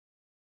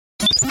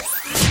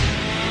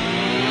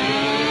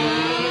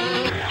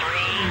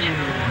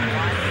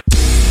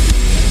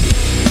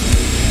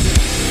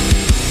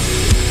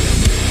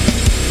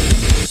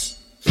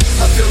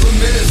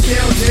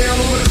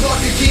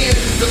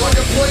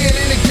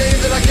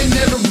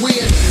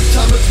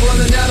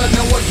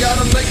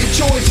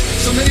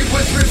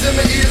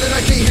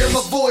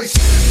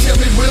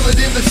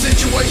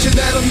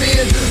looking at a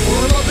man.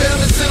 Or am I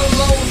bound to sit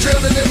alone,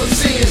 drowning in my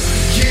sin?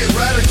 Get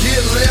right or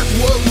get left,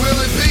 what will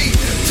it be?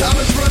 Time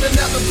is running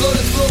out, the blood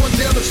is flowing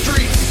down the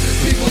streets.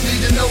 People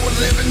need to know we're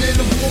living in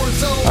a war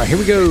zone. All right, here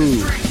we go.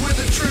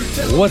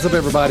 What's up,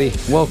 everybody?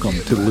 Welcome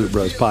to the Loot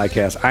Bros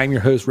Podcast. I'm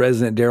your host,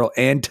 Resident Daryl,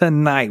 and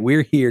tonight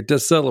we're here to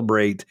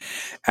celebrate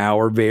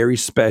our very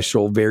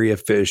special, very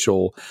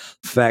official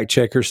Fact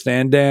Checker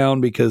Stand Down,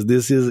 because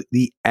this is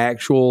the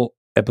actual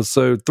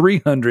episode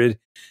 300.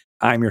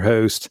 I'm your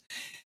host.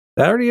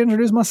 I already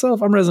introduced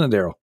myself. I'm Resident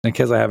Daryl, in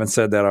case I haven't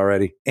said that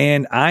already.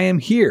 And I am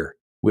here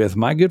with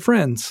my good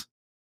friends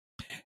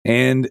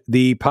and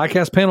the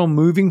podcast panel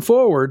moving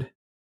forward.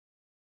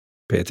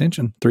 Pay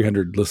attention,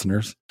 300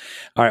 listeners.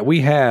 All right,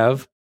 we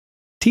have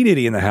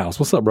T-Diddy in the house.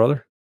 What's up,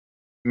 brother?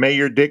 May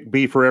your dick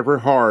be forever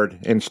hard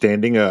and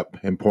standing up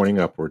and pointing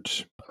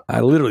upwards.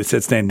 I literally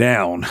said stand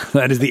down.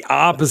 That is the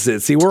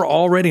opposite. See, we're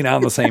already now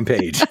on the same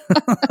page.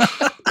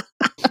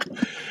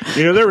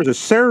 You know, there was a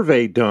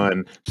survey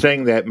done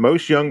saying that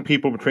most young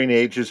people between the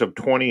ages of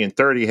 20 and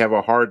 30 have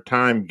a hard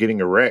time getting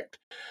erect.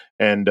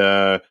 And,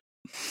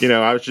 you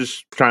know, I was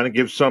just trying to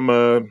give some...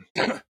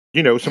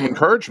 some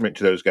encouragement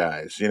to those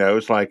guys. You know,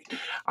 it's like,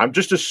 I'm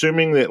just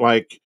assuming that,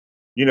 like,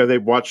 you know,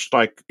 they've watched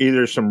like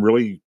either some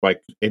really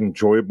like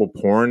enjoyable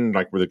porn,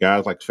 like where the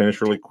guys like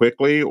finish really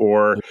quickly,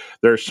 or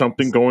there's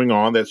something going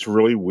on that's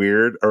really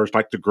weird, or it's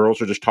like the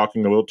girls are just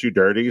talking a little too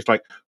dirty. It's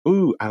like,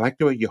 ooh, I like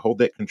the way you hold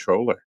that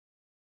controller.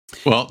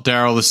 Well,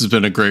 Daryl, this has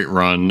been a great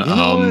run. You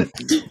know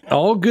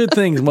all good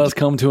things must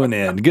come to an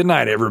end. Good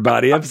night,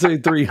 everybody.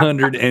 Episode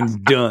 300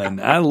 and done.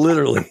 I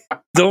literally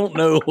don't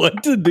know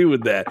what to do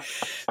with that.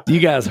 You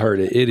guys heard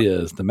it. It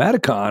is the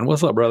Matacon.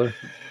 What's up, brother?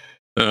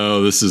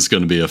 Oh, this is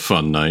going to be a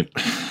fun night.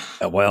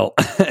 Well,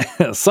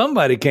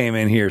 somebody came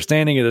in here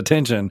standing at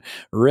attention,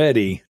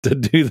 ready to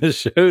do the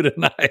show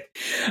tonight.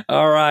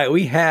 All right,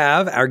 we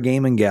have our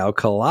gaming gal,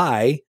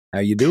 Kalai. How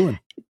you doing?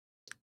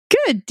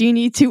 Good. Do you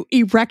need to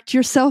erect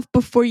yourself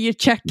before you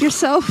check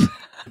yourself?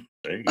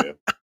 There you go.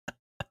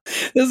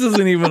 This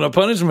isn't even a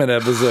punishment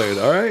episode,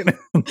 all right?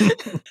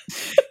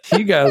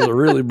 You guys are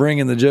really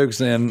bringing the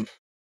jokes in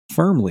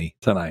firmly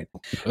tonight.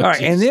 All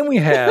right, and then we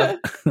have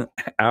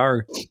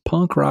our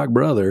punk rock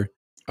brother.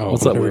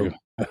 What's up, Will?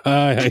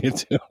 Hi, how you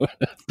doing?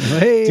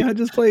 Hey, I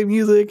just play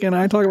music and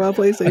I talk about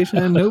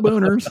PlayStation. No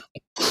boners.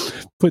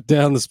 Put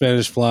down the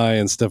Spanish fly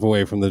and step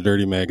away from the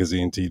dirty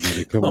magazine,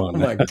 TD. Come on. Oh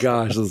my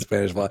gosh, the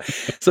Spanish fly.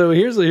 So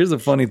here's a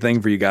funny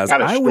thing for you guys.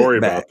 Got a story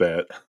about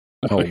that.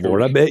 Oh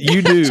Lord, I bet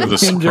you do. To the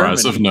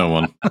surprise of no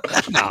one.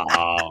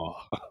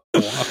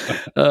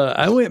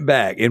 I went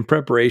back in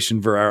preparation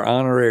for our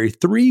honorary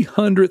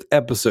 300th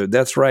episode.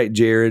 That's right,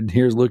 Jared.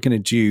 Here's looking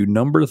at you.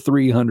 Number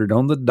 300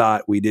 on the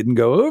dot. We didn't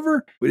go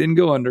over. We didn't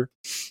go under.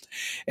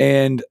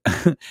 And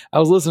I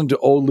was listening to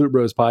old Loot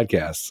Bros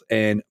podcasts,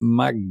 and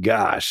my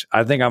gosh,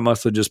 I think I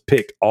must have just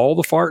picked all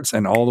the farts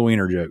and all the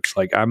wiener jokes.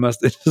 Like I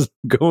must have just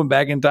going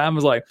back in time. I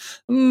was like,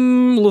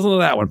 listen to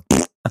that one.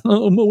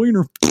 Oh, my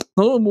wiener.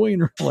 Oh, my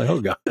wiener. I'm like,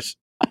 oh gosh,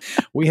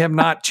 we have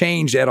not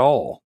changed at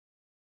all.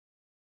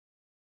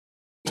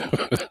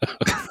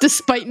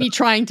 Despite me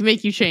trying to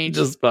make you change.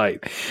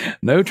 Despite.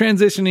 No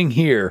transitioning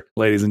here,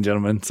 ladies and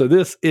gentlemen. So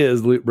this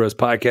is Loot Bros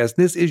Podcast.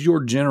 This is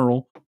your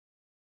general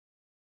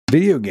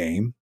video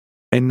game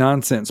and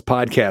nonsense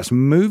podcast.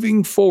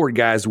 Moving forward,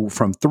 guys,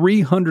 from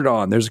 300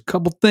 on, there's a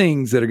couple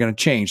things that are going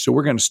to change. So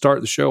we're going to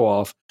start the show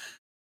off,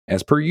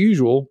 as per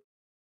usual,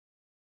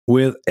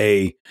 with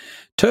a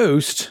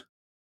toast.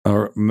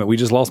 Or we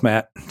just lost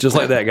Matt. Just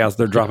like that, guys.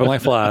 They're dropping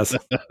like flies.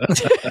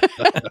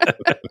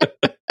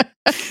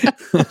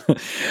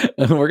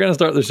 We're going to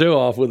start the show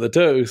off with a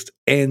toast,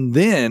 and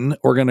then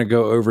we're going to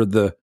go over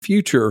the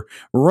future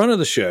run of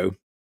the show.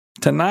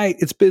 Tonight,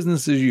 it's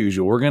business as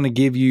usual. We're going to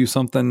give you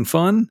something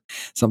fun,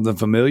 something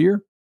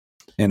familiar,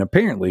 and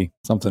apparently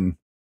something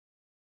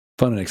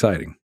fun and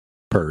exciting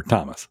per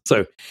Thomas. So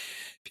if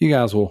you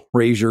guys will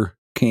raise your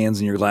cans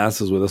and your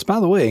glasses with us. By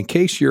the way, in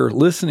case you're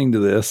listening to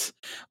this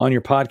on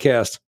your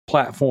podcast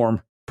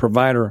platform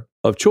provider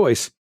of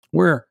choice,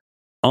 we're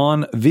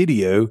on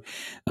video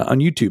on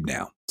YouTube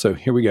now. So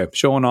here we go.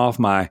 Showing off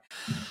my, I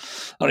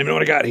don't even know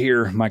what I got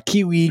here. My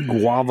Kiwi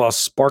Guava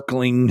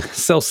Sparkling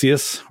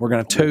Celsius. We're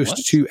going to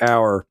toast to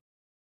our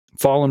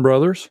fallen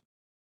brothers,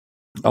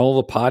 all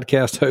the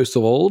podcast hosts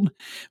of old.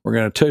 We're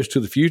going to toast to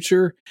the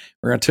future.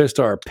 We're going to toast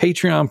to our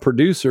Patreon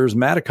producers,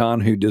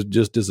 Matacon, who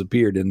just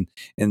disappeared in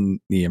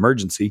the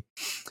emergency.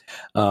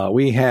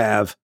 We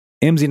have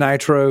MZ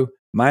Nitro.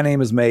 My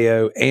name is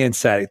Mayo and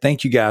Sadik.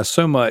 Thank you guys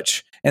so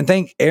much. And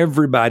thank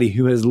everybody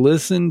who has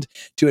listened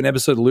to an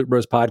episode of Loot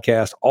Bros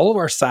Podcast. All of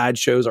our side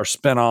shows, our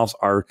spinoffs,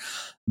 our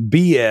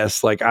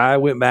BS. Like, I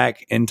went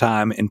back in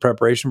time in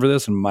preparation for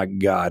this, and my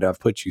God, I've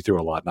put you through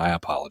a lot, and I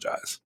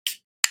apologize.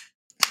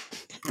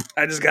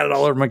 I just got it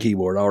all over my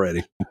keyboard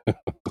already.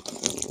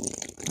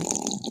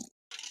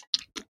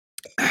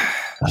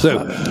 So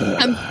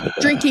I'm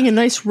drinking a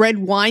nice red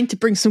wine to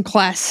bring some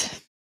class.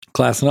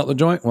 Classing up the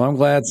joint? Well, I'm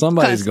glad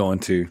somebody's going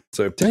to.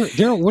 So,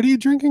 Daryl, what are you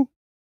drinking?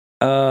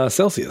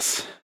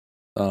 Celsius.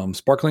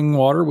 Sparkling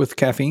water with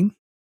caffeine.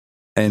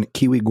 and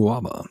kiwi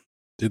guava.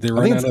 Did they I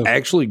run think out it's of?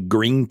 actually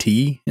green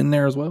tea in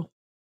there as well.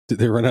 Did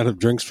they run out of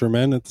drinks for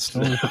men at the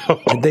store?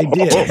 They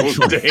did, Oh,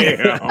 actually.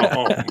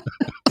 damn.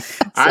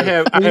 I You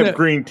have know-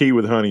 green tea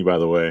with honey, by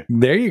the way.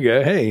 There you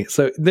go. Hey,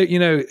 so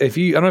if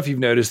you, I don't know if you've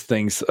noticed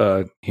things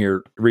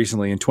here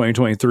recently in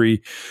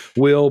 2023,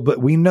 Will, but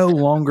we no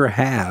longer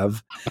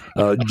have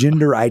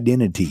gender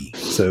identity.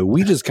 So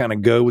we just kind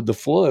of go with the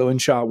flow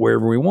and shop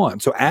wherever we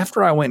want. So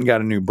after I went and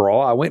got a new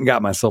bra, I went and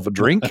got myself a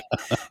drink,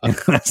 and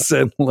I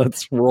said,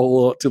 "Let's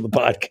roll up to the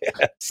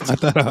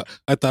podcast."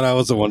 I thought I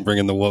was the one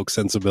bringing the woke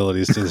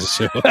sensibilities to the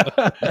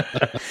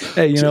show.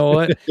 Hey, you know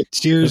what?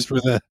 Cheers for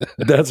that.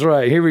 That's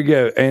right. Here we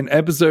go. And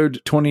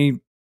episode 21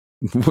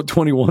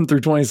 through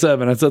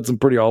 27, I said some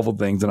pretty awful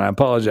things, and I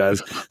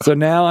apologize. So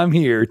now I'm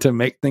here to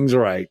make things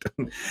right.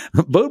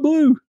 Vote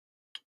blue.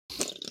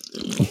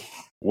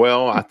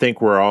 Well, I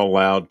think we're all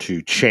allowed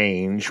to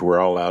change. We're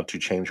all allowed to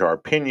change our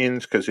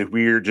opinions, because if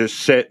we're just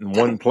set in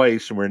one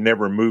place and we're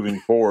never moving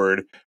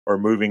forward or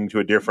moving to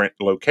a different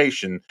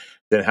location,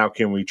 then how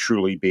can we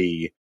truly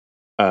be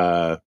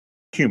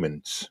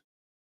humans?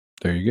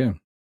 There you go.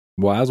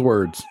 Wise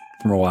words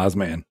from a wise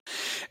man.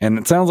 And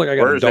it sounds like I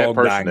got Where's a that dog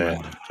person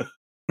dying.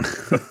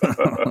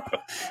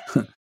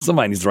 at?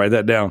 Somebody needs to write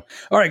that down.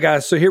 All right,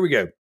 guys. So here we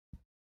go.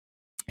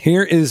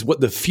 Here is what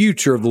the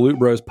future of the Loot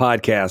Bros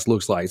podcast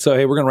looks like. So,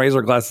 hey, we're going to raise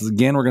our glasses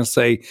again. We're going to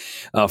say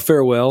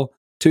farewell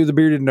to the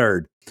Bearded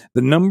Nerd,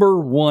 the number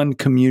one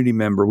community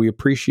member. We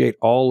appreciate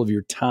all of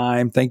your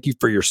time. Thank you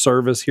for your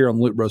service here on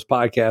the Loot Bros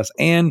podcast,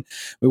 and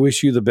we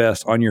wish you the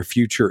best on your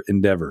future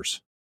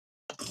endeavors.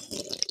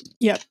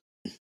 Yep.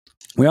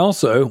 We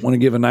also want to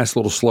give a nice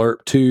little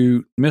slurp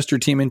to Mr.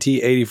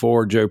 TMNT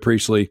 84, Joe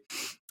Priestley.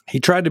 He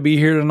tried to be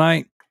here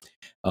tonight,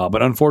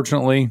 but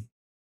unfortunately,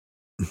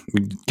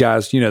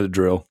 guys, you know the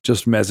drill.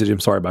 Just message him.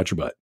 Sorry about your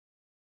butt.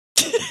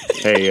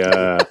 Hey,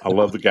 I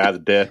love the guy to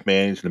death,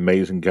 man. He's an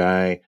amazing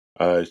guy.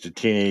 He's the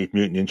Teenage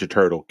Mutant Ninja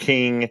Turtle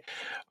king.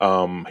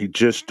 He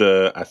just,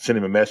 I sent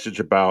him a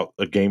message about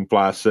a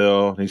GameFly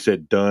sale. He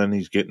said done.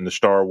 He's getting the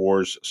Star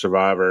Wars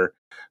Survivor.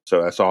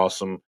 So that's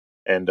awesome.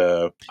 And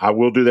I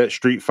will do that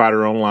Street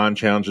Fighter Online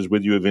challenges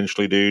with you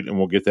eventually, dude, and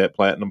we'll get that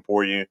platinum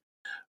for you.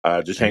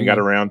 Just hang got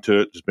around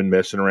to it. Just been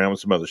messing around with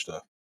some other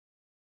stuff.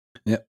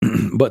 Yeah,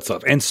 butt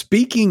stuff. And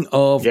speaking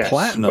of Yes,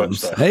 platinums, butt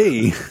stuff.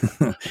 hey,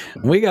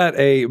 we got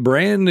a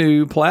brand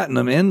new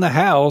platinum in the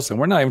house, and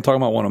we're not even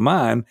talking about one of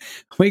mine.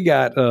 We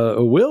got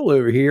a Will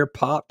over here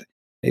popped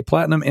a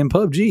platinum in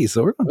PUBG,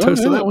 so we're going to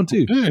toast to that one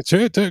too. Yeah,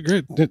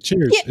 great.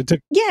 Cheers. Yeah. It took,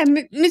 Yeah,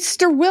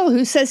 Mr. Will,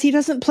 who says he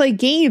doesn't play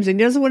games and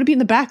he doesn't want to be in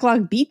the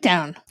backlog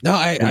beatdown. no,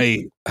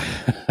 I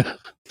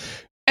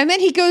And then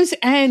he goes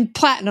and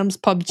platinums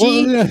PUBG.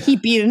 Well, yeah. He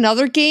beat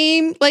another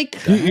game. Like,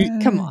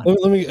 come on.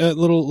 let me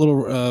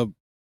little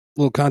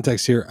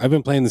context here. I've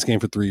been playing this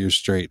game for 3 years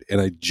straight, and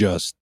I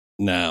just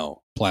now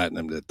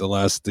platinumed it. The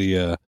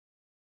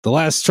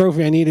last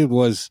trophy I needed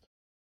was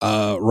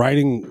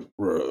riding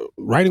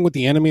with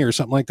the enemy or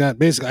something like that.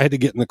 Basically, I had to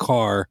get in the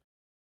car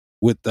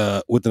with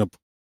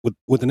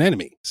an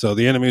enemy. So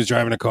the enemy was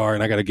driving a car,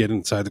 and I got to get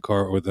inside the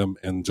car with them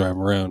and drive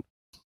around.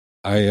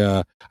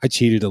 I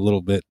cheated a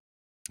little bit.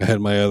 I had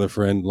my other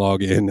friend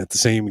log in at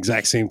the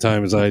exact same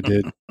time as I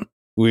did.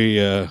 We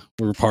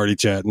were party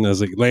chatting. I was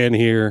like, land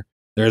here.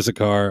 There's a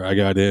car. I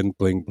got in.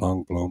 Bling,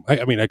 blong, blong.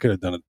 I mean, I could have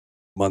done it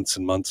months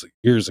and months,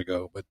 years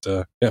ago, but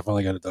yeah,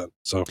 finally got it done.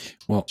 So,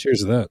 Well,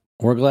 cheers to that.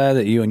 we're glad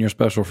that you and your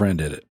special friend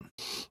did it.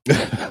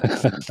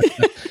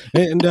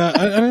 And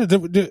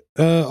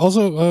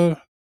also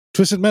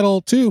Twisted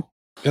Metal 2.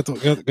 Got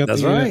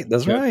That's right.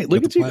 That's got- right. got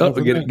Look the at you. platinum Oh,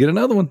 for that. get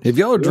another one. If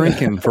y'all are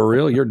drinking for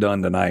real, you're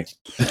done tonight.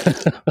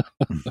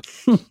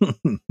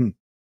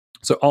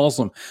 So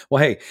awesome.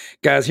 Well, hey,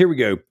 guys, here we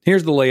go.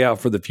 Here's the layout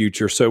for the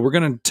future. So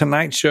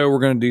tonight's show, we're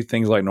going to do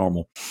things like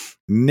normal.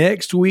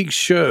 Next week's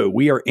show,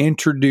 we are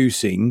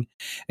introducing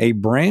a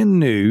brand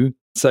new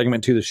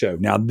segment to the show.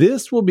 Now,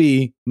 this will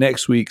be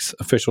next week's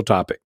official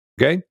topic.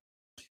 Okay.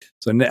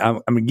 So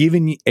now I'm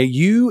giving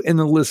you and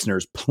the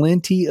listeners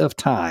plenty of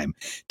time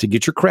to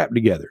get your crap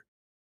together.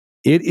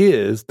 It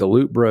is the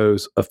Loot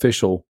Bros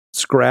official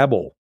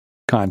Scrabble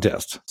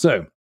contest.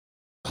 So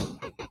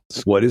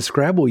what is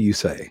Scrabble, you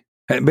say?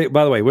 Hey,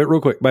 by the way, wait real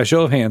quick, by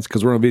show of hands,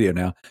 because we're on video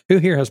now, who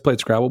here has played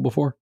Scrabble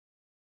before?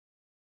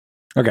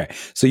 Okay,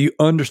 so you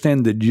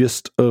understand the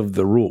gist of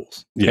the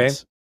rules. Okay?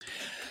 Yes.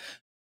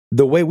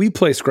 The way we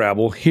play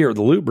Scrabble here at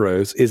the Loot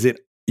Bros is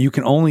you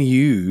can only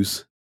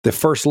use the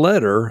first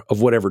letter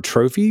of whatever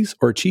trophies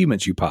or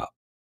achievements you pop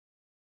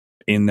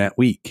in that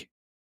week.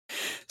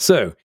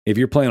 So if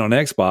you're playing on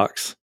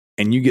Xbox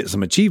and you get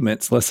some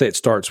achievements, let's say it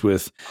starts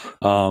with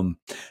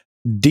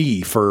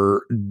D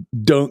for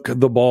dunk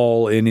the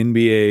ball in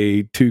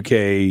NBA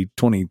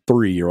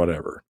 2K23 or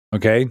whatever.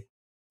 Okay.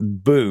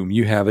 Boom.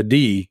 You have a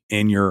D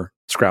in your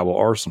Scrabble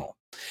arsenal.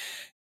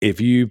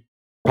 If you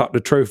popped a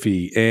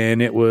trophy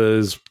and it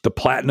was the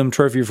platinum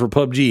trophy for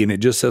PUBG and it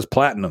just says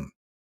platinum,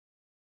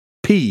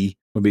 P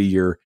would be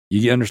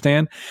you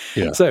understand?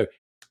 Yeah. So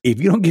if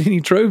you don't get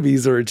any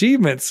trophies or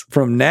achievements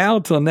from now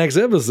till next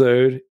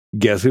episode,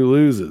 guess who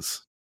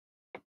loses?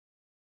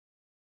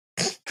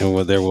 And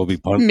will there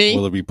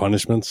be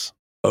punishments?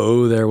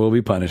 Oh, there will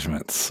be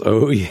punishments.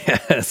 Oh,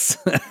 yes.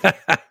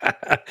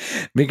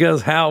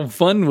 Because how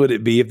fun would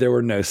it be if there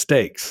were no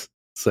stakes?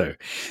 So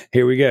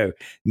here we go.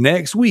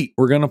 Next week,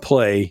 we're going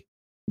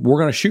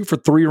to shoot for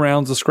 3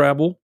 rounds of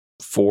Scrabble,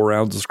 4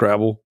 rounds of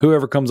Scrabble.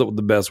 Whoever comes up with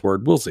the best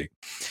word, we'll see.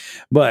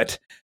 But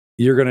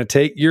you're going to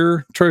take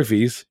your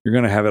trophies. You're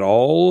going to have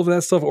all of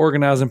that stuff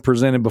organized and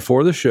presented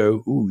before the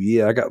show. Ooh,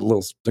 yeah, I got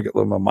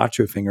my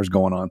macho fingers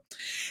going on.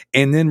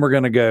 And then we're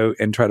going to go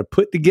and try to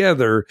put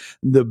together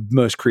the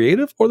most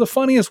creative or the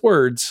funniest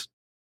words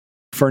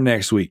for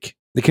next week.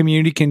 The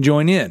community can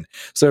join in.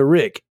 So,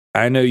 Rick,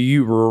 I know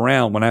you were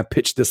around when I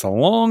pitched this a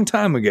long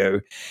time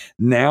ago.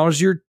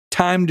 Now's your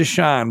time to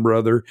shine,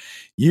 brother.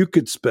 You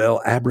could spell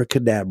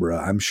abracadabra,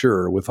 I'm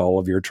sure, with all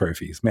of your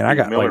trophies. Man, I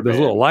got like this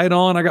little light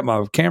on. I got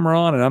my camera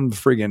on, and I'm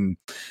friggin'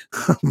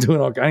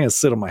 doing all. I'm gonna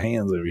sit on my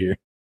hands over here.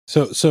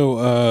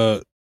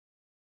 So,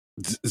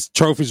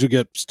 trophies you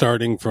get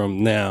starting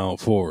from now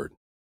forward.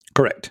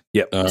 Correct.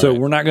 Yep. All so right.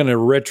 we're not going to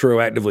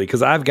retroactively,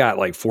 because I've got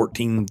like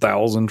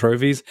 14,000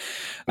 trophies.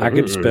 I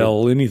could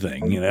spell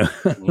anything,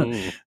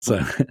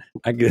 So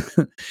I could.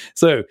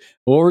 So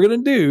what we're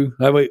going to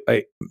do?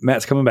 Wait.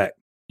 Matt's coming back.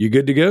 You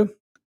good to go?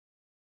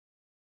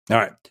 All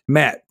right,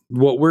 Matt.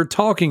 What we're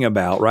talking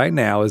about right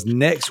now is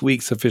next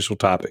week's official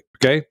topic.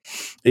 Okay,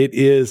 it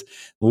is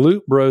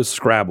Loot Bros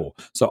Scrabble.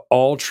 So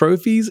all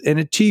trophies and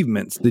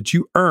achievements that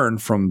you earn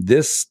from the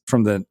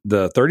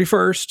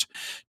 31st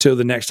till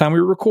the next time we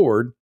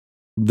record,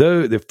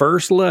 the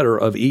first letter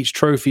of each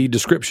trophy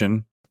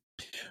description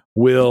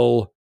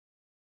will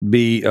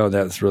be, oh,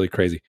 that's really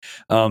crazy,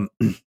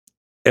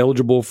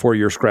 eligible for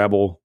your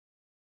Scrabble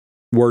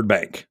word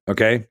bank.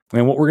 Okay.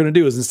 And what we're going to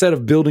do is, instead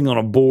of building on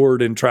a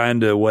board and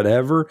trying to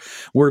whatever,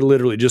 we're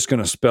literally just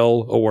going to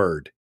spell a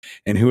word,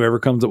 and whoever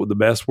comes up with the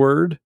best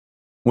word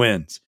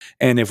wins.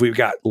 And if we've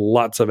got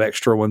lots of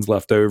extra ones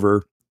left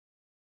over,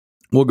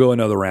 we'll go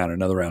another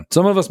round.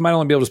 Some of us might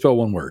only be able to spell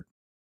one word.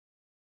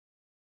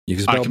 You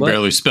can spell I can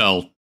barely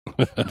spell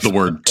the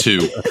word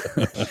two.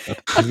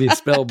 If you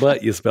spell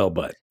butt, you spell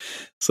butt.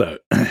 So,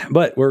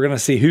 but we're going to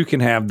see who can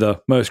have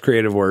the most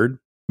creative word,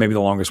 maybe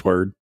the longest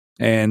word,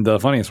 and the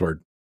funniest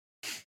word.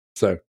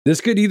 So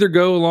this could either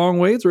go a long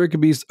ways or it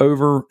could be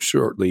over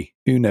shortly.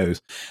 Who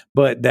knows?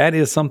 But that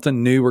is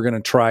something new we're going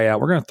to try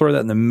out. We're going to throw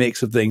that in the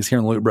mix of things here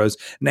in Loot Bros.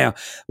 Now,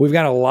 we've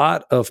got a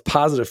lot of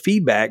positive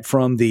feedback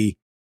from the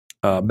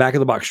back of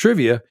the box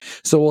trivia.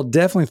 So we'll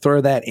definitely throw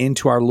that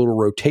into our little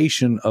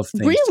rotation of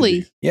things.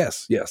 Really?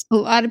 Yes. A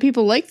lot of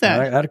people like that.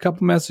 I had a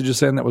couple messages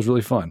saying that was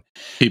really fun.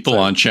 People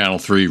on Channel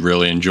 3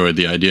 really enjoyed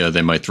the idea.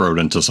 They might throw it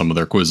into some of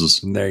their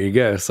quizzes. There you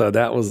go. So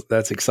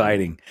that's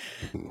exciting.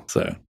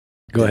 So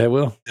go ahead,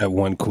 Will. That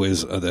one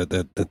quiz,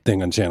 that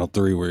thing on Channel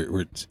 3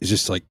 where it's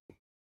just like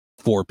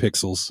 4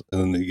 pixels,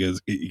 and then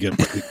you get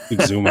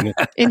big zoom in it.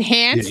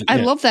 Enhance. I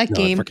love that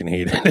game. I fucking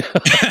hate it.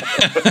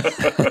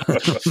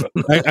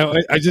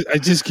 I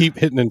just keep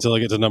hitting until I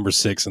get to number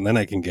 6, and then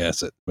I can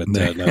guess it. But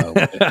no.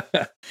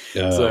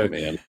 So,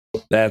 man,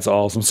 that's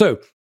awesome. So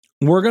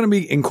we're going to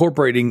be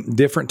incorporating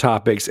different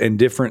topics and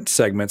different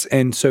segments.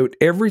 And so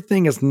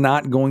everything is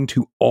not going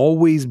to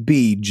always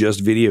be just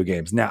video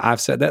games. Now,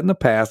 I've said that in the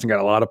past and got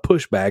a lot of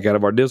pushback out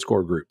of our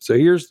Discord group. So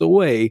here's the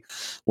way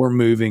we're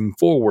moving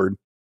forward,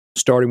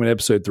 starting with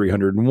episode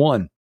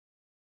 301.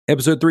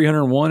 Episode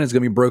 301 is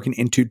going to be broken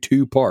into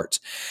 2 parts.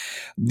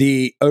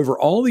 Over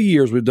all the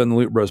years we've done the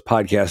Loot Bros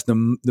podcast,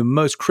 the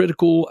most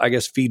critical, I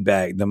guess,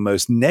 feedback, the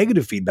most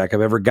negative feedback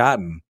I've ever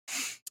gotten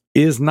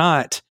is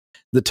not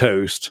the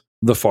toast,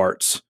 the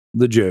farts,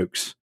 the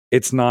jokes.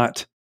 It's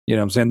not, what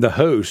I'm saying, the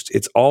host.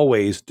 It's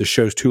always the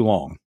show's too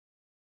long.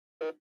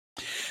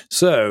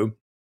 So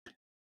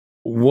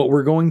what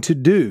we're going to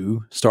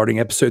do starting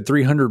episode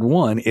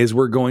 301 is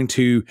we're going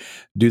to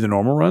do the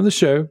normal run of the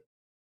show.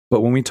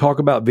 But when we talk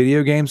about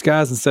video games,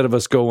 guys, instead of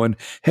us going,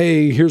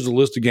 hey, here's a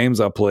list of games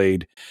I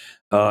played.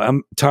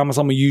 Thomas,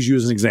 I'm going to use you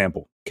as an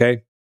example.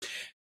 Okay.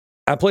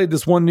 I played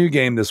this one new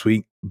game this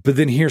week, but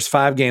then here's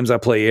 5 games I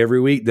play every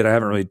week that I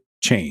haven't really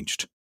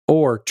changed.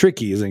 Or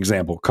Tricky is an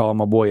example, calling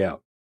my boy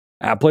out.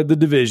 I played The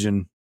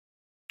Division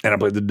and I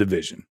played The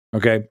Division.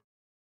 Okay.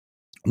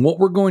 What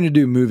we're going to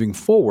do moving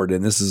forward,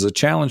 and this is a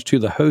challenge to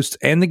the hosts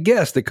and the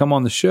guests that come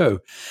on the show,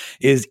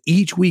 is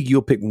each week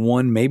you'll pick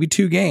 1, maybe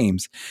 2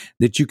 games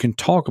that you can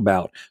talk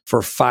about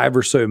for 5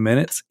 or so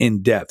minutes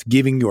in depth,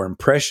 giving your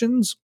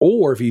impressions,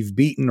 or if you've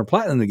beaten or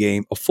platinum the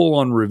game, a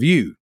full-on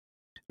review.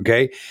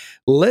 Okay,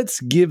 let's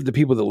give the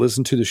people that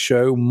listen to the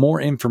show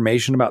more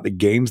information about the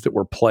games that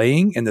we're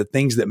playing and the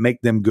things that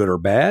make them good or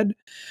bad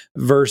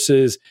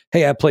versus,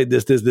 hey, I played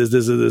this,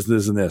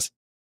 and this.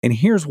 And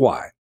here's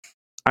why.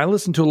 I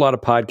listen to a lot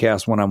of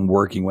podcasts when I'm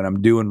working, when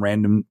I'm doing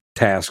random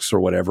tasks or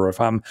whatever.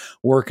 If I'm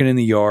working in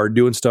the yard,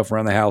 doing stuff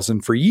around the house.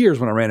 And for years,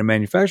 when I ran a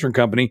manufacturing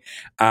company,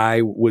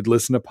 I would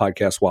listen to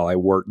podcasts while I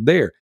worked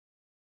there.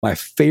 My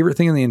favorite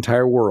thing in the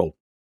entire world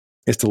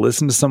is to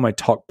listen to somebody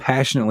talk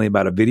passionately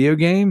about a video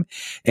game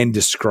and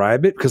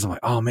describe it, because I'm like,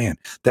 oh man,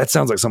 that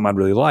sounds like something I'd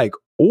really like,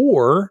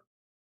 or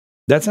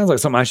that sounds like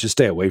something I should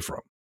stay away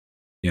from.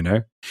 You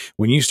know,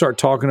 when you start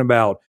talking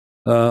about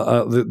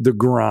the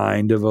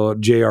grind of a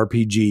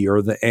JRPG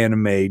or the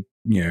anime,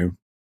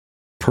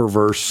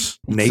 perverse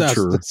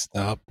nature.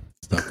 Stop.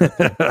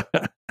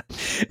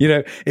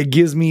 It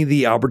gives me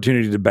the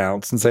opportunity to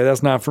bounce and say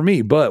that's not for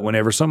me. But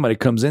whenever somebody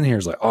comes in here,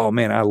 it's like, oh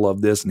man, I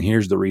love this, and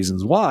here's the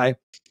reasons why.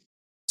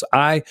 So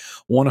I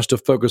want us to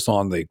focus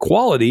on the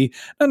quality,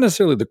 not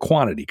necessarily the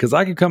quantity, because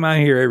I can come out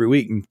here every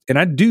week and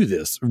I do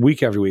this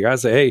week after week. I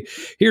say, hey,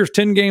 here's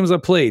 10 games I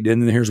played,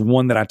 and then here's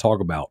one that I talk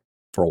about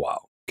for a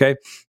while. Okay.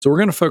 So we're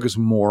going to focus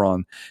more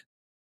on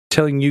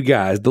telling you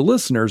guys, the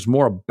listeners,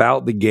 more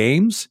about the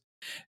games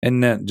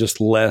and then just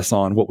less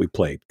on what we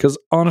played. Because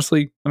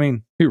honestly, I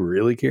mean, who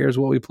really cares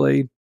what we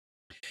played?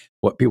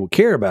 What people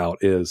care about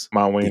is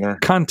My wiener. the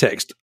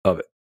context of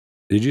it.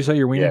 Did you say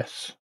your wiener?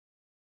 Yes.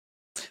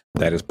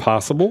 That is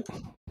possible,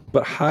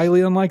 but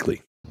highly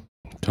unlikely.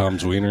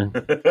 Tom's wiener.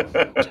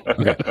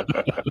 Okay.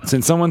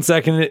 Since someone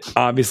seconded it,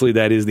 obviously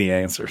that is the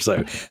answer.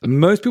 So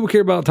most people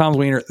care about Tom's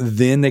wiener,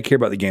 then they care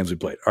about the games we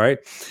played. All right.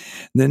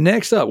 Then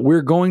next up,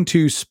 we're going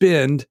to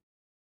spend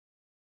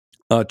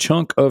a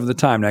chunk of the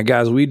time. Now,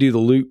 guys, we do the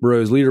Loot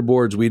Bros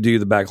leaderboards, we do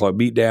the backlog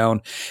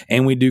beatdown,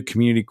 and we do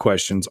community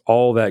questions,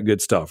 all that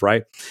good stuff,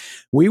 right?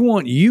 We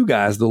want you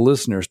guys, the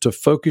listeners, to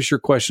focus your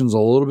questions a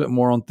little bit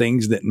more on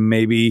things that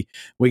maybe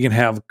we can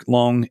have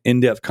long,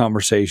 in-depth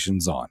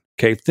conversations on.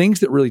 Okay, things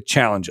that really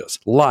challenge us,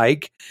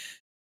 like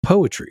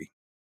poetry.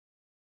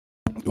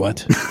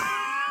 What?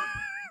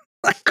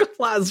 Like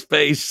Clyde's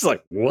face, she's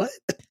like, what?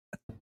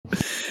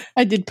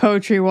 I did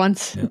poetry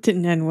once. It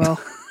didn't end well.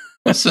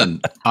 Listen,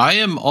 I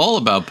am all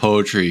about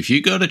poetry. If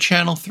you go to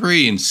Channel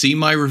 3 and see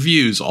my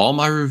reviews, all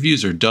my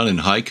reviews are done in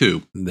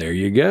haiku. There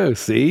you go.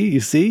 You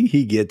see,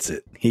 he gets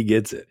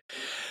it.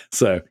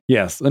 So,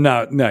 yes,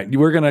 no,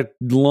 we're going to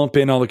lump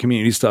in all the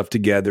community stuff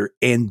together,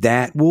 and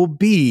that will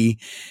be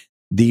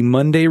the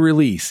Monday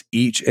release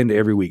each and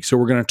every week. So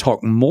we're going to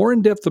talk more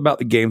in depth about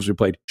the games we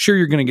played. Sure,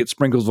 you're going to get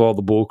sprinkles of all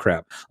the bull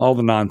crap, all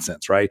the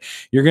nonsense, right?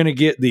 You're going to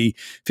get the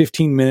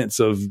 15 minutes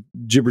of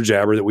jibber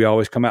jabber that we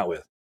always come out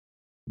with.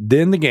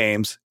 Then the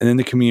games, and then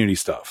the community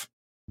stuff.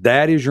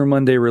 That is your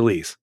Monday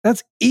release.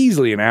 That's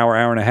easily an hour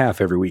and a half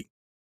every week.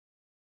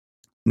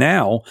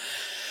 Now,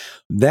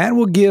 that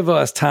will give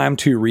us time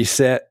to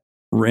reset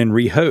and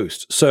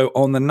rehost. So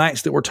on the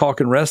nights that we're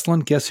talking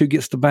wrestling, guess who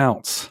gets to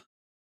bounce?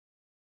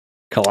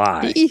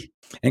 Clyde.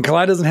 And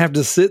Clyde doesn't have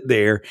to sit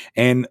there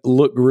and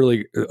look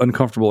really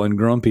uncomfortable and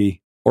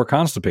grumpy or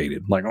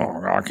constipated. Like,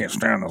 oh, I can't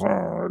stand this.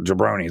 Oh,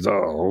 jabronis.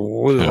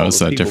 Oh, How is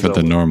that different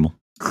than normal?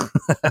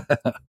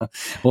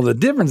 Well, the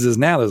difference is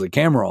now there's a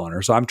camera on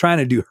her, so I'm trying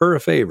to do her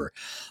a favor.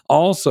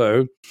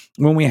 Also,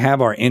 when we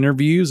have our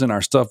interviews and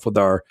our stuff with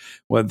our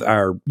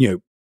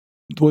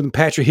when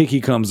Patrick Hickey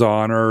comes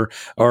on or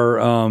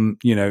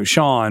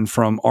Sean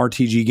from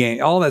RTG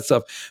Game, all that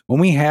stuff,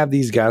 when we have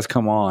these guys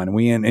come on,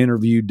 we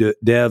interview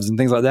devs and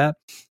things like that,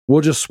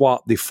 we'll just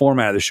swap the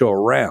format of the show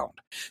around.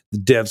 The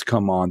devs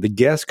come on, the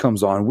guest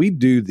comes on, we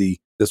do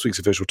this week's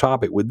official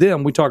topic with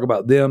them. We talk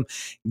about them,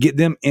 get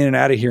them in and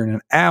out of here in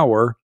an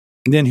hour.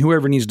 And then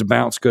whoever needs to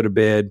bounce, go to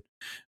bed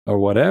or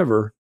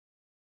whatever,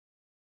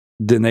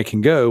 then they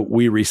can go.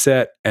 We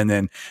reset. And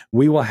then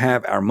we will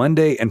have our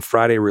Monday and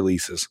Friday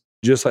releases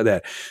just like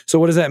that. So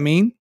what does that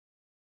mean?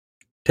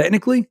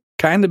 Technically,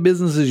 kind of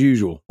business as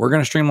usual. We're going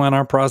to streamline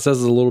our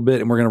processes a little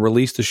bit, and we're going to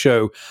release the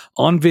show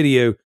on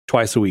video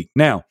twice a week.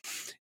 Now,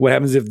 what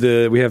happens if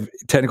we have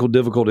technical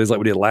difficulties like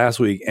we did last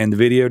week and the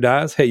video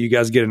dies? Hey, you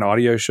guys get an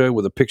audio show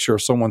with a picture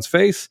of someone's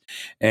face,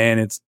 and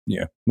it's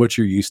what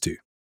you're used to.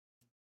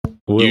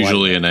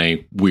 Usually in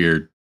a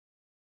weird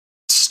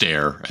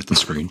stare at the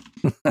screen.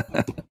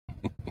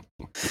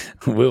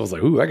 Will's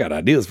like, ooh, I got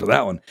ideas for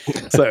that one.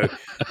 So,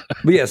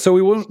 but yeah, so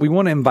we want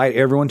to invite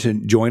everyone to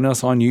join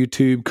us on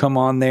YouTube. Come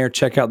on there,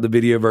 check out the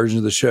video version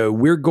of the show.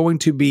 We're going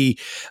to be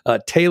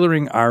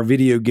tailoring our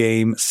video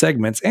game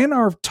segments and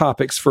our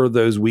topics for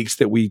those weeks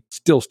that we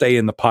still stay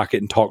in the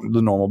pocket and talk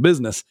the normal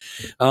business.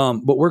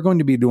 But we're going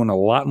to be doing a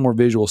lot more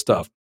visual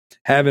stuff.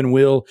 Having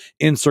Will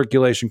in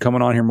circulation,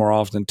 coming on here more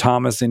often,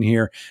 Thomas in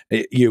here.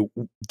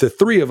 The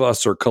three of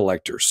us are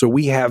collectors, so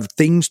we have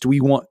things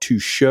we want to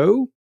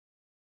show.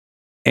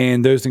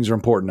 And those things are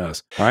important to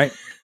us. All right.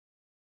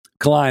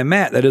 Clyde and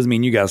Matt, that doesn't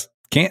mean you guys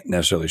can't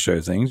necessarily show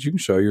things. You can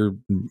show your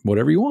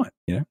whatever you want,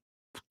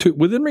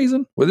 within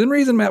reason,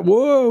 Matt.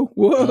 Whoa.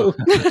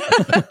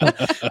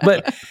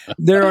 But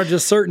there are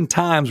just certain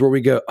times where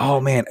we go,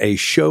 oh man, a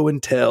show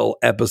and tell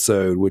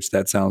episode, which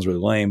that sounds really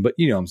lame, but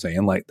you know what I'm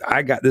saying? Like,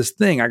 I got this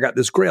thing, I got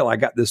this grail, I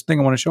got this thing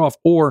I want to show off.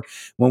 Or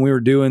when we were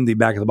doing the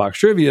back of the box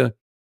trivia,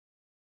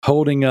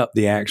 holding up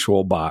the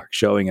actual box,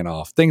 showing it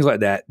off, things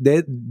like that.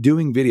 They're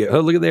doing video.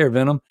 Oh, look at there,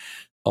 Venom.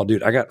 Oh,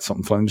 dude, I got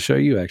something fun to show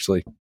you,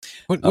 actually.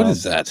 What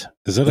is that?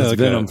 Is that like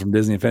Venom from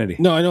Disney Infinity?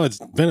 No, I know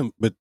it's Venom,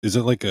 but is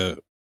it like a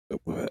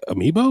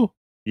amiibo?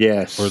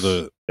 Yes.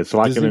 It's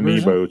like Disney an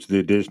amiibo. version? It's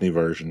the Disney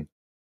version.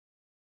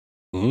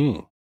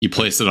 Mm. You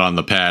place it on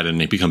the pad and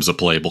it becomes a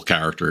playable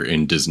character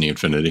in Disney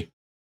Infinity.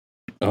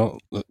 Oh,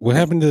 what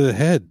happened to the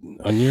head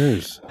on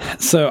yours?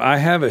 So I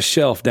have a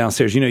shelf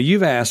downstairs.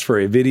 You've asked for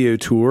a video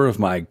tour of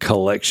my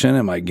collection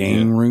and my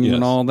game room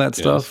and all that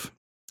stuff.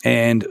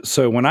 And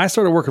so when I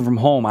started working from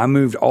home, I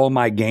moved all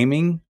my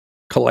gaming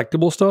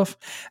collectible stuff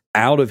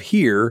out of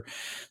here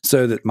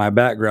so that my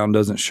background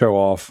doesn't show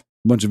off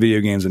a bunch of video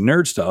games and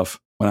nerd stuff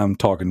when I'm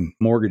talking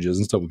mortgages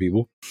and stuff with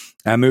people.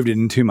 I moved it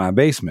into my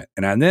basement.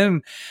 And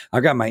then I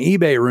got my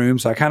eBay room,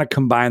 so I kind of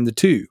combined the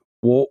two.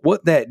 Well,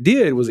 what that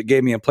did was it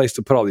gave me a place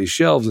to put all these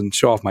shelves and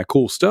show off my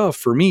cool stuff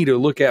for me to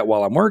look at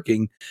while I'm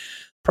working.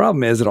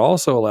 Problem is, it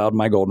also allowed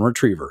my golden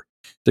retriever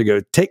to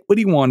go take what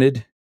he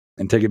wanted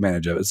and take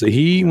advantage of it. So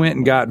he went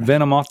and got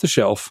Venom off the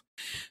shelf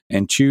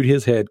and chewed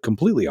his head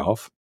completely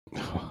off.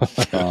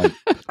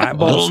 I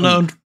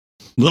bought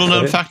Little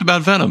known fact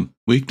about Venom: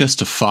 weakness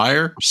to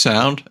fire,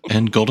 sound,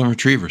 and golden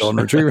retrievers.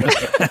 Golden retriever.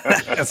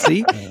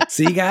 See,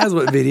 guys,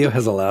 what video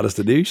has allowed us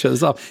to do? Show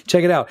this off.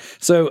 Check it out.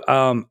 So,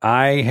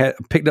 I had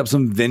picked up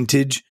some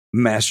vintage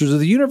Masters of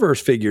the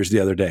Universe figures the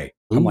other day.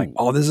 I'm like,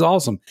 oh, this is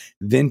awesome!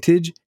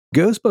 Vintage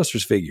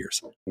Ghostbusters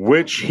figures.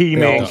 Which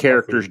He-Man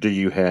characters do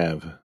you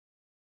have?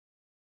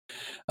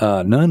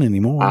 None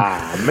anymore.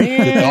 Ah,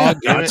 man. The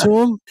dog got to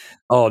him?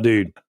 Oh,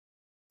 dude.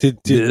 Did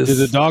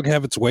the dog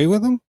have its way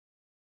with him?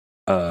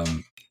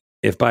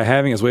 If by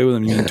having its way with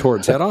him you mean tore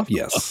its head off,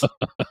 yes.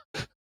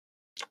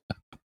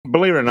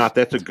 Believe it or not,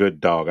 that's a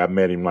good dog. I've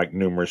met him like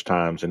numerous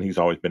times, and he's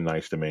always been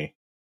nice to me.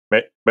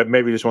 But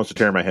maybe he just wants to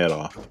tear my head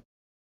off.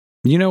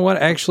 You know what?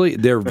 Actually,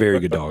 they're very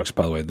good dogs.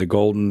 By the way, the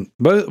golden,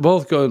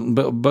 both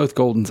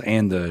Goldens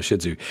and the Shih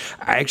Tzu.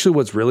 Actually,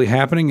 what's really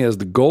happening is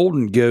the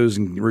Golden goes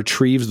and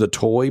retrieves the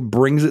toy,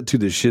 brings it to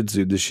the Shih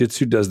Tzu. The Shih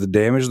Tzu does the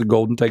damage. The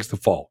Golden takes the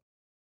fall.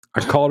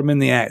 I called him in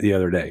the act the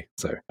other day.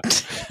 So.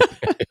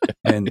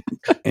 And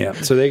yeah,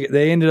 so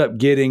they ended up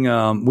getting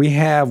we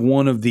have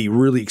one of the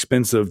really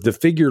expensive, the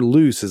figure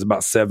loose is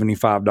about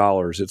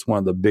 $75. It's one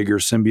of the bigger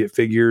symbiote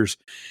figures,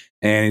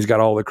 and he's got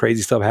all the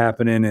crazy stuff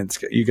happening, and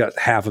you got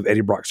half of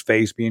Eddie Brock's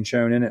face being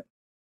shown in it.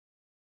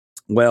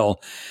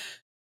 Well,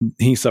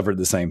 he suffered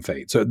the same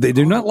fate. So they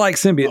do not like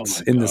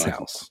symbiotes in this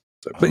house.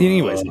 So, but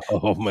anyways,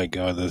 oh my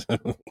god,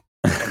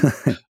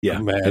 yeah,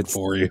 I'm mad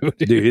for you,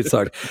 dude. It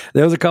sucked.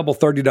 There was a couple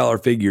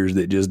 $30 figures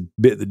that just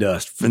bit the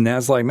dust, and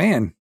that's like,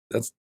 man,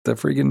 that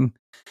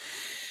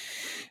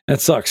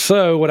sucks.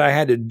 So what I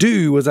had to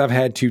do was I've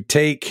had to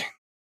take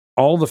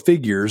all the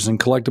figures and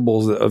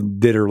collectibles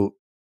that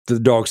the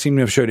dogs seem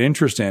to have showed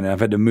interest in. I've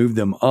had to move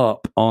them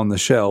up on the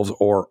shelves,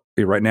 or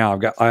right now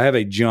I have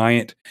a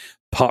giant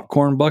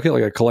popcorn bucket,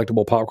 like a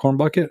collectible popcorn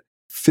bucket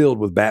filled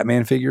with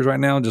Batman figures right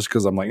now, just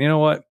because I'm like, you know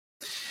what?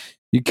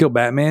 You kill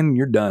Batman,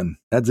 you're done.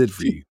 That's it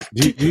for you.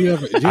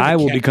 I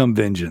will become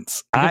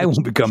vengeance. I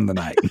will become the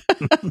night.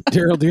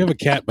 Daryl, do you have a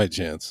cat by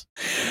chance?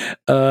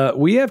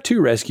 We have 2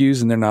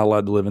 rescues, and they're not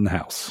allowed to live in the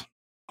house.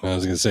 I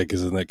was going to say,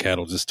 because then that cat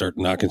will just start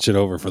knocking shit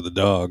over for the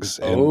dogs.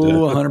 And,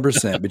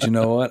 100%. But you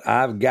know what?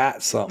 I've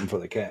got something for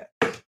the cat.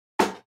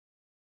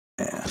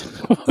 Yeah,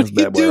 this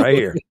bad boy right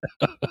here.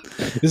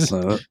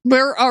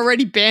 We're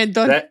already banned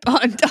on.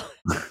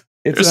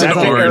 It's an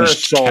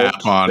orange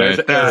cap on it.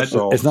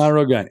 It's not a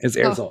real gun. It's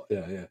aerosol.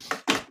 Yeah.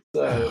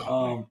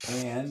 So,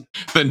 and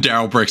then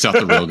Daryl breaks out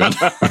the real gun.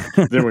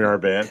 Then we are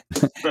banned.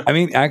 I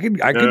mean, I could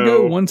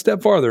go one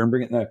step farther and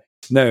bring it.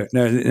 No.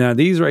 Now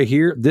these right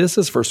here, this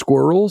is for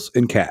squirrels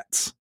and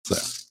cats. So,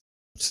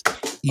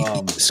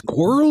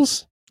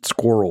 squirrels.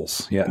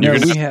 Yeah. No,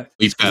 we have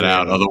leave that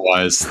out.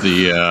 Otherwise,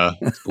 the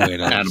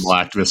animal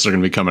activists are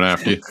going to be coming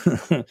after you.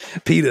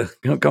 PETA,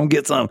 come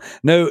get some.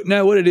 No.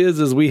 What it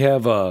is we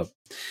have a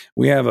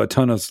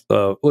ton of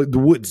the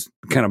woods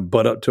kind of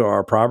butt up to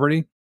our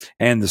property,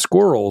 and the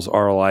squirrels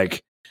are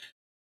like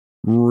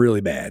really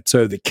bad.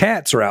 So the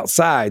cats are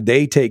outside;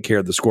 they take care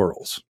of the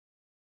squirrels.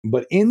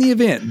 But in the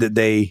event that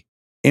they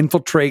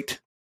infiltrate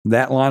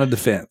that line of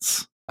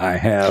defense, I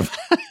have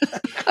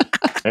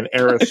an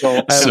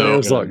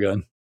aerosol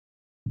gun.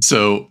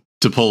 So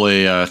to pull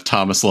a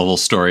Thomas level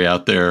story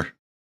out there,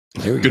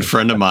 good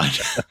friend of mine,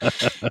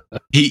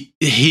 he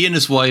and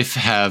his wife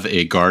have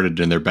a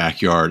garden in their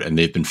backyard, and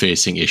they've been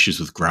facing issues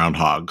with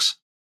groundhogs.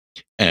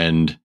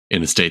 And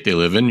in the state they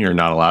live in, you're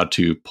not allowed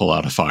to pull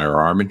out a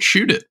firearm and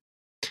shoot it.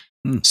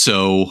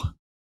 So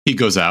he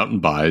goes out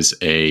and buys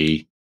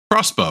a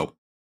crossbow.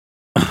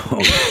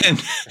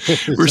 And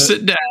we're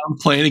sitting down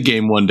playing a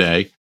game one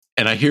day,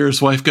 and I hear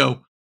his wife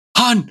go,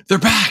 "Hon, they're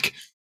back!"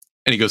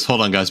 And he goes,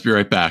 "Hold on, guys, be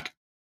right back."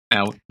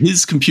 Now,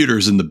 his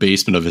computer's in the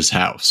basement of his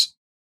house.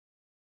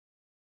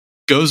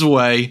 Goes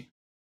away.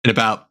 In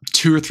about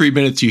 2 or 3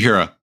 minutes, you hear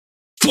a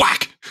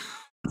thwack.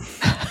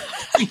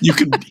 You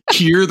can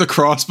hear the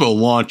crossbow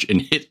launch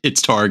and hit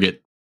its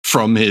target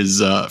from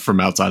his from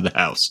outside the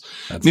house.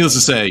 Needless to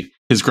say,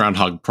 his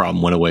groundhog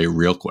problem went away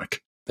real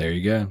quick. There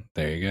you go.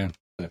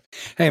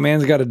 Hey,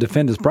 man's got to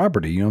defend his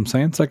property. You know what I'm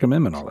saying? Second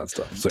Amendment, all that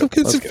stuff. So,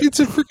 It's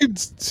a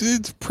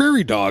freaking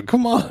prairie dog.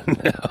 Come on.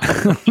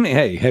 I mean,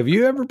 hey, have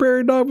you ever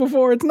prairie dog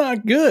before? It's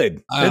not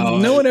good.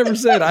 No one ever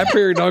said I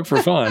prairie dog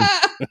for fun.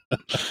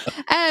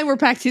 And we're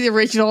back to the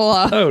original.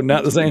 Oh,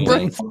 not the same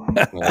thing.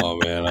 Oh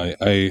man,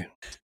 I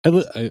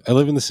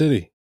live in the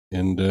city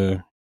and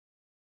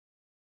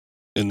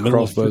in the middle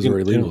Crossbows of are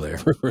illegal there.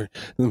 in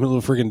the middle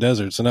of a freaking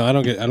desert. So no, I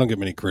don't get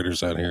many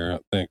critters out here.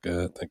 I think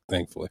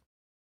thankfully.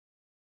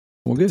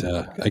 Well, good.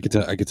 I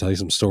could tell you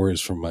some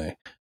stories from my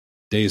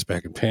days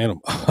back in Panama.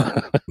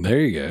 There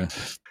you go.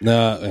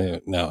 No,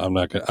 I'm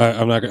not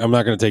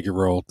gonna take your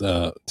role,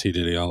 T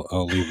Diddy.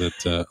 I'll leave it.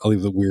 I'll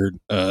leave the weird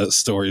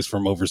stories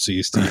from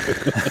overseas to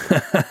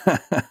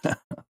you.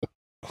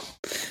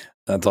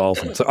 That's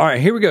awesome. So, all right,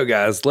 here we go,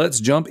 guys.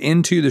 Let's jump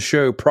into the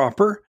show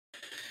proper.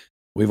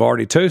 We've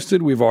already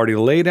toasted. We've already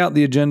laid out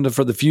the agenda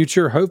for the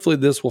future. Hopefully,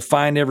 this will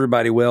find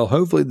everybody well.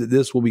 Hopefully, that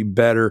this will be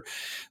better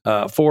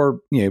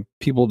for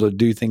people to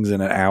do things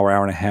in an hour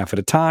and a half at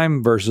a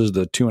time versus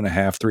the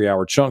 2.5, 3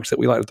 hour chunks that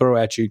we like to throw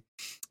at you.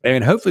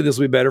 And hopefully, this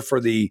will be better for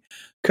the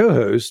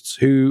co-hosts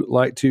who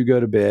like to go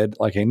to bed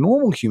like a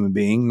normal human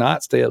being,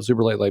 not stay up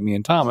super late like me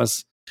and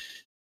Thomas.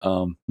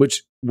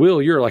 Which,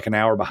 Will, you're like an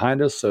hour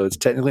behind us, so it's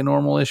technically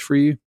normal-ish for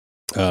you.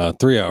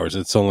 3 hours.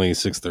 It's only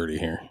 6:30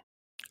 here.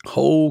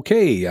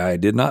 Okay, I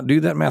did not do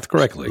that math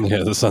correctly.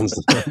 Yeah, the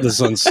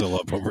sun's still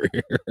up over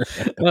here.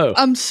 Oh,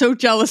 I'm so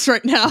jealous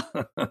right now.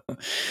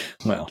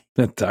 well,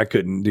 I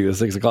couldn't do a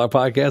 6 o'clock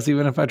podcast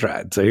even if I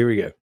tried. So here we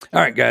go.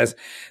 All right, guys,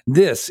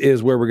 this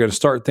is where we're going to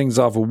start things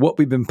off with what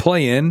we've been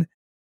playing,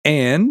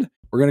 and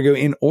we're going to go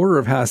in order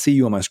of how I see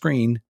you on my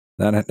screen.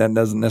 That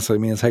doesn't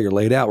necessarily mean that's how you're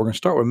laid out. We're going to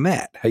start with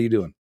Matt. How you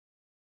doing?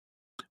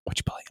 What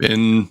you playing?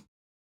 Been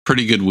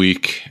pretty good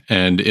week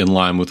and in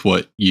line with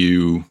what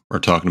you are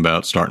talking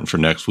about starting for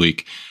next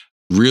week.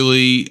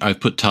 Really, I've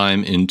put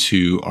time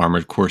into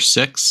Armored Core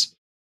 6.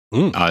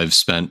 I've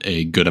spent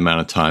a good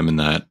amount of time in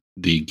that.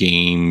 The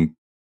game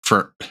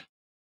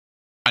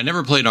I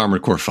never played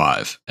Armored Core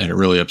 5, and it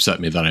really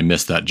upset me that I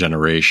missed that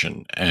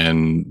generation.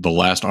 And the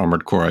last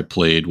Armored Core I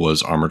played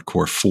was Armored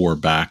Core 4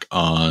 back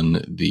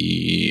on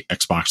the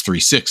Xbox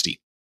 360.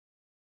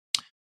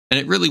 And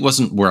it really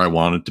wasn't where I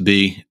wanted to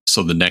be.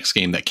 So the next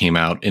game that came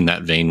out in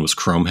that vein was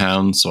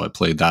Chromehound. So I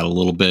played that a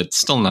little bit.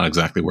 Still not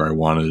exactly where I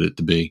wanted it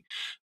to be.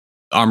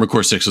 Armored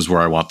Core 6 is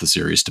where I want the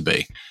series to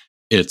be.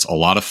 It's a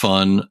lot of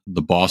fun.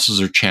 The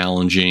bosses are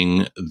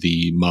challenging.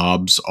 The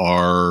mobs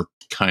are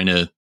kind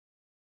of,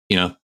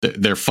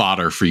 they're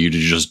fodder for you to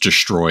just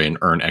destroy and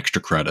earn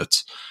extra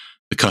credits.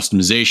 The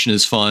customization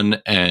is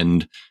fun.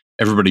 And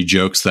everybody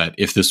jokes that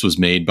if this was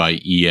made by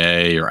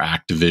EA or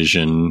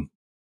Activision,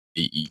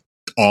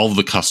 all of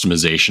the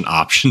customization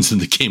options in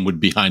the game would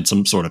be behind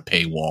some sort of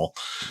paywall.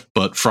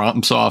 But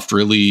FromSoft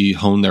really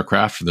honed their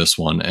craft for this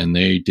one, and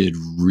they did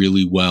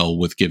really well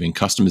with giving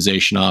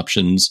customization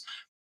options,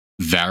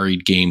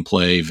 varied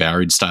gameplay,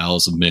 varied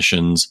styles of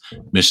missions.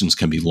 Missions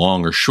can be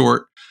long or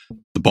short.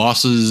 The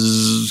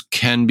bosses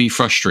can be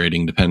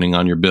frustrating depending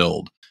on your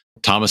build.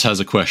 Thomas has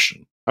a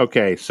question.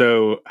 Okay,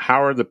 so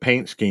how are the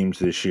paint schemes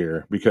this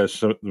year? Because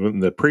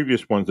the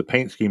previous ones, the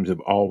paint schemes have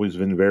always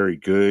been very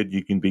good.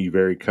 You can be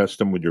very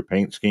custom with your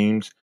paint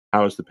schemes.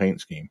 How is the paint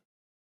scheme?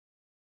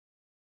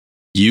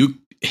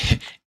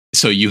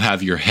 So you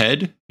have your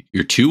head,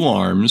 your 2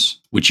 arms,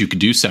 which you could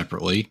do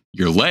separately,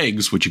 your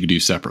legs, which you could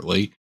do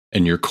separately,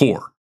 and your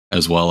core,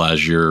 as well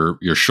as your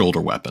shoulder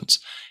weapons.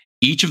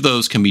 Each of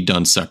those can be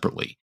done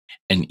separately.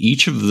 And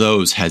each of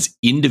those has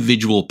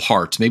individual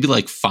parts, maybe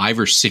like 5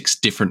 or 6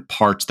 different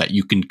parts that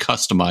you can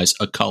customize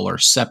a color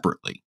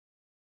separately.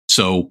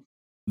 So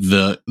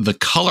the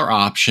color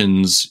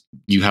options,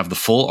 you have the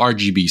full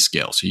RGB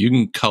scale, so you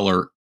can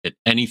color it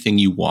anything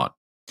you want.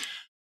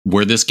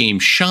 Where this game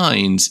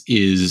shines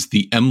is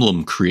the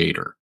emblem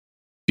creator,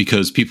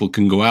 because people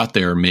can go out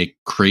there and make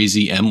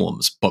crazy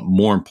emblems, but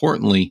more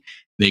importantly,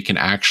 they can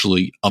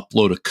actually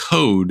upload a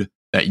code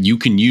that you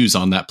can use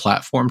on that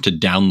platform to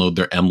download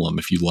their emblem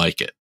if you like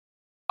it.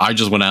 I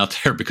just went out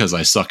there because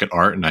I suck at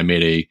art and I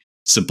made a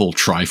simple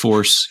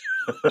Triforce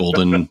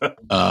golden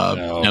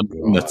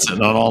emblem that's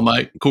sitting on all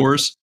my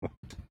cores.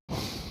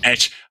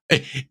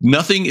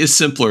 Nothing is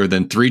simpler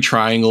than 3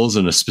 triangles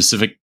and a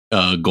specific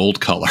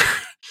gold color.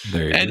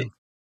 There you go.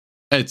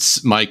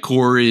 It's my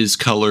core is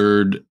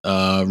colored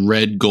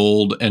red,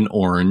 gold, and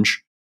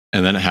orange,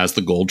 and then it has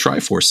the gold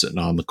Triforce sitting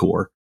on the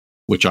core,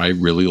 which I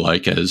really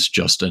like as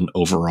just an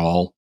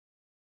overall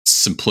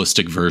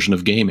simplistic version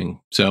of gaming.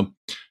 So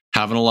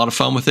having a lot of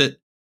fun with it.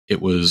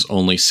 It was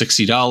only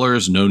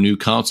 $60, no new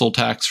console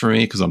tax for me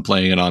because I'm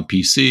playing it on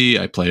PC.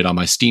 I play it on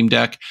my Steam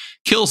Deck.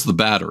 Kills the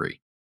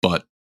battery,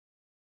 but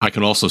I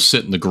can also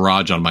sit in the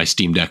garage on my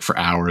Steam Deck for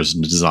hours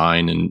and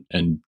design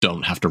and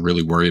don't have to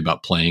really worry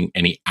about playing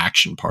any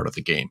action part of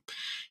the game.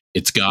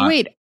 It's got...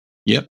 Wait.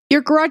 Yep.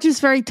 Your garage is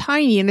very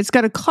tiny and it's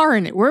got a car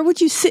in it. Where would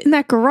you sit in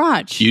that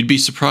garage? You'd be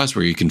surprised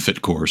where you can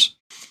fit cores.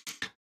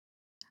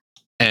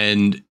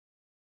 And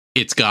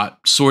it's got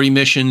sortie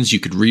missions. You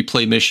could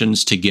replay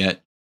missions to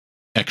get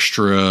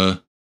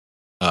extra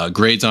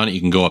grades on it.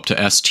 You can go up to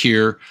S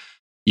tier.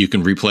 You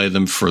can replay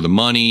them for the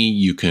money.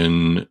 You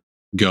can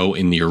go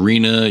in the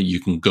arena. You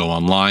can go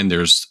online.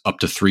 There's up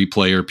to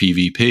 3-player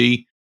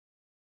PvP.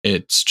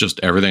 It's just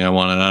everything I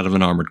wanted out of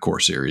an Armored Core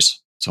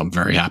series. So I'm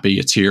very happy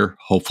it's here.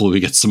 Hopefully we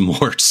get some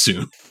more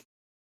soon.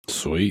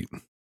 Sweet.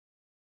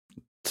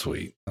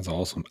 That's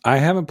awesome. I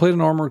haven't played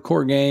an Armored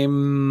Core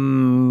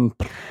game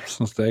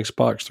since the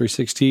Xbox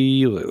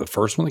 360. The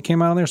first one that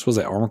came out on there, so was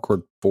that Armored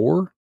Core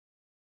 4?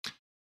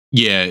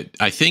 Yeah,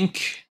 I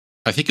think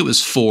it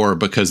was 4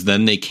 because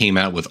then they came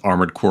out with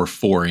Armored Core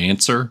 4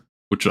 Answer,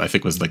 which I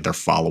think was like their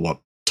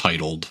follow-up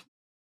titled.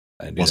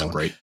 Wasn't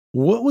great.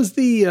 What was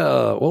the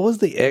OG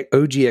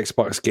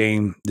Xbox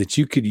game that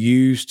you could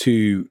use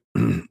to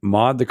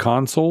mod the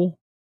console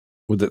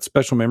with that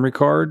special memory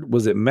card?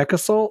 Was it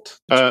MechAssault?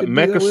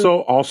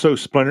 MechAssault, also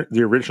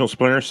the original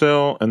Splinter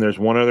Cell, and there's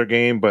one other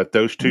game, but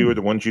those two are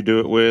the ones you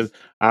do it with.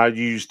 I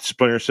used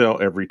Splinter Cell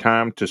every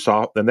time to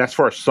soft, and that's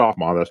for a soft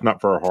mod. That's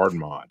not for a hard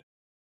mod.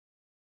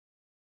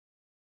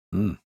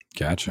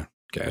 Gotcha.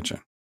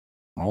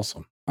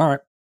 Awesome. All right.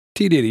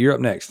 T. Diddy, you're up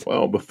next.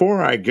 Well,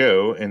 before I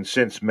go, and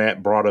since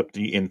Matt brought up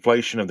the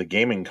inflation of the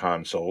gaming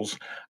consoles,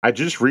 I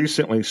just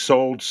recently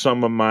sold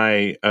some of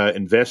my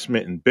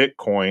investment in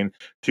Bitcoin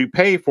to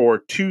pay for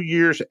 2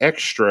 years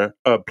extra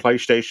of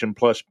PlayStation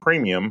Plus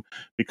Premium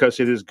because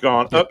it has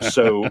gone up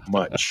so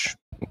much.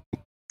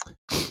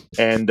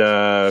 And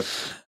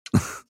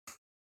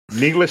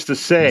needless to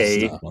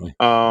say,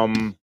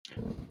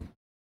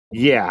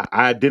 yeah,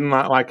 I did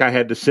not like I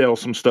had to sell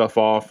some stuff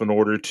off in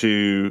order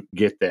to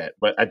get that,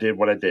 but I did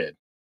what I did.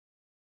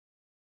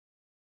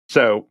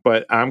 So,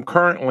 but I'm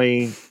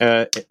currently,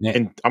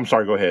 and I'm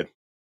sorry, go ahead.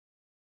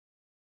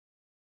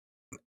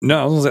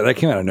 No, I was gonna say that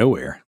came out of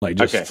nowhere, like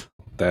just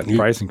that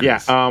price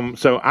increase. Yeah.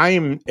 So I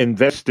am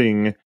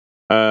investing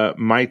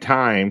my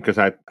time because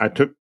I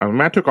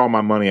took all my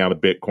money out of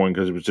Bitcoin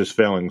because it was just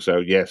failing. So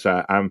yes,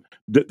 I'm.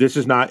 This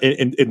is not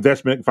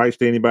investment advice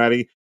to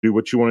anybody. Do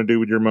what you want to do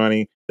with your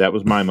money. That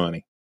was my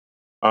money.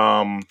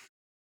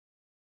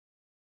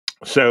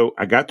 So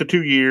I got to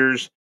 2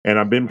 years, and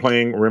I've been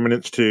playing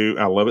Remnants 2.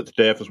 I love it to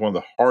death. It's one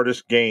of the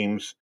hardest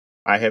games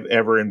I have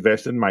ever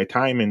invested my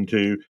time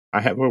into. I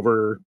have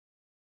over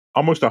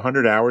almost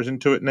 100 hours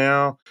into it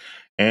now,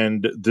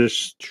 and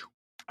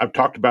I've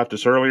talked about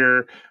this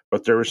earlier,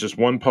 but there was this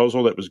one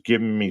puzzle that was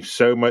giving me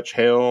so much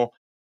hell,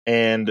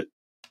 and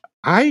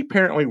I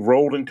apparently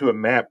rolled into a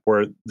map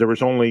where there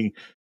was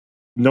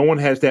no one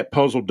has that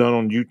puzzle done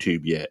on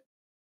YouTube yet.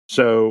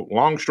 So,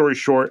 long story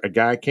short, a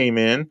guy came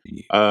in,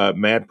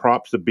 mad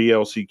props to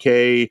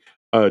BLCK,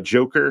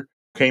 Joker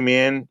came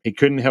in. He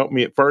couldn't help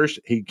me at first.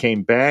 He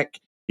came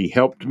back. He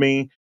helped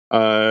me.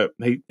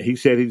 He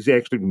said he's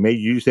actually may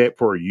use that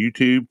for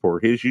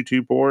his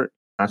YouTube port.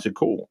 I said,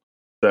 cool.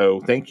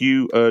 So, thank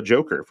you,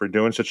 Joker, for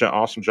doing such an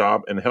awesome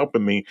job and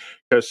helping me.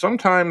 Because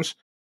sometimes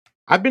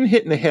I've been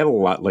hitting the head a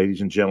lot,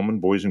 ladies and gentlemen,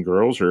 boys and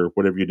girls, or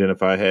whatever you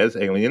identify as,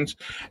 aliens.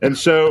 And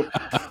so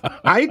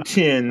I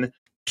tend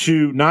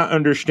to not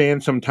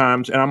understand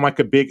sometimes, and I'm like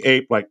a big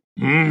ape, like,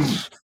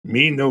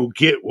 me no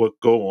get what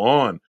go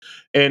on.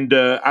 And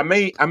I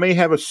may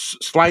have a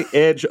slight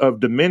edge of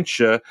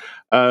dementia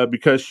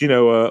because,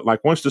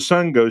 like once the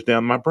sun goes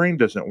down, my brain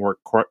doesn't work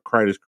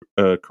quite as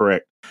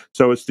correct.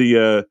 So it's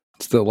the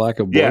lack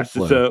of blood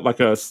flow. It's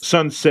like a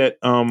sunset.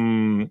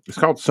 It's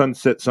called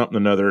sunset something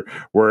another,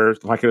 where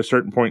like at a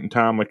certain point in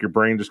time, like your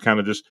brain just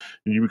kind of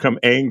you become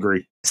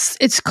angry.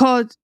 It's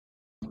called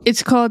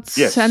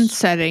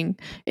sunsetting.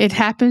 It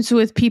happens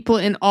with people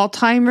in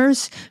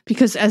Alzheimer's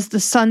because as the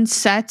sun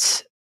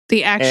sets,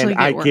 they actually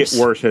get worse. Get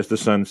worse as the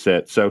sun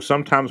sets. So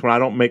sometimes when I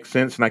don't make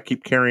sense and I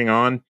keep carrying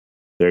on,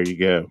 there you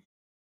go.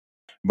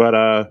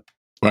 But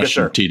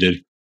question, yes, T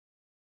did.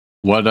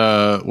 What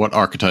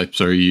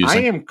archetypes are you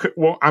using?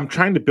 I'm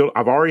trying to build.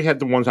 I've already had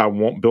the ones I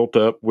want built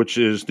up, which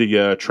is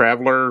the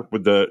traveler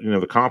with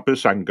the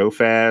compass. I can go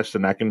fast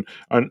and I can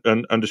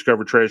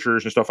undiscovered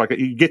treasures and stuff like that.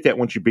 You get that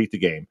once you beat the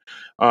game.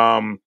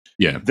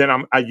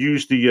 Then I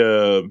use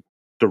the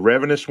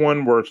Revenous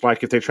one, where it's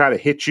like if they try to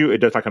hit you, it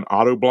does like an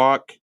auto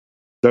block.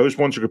 Those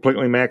ones are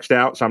completely maxed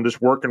out. So I'm just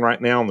working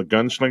right now on the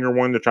Gunslinger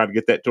one to try to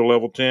get that to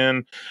level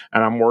 10,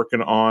 and I'm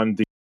working on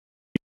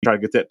try to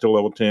get that to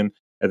level 10.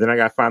 And then I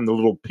got to find the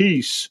little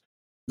piece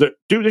that,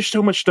 dude, there's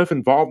so much stuff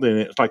involved in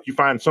it. It's like you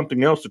find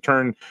something else to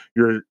turn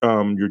your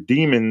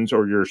demons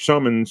or your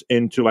summons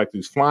into like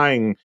these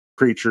flying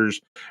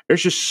creatures.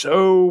 There's just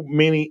so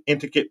many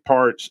intricate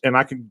parts, and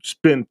I could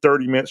spend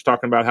 30 minutes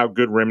talking about how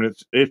good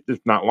Remnants, if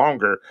not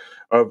longer,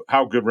 of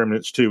how good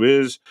Remnants 2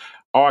 is.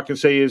 All I can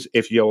say is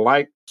if you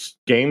like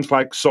games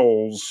like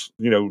Souls,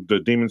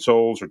 the Demon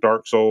Souls or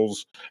Dark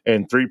Souls,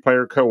 and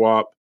 3-player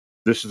co-op,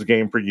 this is a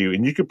game for you.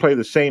 And you could play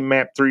the same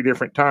map 3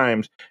 different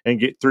times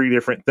and get 3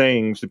 different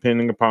things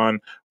depending upon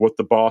what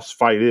the boss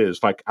fight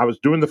is. Like I was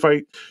doing the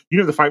fight,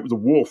 the fight with the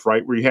wolf,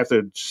 right? Where you have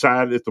to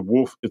decide if the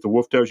wolf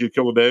tells you to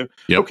kill the doe.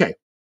 Yep. Okay.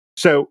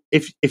 So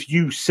if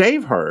you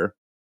save her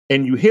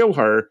and you heal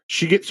her,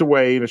 she gets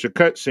away and it's a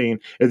cutscene,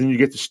 and then you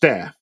get the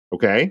staff.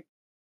 Okay.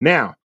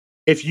 Now,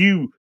 if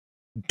you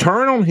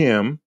turn on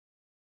him,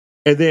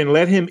 and then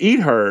let him eat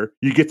her,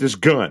 you get this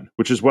gun,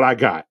 which is what I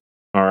got.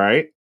 All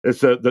right.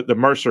 It's the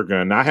Mercer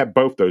gun. I have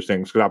both those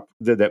things because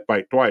I did that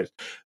fight twice.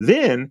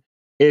 Then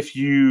if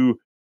you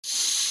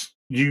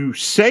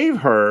save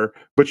her,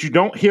 but you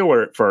don't heal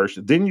her at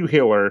first, then you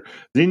heal her,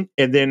 then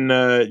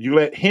you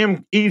let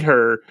him eat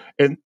her,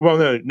 and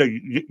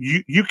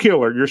you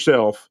kill her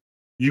yourself.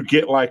 You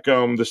get like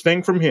this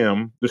thing from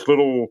him, this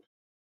little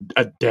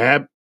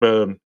dab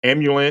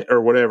amulet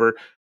or whatever.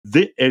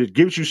 It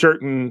gives you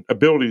certain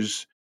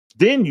abilities.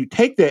 Then you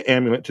take that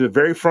amulet to the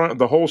very front of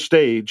the whole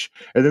stage,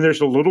 and then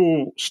there's a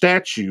little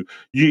statue.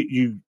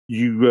 You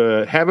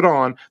have it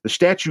on. The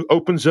statue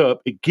opens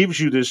up. It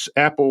gives you this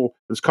apple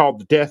that's called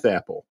the Death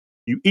Apple.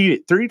 You eat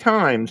it 3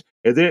 times,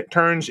 and then it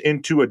turns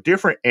into a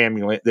different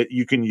amulet that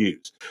you can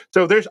use.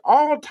 So there's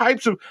all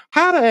types of.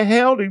 How the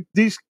hell do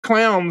these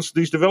clowns,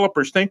 these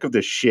developers, think of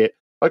this shit?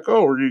 Like,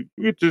 oh, you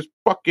get this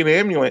fucking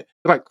amulet.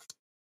 Like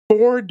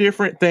 4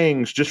 different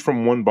things just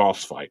from one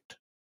boss fight,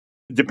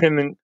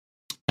 depending.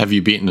 Have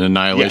you beaten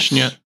Annihilation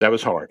yet? That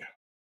was hard.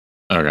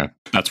 Okay.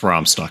 That's where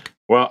I'm stuck.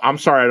 Well, I'm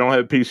sorry. I don't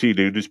have a PC,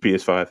 dude. It's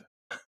PS5.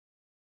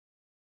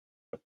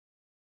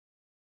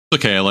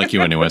 Okay. I like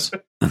you anyways.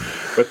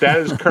 But that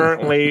is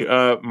currently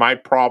my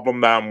problem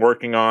that I'm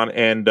working on.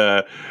 And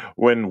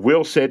when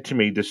Will said to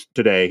me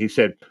today, he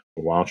said,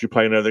 well, why don't you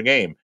play another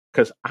game?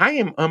 Because I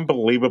am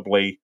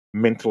unbelievably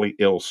mentally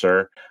ill,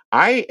 sir.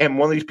 I am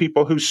one of these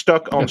people who's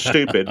stuck on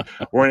stupid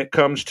when it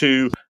comes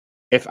to,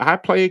 if I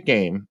play a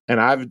game and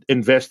I've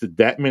invested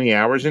that many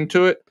hours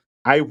into it,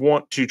 I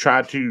want to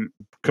try to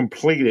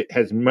complete it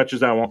as much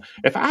as I want.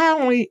 If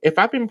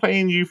I've been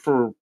playing you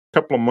for a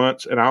couple of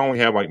months and I only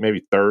have like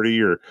maybe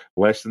 30 or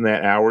less than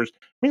that hours, it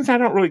means I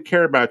don't really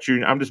care about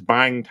you. I'm just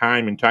buying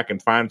time until I can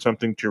find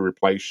something to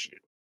replace you.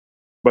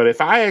 But if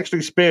I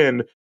actually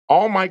spend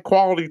all my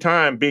quality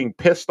time being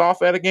pissed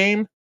off at a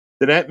game,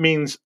 then that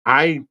means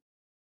I'm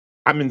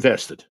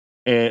invested.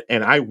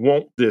 And I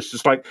want this.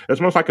 It's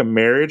almost like a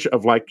marriage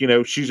of like,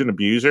 she's an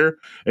abuser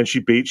and she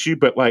beats you,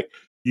 but like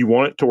you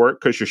want it to work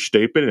because you're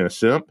stupid and a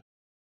simp.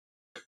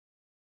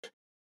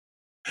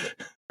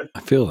 I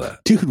feel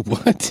that. Dude,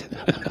 what?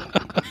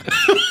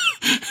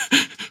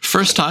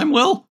 First time,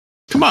 Will?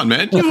 Come on,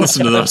 man. You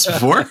listened to those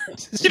before.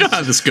 You know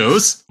how this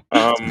goes.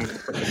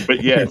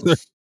 But yes.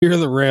 Here are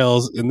the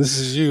rails, and this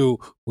is you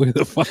way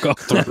the fuck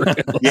off the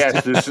rails.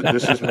 Yes, this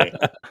is me.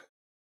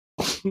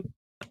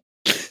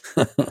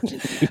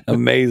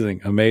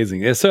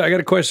 Amazing. So I got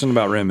a question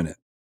about Remnant.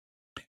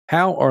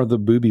 How are the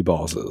booby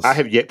bosses? I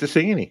have yet to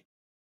see any.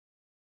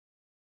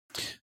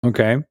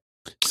 Okay.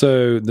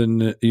 So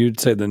you'd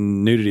say the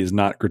nudity is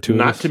not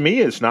gratuitous? Not to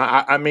me, it's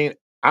not. I mean,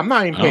 I'm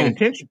not even paying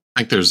attention.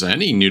 I think there's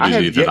any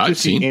nudity that I've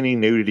seen. Any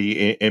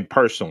nudity in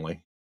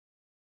personally.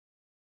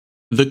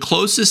 The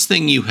closest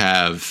thing you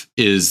have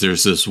is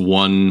there's this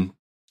one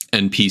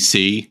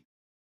NPC,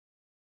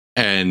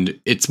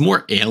 and it's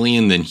more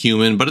alien than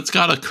human, but it's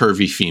got a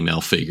curvy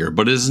female figure,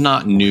 but it's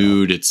not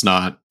nude. It's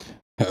not.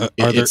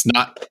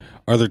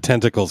 Are there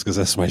tentacles? Because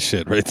that's my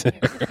shit right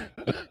there.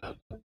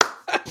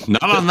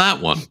 Not on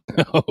that one.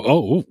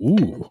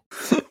 Ooh.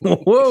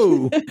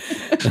 Whoa.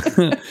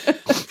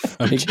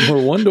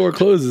 Where one door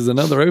closes,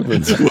 another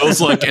opens. Will's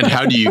like, and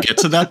how do you get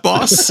to that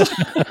boss?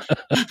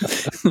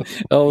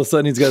 All of a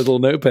sudden, he's got his little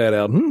notepad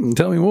out.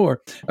 Tell me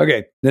more.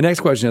 Okay. The next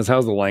question is,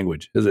 how's the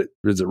language? Is it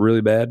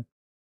really bad?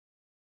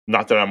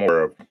 Not that I'm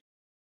aware of.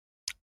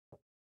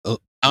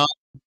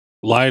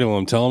 Lie to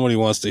him. Tell him what he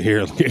wants to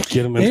hear. Get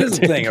him. Here's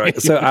the thing. Right?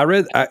 So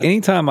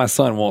anytime my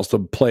son wants to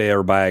play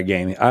or buy a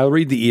game, I'll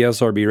read the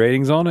ESRB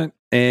ratings on it,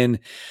 and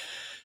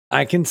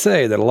I can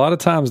say that a lot of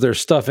times there's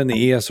stuff in the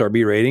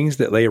ESRB ratings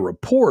that they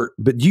report,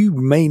 but you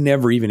may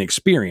never even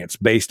experience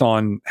based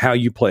on how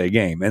you play a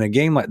game. And a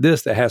game like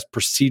this that has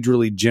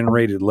procedurally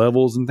generated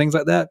levels and things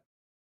like that,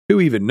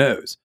 who even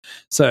knows?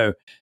 So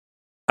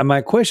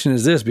my question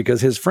is this,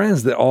 because his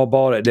friends that all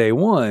bought it day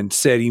one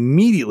said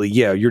immediately,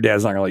 yeah, your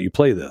dad's not going to let you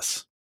play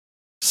this.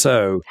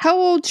 So how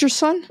old's your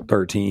son?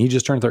 13. He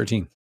just turned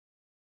 13.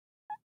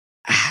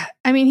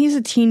 I mean, he's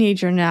a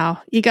teenager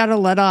now. You got to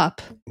let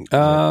up.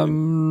 I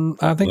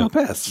think I'll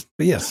pass.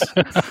 But yes.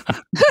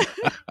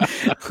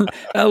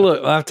 Now,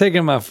 look, I've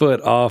taken my foot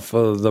off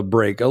of the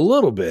brake a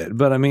little bit,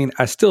 but I mean,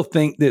 I still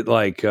think that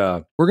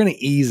we're going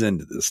to ease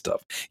into this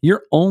stuff.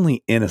 You're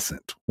only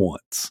innocent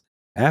once.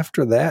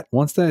 After that,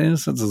 once that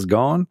innocence is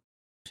gone,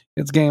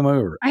 it's game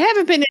over. I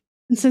haven't been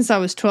innocent since I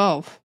was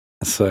 12.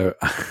 So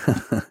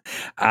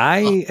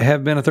I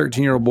have been a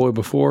 13-year-old boy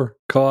before,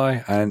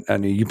 Kai. I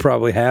know you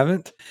probably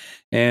haven't.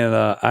 And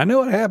I know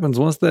what happens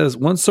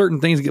once certain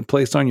things get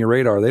placed on your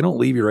radar, they don't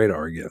leave your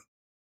radar again.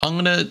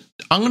 I'm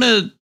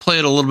gonna play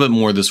it a little bit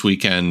more this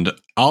weekend.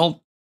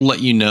 I'll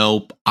let you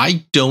know.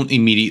 I don't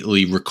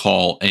immediately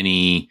recall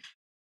any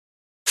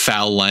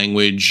foul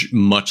language,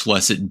 much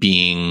less it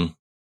being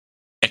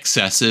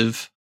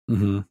excessive.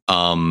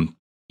 Mm-hmm.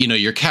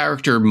 Your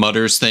character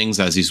mutters things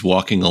as he's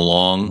walking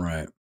along.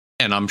 Right.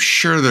 And I'm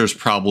sure there's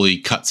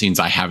probably cutscenes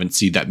I haven't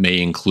seen that may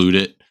include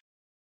it.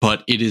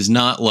 but it is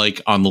not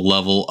like on the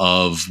level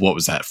of, what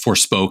was that,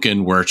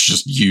 Forspoken, where it's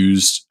just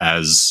used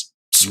as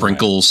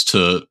sprinkles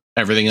to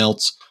everything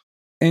else.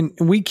 And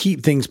we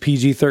keep things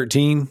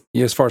PG-13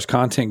 as far as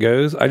content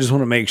goes. I just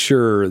want to make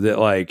sure that,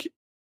 like,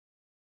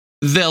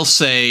 they'll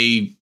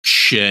say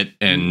shit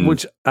and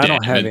which I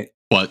don't have it,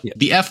 but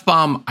the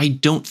F-bomb I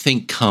don't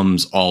think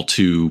comes all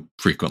too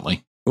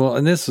frequently. Well,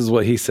 and this is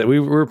what he said.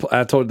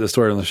 I told this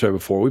story on the show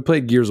before. We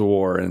played Gears of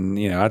War, and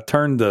I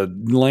turned the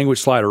language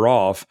slider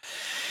off,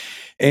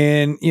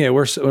 and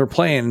we're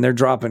playing, and they're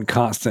dropping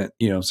constant,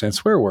 saying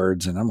swear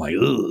words, and I'm like,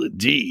 oh,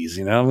 geez,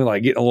 I'm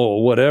like getting a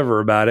little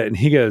whatever about it. And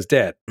he goes,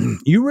 Dad,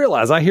 you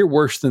realize I hear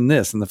worse than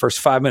this in the first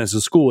 5 minutes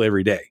of school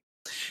every day.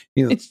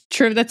 It's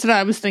true. That's what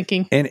I was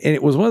thinking. And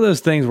it was one of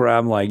those things where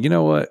I'm like, you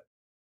know what,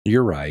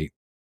 you're right,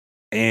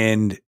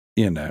 and.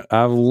 I'm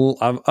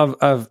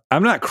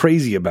not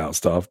crazy about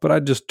stuff, but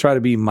I just try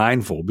to be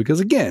mindful because,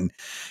 again,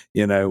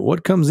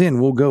 what comes in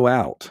will go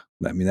out.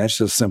 I mean, that's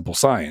just simple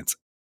science,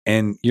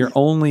 and you're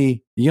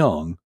only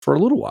young for a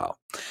little while.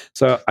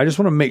 So I just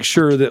want to make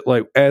sure that,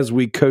 like, as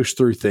we coast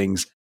through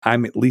things,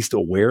 I'm at least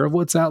aware of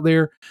what's out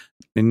there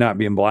and not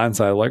being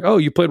blindsided. Like, oh,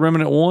 you played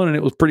Remnant 1 and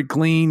it was pretty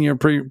clean.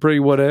 Pretty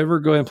whatever.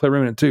 Go ahead and play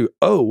Remnant 2.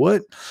 Oh,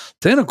 what?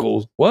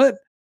 Tentacles? What?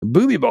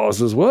 Booby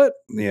bosses, what?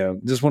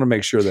 Just want to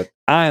make sure that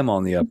I am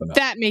on the up and up.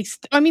 That makes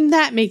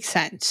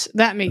sense.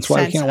 That makes sense. That's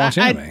why I can't watch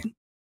anime.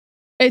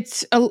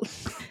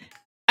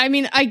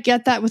 I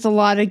get that with a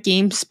lot of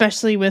games,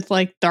 especially with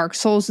like Dark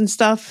Souls and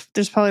stuff.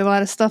 There's probably a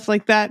lot of stuff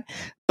like that.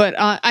 But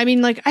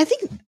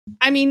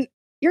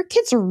your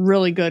kids are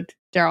really good,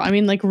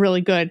 Daryl.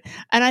 Really good.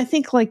 And I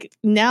think like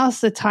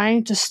now's the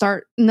time to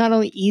start not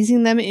only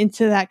easing them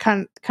into that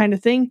kind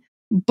of thing,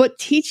 but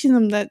teaching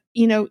them that,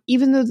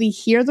 even though they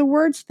hear the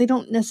words, they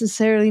don't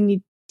necessarily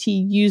need to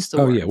use the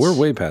words. Oh, yeah, we're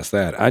way past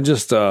that. I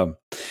just,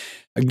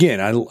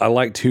 again, I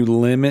like to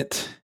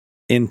limit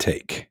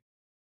intake.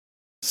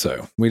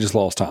 So we just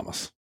lost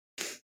Thomas.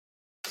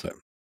 So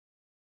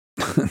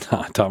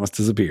Thomas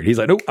disappeared. He's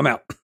like, nope, I'm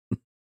out.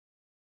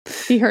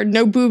 He heard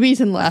no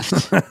boobies and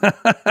left. When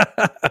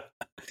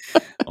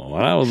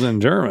I was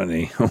in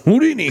Germany,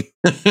 Houdini.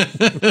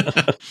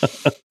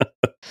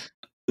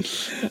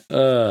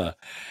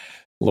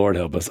 Lord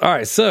help us. All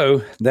right,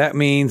 so that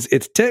means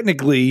it's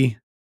technically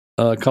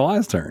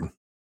Kalai's turn.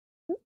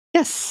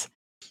 Yes.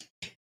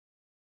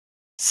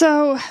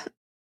 So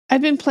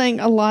I've been playing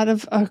a lot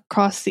of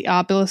Across the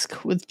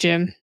Obelisk with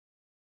Jim.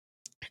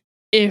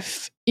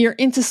 If you're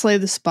into Slay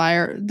the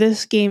Spire,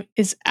 this game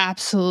is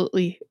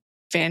absolutely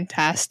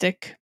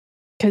fantastic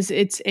because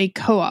it's a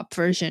co-op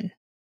version.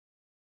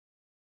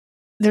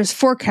 There's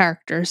 4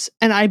 characters,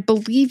 and I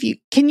believe you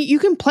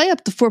can play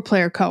up to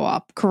 4-player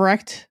co-op,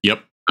 correct?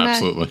 Yep,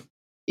 absolutely.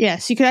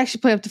 Yes, you could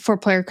actually play up to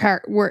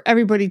 4-player where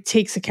everybody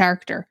takes a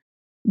character.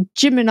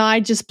 Jim and I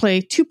just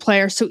play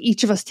 2-player, so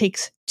each of us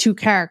takes 2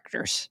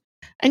 characters.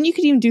 And you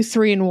could even do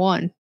 3 in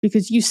 1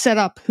 because you set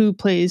up who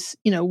plays,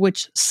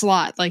 which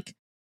slot, like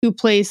who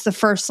plays the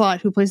first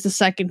slot, who plays the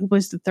second, who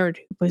plays the third,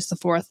 who plays the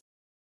fourth.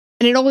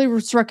 And it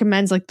always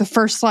recommends like the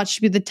first slot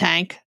should be the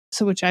tank,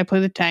 so which I play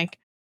the tank.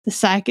 The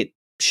second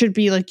should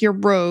be like your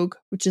rogue,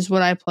 which is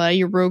what I play,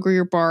 your rogue or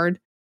your bard.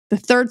 The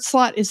third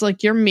slot is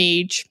like your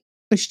mage,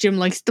 which Jim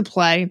likes to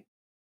play.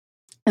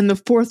 And the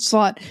fourth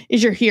slot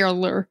is your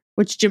healer,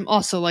 which Jim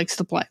also likes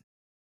to play.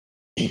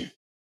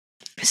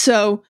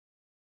 So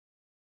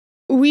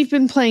we've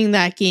been playing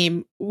that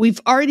game. We've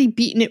already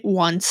beaten it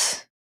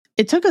once.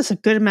 It took us a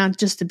good amount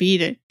just to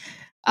beat it.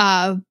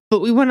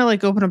 But we want to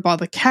like open up all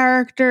the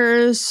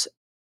characters.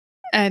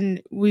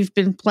 And we've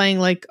been playing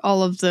like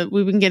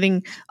we've been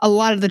getting a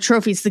lot of the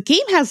trophies. The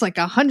game has like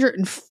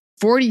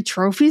 140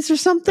 trophies or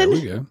something. There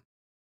we go.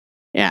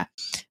 Yeah.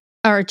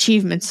 Our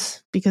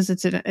achievements, because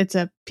it's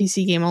a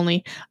PC game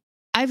only.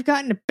 I've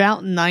gotten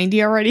about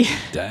 90 already.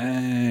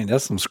 Dang,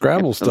 that's some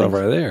Scrabble stuff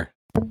right there.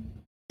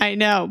 I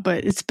know,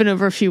 but it's been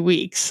over a few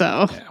weeks,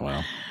 so. Yeah,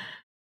 well.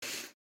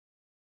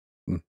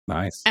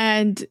 Nice.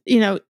 And,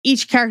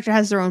 each character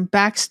has their own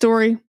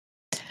backstory.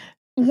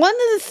 One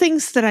of the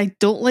things that I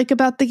don't like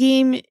about the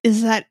game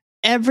is that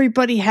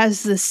everybody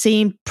has the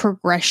same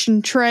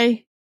progression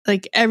tray.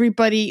 Like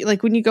everybody,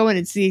 like when you go in,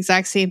 it's the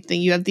exact same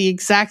thing. You have the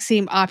exact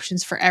same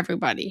options for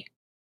everybody.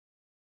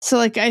 So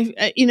like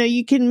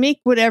you can make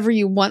whatever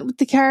you want with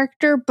the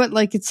character, but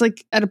like it's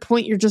like at a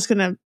point you're just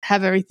gonna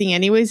have everything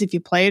anyways if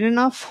you play it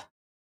enough.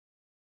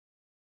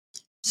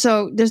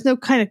 So there's no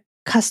kind of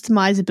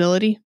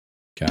customizability.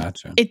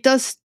 Gotcha. It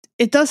does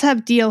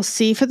have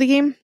DLC for the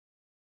game,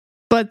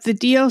 but the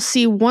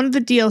DLC, one of the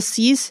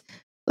DLCs,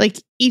 like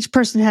each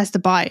person has to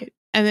buy it,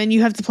 and then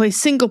you have to play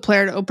single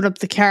player to open up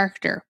the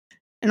character.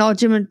 And all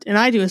Jim and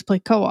I do is play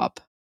co-op.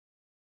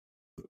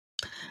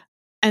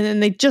 And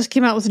then they just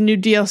came out with a new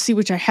DLC,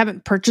 which I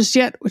haven't purchased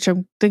yet, which I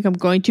think I'm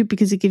going to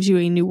because it gives you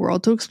a new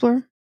world to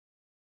explore.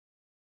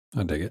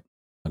 I dig it.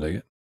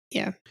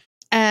 Yeah.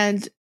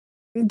 And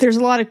there's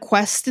a lot of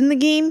quests in the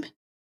game,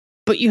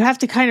 but you have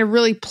to kind of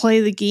really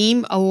play the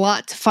game a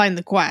lot to find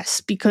the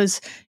quests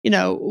because,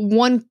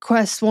 one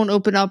quest won't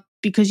open up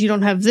because you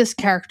don't have this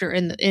character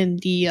in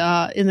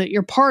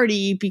your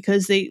party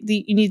because you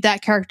need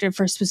that character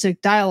for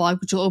specific dialogue,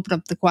 which will open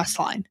up the quest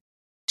line,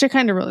 which I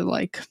kind of really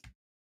like.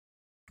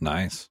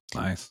 Nice.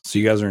 So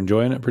you guys are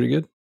enjoying it pretty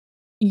good?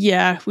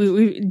 Yeah,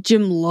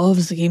 Jim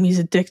loves the game. He's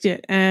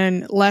addicted.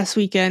 And last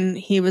weekend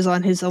he was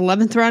on his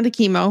 11th round of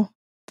chemo.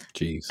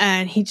 Jeez.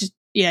 And he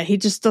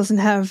just doesn't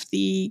have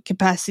the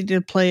capacity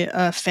to play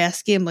a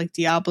fast game like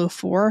Diablo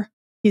 4.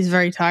 He's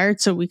very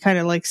tired, so we kind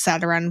of like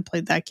sat around and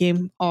played that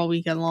game all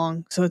weekend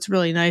long. So it's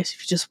really nice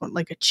if you just want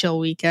like a chill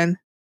weekend.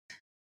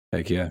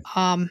 Heck yeah.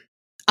 I'm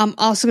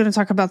also going to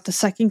talk about the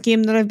second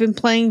game that I've been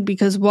playing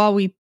because while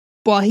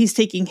he's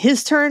taking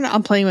his turn,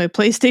 I'm playing my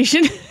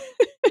PlayStation.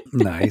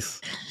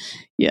 Nice.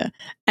 Yeah.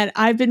 And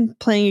I've been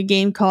playing a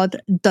game called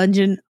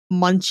Dungeon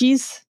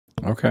Munchies.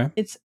 Okay.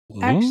 It's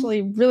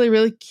actually really,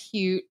 really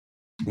cute.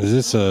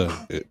 Is it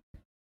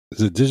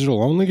a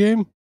digital only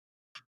game?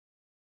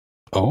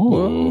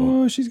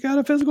 Oh, she's got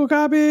a physical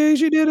copy.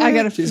 She did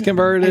it. She's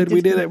converted.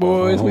 We did it,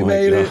 boys. We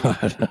made it.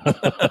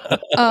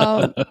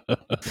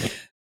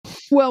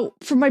 Well,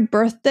 for my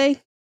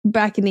birthday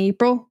back in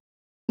April,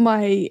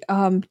 my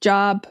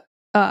job,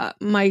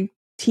 my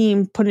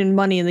team put in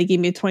money and they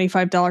gave me a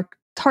 $25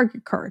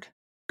 Target card.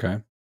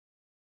 Okay.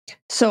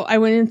 So I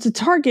went into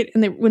Target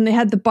and when they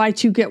had the buy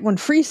two get one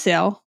free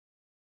sale,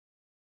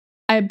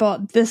 I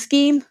bought this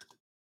game.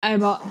 I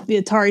bought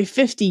the Atari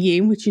 50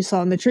 game, which you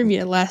saw in the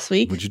trivia last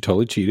week. Which you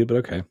totally cheated, but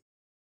okay.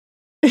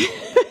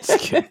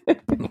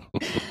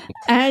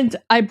 And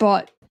I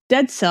bought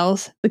Dead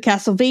Cells, the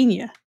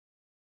Castlevania.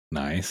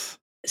 Nice.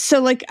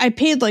 So like I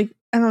paid like,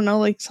 I don't know,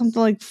 like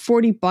something like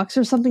 $40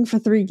 or something for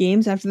 3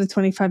 games after the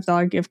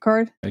 $25 gift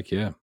card. Heck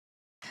yeah.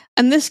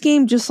 And this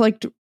game just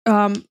like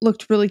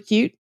looked really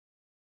cute.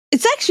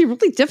 It's actually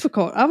really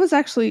difficult. I was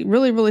actually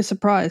really, really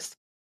surprised.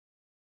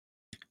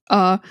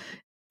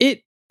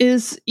 It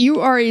is,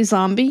 you are a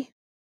zombie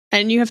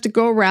and you have to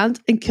go around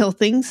and kill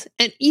things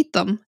and eat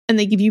them and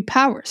they give you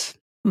powers.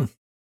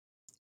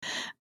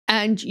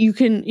 And you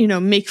can,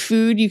 make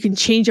food. You can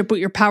change up what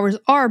your powers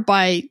are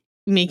by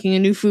making a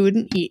new food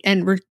and eat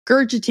and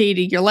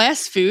regurgitating your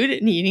last food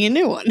and eating a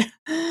new one.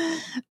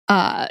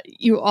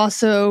 You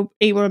also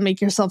able to make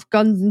yourself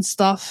guns and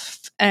stuff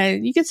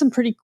and you get some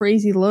pretty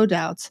crazy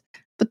loadouts.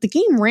 But the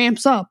game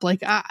ramps up.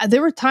 Like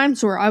there were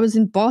times where I was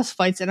in boss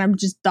fights and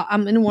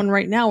I'm in one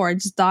right now where I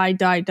just die.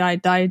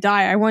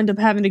 I wound up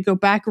having to go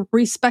back,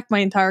 respec my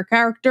entire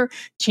character,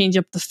 change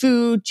up the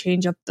food,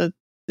 change up the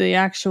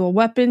actual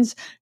weapons,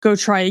 go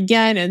try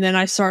again. And then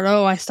I start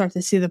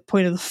to see the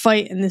point of the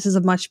fight. And this is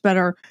a much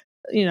better,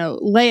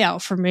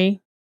 layout for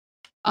me.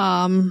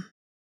 And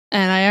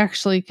I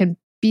actually can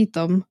beat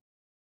them.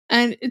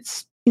 And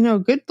it's,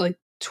 good, like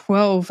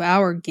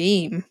 12-hour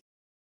game.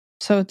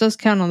 So it does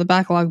count on the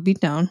backlog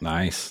beatdown.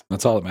 Nice.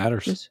 That's all that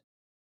matters.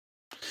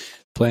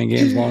 Playing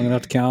games long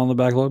enough to count on the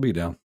backlog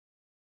beatdown.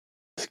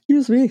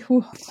 Excuse me.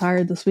 Ooh, I'm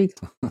tired this week.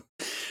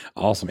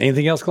 Awesome.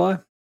 Anything else, Clyde?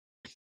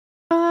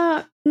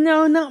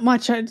 No, not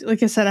much.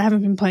 Like I said, I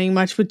haven't been playing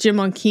much with Jim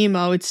on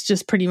chemo. It's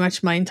just pretty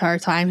much my entire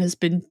time has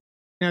been,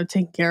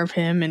 taking care of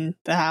him and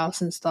the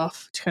house and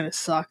stuff, which kind of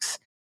sucks.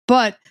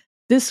 But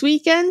this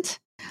weekend,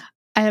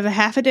 I have a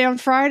half a day on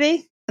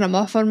Friday and I'm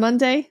off on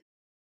Monday.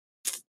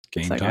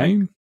 Game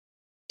time?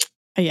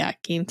 Yeah,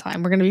 game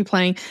time. We're going to be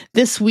playing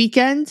this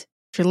weekend.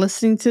 If you're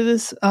listening to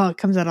this, it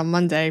comes out on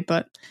Monday,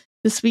 but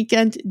this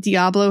weekend,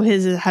 Diablo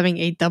is having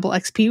a double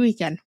XP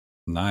weekend.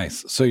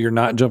 Nice. So you're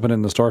not jumping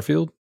into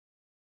Starfield?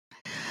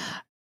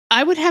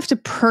 I would have to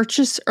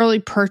early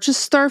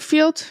purchase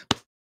Starfield.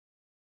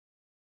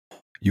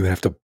 You would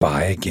have to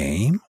buy a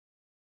game?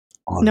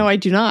 No, I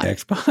do not.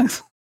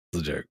 Xbox?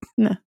 It's a joke.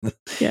 No.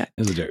 Yeah.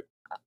 It's a joke.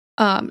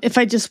 If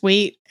I just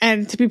wait,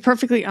 and to be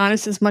perfectly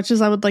honest, as much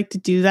as I would like to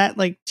do that,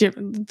 like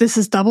this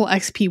is double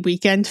XP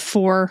weekend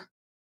for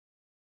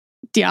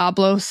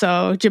Diablo,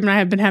 so Jim and I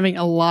have been having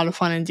a lot of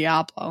fun in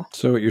Diablo.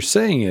 So what you're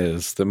saying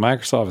is that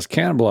Microsoft is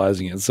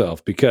cannibalizing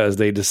itself because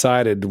they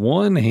decided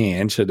one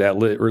hand should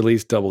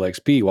release double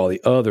XP while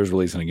the other's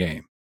releasing a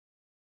game.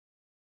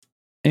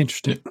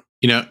 Interesting.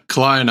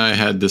 Kalai and I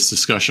had this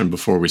discussion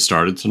before we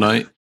started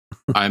tonight.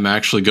 I'm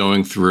actually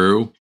going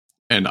through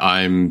and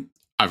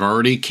I've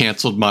already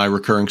canceled my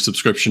recurring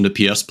subscription to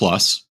PS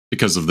Plus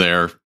because of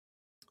their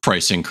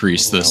price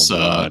increase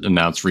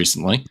announced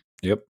recently.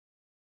 Yep.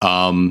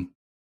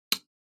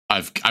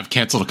 I've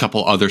canceled a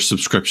couple other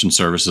subscription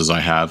services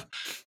I have.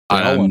 They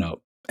all went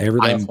up. Every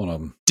last one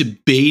of them.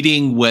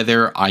 Debating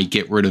whether I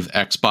get rid of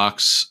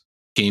Xbox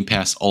Game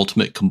Pass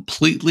Ultimate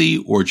completely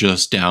or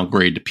just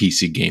downgrade to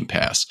PC Game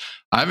Pass.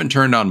 I haven't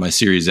turned on my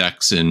Series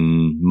X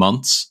in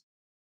months,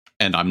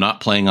 and I'm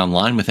not playing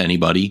online with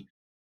anybody.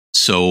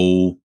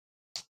 So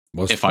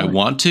if I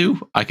want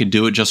to, I could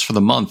do it just for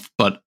the month,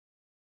 but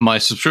my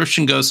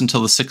subscription goes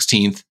until the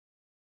 16th.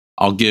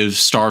 I'll give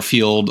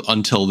Starfield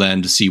until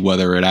then to see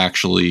whether it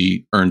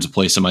actually earns a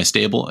place in my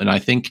stable. And I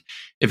think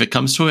if it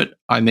comes to it,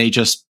 I may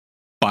just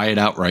buy it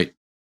outright.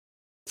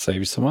 Save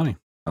you some money.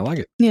 I like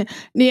it.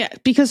 Yeah,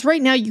 because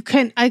right now you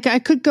can. I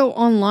could go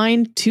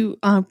online to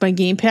my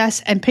Game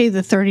Pass and pay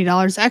the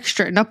 $30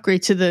 extra and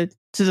upgrade to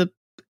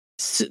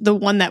the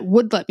one that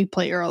would let me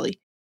play early.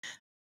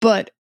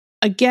 But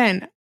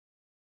again,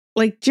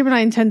 like Jim and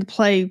I intend to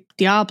play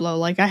Diablo.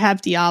 Like I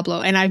have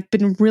Diablo, and I've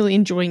been really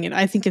enjoying it.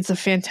 I think it's a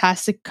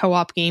fantastic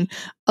co-op game.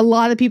 A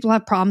lot of people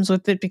have problems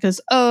with it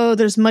because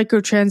there's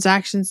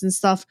microtransactions and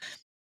stuff.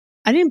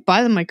 I didn't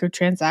buy the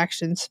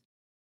microtransactions.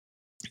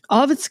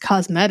 All of it's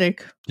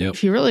cosmetic. Yep.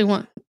 If you really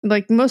want,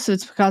 like most of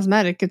it's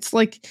cosmetic. It's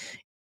like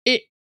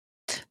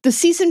the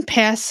season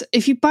pass.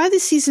 If you buy the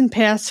season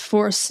pass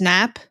for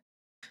Snap,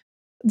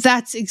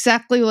 that's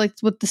exactly like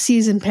what the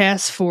season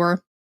pass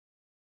for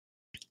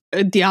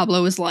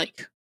Diablo is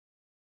like.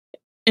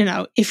 You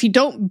know, if you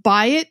don't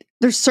buy it,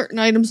 there's certain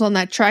items on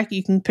that track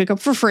you can pick up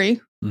for free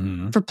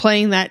for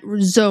playing that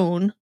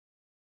zone.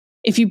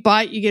 If you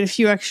buy it, you get a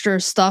few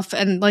extra stuff,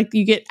 and like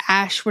you get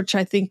Ash, which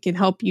I think can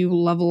help you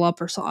level up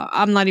or so.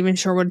 I'm not even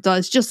sure what it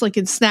does. Just like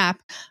in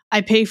Snap,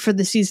 I pay for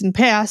the season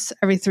pass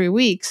every 3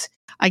 weeks.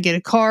 I get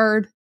a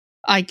card.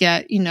 I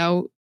get,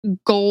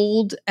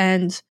 gold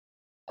and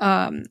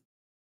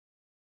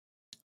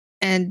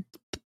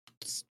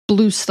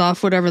blue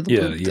stuff, whatever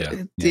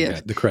the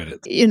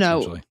credit,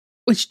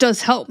 which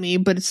does help me,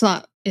 but it's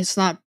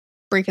not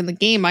breaking the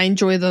game. I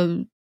enjoy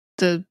the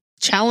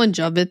challenge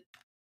of it,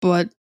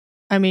 but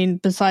I mean,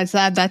 besides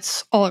that,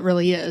 that's all it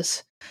really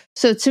is.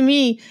 So to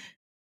me,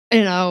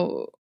 I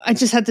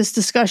just had this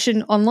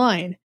discussion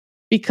online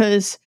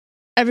because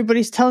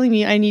everybody's telling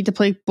me I need to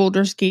play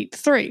Baldur's Gate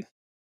 3.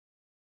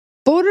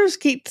 Baldur's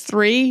Gate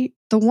 3,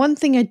 the one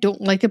thing I don't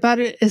like about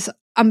it is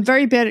I'm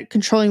very bad at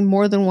controlling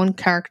more than one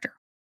character.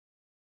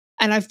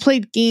 And I've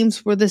played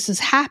games where this has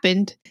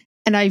happened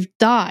and I've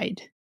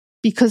died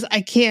because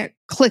I can't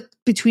click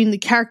between the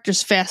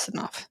characters fast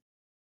enough.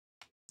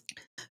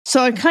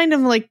 So I kind of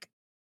like,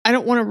 I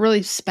don't want to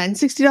really spend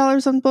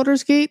 $60 on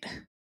Baldur's Gate.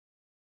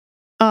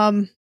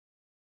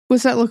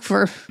 What's that look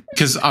for?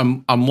 Because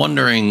I'm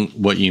wondering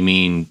what you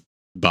mean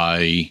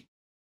by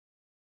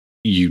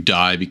you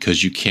die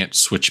because you can't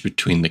switch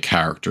between the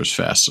characters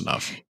fast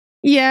enough.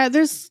 Yeah,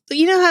 there's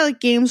how like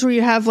games where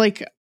you have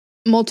like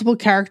multiple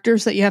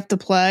characters that you have to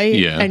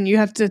play, and you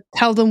have to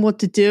tell them what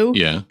to do.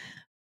 Yeah.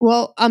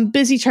 Well, I'm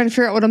busy trying to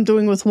figure out what I'm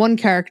doing with one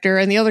character,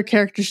 and the other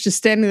character's just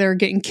standing there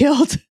getting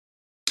killed.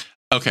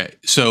 Okay,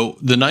 so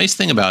the nice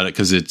thing about it,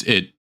 because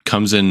it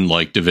comes in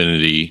like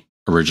Divinity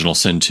Original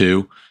Sin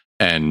 2,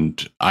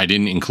 and I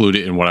didn't include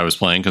it in what I was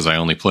playing because I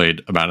only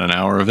played about an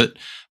hour of it.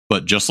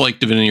 But just like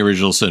Divinity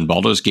Original Sin,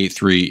 Baldur's Gate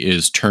 3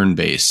 is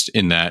turn-based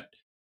in that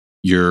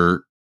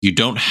you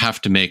don't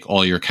have to make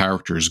all your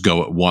characters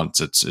go at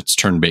once. It's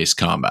turn-based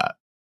combat.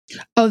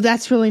 Oh,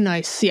 that's really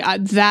nice. See,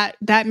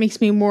 that makes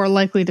me more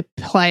likely to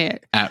play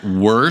it. At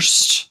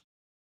worst,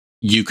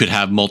 you could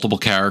have multiple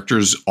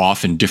characters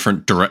off in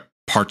different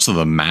parts of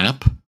the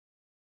map,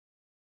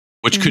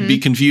 which could be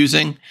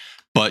confusing,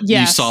 but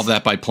you solve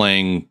that by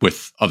playing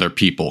with other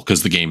people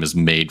because the game is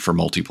made for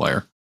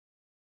multiplayer.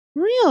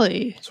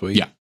 Really? Sweet.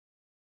 Yeah.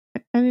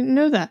 I didn't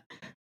know that.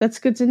 That's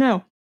good to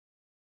know.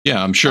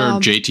 Yeah, I'm sure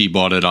JT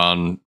bought it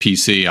on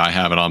PC. I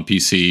have it on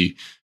PC.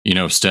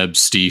 Steb,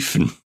 Steve,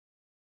 and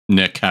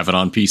Nick have it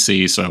on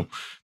PC. So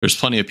there's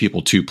plenty of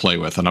people to play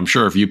with. And I'm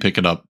sure if you pick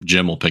it up,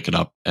 Jim will pick it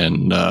up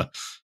and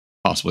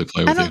possibly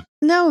play with you. I don't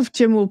know if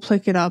Jim will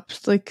pick it up.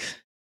 Like,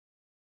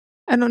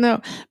 I don't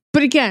know.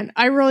 But again,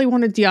 I really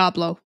wanted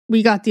Diablo.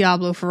 We got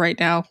Diablo for right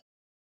now.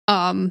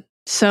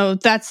 So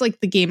that's like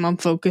the game I'm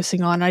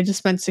focusing on. I just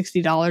spent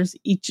 $60.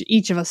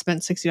 Each of us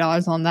spent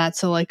 $60 on that.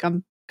 So like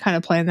I'm kind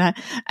of playing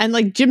that. And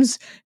like Jim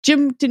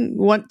didn't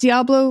want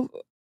Diablo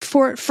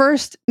for it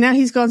first. Now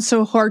he's gone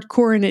so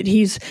hardcore in it,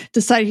 he's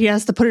decided he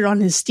has to put it on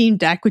his Steam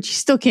Deck, which he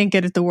still can't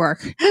get it to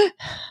work.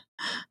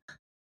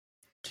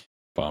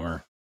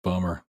 Bummer.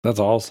 That's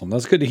awesome.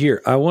 That's good to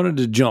hear. I wanted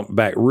to jump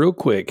back real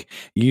quick.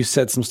 You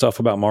said some stuff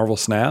about Marvel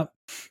Snap.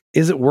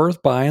 Is it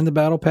worth buying the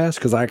Battle Pass?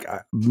 Because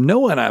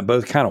Noah and I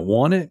both kind of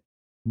want it,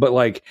 but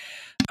like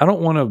I don't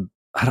want to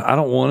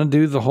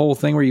do the whole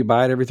thing where you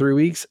buy it every 3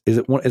 weeks. Is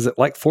it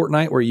like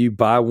Fortnite where you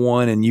buy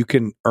one and you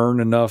can earn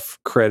enough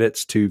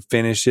credits to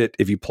finish it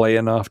if you play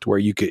enough to where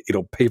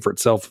it'll pay for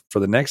itself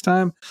for the next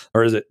time?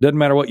 Or is it doesn't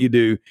matter what you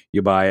do,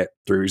 you buy it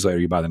 3 weeks later,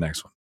 you buy the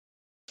next one?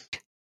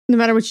 No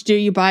matter what you do,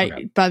 you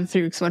buy the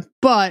 3 weeks one.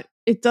 But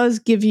it does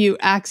give you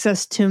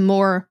access to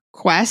more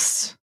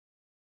quests,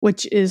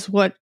 which is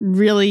what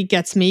really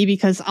gets me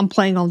because I'm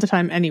playing all the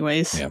time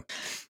anyways. Yeah.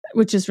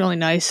 Which is really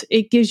nice.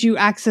 It gives you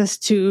access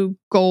to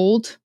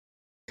gold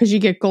because you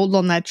get gold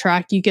on that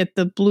track. You get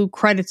the blue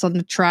credits on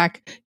the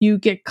track. You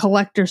get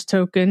collector's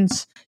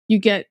tokens. You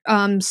get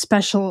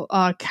special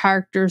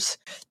characters.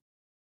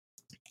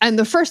 And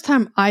the first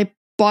time I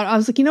bought, I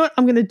was like, you know what?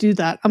 I'm going to do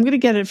that. I'm going to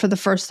get it for the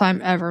first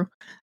time ever.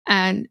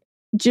 And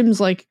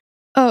Jim's like,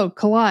 oh,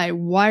 Kalai,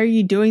 why are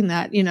you doing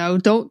that?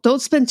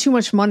 Don't spend too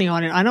much money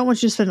on it. I don't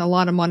want you to spend a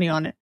lot of money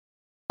on it.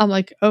 I'm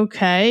like,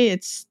 okay,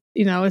 it's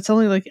it's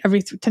only like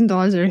every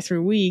 $10 every 3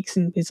 weeks.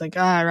 And he's like,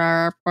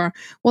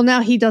 well,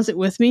 now he does it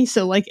with me.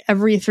 So like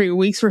every 3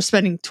 weeks, we're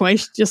spending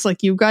twice, just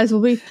like you guys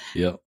will be.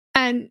 Yep.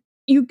 And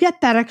you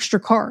get that extra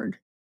card.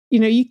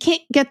 You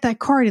can't get that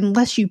card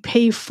unless you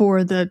pay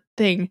for the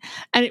thing.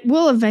 And it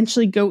will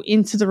eventually go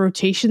into the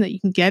rotation that you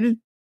can get it.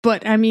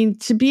 But I mean,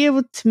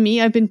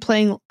 I've been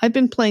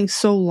playing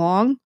so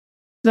long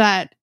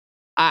that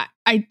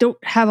I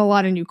don't have a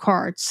lot of new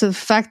cards. So the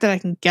fact that I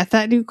can get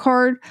that new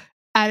card,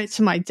 add it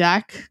to my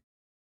deck,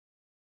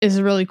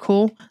 is really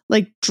cool.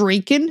 Like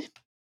Draken,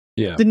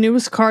 the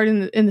newest card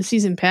in the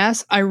season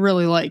pass, I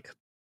really like.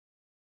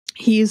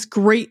 He is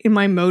great in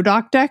my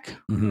MODOK deck.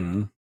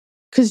 Mm-hmm.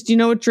 Because do you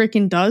know what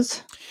Draken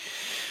does?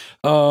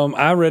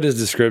 I read his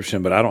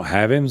description, but I don't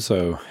have him.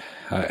 So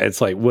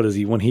it's like, what is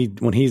he? When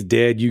he's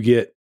dead, you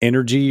get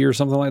energy or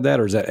something like that,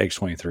 or is that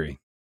X-23?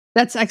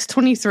 That's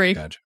X-23,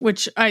 Gotcha.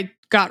 Which I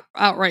got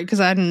outright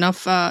because I had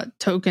enough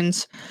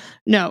tokens.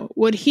 No,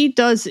 what he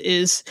does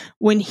is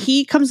when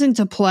he comes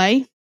into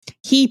play,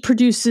 he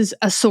produces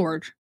a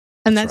sword.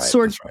 And that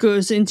sword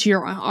goes into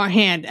your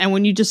hand. And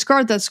when you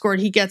discard that sword,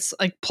 he gets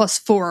like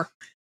 +4.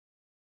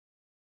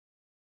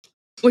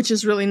 Which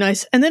is really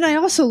nice. And then I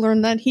also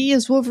learned that he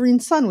is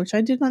Wolverine's son, which I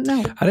did not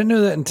know. I didn't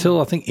know that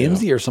until I think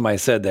MZ or somebody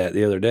said that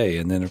the other day.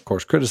 And then, of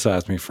course,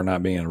 criticized me for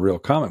not being a real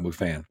comic book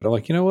fan. But I'm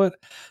like, you know what?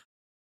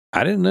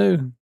 I didn't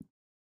know.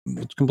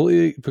 It's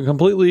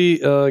completely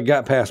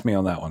got past me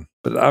on that one.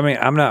 But I mean,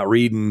 I'm not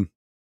reading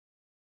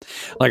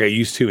like I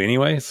used to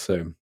anyway.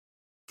 So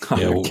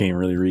I can't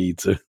really read.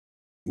 So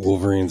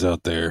Wolverine's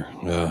out there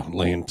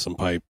laying some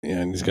pipe. Yeah,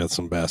 and he's got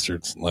some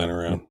bastards lying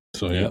around.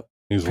 So, yeah.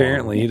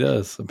 Apparently he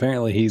does.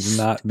 Apparently he's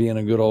not being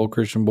a good old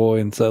Christian boy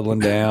and settling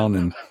down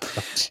and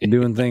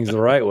doing things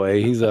the right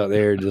way. He's out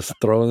there just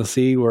throwing the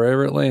seed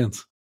wherever it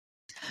lands.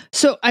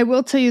 So I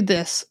will tell you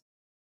this.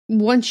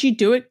 Once you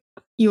do it,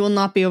 you will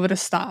not be able to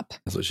stop.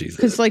 That's what she said.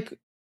 Because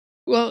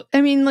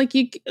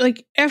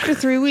after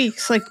 3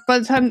 weeks, like by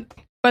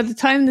the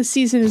time the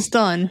season is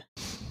done,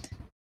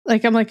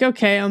 like I'm like,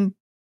 okay, I'm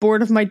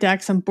bored of my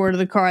decks, I'm bored of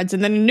the cards,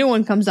 and then a new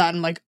one comes out, and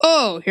I'm like,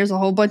 oh, here's a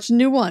whole bunch of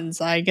new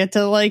ones. I get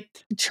to like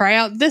try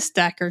out this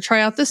deck or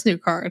try out this new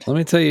card. Let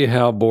me tell you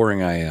how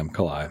boring I am,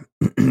 Kalai.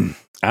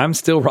 I'm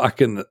still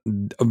rocking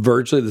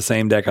virtually the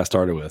same deck I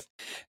started with,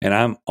 and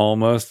I'm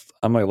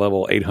like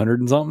level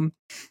 800 and something.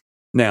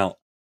 Now,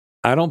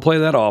 I don't play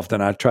that often.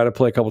 I try to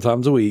play a couple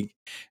times a week,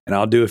 and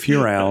I'll do a few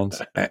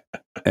rounds,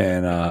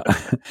 and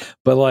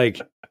but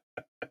like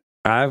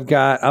I've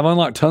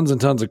unlocked tons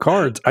and tons of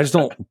cards. I just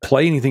don't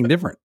play anything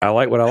different. I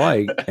like what I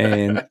like,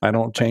 and I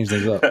don't change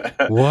things up.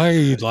 Why are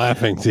you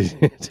laughing?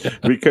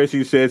 Because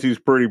he says he's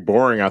pretty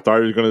boring. I thought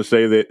he was going to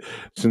say that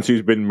since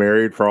he's been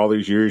married for all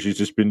these years, he's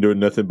just been doing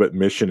nothing but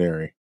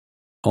missionary.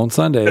 On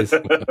Sundays.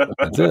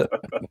 That's it.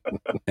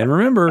 And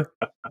remember,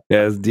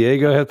 as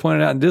Diego has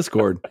pointed out in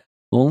Discord,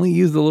 only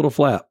use the little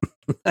flap.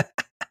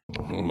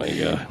 Oh, my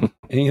God.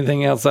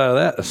 Anything outside of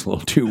that is a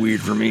little too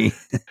weird for me.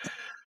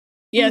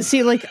 Yeah,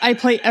 see, like, I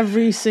play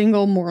every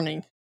single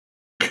morning.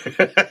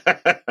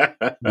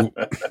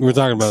 We're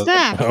talking about...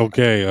 Snap.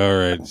 Okay, all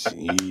right.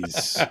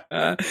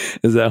 Jeez.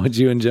 Is that what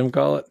you and Jim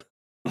call it?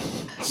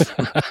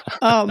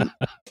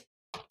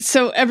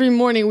 So every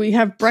morning we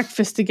have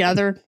breakfast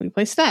together. We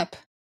play Snap.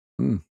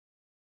 And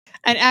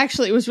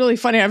actually, it was really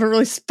funny. I have a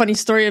really funny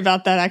story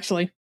about that,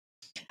 actually.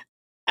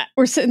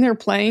 We're sitting there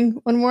playing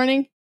one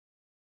morning,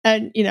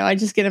 and, I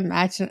just get a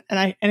match, and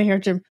I hear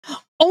Jim,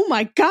 oh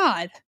my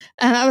God.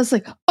 And I was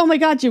like, oh my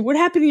God, Jim, what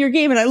happened in your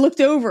game? And I looked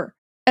over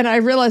and I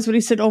realized when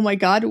he said, oh my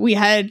God, we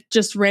had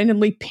just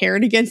randomly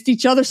paired against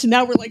each other. So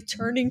now we're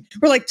turning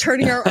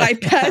our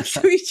iPads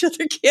so each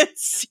other can't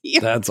see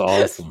them. That's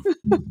awesome.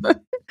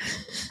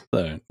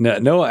 So,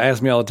 Noah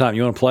asks me all the time,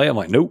 you want to play? I'm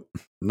like, nope,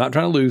 I'm not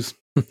trying to lose.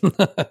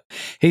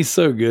 He's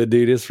so good,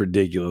 dude. It's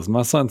ridiculous.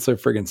 My son's so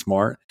freaking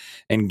smart,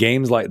 and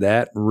games like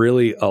that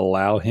really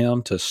allow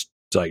him to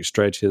like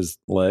stretch his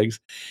legs.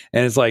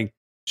 And it's like,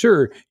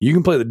 sure, you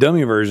can play the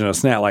dummy version of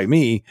Snap like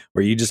me,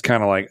 where you just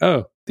kind of like,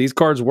 oh, these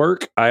cards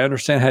work. I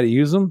understand how to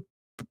use them.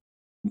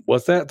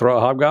 What's that? Throw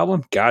a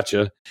Hobgoblin?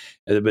 Gotcha.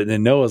 But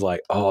then Noah's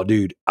like, oh,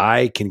 dude,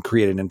 I can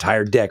create an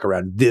entire deck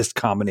around this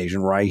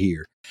combination right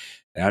here.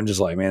 And I'm just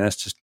like, man,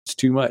 it's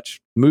too much.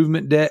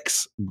 Movement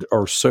decks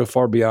are so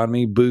far beyond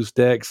me. Boost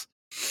decks.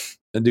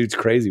 The dude's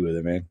crazy with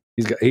it, man.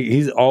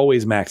 He's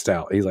always maxed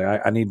out. He's like, I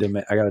got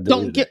to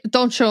delete it.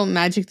 Don't show him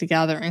Magic the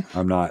Gathering.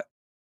 I'm not.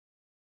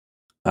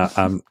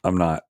 I'm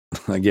not.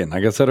 Again,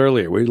 like I said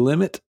earlier, we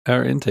limit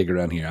our intake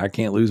around here. I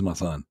can't lose my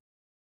son.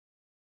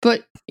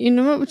 But you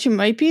know what you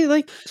might be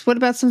like? What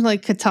about something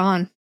like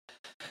Catan?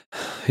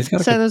 He's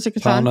got Settlers of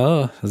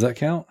Catan. Does that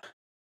count?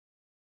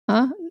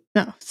 Huh?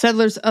 No,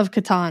 Settlers of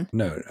Catan.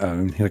 No,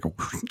 like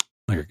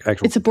an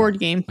actual. It's a board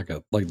game.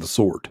 Like the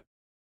sword.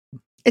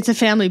 It's a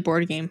family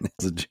board game.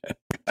 It's a joke.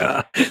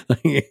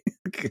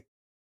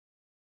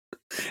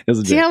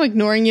 See how I'm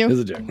ignoring you?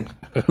 It's a joke.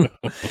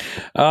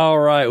 All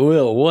right,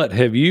 Will, what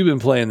have you been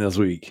playing this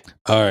week?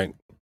 All right,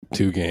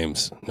 2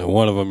 games. Now,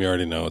 one of them you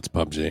already know. It's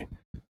PUBG.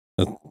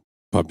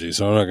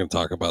 So I'm not going to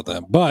talk about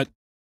that. But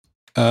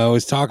I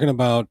was talking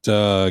about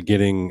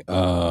getting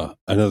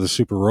another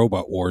Super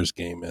Robot Wars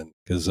game in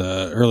because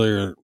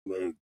earlier,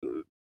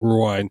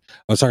 rewind,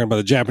 I was talking about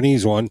the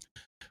Japanese one,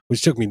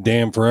 which took me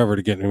damn forever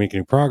to make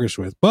any progress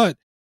with. But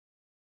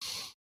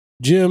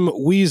Jim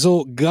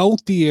Weasel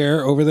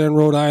Gauthier over there in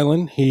Rhode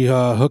Island, he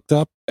hooked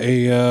up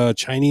a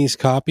Chinese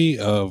copy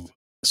of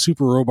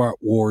Super Robot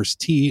Wars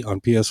T on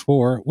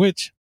PS4,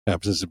 which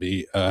happens to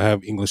be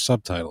have English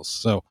subtitles.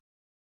 So,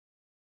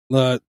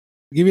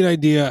 give you an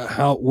idea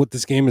what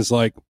this game is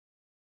like.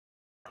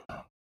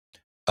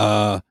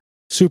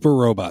 Super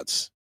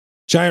robots,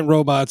 giant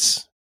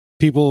robots,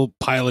 people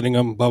piloting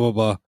them, blah blah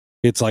blah.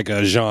 It's like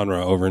a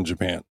genre over in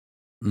Japan.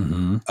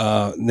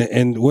 Mm-hmm.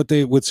 And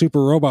what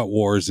Super Robot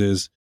Wars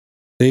is,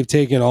 they've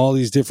taken all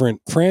these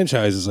different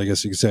franchises, I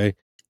guess you could say,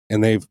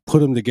 and they've put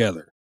them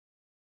together.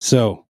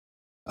 So,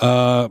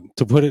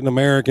 to put it in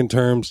American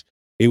terms,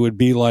 it would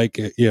be like,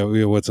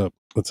 what's up?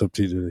 What's up,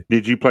 TJ?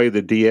 Did you play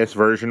the DS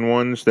version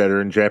ones that are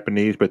in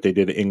Japanese, but they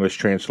did English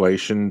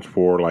translations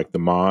for like the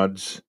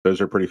mods? Those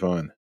are pretty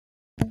fun.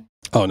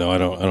 Oh no, I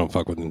don't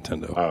fuck with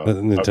Nintendo. Oh,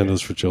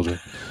 Nintendo's for children.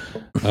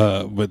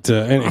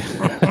 Anyway,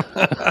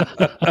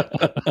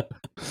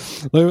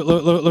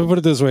 let me put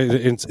it this way,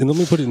 and let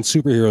me put it in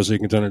superheroes so you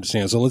can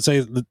understand. So let's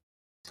say,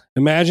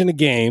 imagine a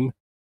game,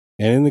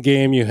 and in the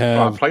game you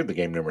have. I've played the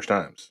game numerous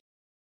times.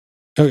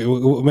 Okay,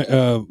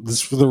 this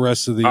is for the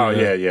rest of the. Oh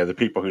yeah, the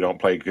people who don't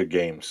play good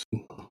games,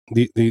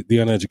 the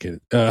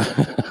uneducated.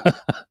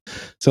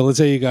 So let's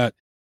say you got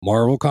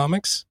Marvel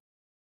Comics,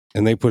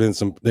 and they put in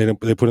some. They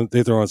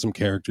throw in some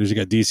characters. You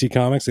got DC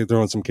Comics, they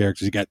throw in some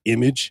characters. You got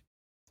Image,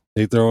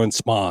 they throw in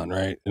Spawn,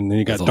 right? And then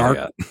you got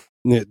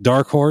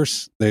Dark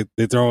Horse, they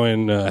throw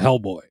in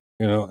Hellboy,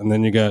 and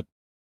then you got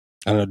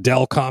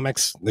Dell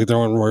Comics, they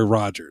throw in Roy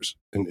Rogers,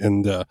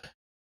 and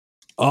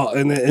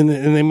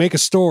they make a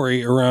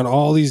story around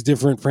all these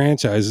different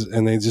franchises,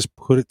 and they just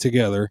put it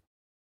together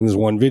in this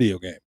one video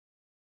game.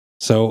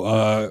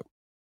 So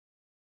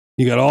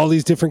you got all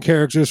these different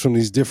characters from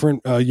these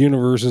different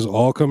universes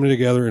all coming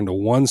together into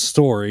one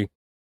story,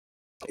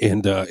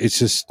 and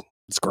it's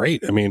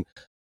great. I mean,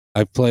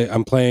 I'm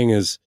playing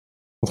as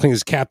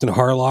Captain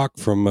Harlock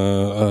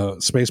from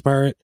Space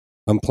Pirate.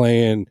 I'm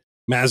playing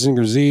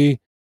Mazinger Z.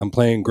 I'm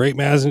playing Great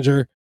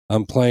Mazinger.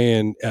 I'm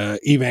playing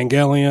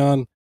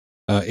Evangelion.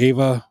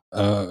 Ava,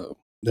 the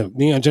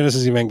Neon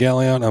Genesis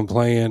Evangelion. I'm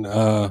playing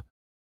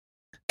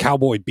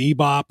Cowboy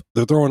Bebop.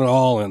 They're throwing it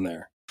all in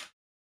there,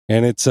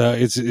 and it's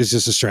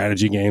just a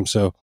strategy game.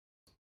 So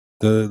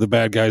the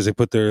bad guys, they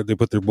put their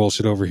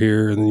bullshit over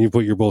here, and then you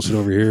put your bullshit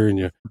over here, and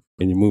you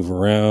move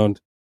around,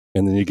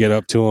 and then you get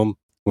up to them.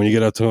 When you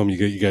get up to them,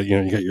 you got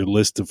your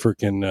list of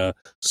freaking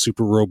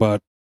super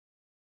robot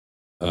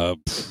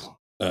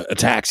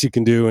attacks you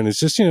can do, and it's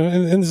just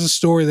and there's a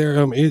story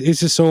there. It's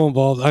just so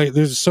involved.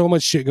 There's so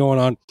much shit going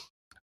on.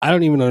 I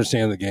don't even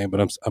understand the game, but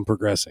I'm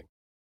progressing.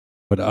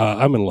 But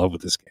I'm in love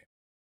with this game.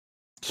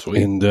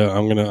 Sweet. And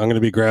I'm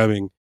gonna be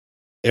grabbing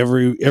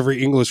every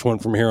English one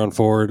from here on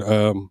forward.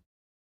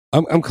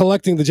 I'm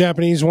collecting the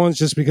Japanese ones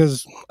just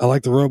because I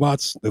like the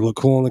robots. They look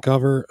cool on the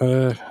cover.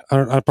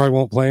 I probably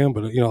won't play them,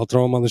 but I'll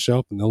throw them on the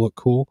shelf and they'll look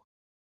cool.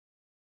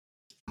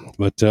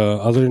 But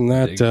other than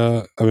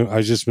that,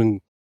 I've just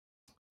been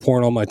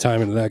pouring all my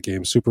time into that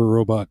game, Super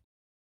Robot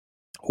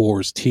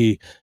Wars T,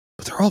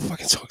 but they're all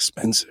fucking so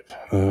expensive.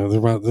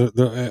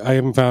 I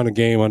haven't found a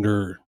game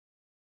under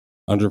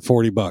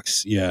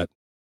 $40 yet,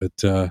 but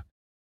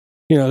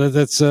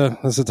that's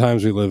the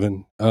times we live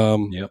in.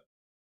 Yep.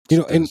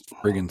 And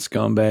friggin'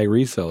 scumbag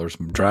resellers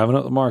driving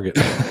up the market.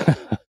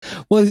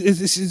 Well,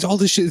 it's all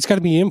this shit. It's got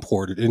to be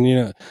imported,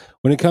 and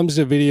when it comes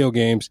to video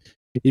games,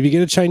 if you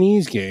get a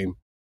Chinese game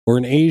or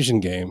an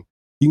Asian game,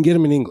 you can get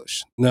them in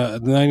English.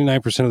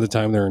 99% of the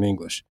time, they're in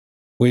English.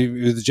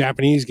 With the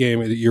Japanese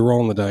game, you're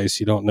rolling the dice.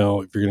 You don't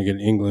know if you're going to get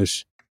it in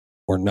English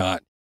or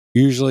not.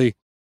 Usually,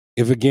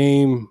 if a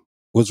game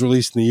was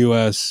released in the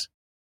U.S.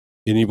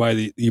 and you buy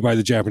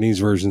the Japanese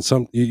version,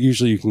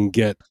 usually you can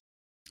get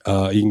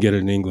it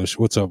in English.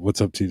 What's up,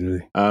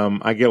 TJ?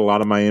 I get a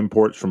lot of my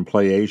imports from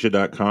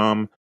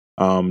PlayAsia.com.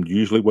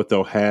 Usually, what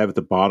they'll have at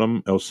the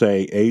bottom, it'll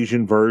say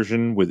Asian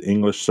version with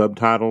English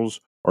subtitles,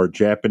 or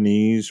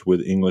Japanese with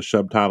English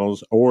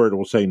subtitles, or it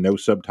will say no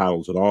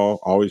subtitles at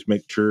all. Always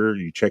make sure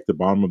you check the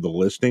bottom of the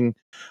listing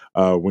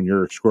when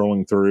you're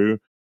scrolling through.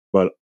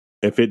 But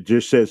if it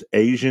just says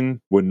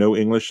Asian with no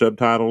English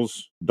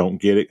subtitles,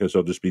 don't get it because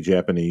it'll just be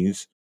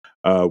Japanese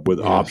with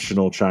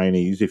optional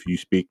Chinese if you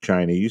speak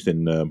Chinese,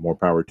 and more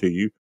power to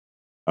you.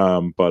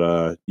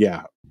 Because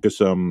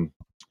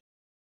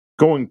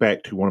going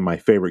back to one of my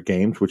favorite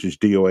games, which is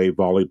DOA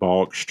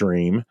Volleyball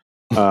Extreme,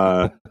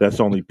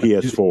 that's only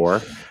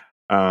PS4.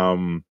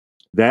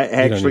 That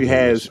actually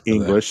has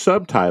English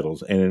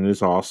subtitles, and it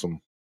is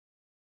awesome.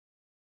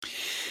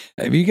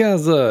 Have you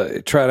guys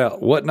tried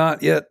out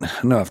Whatnot yet?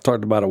 No, I've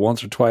talked about it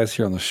once or twice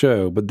here on the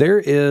show, but there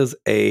is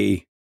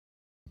a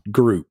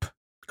group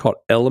called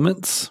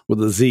Elements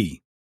with a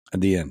Z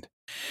at the end,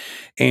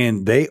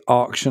 and they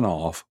auction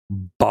off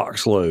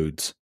box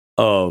loads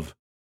of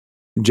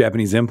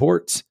Japanese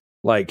imports.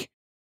 Like,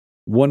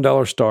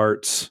 $1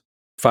 starts,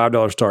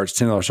 $5 starts,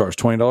 $10 starts,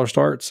 $20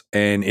 starts.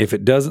 And if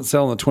it doesn't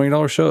sell on the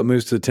 $20 show, it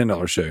moves to the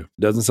 $10 show. If it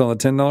doesn't sell on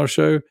the $10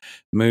 show, it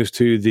moves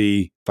to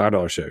the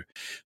 $5 show.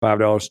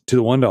 $5 to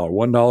the $1.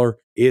 $1,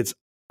 it's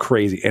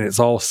crazy. And it's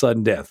all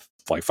sudden death.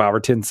 It's like 5 or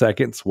 10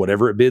 seconds.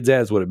 Whatever it bids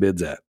at is what it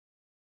bids at.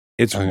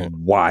 It's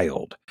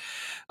wild.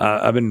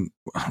 I don't know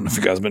if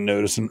you guys have been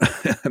noticing.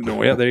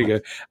 Well, there you go.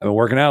 I've been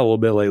working out a little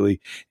bit lately.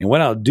 And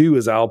what I'll do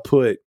is I'll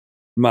put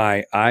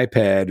my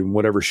iPad and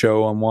whatever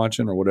show I'm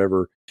watching or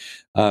whatever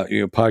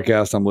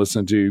podcast I'm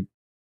listening to,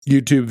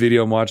 YouTube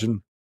video I'm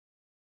watching,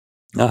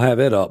 I'll have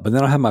it up, but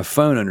then I'll have my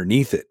phone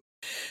underneath it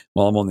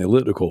while I'm on the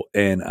elliptical,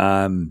 and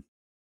I'm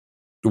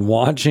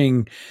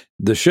watching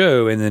the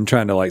show and then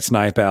trying to like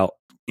snipe out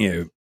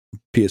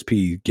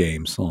PSP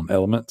games on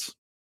Elements.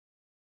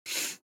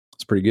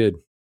 It's pretty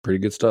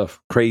good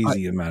stuff.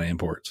 Crazy amount of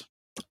imports.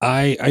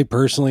 I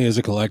personally, as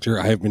a collector,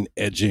 I have been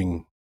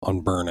edging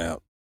on Burnout.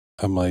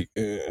 I'm like,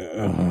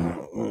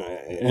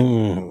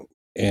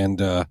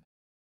 and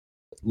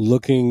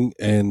looking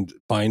and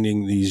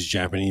finding these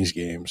Japanese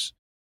games,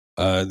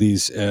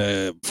 these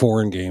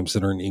foreign games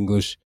that are in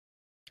English.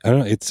 I don't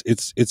know.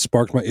 It's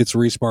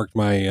re-sparked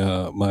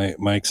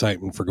my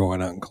excitement for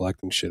going out and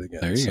collecting shit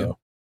again. There you go.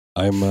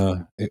 I'm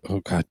oh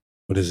God,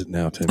 what is it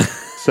now, Tim?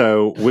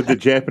 So with the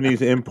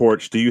Japanese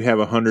imports, do you have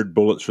 100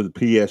 bullets for the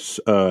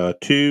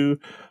PS2?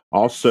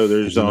 Also,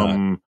 there's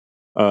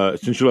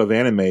since you love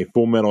anime,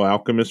 Full Metal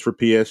Alchemist for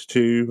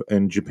PS2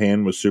 and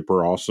Japan was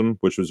super awesome,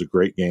 which was a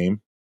great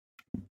game.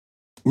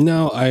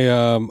 No, I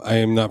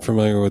am not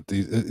familiar with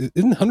these.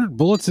 Isn't 100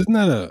 Bullets? Isn't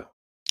that a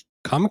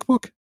comic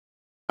book?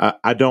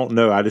 I don't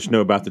know. I just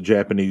know about the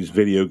Japanese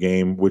video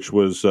game, which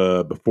was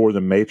before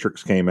the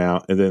Matrix came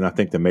out, and then I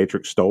think the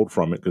Matrix stole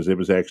from it because it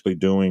was actually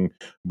doing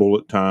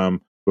bullet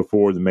time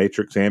before the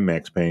Matrix and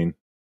Max Payne.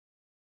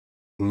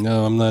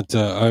 No, I'm not.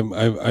 I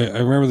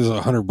remember there's a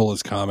 100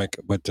 Bullets comic,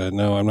 but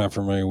no, I'm not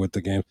familiar with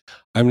the game.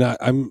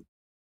 I'm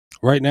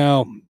right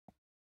now.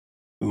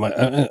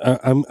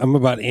 I'm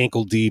about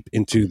ankle deep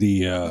into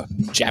the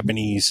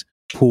Japanese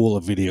pool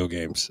of video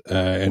games,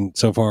 and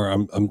so far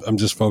I'm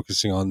just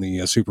focusing on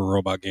the Super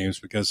Robot games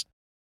because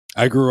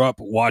I grew up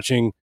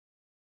watching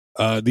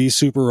these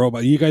Super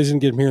Robot. You guys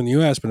didn't get them here in the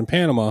U.S., but in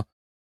Panama,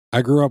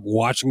 I grew up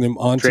watching them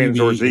on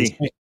Transor TV. Z.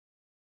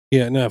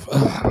 Yeah, no.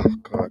 Oh,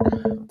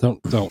 God.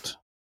 Don't.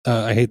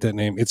 I hate that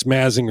name. It's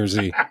Mazinger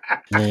Z.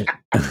 Right.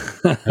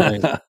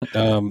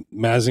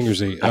 Mazinger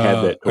Z. I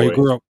had that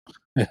toy.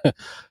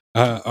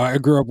 I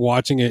grew up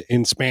watching it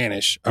in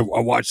Spanish. I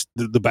watched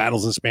the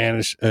battles in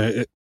Spanish.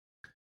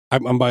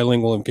 I'm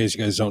bilingual, in case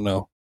you guys don't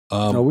know.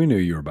 We knew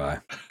you were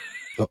bi.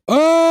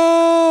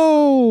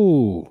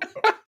 Oh,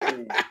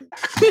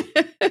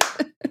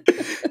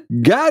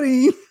 got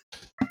him.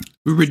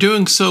 We were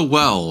doing so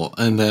well,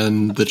 and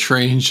then the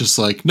train's just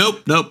like,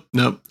 nope. I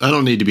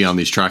don't need to be on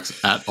these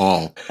tracks at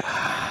all.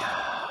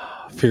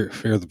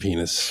 Fear the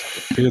penis,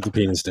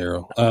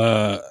 Daryl.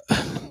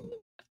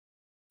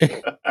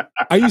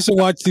 I used to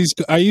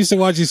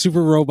watch these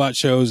Super Robot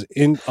shows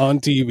on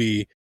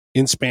TV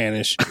in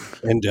Spanish,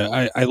 and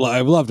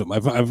I've loved them.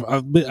 I've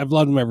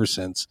loved them ever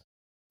since.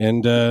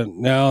 And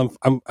now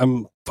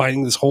I'm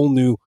finding this whole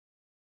new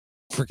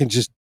freaking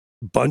just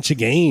bunch of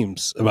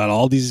games about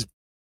all these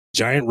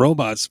giant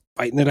robots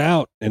fighting it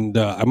out, and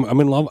I'm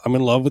in love. I'm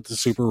in love with the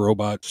Super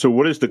Robot. So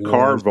what is the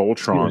car Wars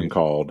Voltron series.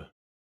 called?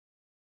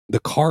 The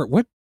car?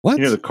 What?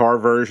 The car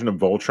version of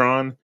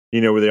Voltron?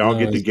 Where they all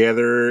get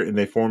together and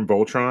they form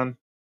Voltron?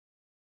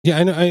 Yeah,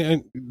 I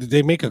know. Did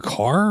they make a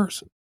car?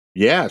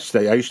 Yes,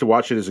 I used to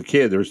watch it as a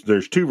kid.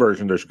 There's two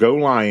versions. There's Go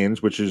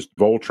Lions, which is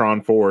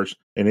Voltron Force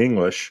in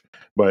English,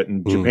 but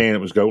in Japan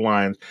it was Go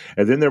Lions.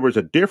 And then there was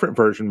a different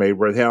version made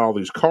where they had all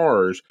these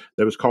cars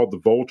that was called the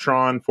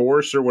Voltron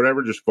Force or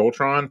whatever, just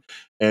Voltron.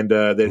 And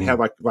they'd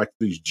have like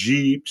these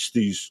Jeeps,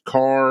 these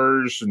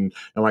cars, and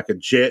like a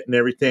jet and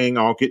everything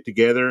all get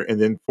together and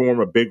then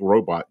form a big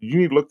robot. You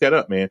need to look that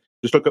up, man.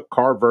 Just look up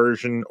car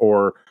version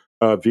or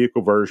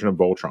vehicle version of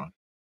Voltron.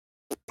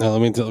 Now,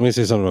 let me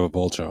say something about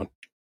Voltron.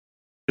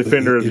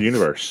 Defender of the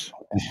universe.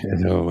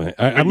 No, man.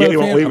 I'm not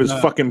won't leave his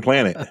fucking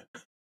planet.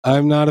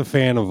 I'm not a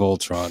fan of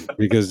Voltron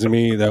because to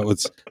me that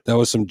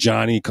was some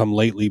Johnny come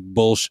lately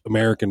bullshit,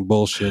 American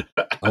bullshit.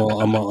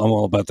 I'm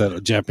all about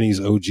that Japanese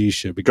OG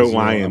shit because Go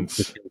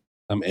Lions.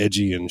 I'm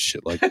edgy and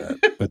shit like that.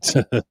 But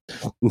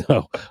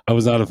no, I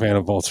was not a fan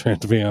of Voltron,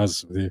 to be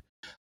honest with you.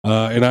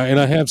 And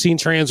I have seen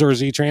Transor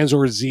Z.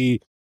 Transor Z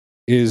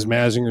is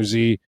Mazinger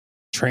Z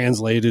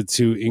translated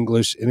to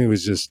English, and it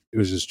was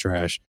just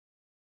trash.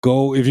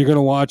 Go if you're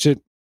gonna watch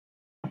it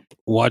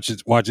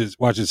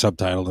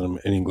subtitled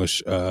in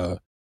English.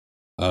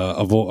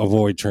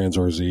 Avoid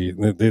Transor Z.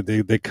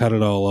 They cut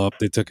it all up.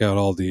 They took out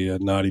all the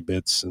naughty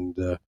bits,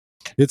 and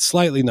it's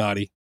slightly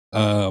naughty,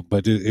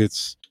 but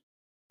it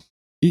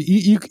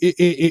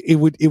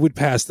would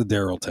pass the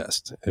Daryl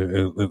test.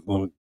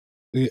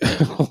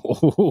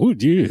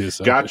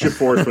 Gotcha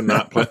Force would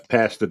not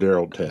pass the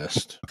Daryl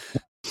test.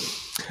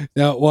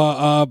 Yeah,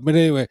 well, but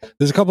anyway,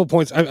 there's a couple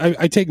points.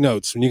 I take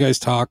notes when you guys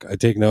talk. I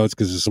take notes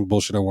because there's some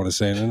bullshit I want to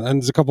say, and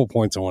there's a couple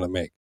points I want to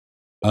make.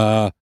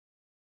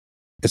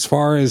 As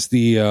far as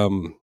the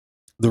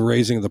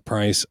raising of the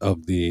price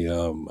of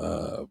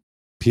the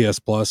PS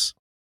Plus,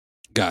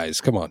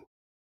 guys, come on.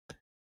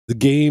 The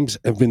games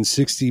have been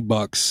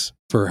 $60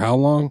 for how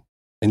long?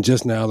 And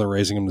just now they're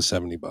raising them to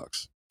 $70.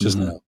 Just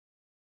now.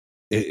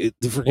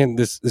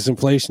 This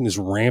inflation is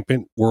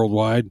rampant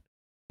worldwide.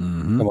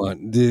 Come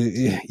on,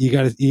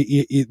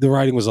 the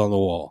writing was on the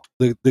wall.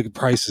 The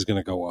price is going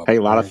to go up. Hey,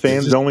 a lot of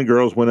fans only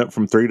girls went up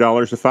from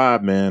 $3 to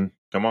 $5. Man,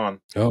 come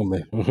on. Oh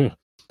man.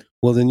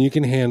 Well, then you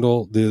can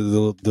handle the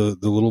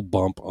little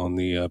bump on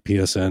the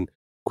PSN.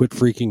 Quit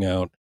freaking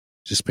out.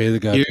 Just pay the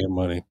goddamn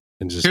money.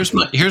 And just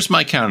here's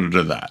my counter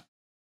to that.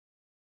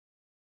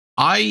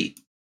 I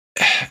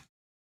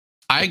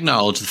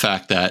acknowledge the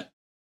fact that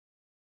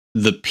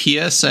the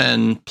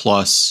PSN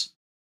Plus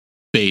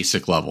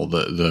basic level,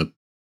 the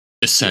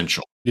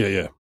essential,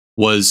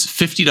 was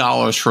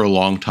 $50 for a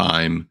long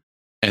time,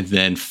 and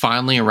then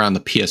finally around the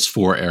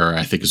PS4 era,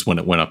 I think is when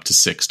it went up to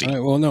 $60. Right,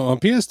 well, no, on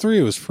PS3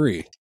 it was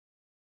free.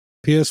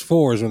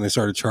 PS4 is when they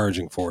started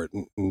charging for it,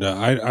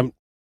 and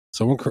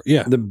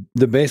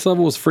the base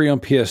level was free on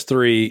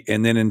PS3,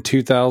 and then in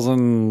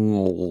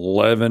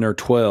 2011 or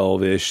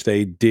 12 ish,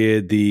 they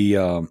did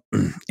the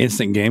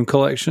instant game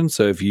collection.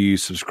 So if you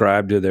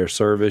subscribe to their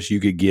service, you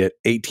could get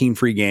 18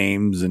 free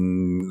games,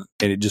 and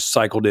it just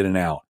cycled in and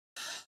out.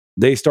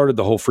 They started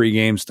the whole free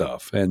game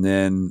stuff, and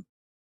then,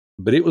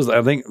 but it was,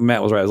 I think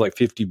Matt was right, it was like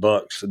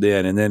 $50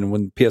 then, and then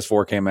when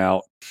PS4 came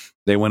out,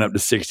 they went up to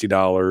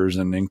 $60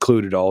 and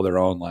included all their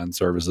online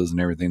services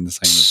and everything the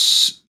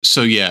same.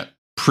 So yeah.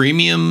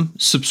 Premium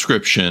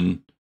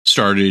subscription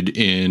started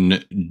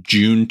in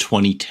June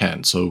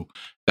 2010. So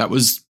that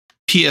was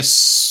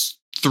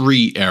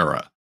PS3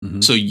 era.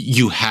 Mm-hmm. So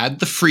you had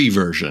the free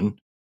version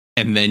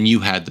and then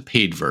you had the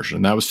paid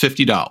version. That was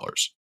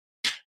 $50.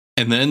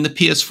 And then the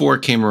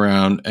PS4 came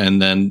around,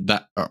 and then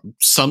that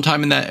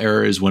sometime in that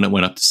era is when it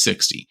went up to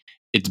 $60.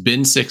 It's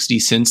been $60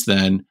 since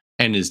then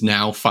and is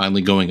now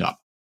finally going up.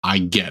 I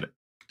get it.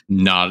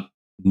 Not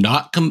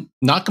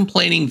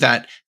complaining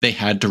that they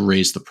had to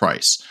raise the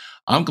price.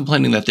 I'm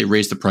complaining that they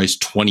raised the price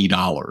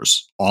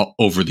 $20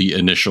 over the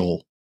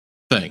initial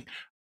thing.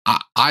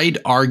 I'd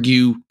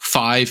argue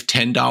 $5,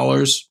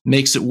 $10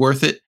 makes it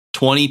worth it.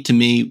 20 to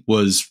me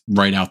was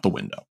right out the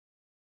window.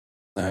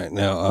 All right,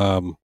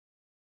 now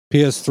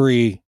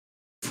PS3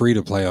 free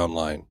to play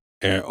online,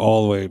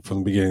 all the way from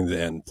the beginning to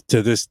the end.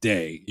 To this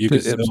day, you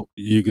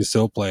can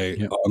still play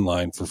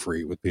online for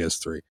free with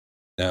PS3.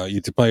 Now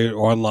you to play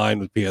online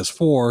with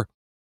PS4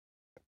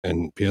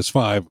 and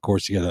PS5. Of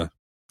course, you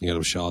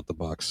gotta shell out the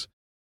bucks.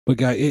 But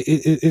guy,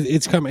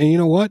 it's coming. And you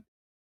know what?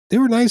 They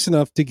were nice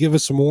enough to give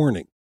us some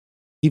warning.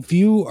 If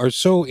you are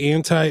so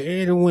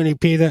anti, I don't want to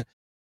pay that,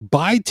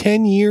 buy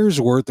 10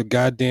 years worth of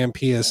goddamn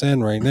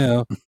PSN right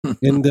now,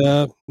 and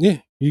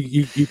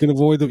you can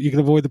avoid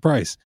the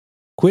price.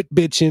 Quit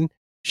bitching.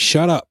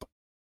 Shut up.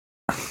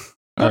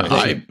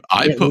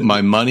 I put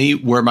my money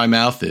where my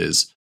mouth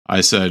is. I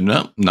said,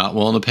 no, not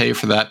willing to pay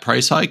for that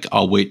price hike.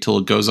 I'll wait till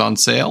it goes on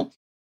sale,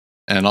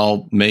 and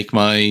I'll make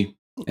my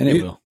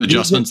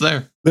adjustments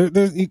there.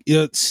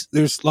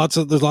 There's lots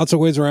of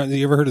ways around.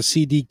 You ever heard of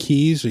CD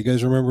keys? You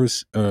guys remember?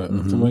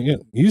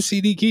 Use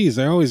CD keys.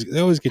 They always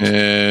get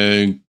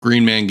you.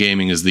 Green Man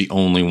Gaming is the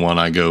only one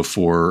I go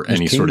for. There's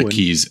any Kingwood. Sort of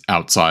keys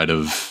outside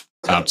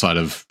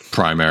of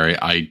primary.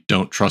 I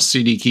don't trust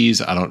CD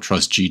keys. I don't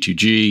trust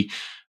G2G.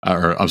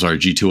 Or I'm sorry,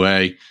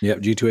 G2A. Yep,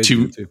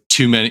 G2A.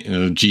 Too many.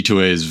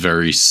 G2A is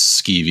very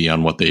skeevy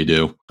on what they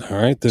do. All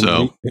right, then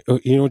so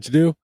you know what to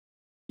do.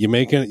 You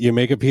make a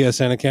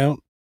PSN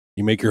account.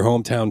 You make your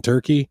hometown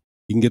turkey.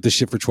 You can get this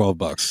shit for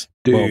 $12.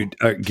 Dude,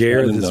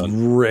 Gareth is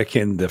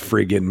wrecking the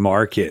friggin'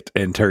 market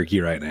in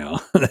Turkey right now.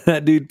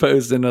 That dude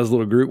posts in this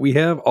little group we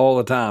have all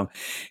the time.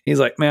 He's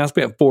like, man, I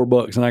spent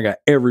 $4 and I got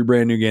every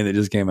brand new game that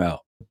just came out.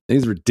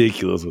 He's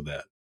ridiculous with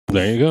that.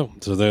 There you go.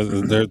 So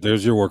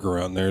there's your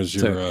workaround. There's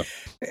your.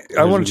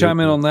 I want to chime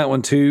in on that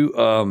one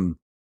too.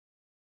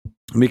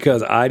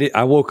 Because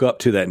I woke up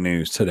to that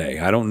news today.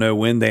 I don't know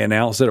when they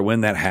announced it or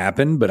when that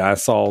happened, but I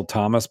saw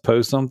Thomas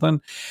post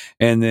something,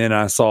 and then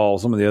I saw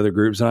some of the other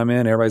groups that I'm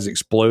in. Everybody's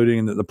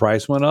exploding that the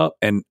price went up,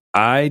 and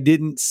I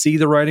didn't see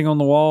the writing on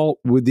the wall,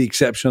 with the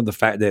exception of the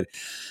fact that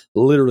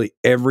literally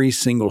every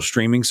single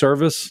streaming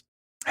service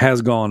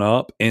has gone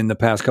up in the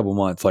past couple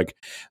months. Like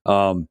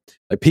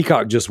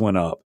Peacock just went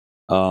up.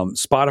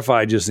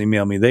 Spotify just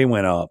emailed me; they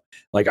went up.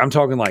 Like I'm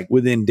talking like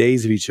within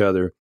days of each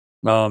other.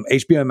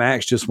 HBO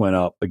Max just went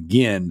up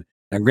again.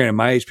 Now, granted,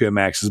 my HBO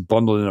Max is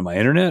bundled into my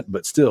internet,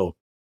 but still,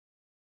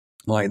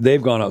 like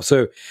they've gone up.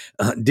 So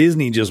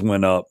Disney just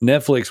went up.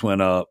 Netflix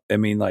went up. I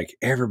mean, like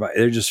everybody,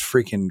 they're just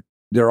freaking.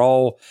 They're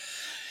all.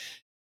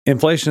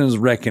 Inflation is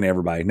wrecking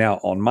everybody. Now,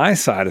 on my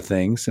side of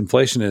things,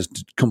 inflation has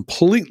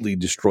completely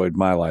destroyed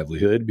my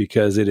livelihood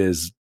because it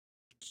has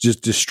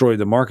just destroyed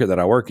the market that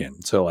I work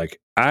in. So,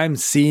 like, I'm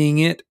seeing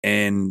it,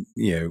 and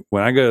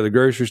when I go to the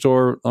grocery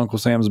store, Uncle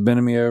Sam's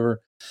bending me over.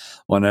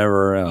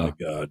 whenever, Oh my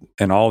God.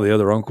 and all the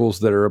other uncles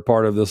that are a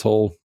part of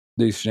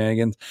these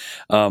shenanigans.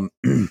 And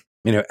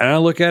I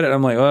look at it,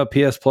 I'm like, oh,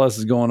 PS Plus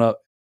is going up.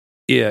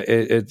 Yeah,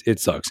 it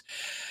sucks.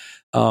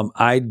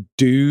 I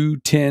do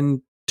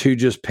tend to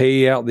just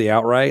pay out the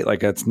outright. Like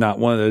that's not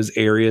one of those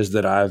areas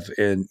that I've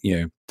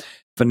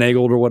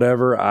finagled or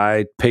whatever.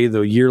 I pay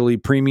the yearly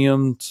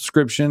premium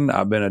subscription.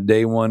 I've been a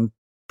day one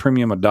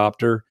premium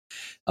adopter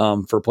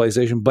for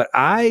PlayStation, but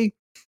I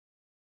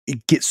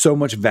get so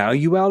much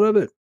value out of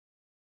it.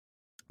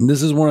 And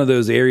this is one of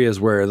those areas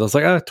where it's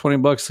like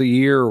 $20 a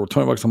year or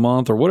 $20 a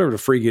month or whatever the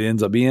freak it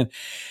ends up being.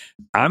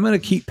 I'm going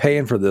to keep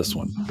paying for this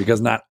one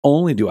because not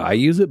only do I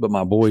use it, but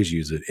my boys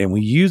use it. And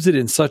we use it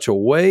in such a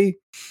way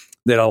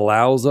that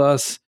allows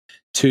us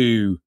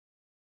to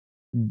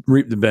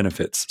reap the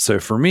benefits. So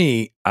for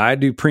me, I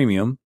do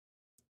premium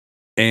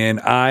and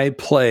I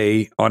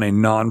play on a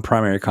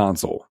non-primary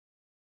console.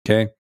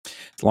 Okay.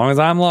 As long as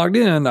I'm logged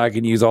in, I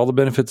can use all the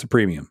benefits of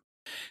premium.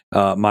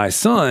 My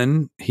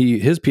son,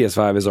 his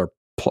PS5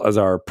 is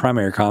our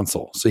primary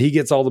console. So he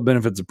gets all the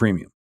benefits of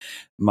premium.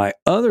 My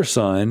other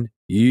son,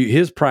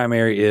 his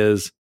primary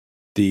is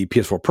the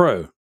PS4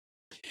 Pro.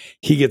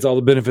 He gets all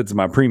the benefits of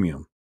my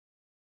premium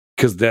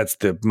because that's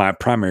my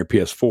primary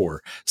PS4.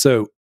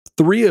 So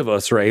 3 of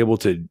us are able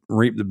to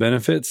reap the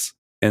benefits.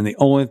 And the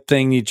only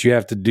thing that you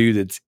have to do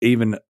that's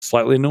even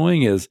slightly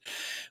annoying is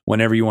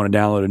whenever you want to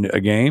download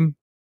a game,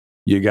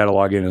 you got to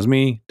log in as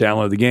me,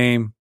 download the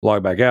game,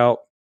 log back out.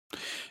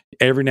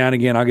 Every now and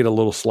again, I'll get a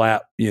little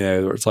slap,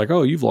 where it's like,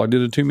 oh, you've logged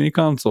into too many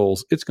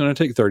consoles. It's going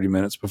to take 30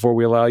 minutes before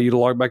we allow you to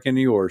log back into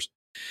yours.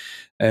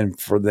 And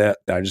for that,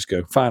 I just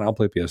go, fine, I'll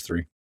play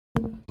PS3.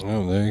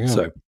 Oh, there you go.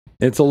 So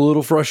it's a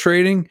little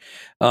frustrating.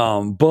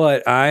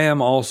 But I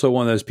am also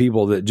one of those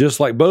people that just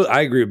like both,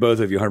 I agree with both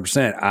of you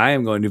 100%. I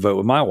am going to vote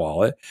with my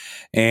wallet.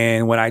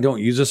 And when I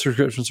don't use a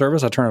subscription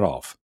service, I turn it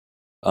off.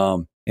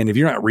 And if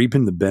you're not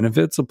reaping the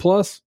benefits of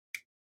Plus,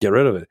 get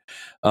rid of it.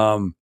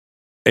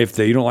 If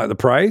you don't like the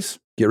price,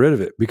 get rid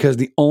of it, because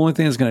the only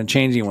thing that's going to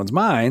change anyone's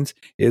minds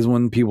is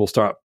when people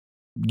start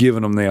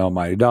giving them the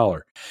almighty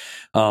dollar.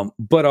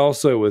 But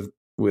also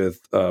with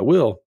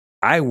Will,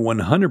 I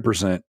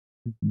 100%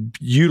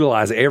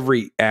 utilize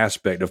every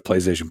aspect of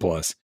PlayStation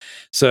Plus.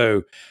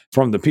 So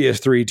from the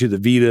PS3 to the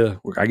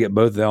Vita, I get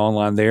both of them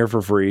online there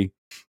for free,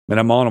 and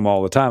I'm on them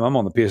all the time. I'm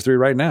on the PS3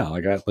 right now.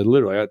 Like I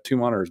got 2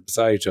 monitors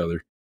beside each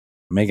other,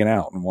 making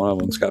out, and one of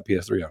them's got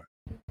PS3 on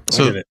it.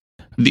 So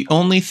the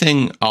only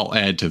thing I'll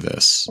add to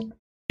this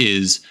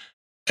is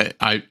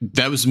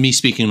that was me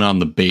speaking on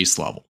the base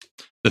level.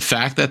 The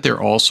fact that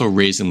they're also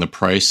raising the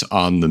price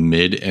on the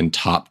mid and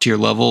top tier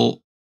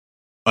level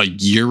a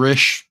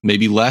yearish,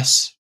 maybe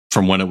less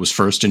from when it was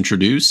first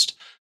introduced,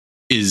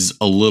 is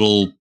a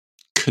little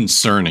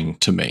concerning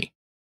to me.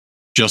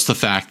 Just the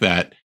fact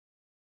that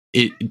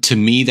to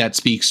me, that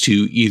speaks to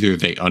either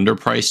they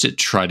underpriced it to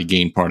try to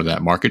gain part of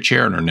that market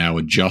share and are now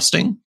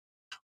adjusting,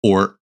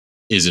 or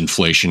is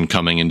inflation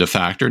coming into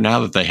factor now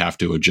that they have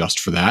to adjust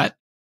for that?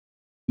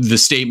 The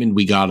statement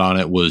we got on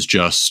it was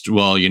just,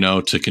 well,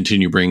 to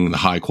continue bringing the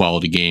high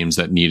quality games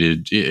that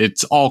needed.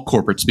 It's all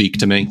corporate speak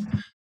to me.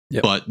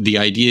 Yep. But the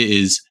idea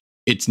is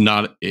it's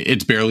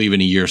barely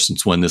even a year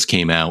since when this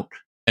came out,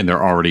 and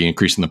they're already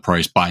increasing the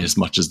price by as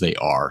much as they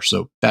are.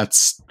 So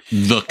that's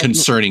the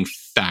concerning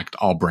fact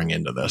I'll bring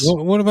into this.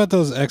 What about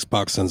those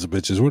Xbox sons of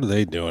bitches? What are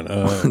they doing?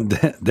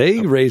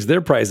 They raised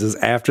their prices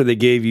after they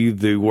gave you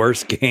the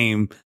worst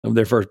game of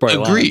their first party.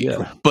 Agreed.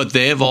 Yeah. But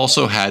they have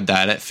also had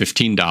that at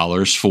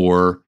 $15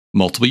 for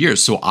multiple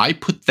years. So I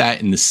put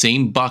that in the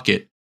same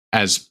bucket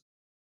as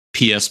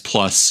PS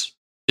Plus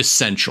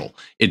Essential.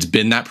 It's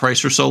been that price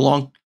for so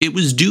long. It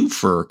was due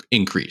for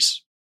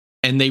increase.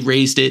 And they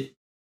raised it.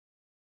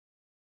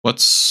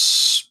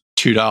 What's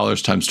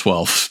 $2 times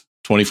 12?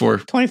 24?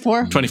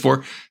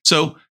 24.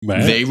 So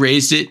They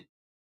raised it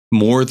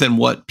more than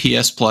what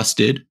PS Plus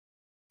did.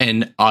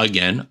 And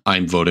again,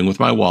 I'm voting with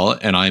my wallet,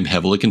 and I'm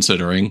heavily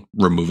considering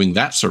removing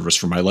that service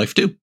from my life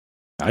too.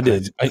 I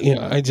did.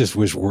 I just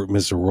wish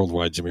Mr.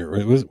 Worldwide Jimmy.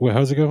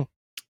 How's it go?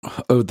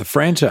 Oh, the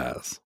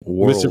franchise,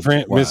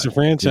 Mr.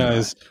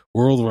 Franchise,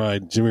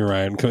 Worldwide Jimmy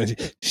Ryan.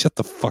 Shut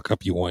the fuck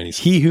up, you whiny.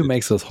 He who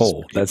makes us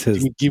whole. That's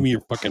his. Give me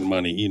your fucking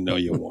money. You know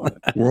you want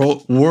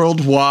it.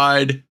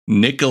 Worldwide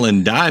nickel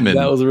and diamond.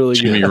 That was really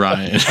Jimmy good.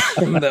 Ryan.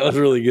 That was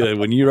really good.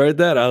 When you wrote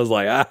that, I was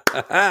like,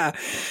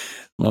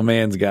 my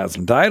man's got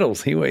some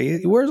titles. He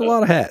wears a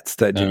lot of hats.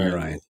 That Jimmy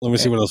Ryan. Let me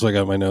see what else I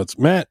got in my notes.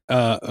 Matt,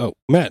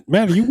 Matt,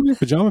 are you wearing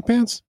pajama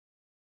pants?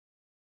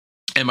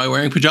 Am I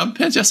wearing pajama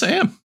pants? Yes, I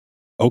am.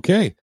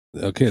 Okay,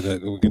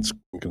 that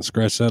we can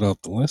scratch that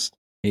off the list.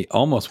 He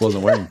almost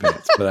wasn't wearing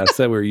pants, but I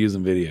said we were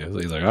using video. So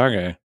he's like,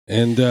 okay.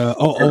 And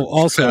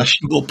also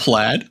fashionable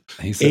plaid.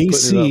 He said,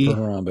 AC put it up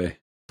for Harambe.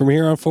 From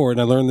here on forward,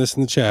 and I learned this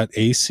in the chat.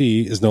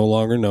 AC is no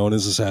longer known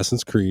as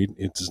Assassin's Creed.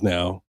 It is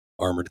now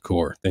Armored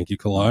Core. Thank you,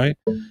 Kalai.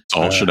 It's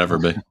all it should ever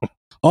be.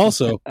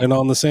 Also, and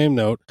on the same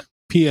note,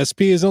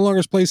 PSP is no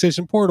longer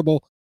PlayStation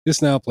Portable.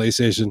 It's now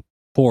PlayStation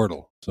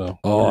Portal. So,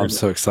 I'm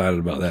so excited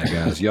about that,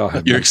 guys. Y'all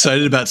have You're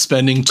excited about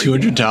spending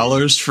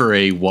 $200 for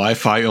a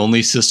Wi-Fi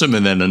only system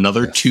and then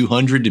another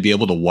 $200 to be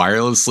able to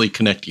wirelessly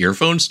connect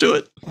earphones to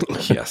it?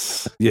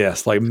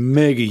 Yes, like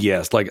mega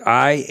yes. Like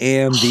I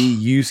am the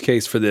use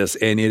case for this,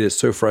 and it is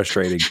so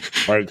frustrating.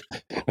 Like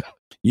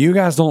you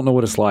guys don't know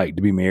what it's like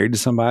to be married to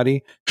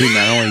somebody who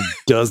not only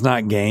does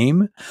not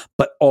game,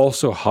 but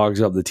also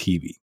hogs up the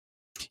TV.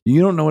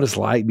 You don't know what it's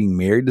like being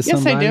married to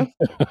somebody. Yes,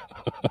 I do.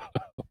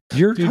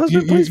 Your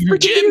husband plays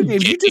freaking video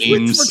games. You just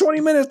went games. for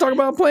 20 minutes talking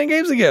about playing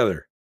games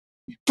together.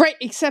 Right,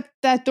 except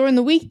that during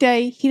the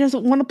weekday, he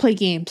doesn't want to play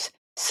games.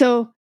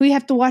 So we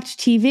have to watch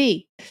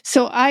TV.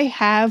 So I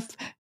have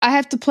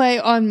to play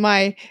on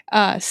my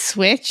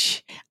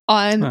Switch,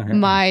 on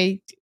my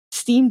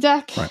Steam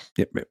Deck. Right.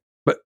 Yep.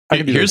 But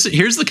Here's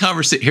the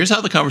conversation. Here's how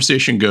the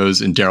conversation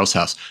goes in Daryl's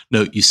house.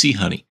 No, you see,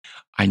 honey,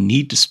 I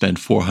need to spend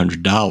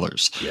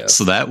 $400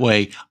 so that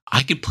way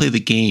I could play the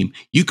game.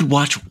 You could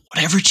watch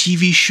whatever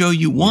TV show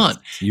you want,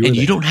 and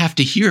you don't have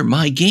to hear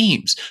my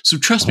games. So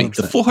trust 100%. Me,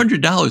 the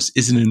 $400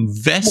 is an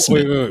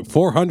investment. Wait,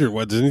 400?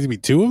 What, does it need to be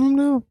two of them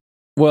now?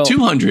 Well,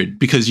 200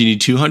 because you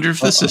need 200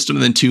 for the system,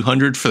 and then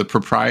 200 for the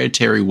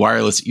proprietary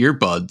wireless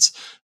earbuds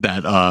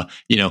that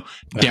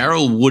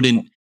Daryl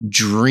wouldn't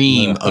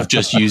dream of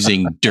just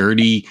using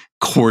dirty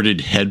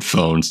corded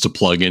headphones to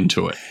plug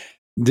into it.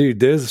 Dude,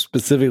 those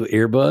specifically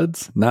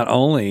earbuds, not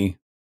only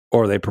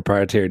are they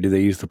proprietary, do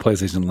they use the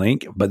PlayStation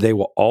Link, but they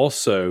will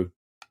also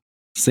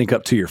sync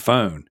up to your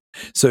phone.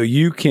 So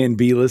you can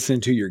be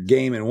listening to your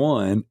game in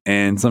one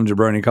and some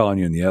jabroni calling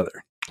you in the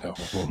other.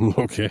 Oh,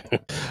 okay.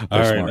 All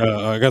right.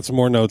 I got some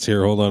more notes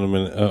here. Hold on a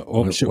minute.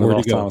 Where'd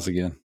he go? Thomas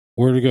again.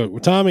 Where'd he go?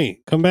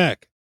 Tommy, come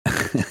back.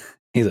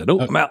 He's like,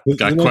 I'm out.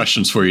 Got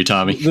questions for you,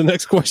 Tommy. The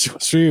next question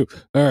was for you.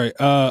 All right.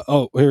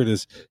 Here it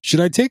is. Should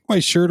I take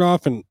my shirt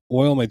off and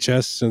oil my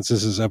chest since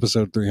this is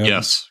episode 300?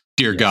 Yes.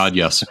 Dear God,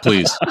 yes,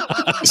 please.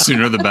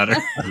 Sooner the better.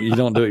 You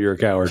don't do it, you're a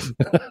coward.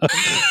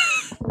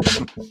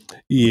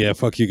 Yeah,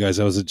 fuck you guys.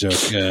 That was a joke.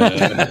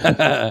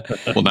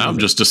 Well, now I'm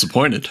just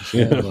disappointed.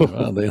 Yeah,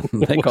 well, they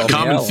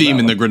common theme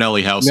in the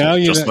Grinelli household.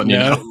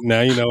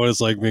 Now you know what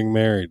it's like being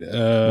married.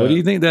 What do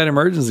you think that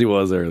emergency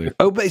was earlier?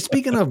 Oh, but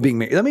speaking of being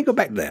married, let me go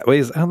back to that.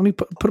 Wait, let me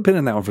put a pin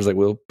in that one for a second,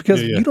 Will,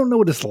 because you don't know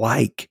what it's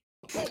like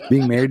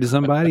being married to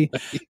somebody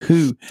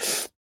who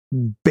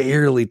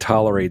barely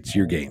tolerates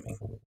your gaming.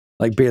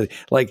 Like barely.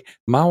 Like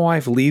my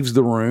wife leaves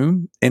the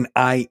room and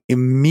I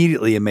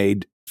immediately am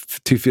made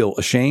to feel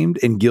ashamed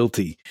and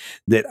guilty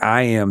that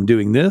I am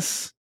doing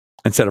this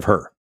instead of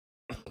her.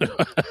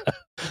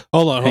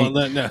 Hold on.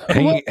 No.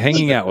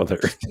 Hanging out with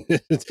her.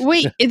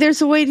 Wait,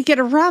 there's a way to get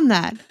around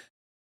that.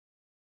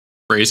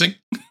 Phrasing?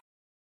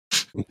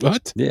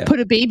 What? Yeah. Put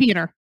a baby in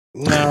her.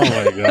 Oh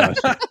my gosh.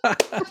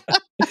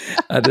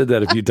 I did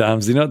that a few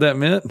times. You know what that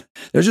meant?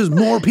 There's just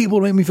more people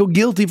to make me feel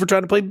guilty for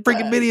trying to play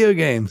freaking video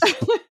games.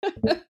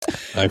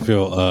 I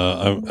feel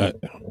I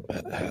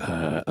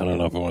don't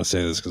know if I want to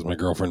say this because my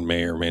girlfriend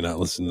may or may not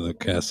listen to the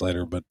cast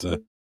later, but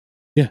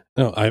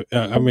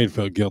I made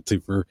feel guilty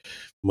for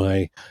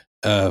my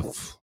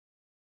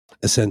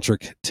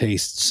eccentric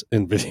tastes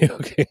in video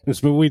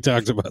games, but we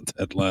talked about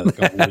that last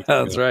couple weeks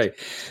ago. That's right.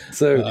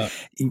 So,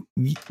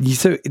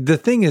 so the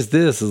thing is,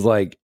 this is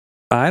like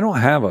I don't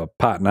have a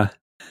partner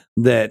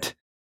that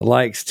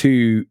likes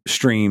to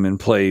stream and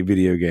play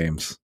video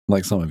games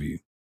like some of you.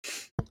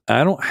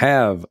 I don't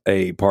have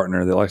a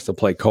partner that likes to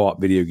play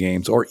co-op video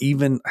games or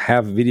even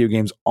have video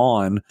games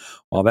on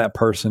while that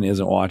person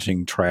isn't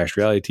watching trash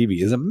reality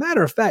TV. As a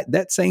matter of fact,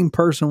 that same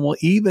person will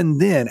even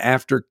then,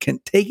 after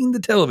taking the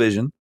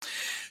television,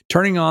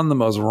 turning on the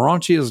most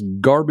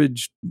raunchiest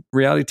garbage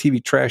reality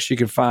TV trash you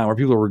can find where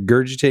people are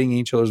regurgitating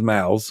each other's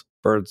mouths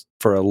for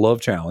a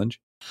love challenge,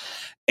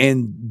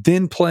 and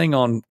then playing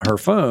on her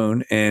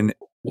phone and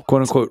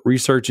quote unquote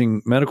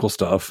researching medical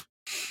stuff,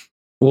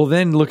 will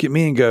then look at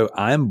me and go,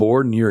 I'm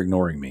bored and you're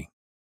ignoring me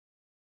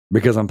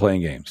because I'm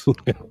playing games. Want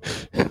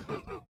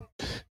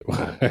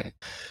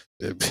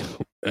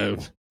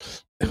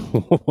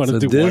to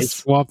do wife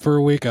swap for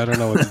a week? I don't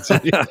know what to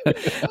say.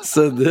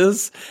 So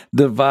this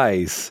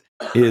device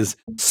is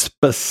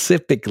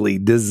specifically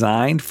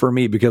designed for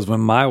me because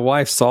when my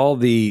wife saw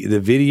the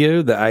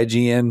video, the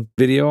IGN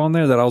video on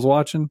there that I was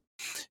watching,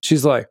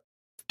 she's like,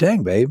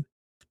 dang, babe,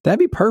 that'd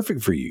be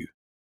perfect for you.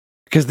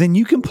 Because then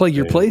you can play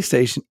your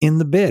PlayStation in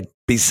the bed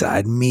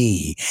beside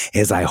me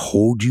as I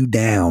hold you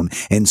down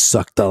and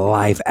suck the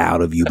life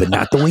out of you, but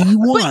not the way you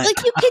want. But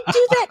like you can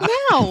do that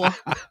now.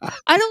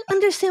 I don't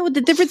understand what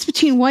the difference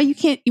between why you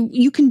can't.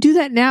 You can do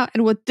that now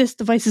and what this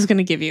device is going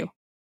to give you.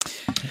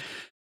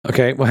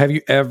 Okay. Well, have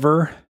you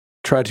ever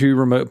tried to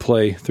remote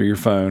play through your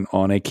phone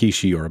on a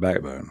Kishi or a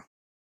Backbone?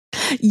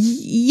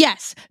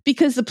 Yes,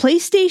 because the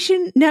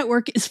PlayStation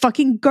Network is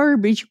fucking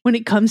garbage when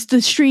it comes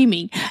to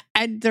streaming.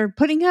 and they're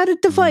putting out a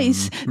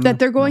device that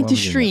they're going to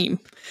stream.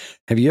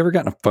 Have you ever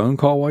gotten a phone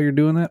call while you're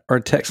doing that, or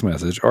a text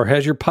message? Or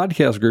has your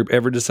podcast group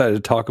ever decided to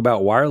talk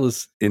about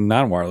wireless and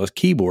non-wireless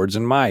keyboards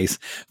and mice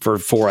for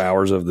 4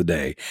 hours of the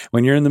day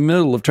when you're in the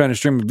middle of trying to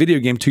stream a video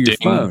game to your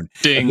phone?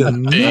 Ding, The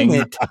ding,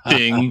 minute-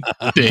 ding,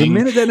 The ding.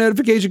 minute that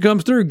notification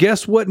comes through,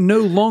 guess what no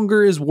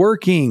longer is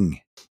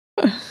working?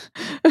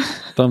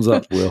 Thumbs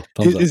up, Will.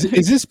 Thumbs up.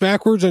 Is this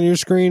backwards on your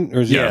screen? Or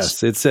is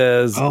Yes, it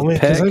says Oh, man,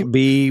 'cause Peck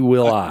B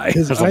Will I.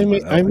 Because or I something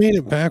made, like that. I made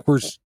it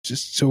backwards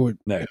just so it.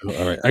 No.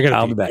 All right, I got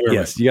I'll to be back.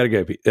 Yes, you got to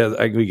go.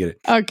 Pete. We get it.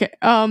 Okay.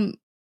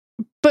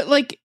 But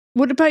like,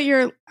 what about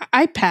your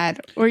iPad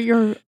or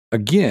your?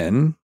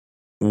 Again,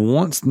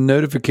 once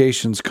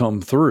notifications come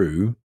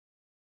through,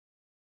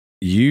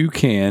 you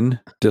can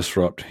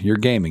disrupt your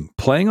gaming.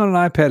 Playing on an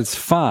iPad is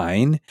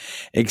fine,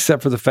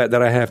 except for the fact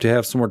that I have to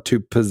have somewhere to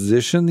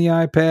position the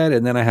iPad,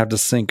 and then I have to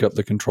sync up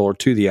the controller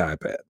to the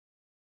iPad.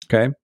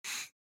 Okay.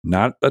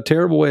 Not a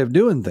terrible way of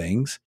doing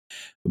things,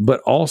 but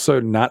also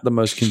not the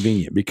most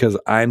convenient because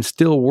I'm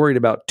still worried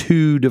about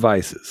two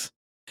devices.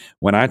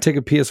 When I take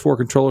a PS4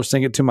 controller,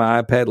 sync it to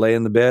my iPad, lay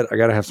in the bed, I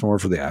got to have somewhere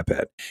for the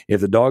iPad.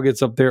 If the dog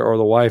gets up there or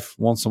the wife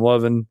wants some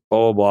loving,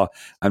 blah, blah, blah,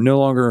 I'm no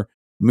longer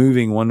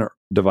moving one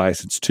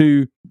device. It's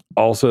two.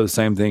 Also, the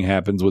same thing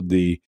happens with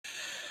the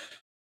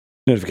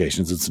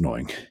notifications. It's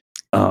annoying.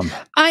 I'm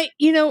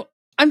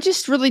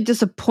just really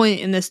disappointed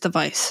in this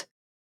device.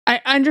 I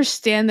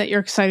understand that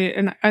you're excited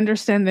and I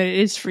understand that it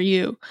is for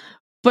you,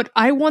 but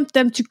I want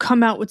them to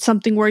come out with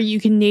something where you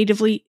can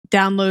natively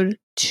download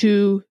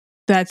to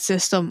that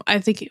system. I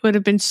think it would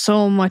have been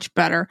so much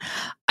better.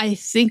 I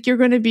think you're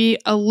going to be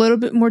a little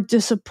bit more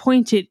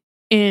disappointed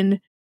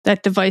in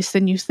that device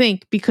than you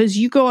think because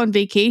you go on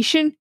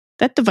vacation,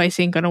 that device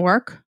ain't going to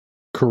work.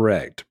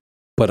 Correct.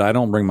 But I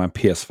don't bring my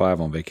PS5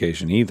 on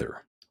vacation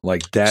either.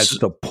 Like, that's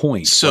the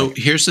point. So Like,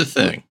 here's the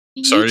thing.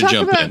 Sorry to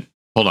jump in.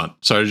 Hold on.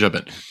 Sorry to jump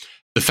in.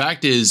 The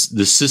fact is,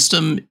 the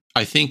system,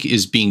 I think,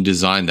 is being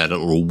designed that it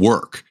will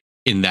work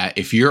in that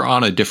if you're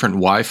on a different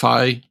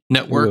Wi-Fi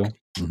network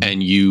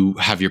and you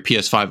have your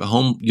PS5 at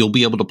home, you'll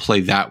be able to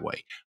play that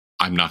way.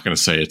 I'm not going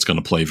to say it's going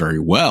to play very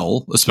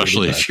well,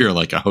 especially if you're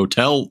like a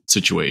hotel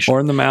situation. Or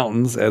in the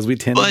mountains, as we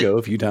tend to go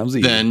a few times a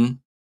year. Then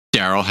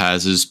Daryl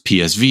has his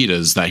PS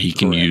Vitas that he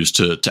can use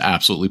to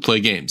absolutely play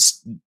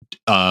games.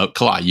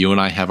 Kalai, you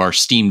and I have our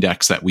Steam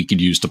Decks that we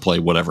could use to play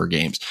whatever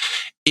games.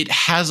 It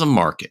has a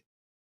market.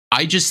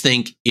 I just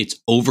think it's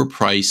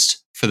overpriced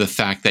for the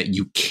fact that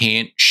you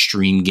can't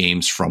stream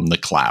games from the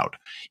cloud.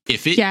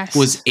 If it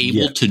was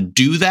able to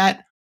do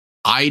that,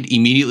 I'd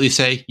immediately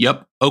say,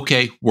 yep,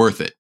 okay,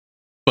 worth it.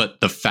 But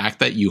the fact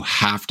that you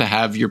have to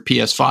have your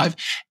PS5,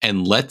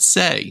 and let's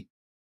say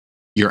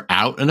you're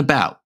out and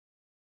about,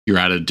 you're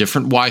at a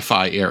different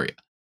Wi-Fi area,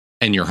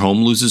 and your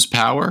home loses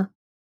power,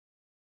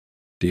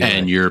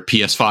 and your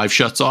PS5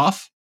 shuts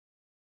off,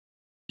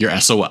 you're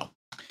SOL.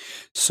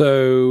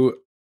 So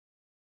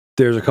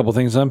there's a couple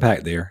things to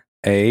unpack there.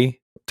 A,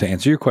 to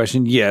answer your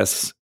question,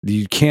 yes,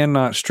 you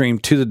cannot stream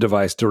to the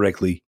device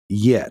directly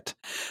yet.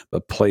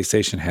 But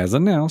PlayStation has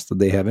announced that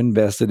they have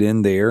invested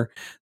in their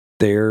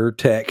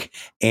tech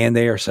and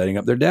they are setting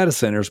up their data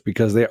centers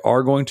because they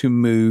are going to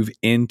move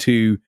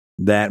into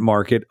that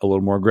market a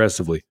little more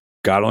aggressively.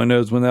 God only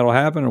knows when that'll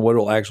happen and what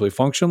it'll actually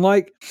function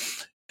like.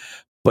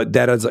 But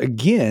that is,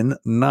 again,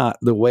 not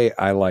the way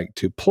I like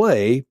to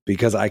play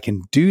because I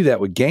can do that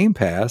with Game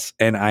Pass,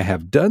 and I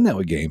have done that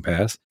with Game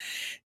Pass.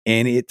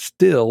 And it's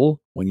still,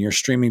 when you're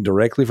streaming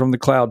directly from the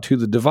cloud to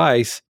the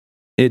device,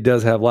 it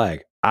does have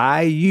lag.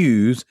 I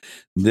use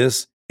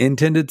this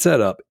intended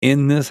setup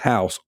in this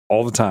house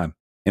all the time,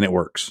 and it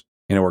works.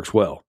 And it works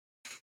well.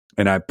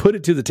 And I put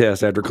it to the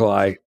test after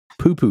Kalai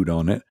poo-pooed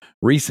on it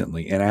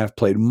recently, and I have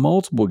played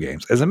multiple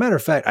games. As a matter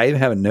of fact, I even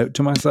have a note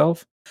to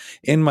myself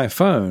in my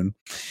phone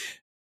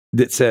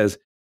that says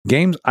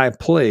games I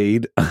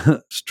played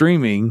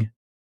streaming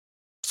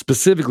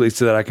specifically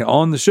so that I can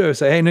on the show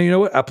say, hey, no, you know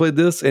what? I played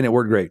this and it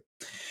worked great.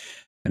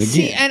 And again,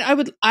 see, and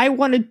I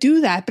want to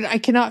do that, but I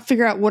cannot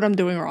figure out what I'm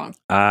doing wrong.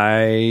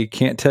 I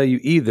can't tell you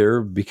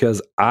either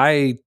because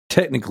I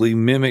technically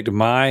mimicked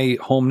my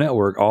home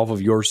network off of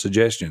your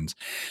suggestions.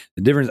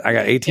 The difference, I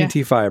got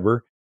AT&T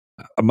fiber.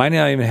 I might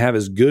not even have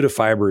as good a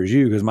fiber as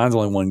you because mine's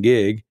only 1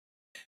 gig.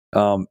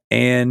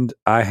 And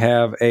I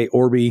have a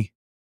Orbi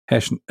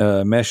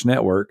mesh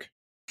network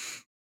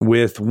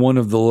with one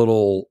of the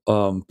little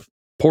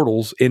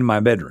portals in my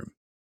bedroom.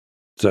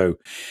 So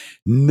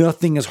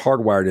nothing is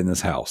hardwired in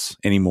this house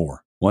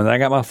anymore. When I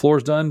got my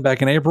floors done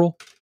back in April,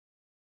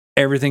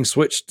 everything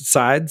switched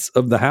sides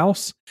of the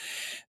house,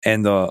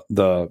 and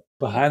the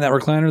behind that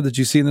recliner that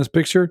you see in this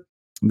picture,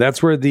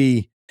 that's where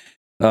the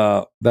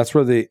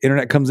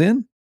internet comes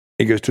in.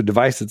 It goes to a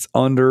device that's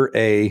under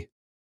a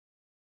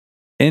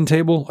end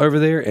table over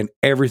there, and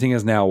everything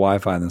is now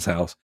Wi-Fi in this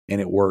house, and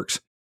it works.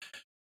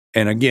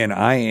 And again,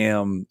 I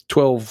am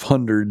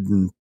 1,200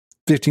 and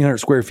 1,500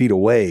 square feet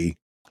away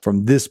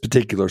from this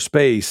particular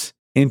space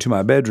into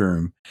my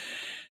bedroom.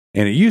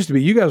 And it used to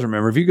be, you guys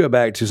remember, if you go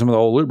back to some of the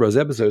old Loot Bros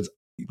episodes,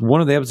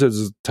 one of the episodes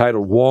is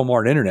titled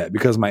Walmart Internet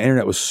because my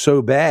internet was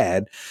so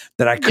bad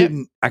that I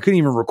couldn't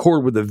even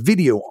record with the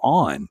video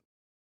on.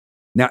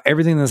 Now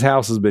everything in this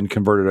house has been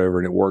converted over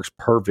and it works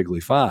perfectly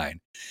fine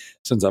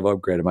since I've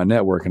upgraded my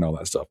network and all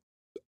that stuff.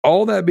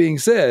 All that being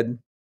said,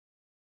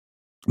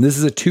 this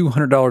is a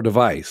 $200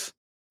 device.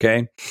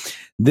 Okay.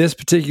 This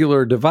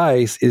particular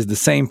device is the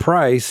same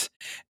price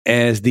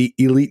as the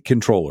Elite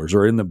controllers,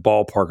 or in the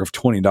ballpark of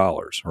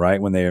 $20,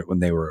 right? When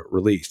they were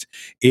released.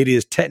 It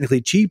is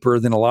technically cheaper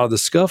than a lot of the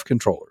SCUF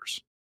controllers.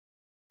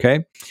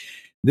 Okay.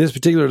 This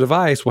particular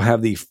device will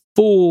have the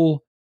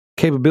full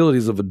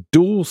capabilities of a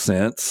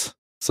DualSense.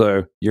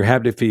 So your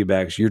haptic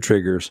feedbacks, your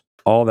triggers,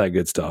 all that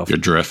good stuff. Your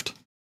drift.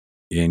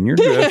 In your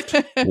drift.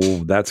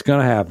 Well, that's going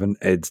to happen.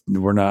 It's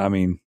not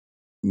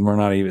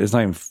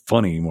even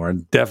funny anymore.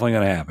 It's definitely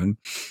going to happen.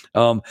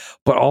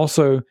 But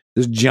also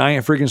this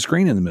giant freaking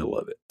screen in the middle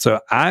of it. So,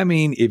 I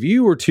mean, if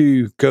you were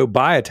to go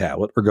buy a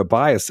tablet or go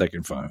buy a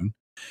second phone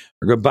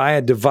or go buy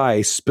a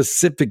device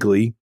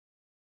specifically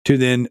to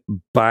then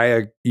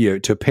buy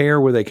to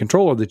pair with a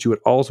controller that you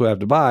would also have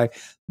to buy,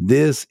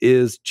 this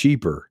is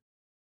cheaper.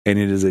 And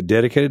it is a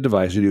dedicated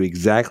device to do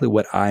exactly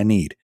what I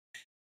need.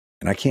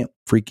 And I can't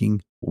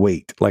freaking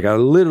wait. Like, I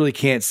literally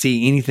can't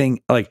see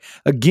anything. Like,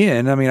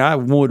 again, I mean, I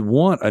would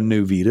want a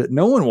new Vita.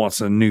 No one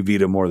wants a new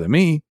Vita more than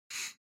me.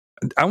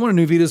 I want a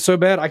new Vita so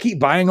bad. I keep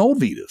buying old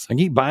Vitas. I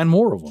keep buying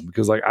more of them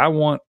because, like,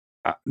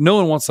 no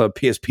one wants a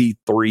PSP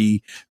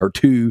 3 or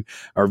 2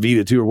 or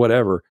Vita 2 or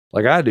whatever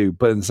like I do.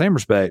 But in the same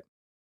respect,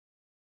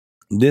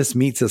 this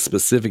meets a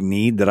specific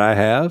need that I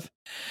have,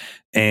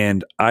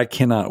 and I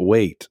cannot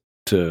wait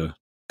to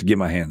get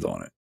my hands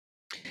on it.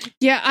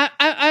 Yeah,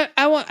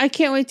 I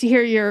can't wait to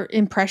hear your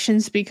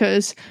impressions,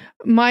 because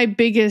my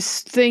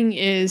biggest thing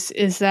is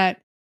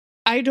that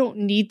I don't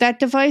need that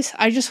device.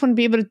 I just want to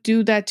be able to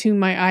do that to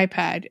my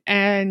iPad.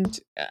 And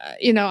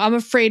I'm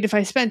afraid if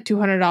I spend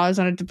 $200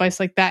 on a device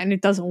like that and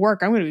it doesn't work,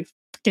 I'm going to be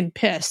fucking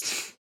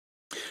pissed.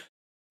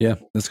 Yeah,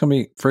 it's going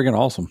to be freaking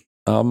awesome.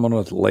 I'm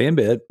going to lay in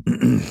bed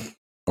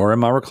or in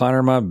my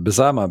recliner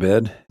beside my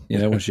bed,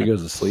 when she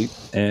goes to sleep,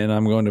 and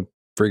I'm going to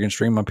freaking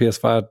stream my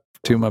PS5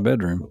 to my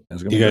bedroom.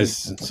 You guys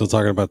still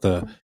talking about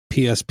the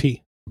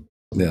PSP?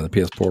 Yeah, the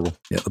PS Portal.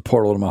 Yeah, the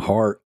portal to my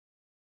heart.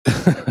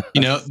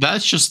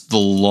 That's just the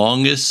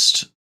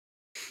longest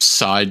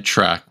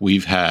sidetrack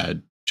we've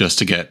had just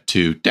to get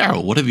to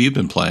Daryl. What have you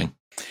been playing?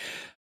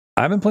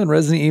 I've been playing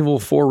Resident Evil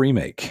 4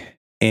 Remake,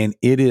 and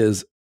it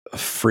is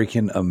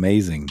freaking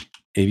amazing.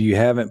 If you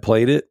haven't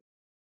played it,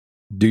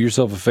 do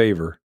yourself a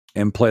favor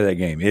and play that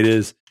game. It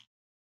is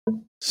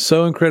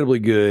so incredibly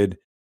good.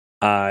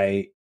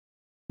 Go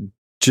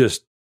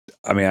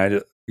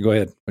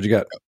ahead. What you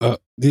got?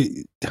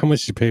 How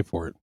much did you pay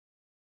for it?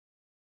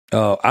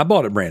 I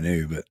bought it brand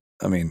new, but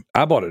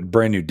I bought it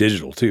brand new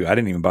digital too. I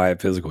didn't even buy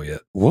it physical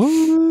yet.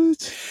 What?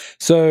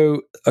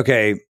 So,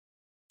 okay,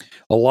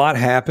 a lot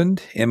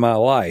happened in my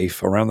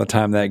life around the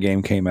time that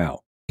game came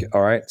out.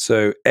 All right.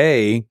 So,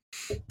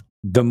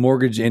 the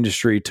mortgage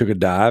industry took a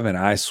dive and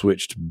I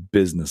switched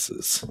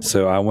businesses.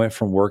 So I went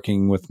from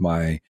working with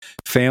my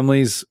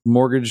family's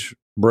mortgage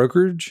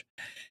brokerage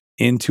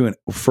I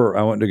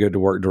went to go to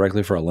work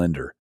directly for a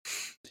lender.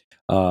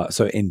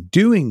 So in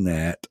doing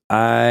that,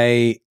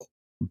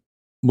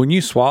 when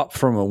you swap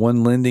from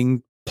one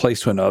lending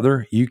place to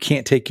another, you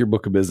can't take your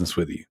book of business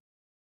with you.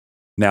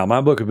 Now,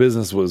 my book of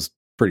business was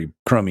pretty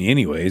crummy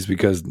anyways,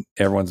 because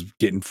everyone's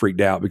getting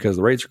freaked out because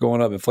the rates are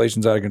going up,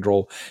 inflation's out of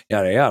control,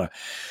 yada, yada.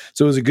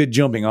 So it was a good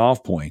jumping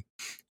off point.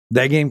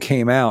 That game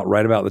came out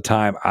right about the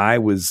time I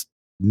was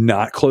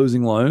not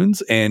closing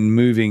loans and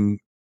moving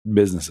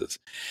businesses.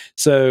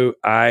 So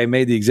I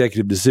made the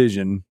executive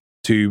decision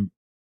to,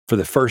 for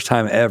the first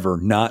time ever,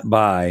 not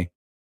buy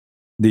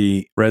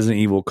the Resident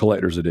Evil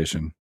Collector's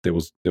Edition that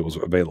was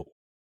available.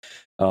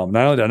 Not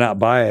only did I not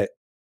buy it,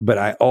 but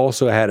I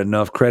also had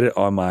enough credit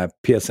on my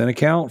PSN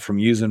account from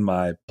using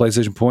my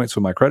PlayStation points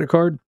with my credit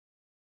card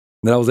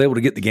that I was able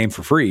to get the game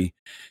for free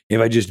if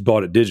I just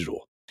bought it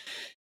digital.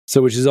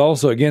 So, which is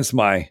also against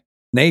my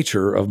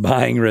nature of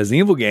buying Resident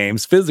Evil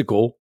games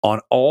physical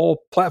on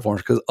all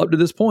platforms, because up to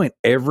this point,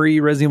 every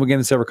Resident Evil game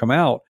that's ever come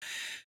out,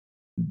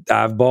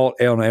 I've bought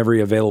on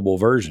every available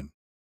version,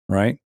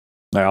 right?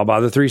 Like, I'll buy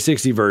the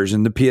 360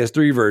 version, the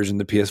PS3 version,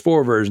 the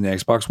PS4 version, the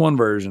Xbox One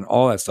version,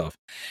 all that stuff.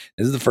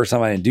 This is the first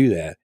time I didn't do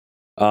that.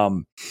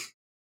 And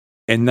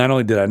not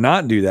only did I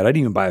not do that, I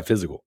didn't even buy a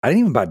physical. I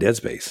didn't even buy Dead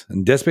Space.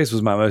 And Dead Space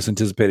was my most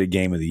anticipated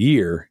game of the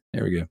year.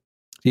 There we go.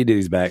 He did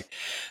his back.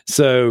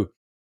 So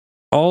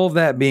all of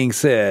that being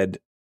said,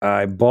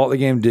 I bought the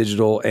game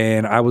digital,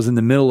 and I was in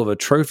the middle of a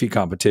trophy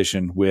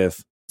competition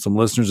with some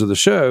listeners of the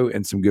show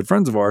and some good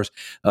friends of ours,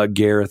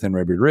 Gareth and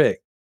Redbeard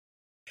Rick.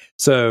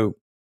 So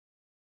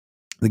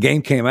the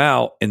game came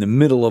out in the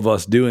middle of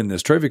us doing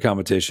this trophy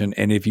competition.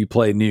 And if you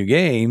play new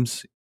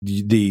games,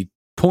 the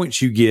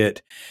points you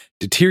get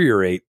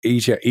deteriorate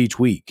each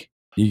week.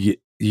 You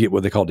get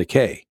what they call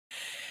decay.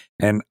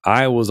 And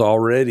I was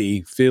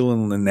already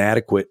feeling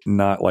inadequate,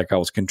 not like I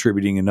was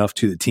contributing enough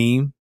to the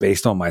team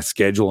based on my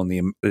schedule.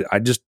 And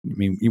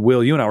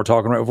Will, you and I were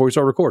talking right before we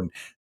started recording.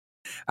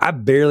 I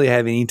barely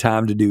have any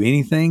time to do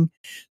anything.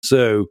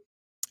 So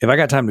if I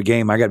got time to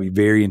game, I got to be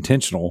very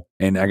intentional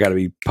and I got to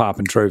be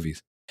popping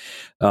trophies.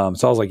 So I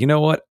was like, you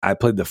know what? I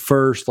played the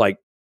first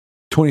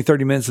 20,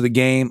 30 minutes of the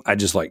game. I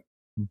just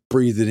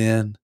breathed it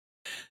in.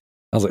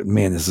 I was like,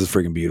 man, this is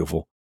freaking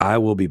beautiful. I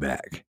will be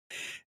back.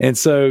 And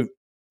so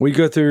we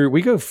go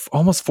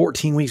almost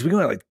 14 weeks. We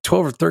go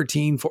 12 or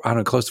 13,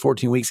 close to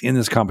 14 weeks in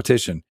this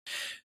competition.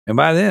 And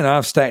by then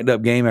I've stacked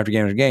up game after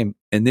game after game.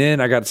 And then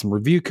I got some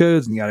review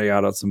codes and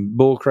got some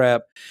bull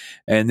crap.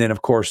 And then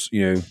of course,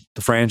 the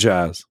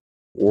franchise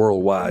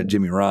worldwide,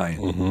 Jimmy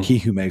Ryan, he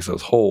who makes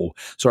us whole,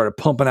 started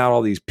pumping out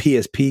all these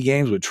PSP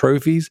games with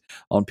trophies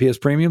on PS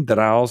Premium that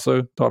I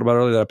also talked about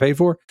earlier that I paid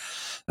for.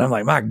 And I'm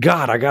like, my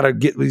God, I got to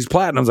get these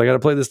platinums. I got to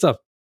play this stuff.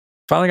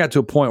 Finally got to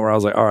a point where I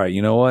was like, all right,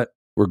 you know what?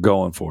 We're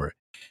going for it.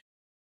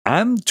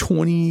 I'm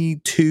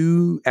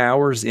 22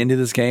 hours into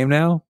this game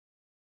now.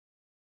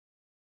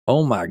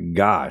 Oh my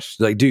gosh.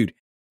 Dude,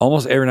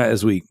 almost every night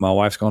this week, my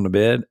wife's gone to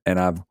bed and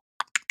I've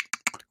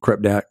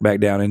crept back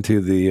down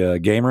into the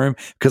game room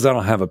because I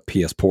don't have a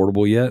PS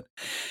Portable yet.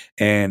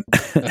 And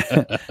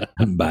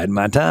I'm biding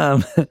my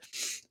time.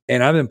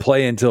 And I've been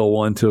playing until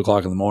 1, 2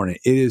 o'clock in the morning.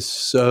 It is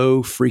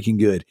so freaking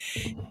good.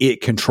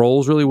 It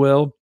controls really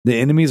well. The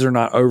enemies are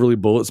not overly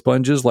bullet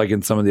sponges like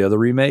in some of the other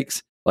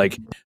remakes.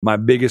 My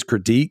biggest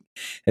critique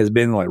has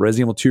been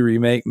Resident Evil 2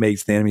 remake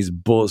makes the enemies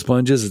bullet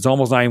sponges. It's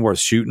almost not even worth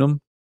shooting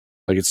them.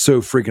 It's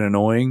so freaking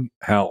annoying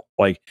how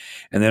and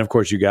then of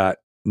course you got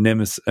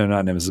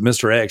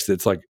Mr. X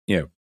that's a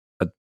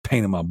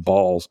pain in my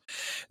balls.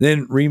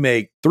 Then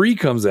remake 3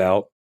 comes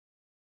out,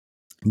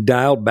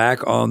 dialed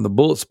back on the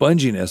bullet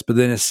sponginess, but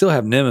then it still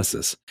have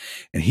Nemesis,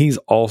 and he's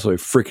also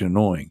freaking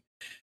annoying.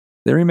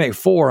 Then remake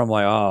 4, I'm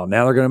like, oh,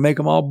 now they're going to make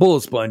them all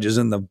bullet sponges,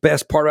 and the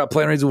best part about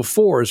playing Resident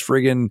Evil 4 is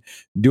friggin'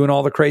 doing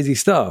all the crazy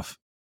stuff.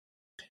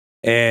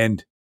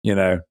 And,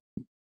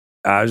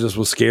 I just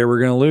was scared we're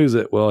going to lose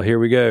it. Well, here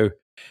we go.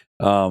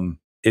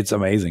 It's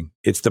amazing.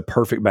 It's the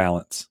perfect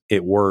balance.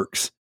 It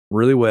works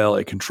really well.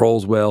 It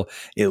controls well.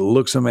 It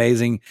looks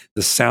amazing.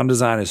 The sound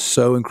design is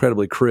so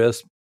incredibly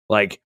crisp.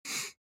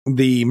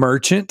 The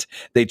merchant,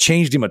 they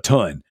changed him a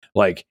ton.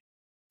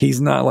 He's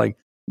not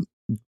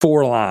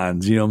 4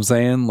 lines, you know what I'm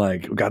saying? We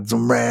got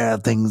some rare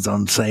things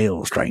on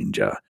sale,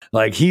 stranger.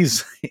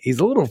 He's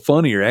a little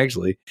funnier,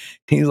 actually.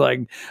 He's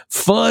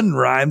fun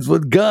rhymes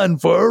with gun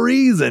for a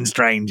reason,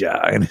 stranger.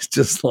 And it's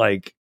just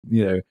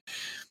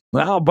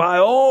I'll buy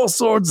all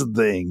sorts of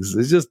things.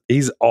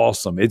 He's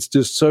awesome. It's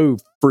just so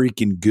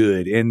freaking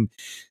good. And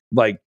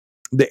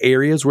the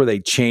areas where they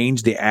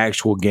change the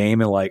actual game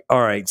and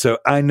all right, so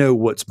I know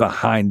what's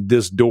behind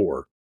this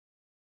door.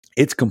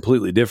 It's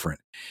completely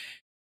different,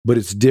 but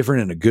it's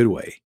different in a good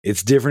way.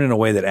 It's different in a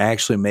way that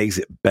actually makes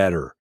it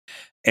better.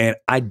 And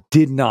I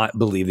did not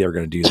believe they were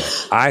going to do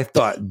that. I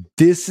thought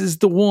this is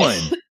the one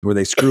where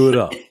they screw it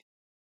up.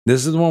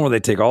 This is the one where they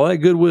take all that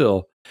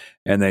goodwill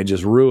and they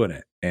just ruin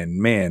it. And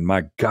man,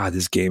 my God,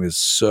 this game is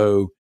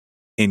so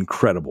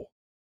incredible.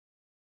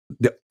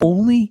 The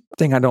only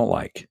thing I don't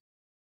like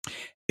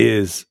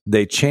is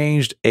they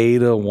changed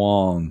Ada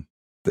Wong.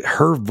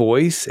 Her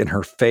voice and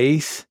her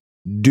face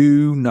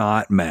do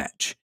not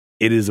match.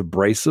 It is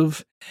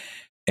abrasive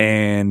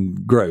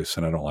and gross,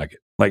 and I don't like it.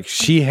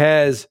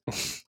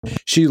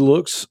 She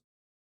looks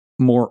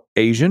more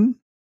Asian,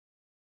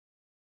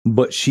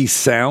 but she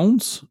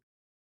sounds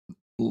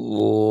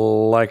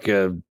like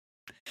a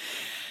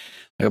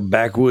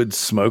backwoods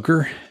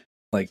smoker,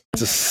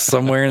 just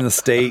somewhere in the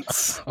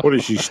States. What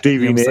is she,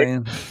 Stevie You know what Nicks?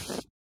 I'm saying?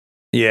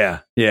 Yeah.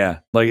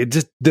 It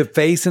just, the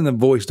face and the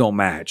voice don't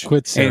match.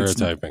 Quit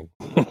stereotyping.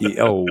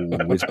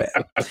 It's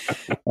bad.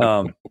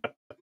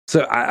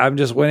 So I'm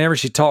just, whenever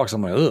she talks,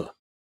 I'm like, ugh.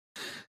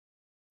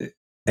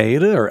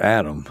 Ada or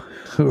Adam?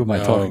 Who am I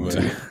talking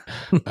to?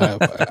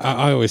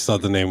 I always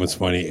thought the name was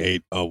funny.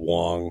 Ada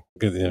Wong,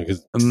 because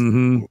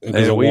Wong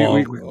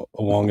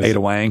is Ada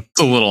Wang. It's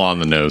a little on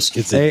the nose.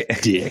 It's a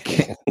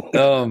dick.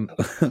 Well,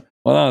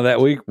 no, that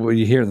week when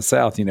you hear in the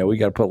South, we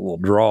got to put a little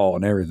drawl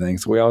and everything.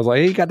 So we always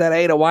hey, you got that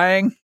Ada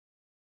Wang?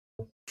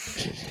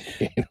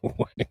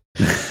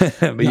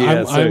 But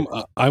yeah,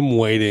 I'm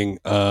waiting.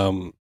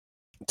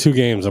 2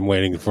 games I'm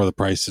waiting for the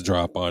price to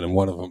drop on, and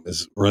one of them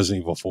is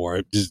Resident Evil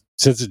 4.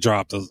 Since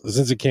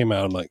it came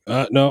out, I'm like,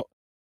 no,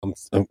 I'm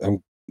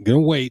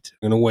gonna wait.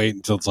 I'm gonna wait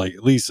until it's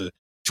at least a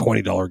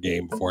 $20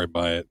 game before I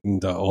buy it.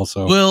 And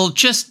also, well,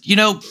 just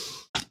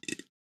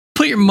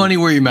put your money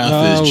where your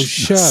mouth is.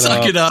 Shut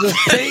Suck up. it up. just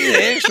pay the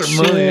extra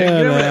money.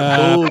 Get over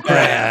that bull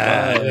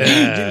crap.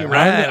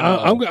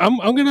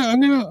 I'm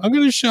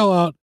gonna shell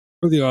out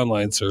for the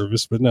online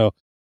service, but no.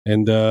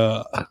 And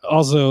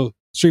also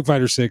Street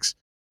Fighter 6.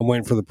 I'm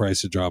waiting for the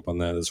price to drop on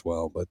that as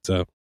well. But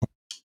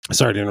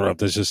sorry to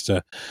interrupt. It's just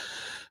I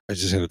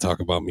just had to talk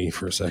about me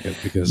for a second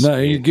because no,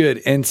 you're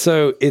good. And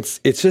so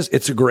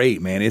it's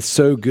great, man. It's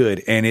so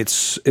good, and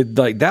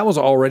that was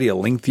already a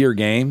lengthier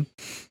game.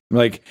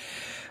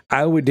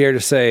 I would dare to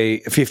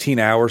say 15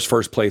 hours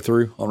first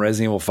playthrough on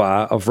Resident Evil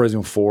 5 of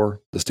Resident Evil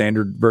 4, the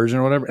standard version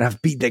or whatever. And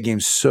I've beat that game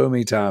so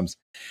many times.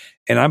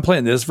 And I'm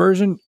playing this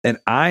version, and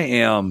I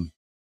am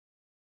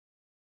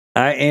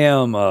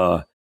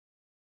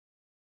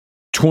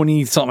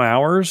 20 something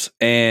hours,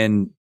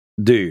 and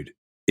dude,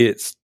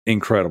 it's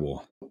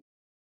incredible.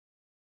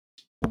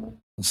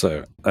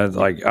 So,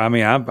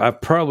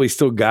 I've probably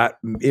still got,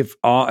 if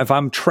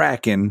I'm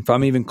tracking, if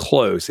I'm even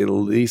close, at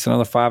least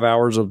another 5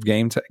 hours of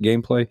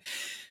gameplay.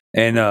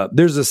 And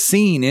there's a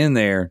scene in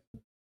there.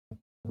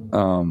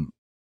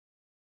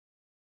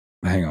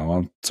 Hang on,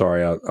 I'm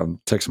sorry, I'm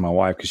texting my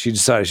wife because she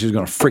decided she was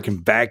going to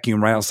freaking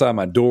vacuum right outside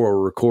my door while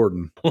we're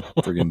recording.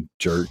 Freaking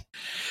jerk.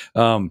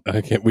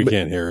 We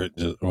can't hear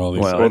it. Well,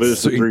 it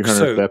is the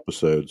 300th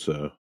episode,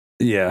 so.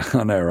 Yeah,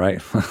 I know, right?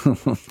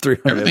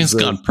 Everything's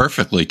gone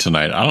perfectly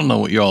tonight. I don't know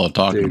what you all are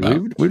talking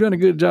about. We've done a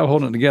good job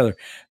holding it together.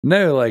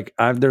 No, like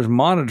there's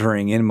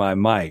monitoring in my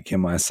mic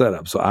in my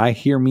setup, so I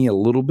hear me a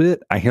little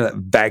bit. I hear that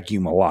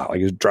vacuum a lot,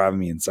 like it's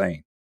driving me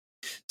insane.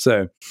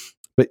 So,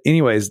 but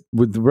anyways,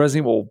 with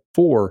Resident Evil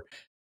 4,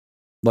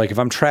 like if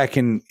I'm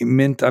tracking,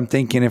 I'm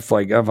thinking if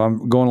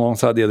I'm going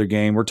alongside the other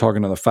game, we're talking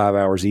another 5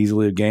 hours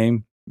easily a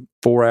game,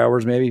 4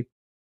 hours maybe.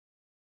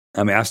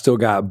 I mean, I still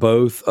got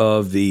both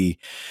of the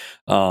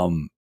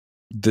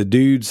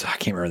dudes. I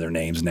can't remember their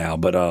names now,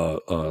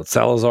 but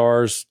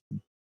Salazar's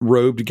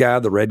robed guy,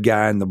 the red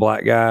guy, and the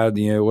black guy,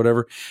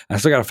 whatever. I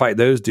still got to fight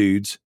those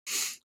dudes.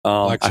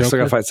 I still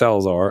got to fight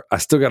Salazar. I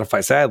still got to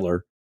fight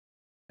Sadler.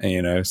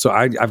 And, so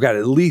I've got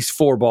at least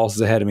 4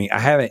 bosses ahead of me.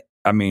 I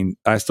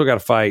still got to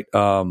fight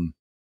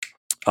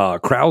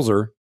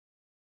Krauser.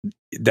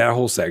 That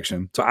whole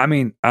section. So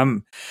I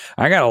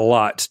got a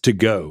lot to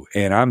go,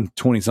 and I'm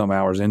 20 some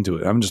hours into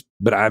it.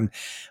 But I'm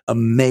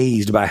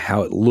amazed by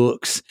how it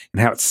looks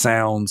and how it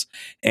sounds,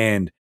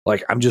 and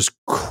like I'm just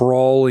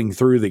crawling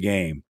through the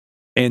game.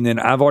 And then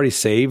I've already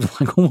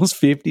saved like almost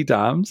 50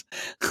 times.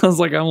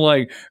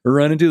 I'm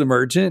running to the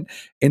merchant.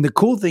 And the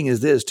cool thing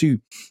is this too,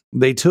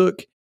 they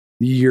took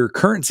your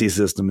currency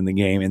system in the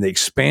game and they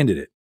expanded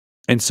it.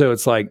 And so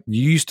it's like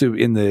you used to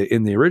in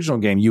the original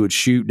game, you would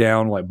shoot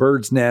down like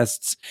birds'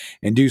 nests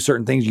and do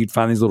certain things. You'd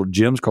find these little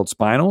gems called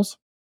spinels.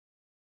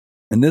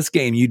 In this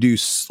game, you do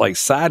like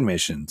side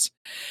missions,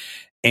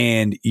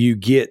 and you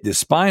get the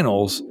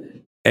spinels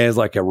as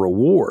like a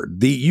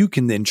reward. You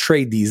can then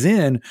trade these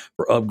in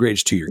for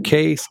upgrades to your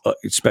case,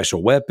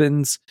 special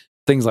weapons,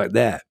 things like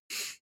that.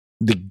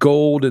 The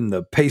gold and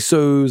the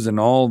pesos and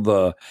all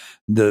the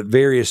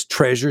various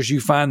treasures you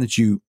find that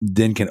you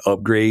then can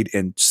upgrade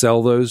and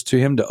sell those to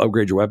him to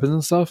upgrade your weapons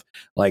and stuff.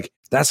 Like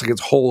that's like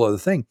its whole other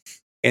thing.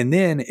 And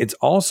then it's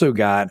also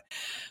got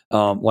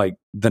like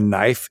the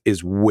knife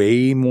is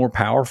way more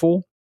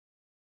powerful,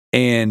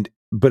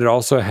 but it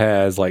also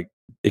has like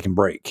it can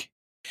break.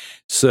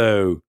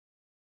 So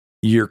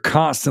you're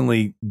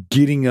constantly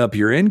getting up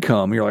your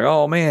income. You're like,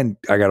 oh man,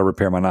 I got to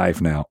repair my knife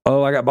now.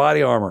 Oh, I got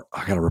body armor.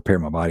 I got to repair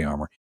my body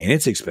armor. And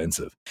it's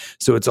expensive.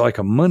 So it's like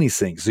a money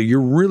sink. So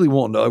you're really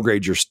wanting to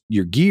upgrade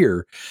your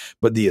gear,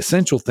 but the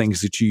essential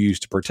things that you use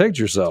to protect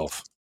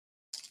yourself,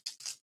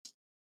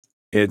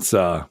 it's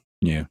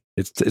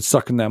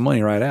sucking that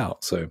money right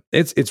out. So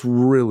it's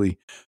really,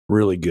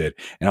 really good.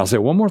 And I'll say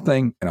one more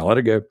thing and I'll let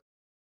it go.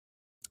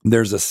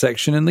 There's a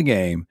section in the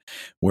game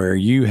where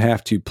you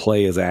have to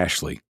play as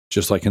Ashley,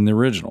 just like in the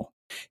original.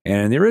 And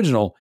in the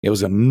original, it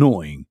was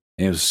annoying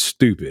and it was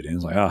stupid. And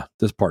it's like,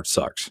 this part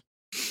sucks.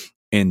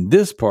 In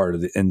this part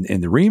of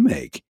in the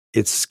remake,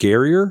 it's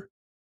scarier.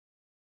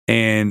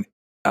 And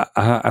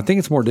I think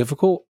it's more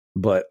difficult,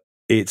 but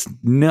it's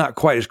not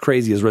quite as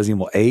crazy as Resident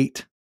Evil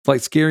 8,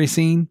 like scary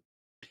scene.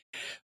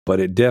 But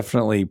it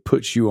definitely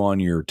puts you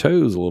on your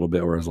toes a little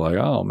bit where it's like,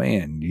 oh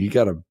man,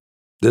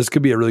 this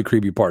could be a really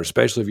creepy part,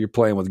 especially if you're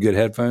playing with good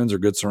headphones or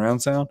good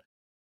surround sound.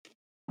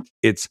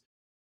 It's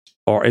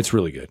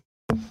really good.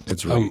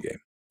 It's a really good game.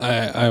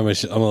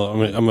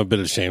 I'm a bit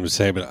ashamed to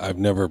say, but I've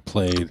never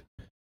played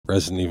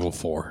Resident Evil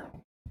 4.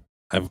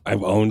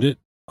 I've owned it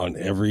on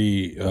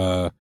every.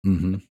 It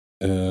came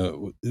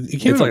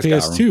on like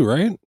PS2,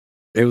 right?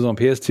 It was on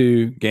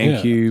PS2,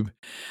 GameCube.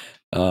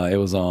 Yeah. It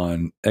was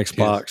on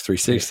Xbox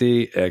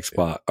 360,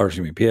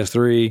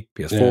 PS3,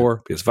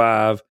 PS4,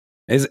 PS5.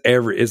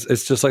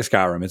 It's just like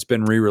Skyrim. It's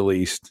been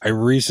re-released. I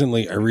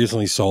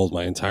recently sold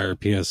my entire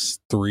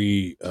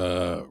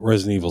PS3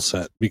 Resident Evil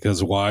set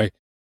because why?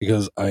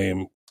 Because I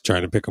am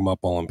trying to pick them up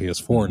all on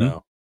PS4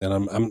 now, and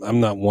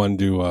I'm not one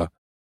to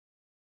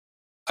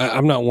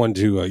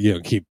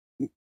keep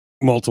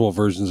multiple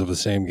versions of the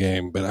same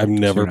game, but I've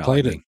never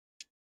played it.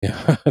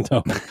 Yeah,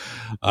 no,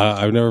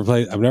 I've never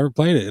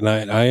played it, and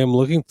I am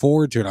looking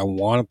forward to it. I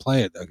want to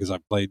play it because I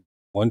played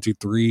 1, 2,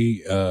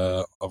 3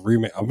 of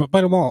remake. I've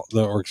played them all,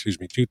 2,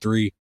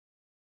 3,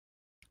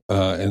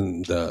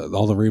 and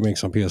all the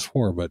remakes on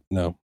PS4. But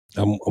no,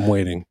 I'm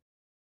waiting.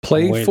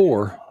 Play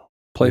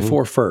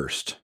 4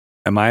 first.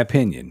 In my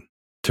opinion,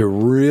 to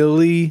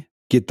really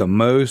get the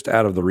most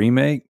out of the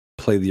remake,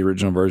 play the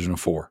original version of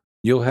 4.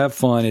 You'll have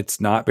fun. It's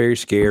not very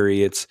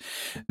scary. It's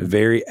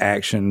very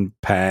action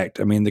packed.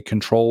 I mean, the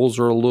controls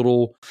are a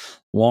little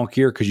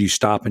wonkier because you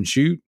stop and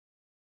shoot.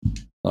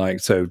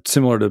 Like, so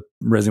similar to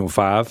Resident Evil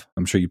 5.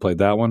 I'm sure you played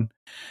that one.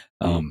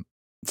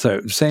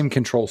 So same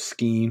control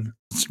scheme.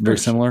 It's very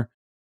similar.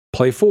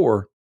 Play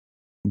 4,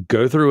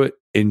 go through it,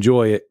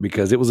 enjoy it,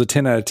 because it was a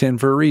 10 out of 10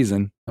 for a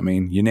reason. I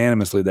mean,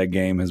 unanimously, that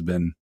game has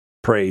been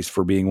praised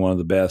for being one of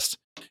the best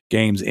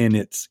games in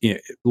its,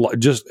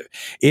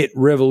 it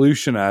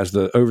revolutionized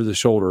the over the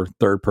shoulder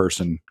third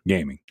person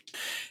gaming.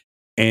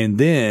 And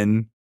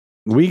then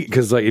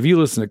because like if you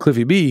listen to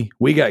Cliffy B,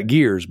 we got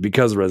Gears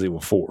because of Resident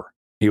Evil 4.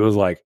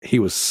 He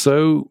was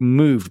so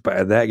moved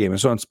by that game and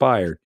so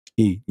inspired.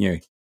 He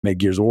made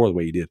Gears of War the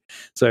way he did.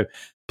 So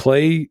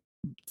play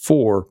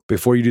 4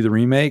 before you do the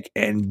remake,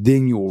 and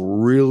then you'll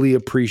really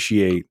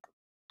appreciate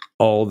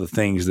all the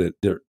things that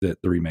the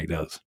remake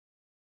does.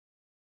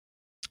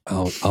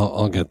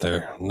 I'll get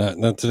there.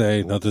 Not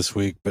today, not this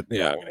week, but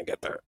yeah, I'm gonna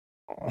get there.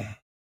 All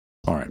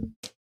right.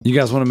 You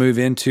guys want to move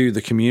into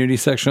the community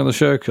section of the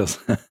show? Because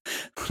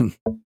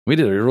we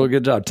did a real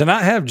good job. To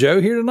not have Joe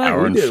here tonight,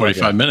 hour and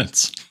 45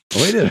 minutes.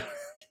 We did.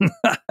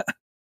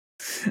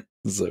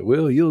 So,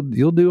 Will, you'll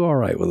do all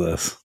right with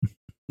us.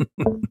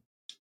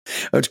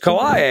 Which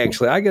Kalai,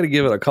 actually, I got to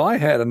give it a Kalai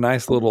had a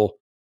nice little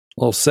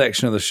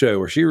section of the show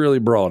where she really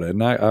brought it,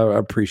 and I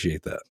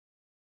appreciate that.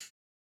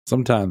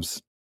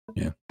 Sometimes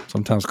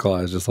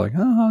Kalai is just like,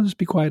 I'll just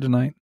be quiet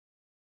tonight.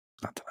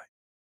 Not tonight.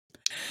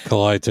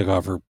 Kalai took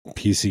off her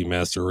PC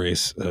Master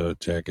Race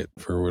jacket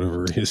for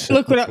whatever reason.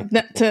 Look what up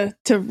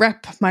to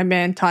rep my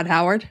man Todd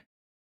Howard.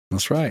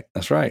 That's right.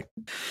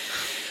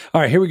 All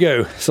right, here we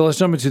go. So let's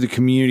jump into the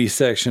community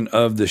section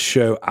of the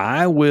show.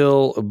 I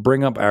will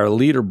bring up our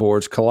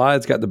leaderboards.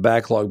 Kalai's got the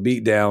backlog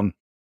beat down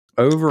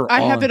over.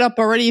 I have it up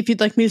already. If you'd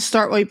like me to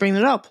start while you bring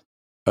it up.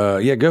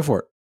 Yeah, go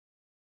for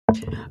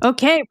it.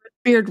 Okay,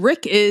 Beard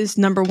Rick is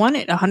number 1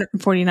 at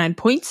 149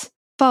 points,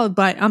 followed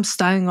by I'm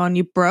Styling on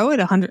You Bro at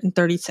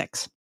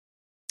 136.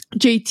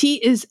 JT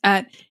is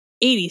at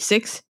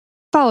 86,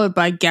 followed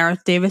by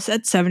Gareth Davis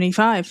at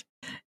 75.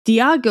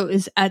 Diago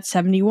is at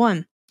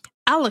 71.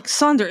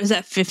 Alexander is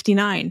at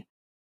 59.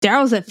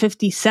 Daryl's at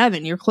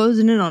 57. You're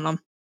closing in on him.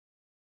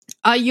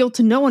 I Yield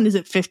to No One is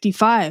at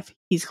 55.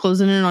 He's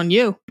closing in on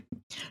you.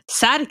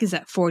 Sadik is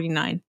at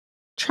 49.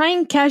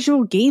 Trying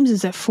Casual Games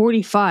is at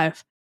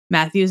 45.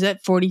 Matthew is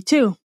at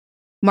 42.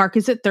 Mark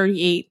is at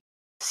 38.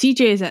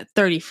 CJ is at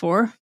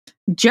 34.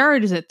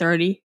 Jared is at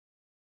 30.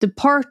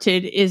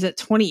 Departed is at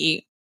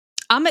 28.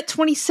 I'm at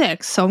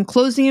 26, so I'm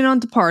closing in on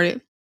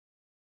Departed.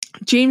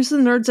 James the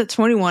Nerd's at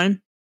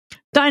 21.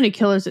 Dino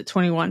Killer's at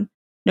 21.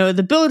 Noah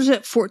the Builder's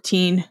at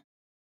 14.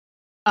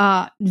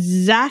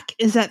 Zach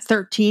is at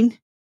 13.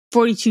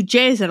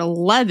 42J is at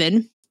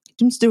 11.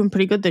 Jim's doing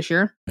pretty good this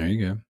year. There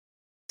you go.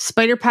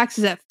 Spider Pax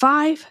is at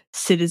 5.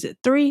 Sid is at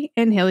 3.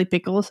 And Haley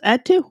Pickles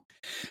at 2.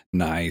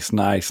 Nice.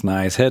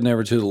 Heading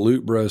over to the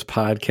Loot Bros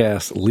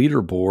podcast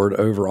leaderboard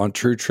over on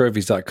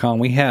TrueTrophies.com.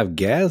 We have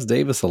Gaz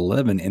Davis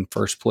 11 in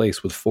first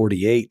place with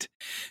 48.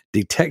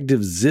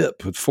 Detective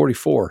Zip with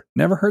 44.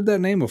 Never heard that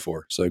name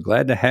before. So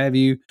glad to have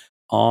you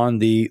on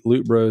the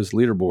Loot Bros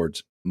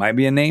leaderboards. Might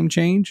be a name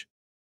change.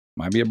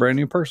 Might be a brand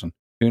new person.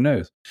 Who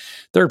knows?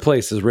 Third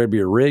place is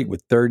Redbeard Rig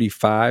with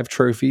 35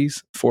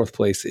 trophies. Fourth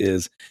place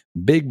is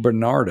Big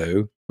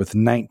Bernardo with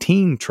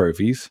 19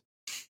 trophies.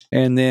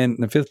 And then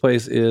the fifth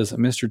place is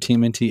Mr.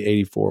 TMNT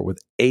 84 with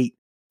 18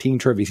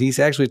 trophies. He's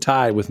actually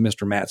tied with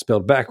Mr. Matt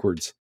spelled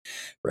backwards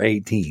for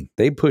 18.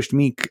 They pushed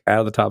me out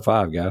of the top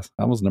 5, guys.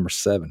 I was number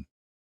 7.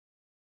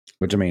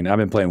 Which, I mean, I've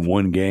been playing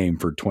one game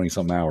for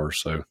 20-something hours.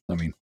 So, I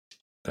mean,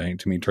 there ain't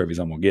too many trophies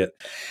I'm going to get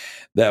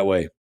that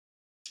way.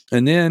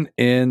 And then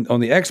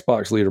on the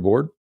Xbox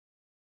leaderboard,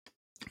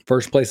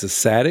 first place is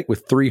Sadik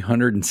with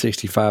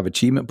 365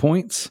 achievement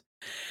points.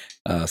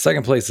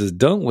 Second place is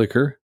Don't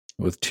Liquor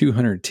with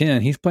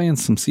 210. He's playing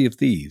some Sea of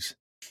Thieves.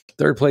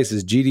 Third place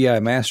is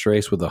GDI Master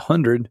Race with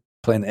 100,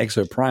 playing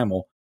Exo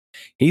Primal.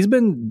 He's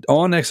been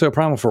on Exo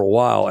Primal for a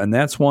while, and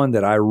that's one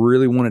that I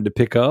really wanted to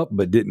pick up,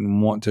 but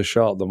didn't want to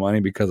shell out the money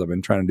because I've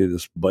been trying to do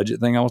this budget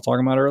thing I was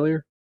talking about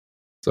earlier.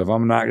 So if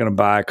I'm not going to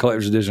buy a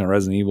collector's edition of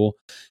Resident Evil,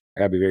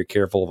 I got to be very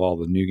careful of all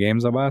the new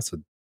games I buy. So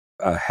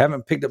I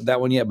haven't picked up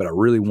that one yet, but I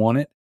really want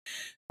it.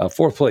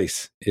 Fourth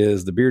place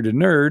is the Bearded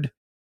Nerd,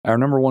 our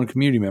number 1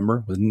 community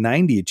member with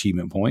 90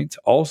 achievement points,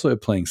 also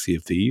playing Sea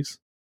of Thieves.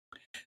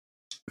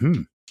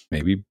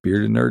 Maybe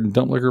Bearded Nerd and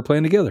Dump Liquor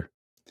playing together.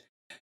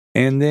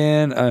 And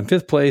then in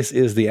fifth place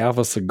is the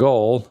Alpha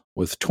Seagal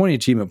with 20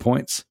 achievement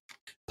points,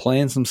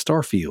 playing some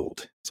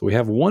Starfield. So we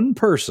have one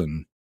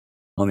person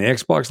on the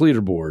Xbox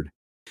leaderboard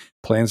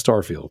playing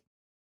Starfield.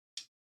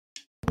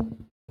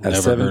 Have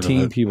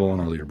 17 people on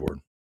our leaderboard.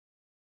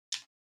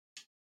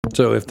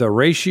 So if the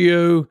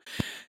ratio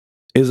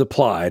is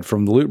applied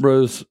from the Loot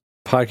Bros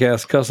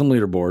podcast custom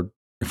leaderboard,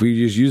 if we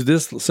just use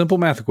this simple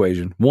math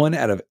equation, 1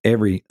 out of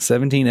every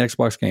 17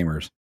 Xbox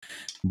gamers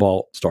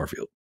bought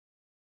Starfield.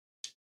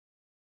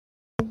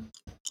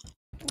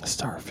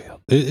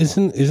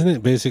 Isn't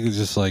it basically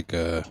just like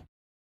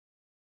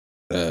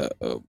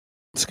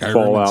Skyrim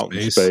Fallout in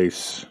in space.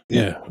 space.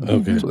 Yeah. Okay.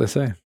 That's what they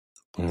say.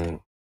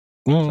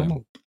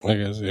 Well, I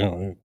guess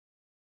if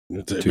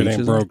it To each ain't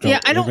his broke, Yeah,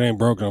 if it ain't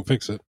broke, don't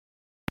fix it.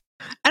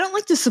 I don't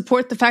like to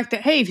support the fact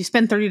that, hey, if you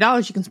spend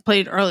 $30, you can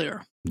play it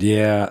earlier.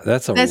 Yeah,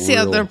 that's the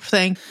other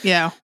thing.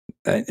 Yeah.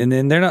 And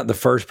then they're not the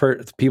first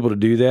people to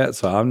do that,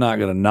 so I'm not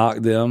going to knock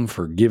them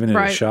for giving it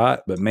a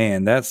shot. But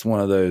man, that's one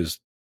of those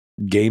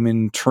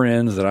gaming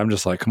trends that I'm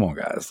just like, come on,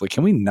 guys, like,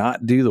 can we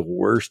not do the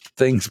worst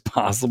things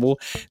possible?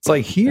 It's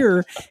like,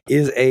 here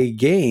is a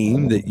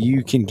game that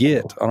you can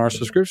get on our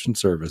subscription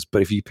service,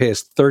 but if you pay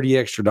us $30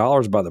 extra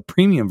by the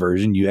premium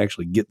version, you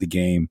actually get the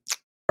game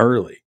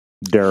early.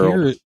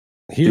 Daryl,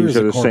 these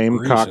are the same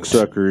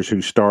cocksuckers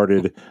who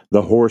started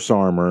the horse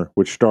armor,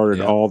 which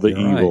started all the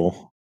evil.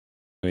 Right.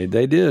 I mean,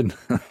 they did.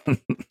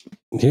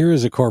 Here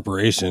is a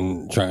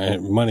corporation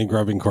money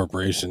grubbing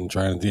corporation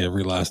trying to get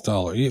every last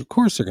dollar. Of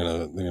course, they're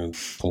gonna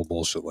pull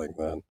bullshit like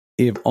that.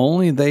 If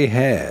only they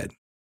had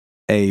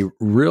a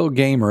real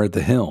gamer at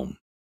the helm,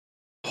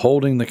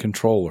 holding the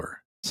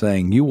controller,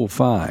 saying, "You will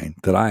find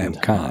that I am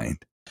kind."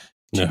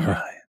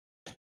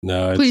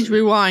 No, please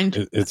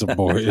rewind. It's a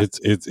boy.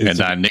 It's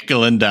and I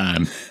nickel and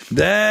dime.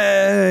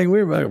 Dang,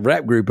 we're a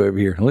rap group over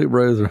here. Loot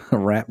Bros, a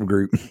rap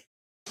group.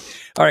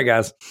 All right,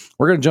 guys,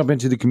 we're going to jump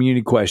into the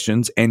community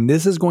questions, and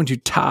this is going to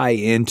tie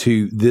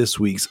into this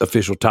week's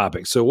official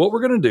topic. So what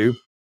we're going to do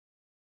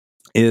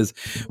is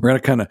we're going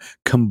to kind of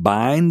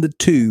combine the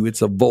two.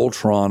 It's a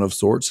Voltron of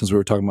sorts, since we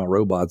were talking about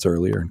robots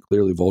earlier, and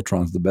clearly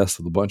Voltron's the best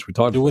of the bunch we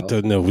talked about.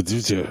 What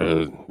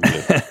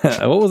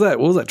was that?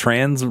 What was that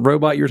trans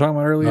robot you were talking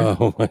about earlier?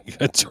 Oh my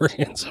God,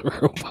 trans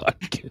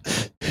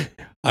robot.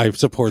 I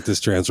support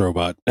this trans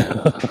robot.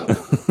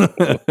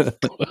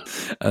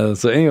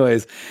 So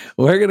anyways,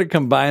 we're going to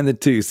combine the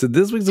two. So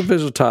this week's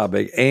official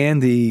topic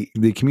and the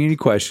community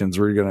questions,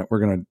 we're going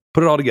to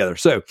put it all together.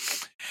 So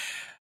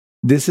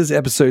this is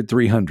episode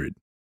 300.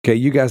 Okay.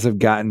 You guys have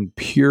gotten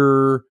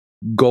pure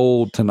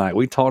gold tonight.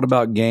 We talked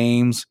about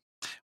games.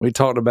 We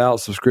talked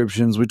about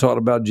subscriptions. We talked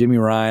about Jimmy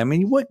Ryan. I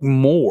mean, what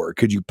more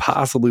could you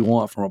possibly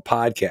want from a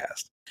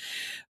podcast?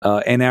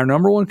 And our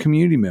number one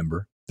community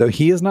member, though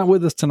he is not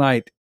with us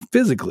tonight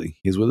physically,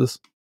 he's with us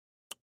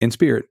in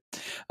spirit,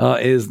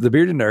 is the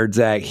Bearded Nerd,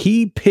 Zach.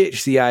 He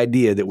pitched the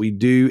idea that we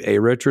do a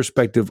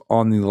retrospective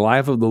on the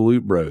life of the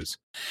Loot Bros.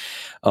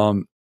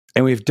 And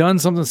we've done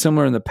something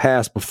similar in the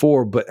past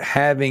before, but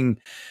having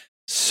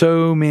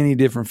so many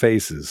different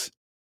faces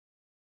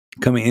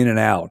coming in and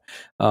out,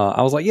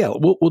 I was like, yeah,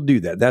 we'll do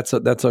that. That's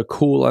a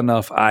cool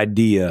enough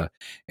idea,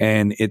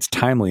 and it's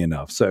timely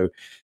enough. So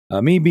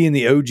me being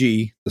the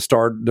OG,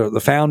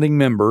 the founding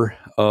member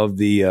of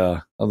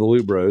the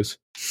Loot Bros,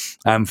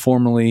 I'm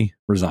formally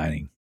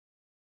resigning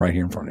right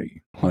here in front of you.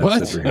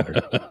 What?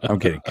 I'm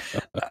kidding.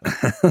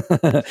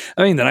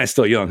 I mean, the night's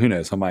still young. Who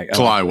knows? I might.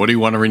 Cly, what do you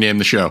want to rename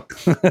the show?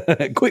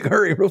 Quick,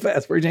 hurry, real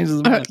fast before he changes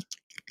his mind.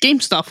 Game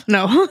stuff.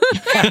 No.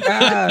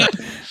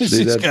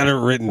 She's got it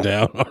written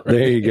down already.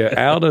 There you go.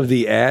 Out of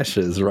the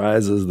ashes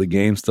rises the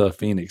Game Stuff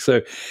Phoenix.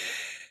 So,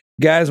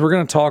 guys, we're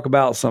going to talk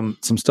about some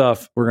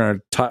stuff. We're going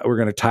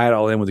to tie it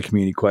all in with the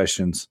community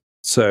questions.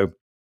 So,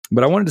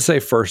 but I wanted to say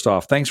first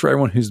off, thanks for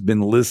everyone who's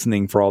been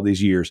listening for all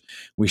these years.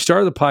 We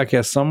started the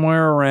podcast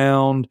somewhere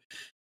around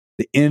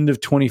the end of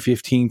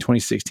 2015,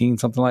 2016,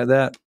 something like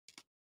that.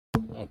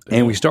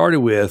 And we started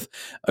with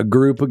a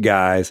group of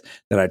guys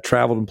that I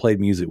traveled and played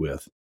music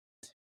with.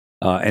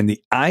 And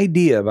the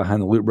idea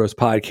behind the Loot Bros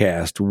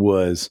podcast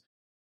was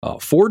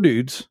 4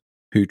 dudes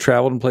who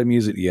traveled and played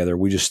music together.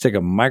 We just stick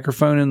a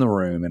microphone in the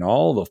room, and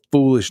all the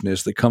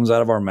foolishness that comes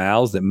out of our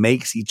mouths that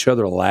makes each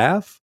other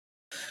laugh,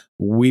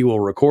 we will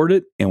record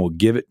it and we'll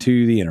give it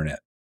to the internet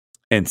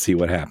and see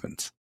what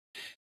happens.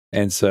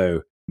 And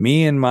so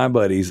me and my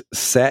buddies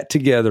sat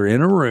together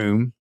in a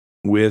room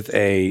with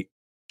a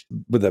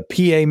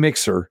PA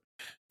mixer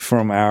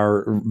from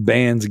our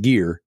band's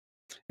gear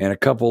and a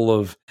couple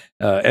of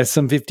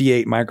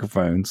SM58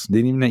 microphones.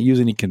 Didn't even use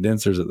any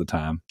condensers at the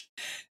time.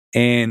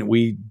 And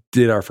we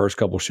did our first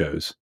couple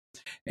shows.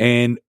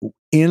 And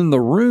in the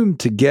room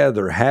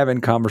together,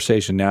 having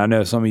conversation. Now, I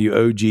know some of you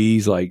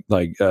OGs like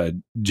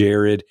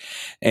Jared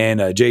and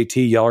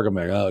JT, y'all are going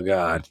to be like, oh,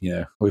 God,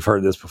 we've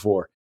heard this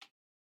before.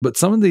 But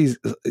some of these,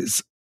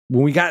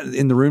 when we got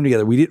in the room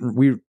together, we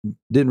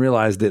didn't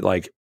realize that,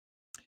 like,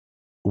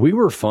 we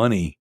were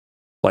funny,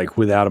 like,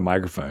 without a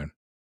microphone.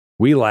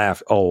 We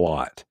laughed a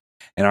lot.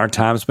 And our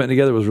time spent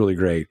together was really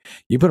great.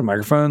 You put a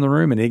microphone in the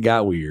room and it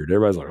got weird.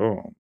 Everybody's like,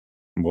 oh,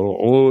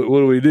 what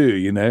do we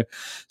do?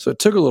 So it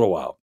took a little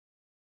while.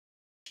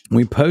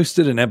 We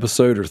posted an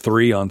episode or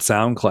 3 on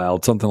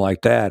SoundCloud, something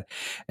like that.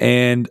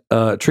 And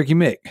Tricky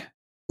Mick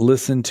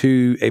listened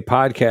to a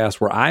podcast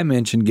where I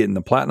mentioned getting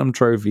the platinum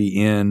trophy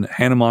in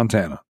Hannah,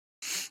 Montana.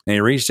 And he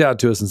reached out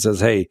to us and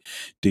says, hey,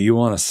 do you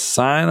want to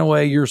sign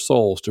away your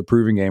souls to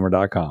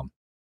provinggamer.com?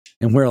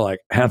 And we're like,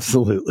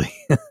 absolutely.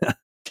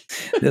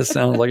 This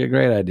sounds like a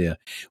great idea.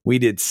 We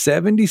did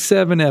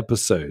 77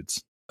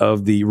 episodes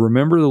of the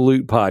Remember the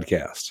Loot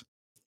podcast.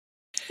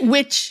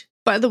 Which,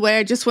 by the way,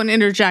 I just want to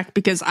interject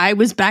because I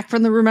was back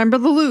from the Remember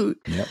the Loot.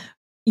 Yep.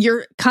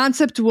 your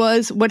concept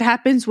was what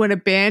happens when a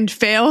band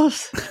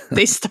fails?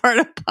 They start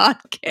a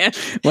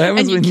podcast. What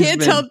happens and when you you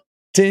can't spend tell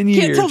 10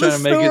 years tell the trying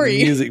to make it in story.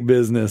 the music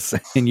business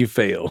and you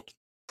fail?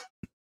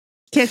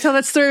 Can't tell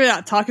that story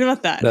without talking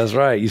about that. That's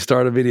right. You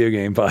start a video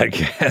game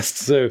podcast.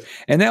 So,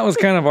 and that was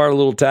kind of our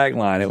little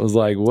tagline. It was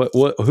like,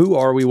 who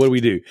are we? What do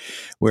we do?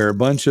 We're a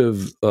bunch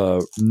of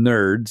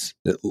nerds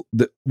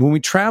that when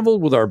we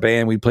traveled with our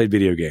band, we played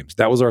video games.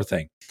 That was our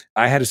thing.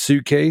 I had a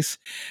suitcase.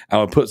 I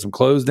would put some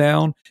clothes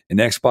down, an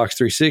Xbox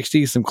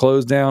 360, some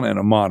clothes down, and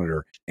a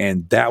monitor.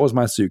 And that was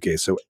my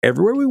suitcase. So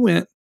everywhere we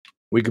went,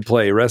 we could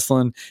play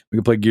wrestling, we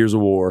could play Gears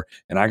of War,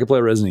 and I could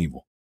play Resident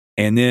Evil.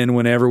 And then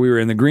whenever we were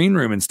in the green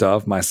room and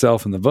stuff,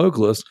 myself and the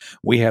vocalist,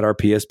 we had our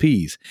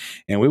PSPs.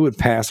 And we would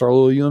pass our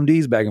little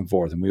UMDs back and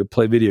forth, and we would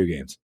play video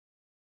games.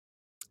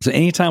 So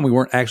anytime we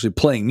weren't actually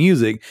playing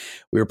music,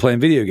 we were playing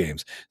video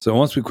games. So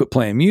once we quit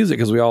playing music,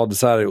 because we all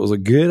decided it was a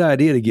good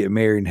idea to get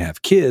married and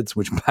have kids,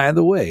 which, by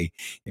the way,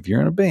 if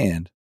you're in a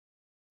band,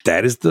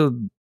 it's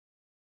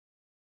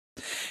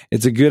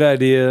a good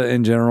idea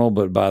in general,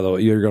 but by the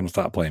way, you're going to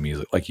stop playing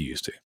music like you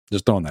used to.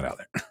 Just throwing that out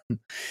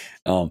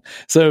there.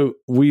 So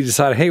we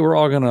decided, hey, we're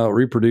all going to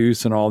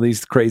reproduce and all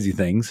these crazy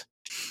things.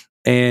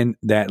 And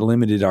that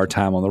limited our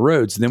time on the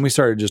road. So then we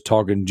started just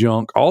talking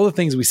junk, all the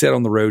things we said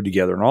on the road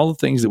together and all the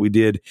things that we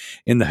did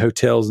in the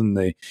hotels and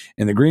the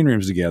green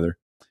rooms together.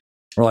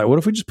 We're like, what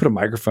if we just put a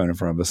microphone in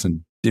front of us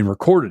and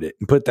recorded it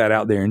and put that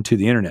out there into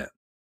the internet?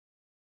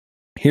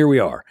 Here we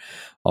are,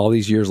 all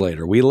these years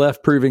later. We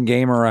left Proven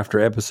Gamer after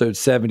episode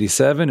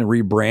 77 and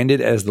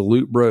rebranded as the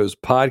Loot Bros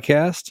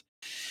Podcast.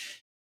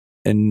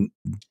 And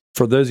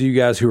for those of you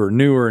guys who are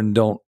newer and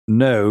don't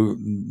know,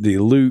 the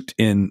Loot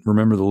in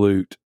Remember the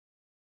Loot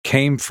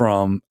came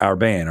from our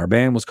band. Our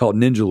band was called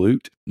Ninja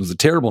Loot. It was a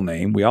terrible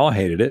name. We all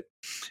hated it.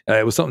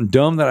 It was something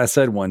dumb that I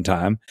said one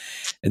time,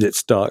 and it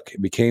stuck.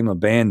 It became a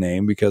band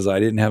name because I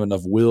didn't have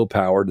enough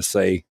willpower to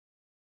say,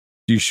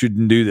 you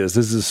shouldn't do this.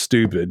 This is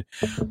stupid.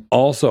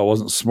 Also, I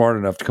wasn't smart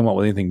enough to come up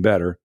with anything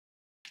better.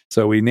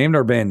 So we named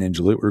our band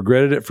Ninja Loot. We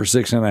regretted it for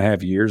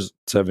 6.5 years,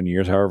 7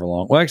 years, however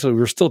long. Well, actually,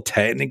 we're still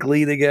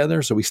technically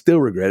together, so we still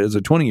regret it.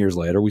 So 20 years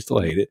later, we still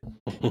hate it.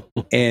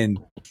 And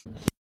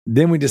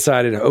then we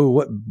decided,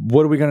 what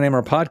are we going to name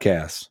our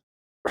podcast?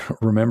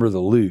 Remember the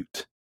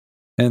Loot.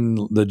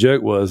 And the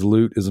joke was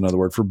loot is another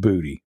word for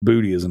booty.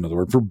 Booty is another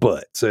word for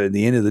butt. So at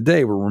the end of the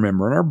day, we're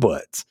remembering our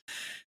butts.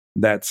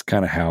 That's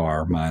kind of how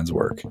our minds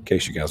work, in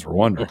case you guys were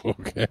wondering.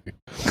 Okay.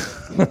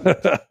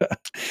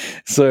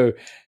 So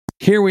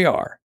here we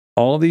are,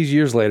 all these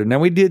years later. Now,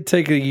 we did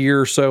take a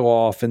year or so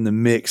off in the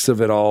mix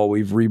of it all.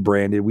 We've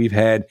rebranded. We've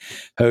had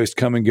hosts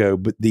come and go.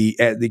 But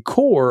at the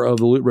core of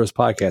the Loot Bros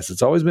Podcast,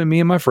 it's always been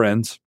me and my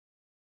friends.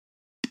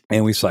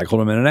 And we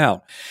cycled them in and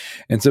out.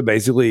 And so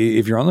basically,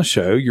 if you're on the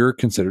show, you're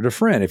considered a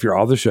friend. If you're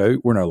off the show,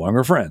 we're no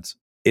longer friends.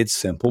 It's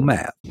simple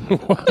math.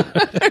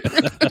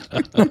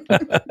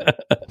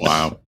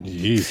 Wow.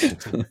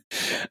 Jeez.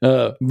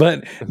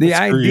 But the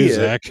Screw idea, you,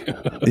 Zach.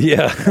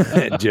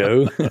 yeah,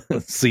 Joe,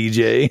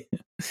 CJ,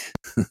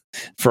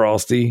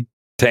 Frosty,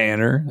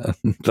 Tanner.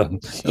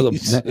 There's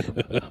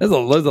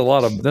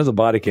a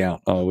body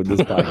count with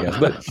this podcast.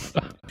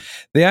 But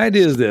the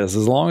idea is this: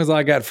 as long as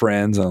I got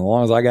friends and as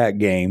long as I got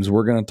games,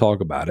 we're going to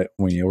talk about it.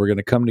 We're going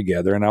to come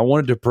together, and I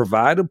wanted to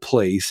provide a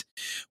place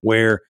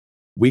where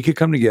we could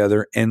come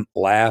together and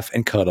laugh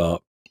and cut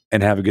up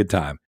and have a good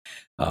time.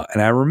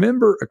 And I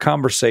remember a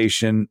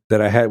conversation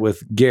that I had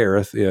with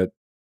Gareth at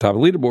Top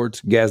of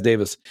Leaderboards, Gaz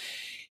Davis.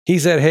 He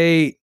said,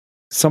 hey,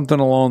 something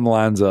along the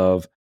lines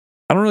of,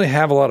 I don't really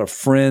have a lot of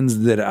friends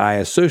that I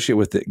associate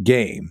with that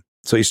game.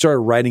 So he started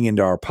writing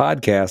into our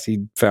podcast.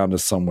 He found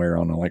us somewhere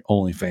on like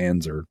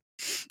OnlyFans or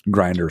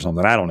Grindr or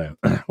something. I don't know.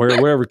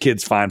 Wherever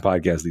kids find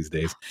podcasts these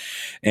days.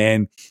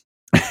 And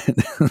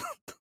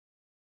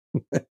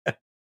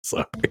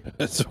sorry.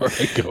 That's where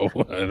I go.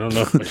 I don't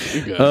know about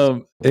you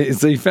guys.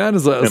 So he found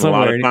us Spend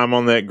somewhere. a lot of time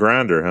on that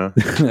grinder, huh?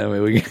 I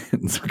mean, we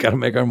got to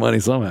make our money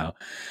somehow.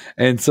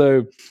 And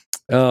so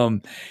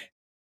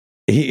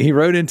he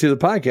wrote into the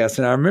podcast,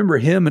 and I remember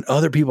him and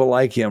other people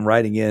like him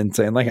writing in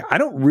saying, like, I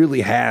don't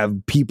really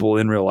have people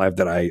in real life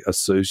that I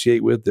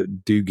associate with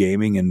that do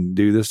gaming and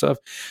do this stuff.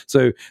 So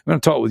I'm going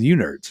to talk with you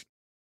nerds.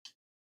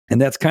 And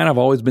that's kind of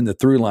always been the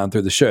through line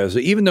through the show. So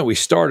even though we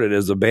started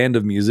as a band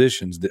of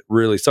musicians that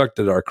really sucked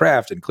at our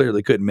craft and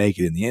clearly couldn't make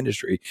it in the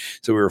industry,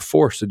 so we were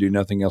forced to do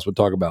nothing else but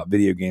talk about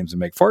video games and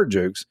make fart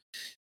jokes.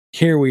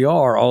 Here we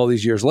are all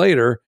these years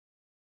later.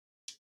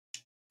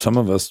 Some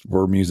of us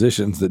were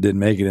musicians that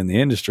didn't make it in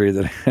the industry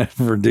that have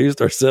reduced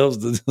ourselves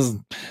to just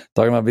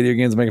talking about video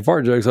games and making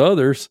fart jokes.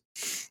 Others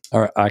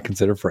are, I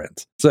consider,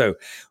 friends. So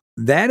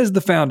that is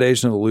the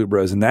foundation of the Loot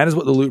Bros, and that is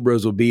what the Loot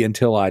Bros will be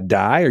until I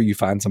die or you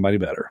find somebody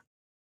better.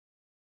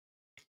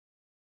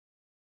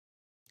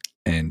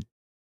 And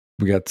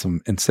we got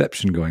some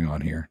Inception going on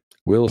here.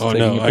 Will's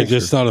taking a picture. I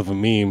just thought of a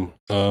meme.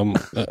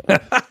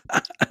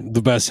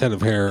 The best head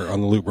of hair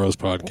on the Loot Bros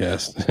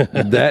podcast.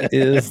 That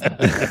is.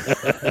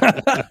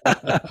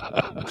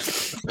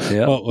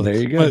 Yeah, well, there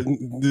you go.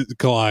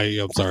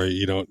 Kalai, I'm sorry,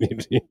 you're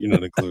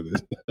not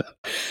included.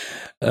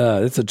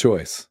 It's a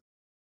choice.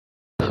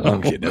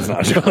 I'm kidding. It's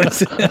not a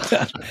choice.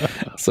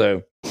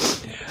 So,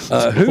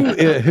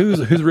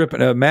 who's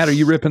ripping? Matt, are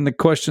you ripping the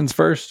questions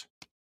first?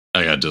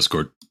 I got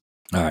Discord.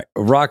 All right,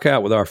 rock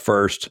out with our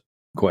first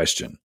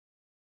question.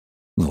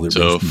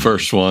 So,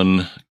 first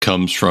one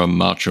comes from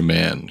Macho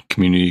Man.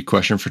 Community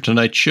question for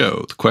tonight's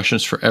show. The question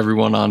is for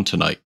everyone on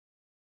tonight,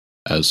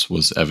 as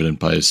was evident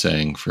by his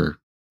saying for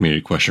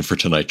community question for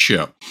tonight's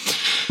show.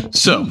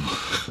 So,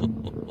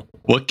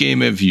 what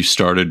game have you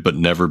started but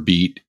never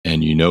beat,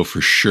 and you know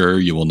for sure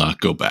you will not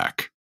go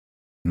back?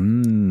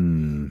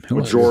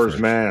 Majora's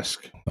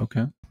Mask.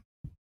 Okay.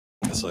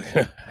 It's like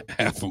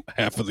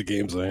half of the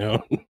games I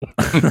own.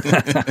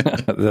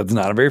 That's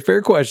not a very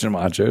fair question,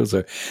 Macho.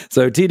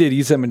 So T, did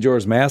you say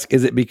Majora's Mask?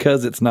 Is it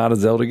because it's not a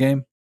Zelda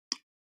game?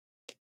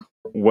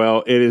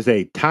 Well, it is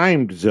a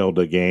timed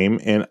Zelda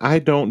game, and I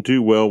don't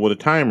do well with a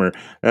timer.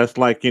 That's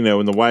like,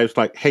 when the wife's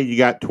like, hey, you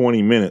got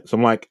 20 minutes.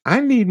 I'm like,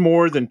 I need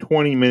more than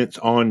 20 minutes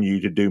on you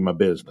to do my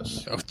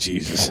business. Oh,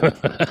 Jesus.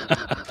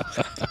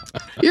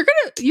 You're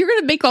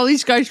gonna make all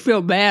these guys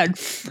feel bad.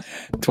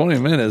 20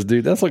 minutes,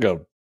 dude. That's like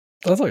a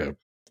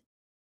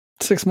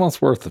 6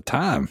 months worth of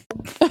time.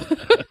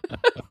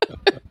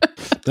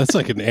 That's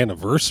like an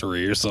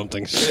anniversary or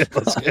something.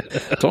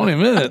 20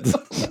 minutes.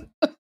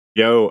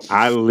 Yo,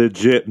 I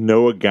legit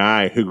know a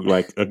guy who,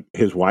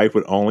 his wife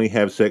would only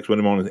have sex with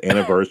him on his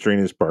anniversary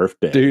and his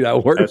birthday. Dude, I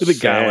worked That's with a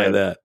guy like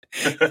that.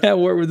 I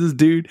worked with this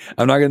dude.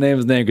 I'm not going to name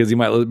his name because he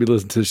might be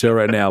listening to the show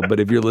right now. But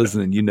if you're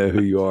listening, you know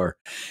who you are.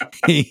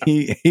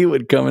 He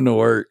would come into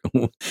work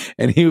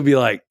and he would be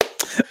like,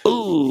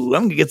 "Oh,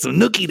 I'm going to get some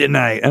nookie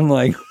tonight." I'm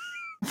like,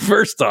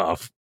 first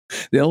off,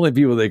 the only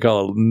people they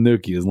call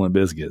nookie is Limp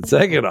Bizkit.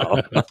 Second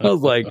off, I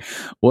was like,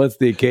 "What's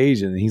the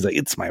occasion?" And he's like,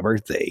 "It's my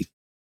birthday."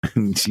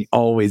 And she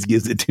always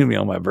gives it to me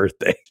on my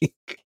birthday.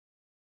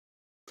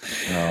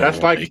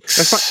 That's like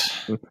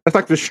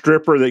the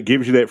stripper that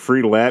gives you that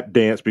free lap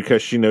dance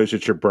because she knows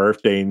it's your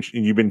birthday and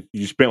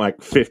you spent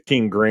like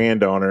 15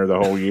 grand on her the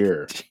whole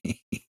year.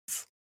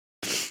 Jeez.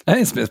 I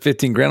didn't spend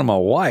 15 grand on my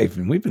wife,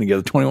 and we've been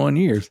together 21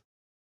 years.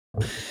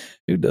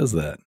 Who does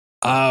that?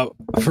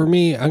 For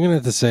me, I'm gonna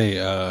have to say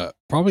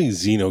probably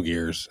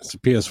Xenogears. It's a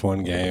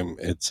PS1 game.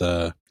 It's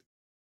a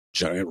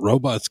giant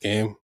robots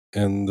game,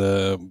 and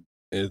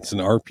it's an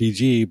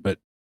RPG, but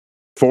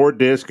 4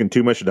 discs and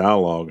too much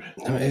dialogue.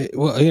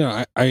 Well,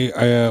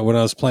 I when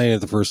I was playing it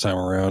the first time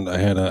around, I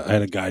had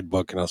a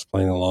guidebook and I was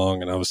playing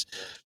along, and I was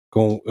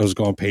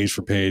going page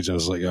for page. I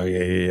was like, oh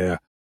yeah.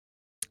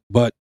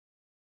 But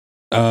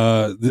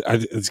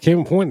it came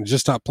a point and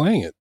just stopped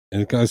playing it,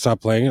 and I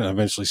stopped playing it. I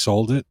eventually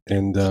sold it,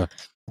 and I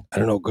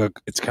don't know,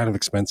 it's kind of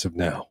expensive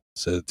now,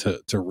 so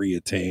to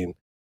reattain.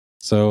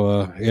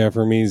 So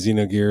for me,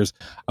 Xenogears,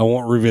 I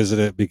won't revisit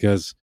it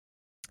because.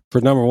 For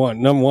number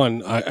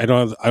one, I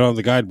don't have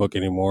the guidebook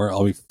anymore.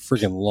 I'll be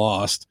freaking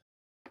lost.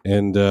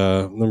 And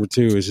number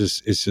two is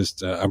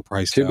just I'm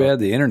priced out. Too bad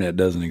the internet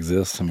doesn't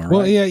exist. Am I right?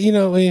 Well,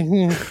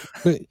 yeah,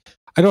 but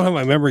I don't have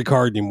my memory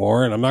card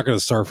anymore, and I'm not going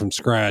to start from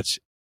scratch.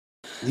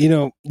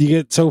 You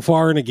get so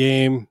far in a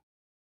game,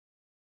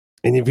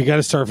 and if you got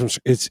to start from,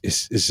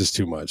 it's just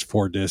too much.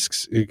 4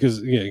 discs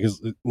because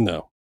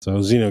no. So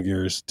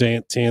Xenogears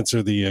to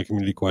answer the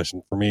community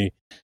question for me,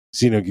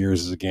 Xenogears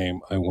is a game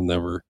I will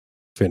never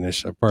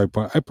finish. I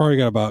probably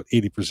got about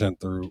 80%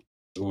 through,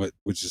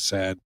 which is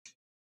sad.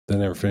 I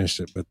never finished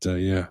it, but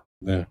yeah,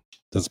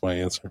 that's my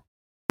answer.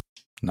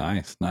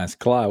 Nice.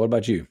 Clyde, what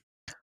about you?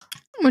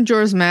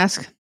 Majora's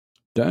Mask.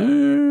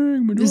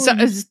 Dang, It's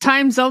a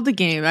time Zelda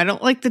game. I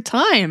don't like the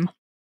time.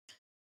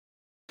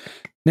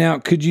 Now,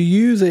 could you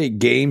use a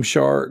Game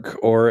Shark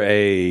or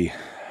a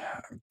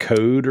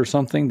code or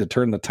something to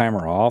turn the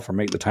timer off or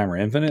make the timer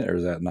infinite, or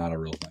is that not a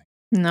real thing?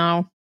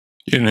 No.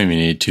 You don't even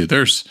need to.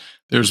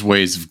 There's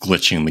ways of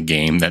glitching the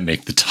game that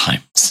make the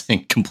time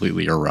sync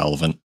completely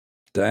irrelevant.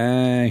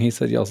 Dang, he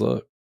said y'all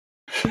suck.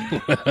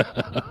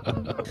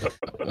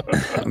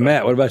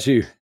 Matt, what about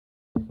you?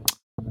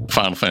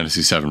 Final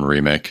Fantasy VII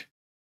Remake.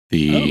 Oh,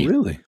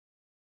 really?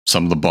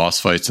 Some of the boss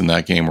fights in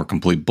that game were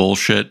complete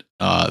bullshit.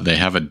 They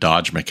have a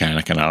dodge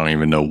mechanic, and I don't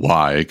even know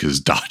why, because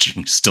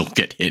dodging still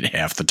get hit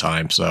half the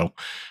time. So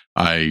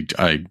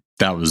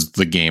that was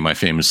the game I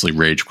famously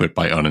rage quit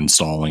by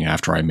uninstalling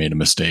after I made a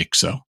mistake.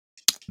 So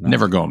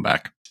never going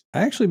back.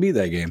 I actually beat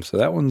that game. So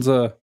that one's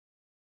I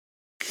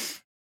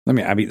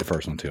beat the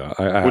first one too.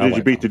 Did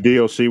you beat the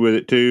DLC with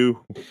it too?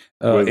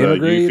 With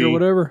Integrate or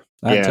whatever?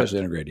 I haven't Yeah. touched the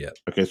Integrate yet.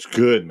 Okay, it's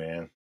good,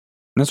 man.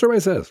 That's what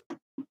everybody says.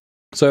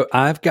 So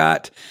I've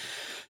got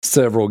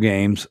several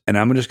games, and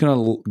I'm just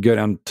going to go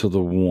down to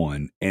the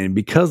one. And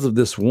because of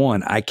this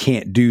one, I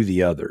can't do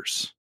the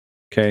others.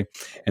 Okay.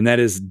 And that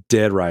is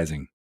Dead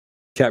Rising.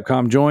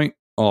 Capcom joint,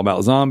 all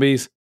about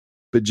zombies.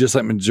 But just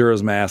like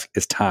Majora's Mask,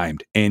 is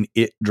timed, and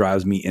it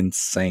drives me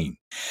insane.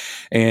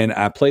 And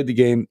I played the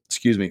game,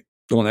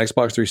 on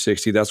Xbox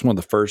 360. That's one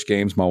of the first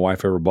games my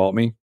wife ever bought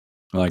me,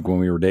 like when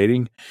we were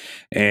dating.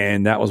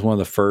 And that was one of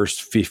the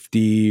first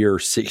 $50 or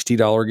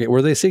 $60 games.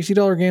 Were they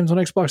 $60 games on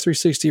Xbox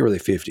 360 or were they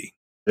 $50?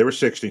 They were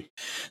 60.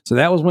 So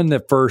that was when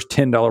the first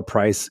 $10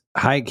 price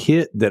hike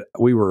hit that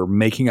we were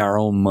making our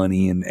own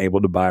money and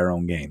able to buy our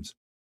own games.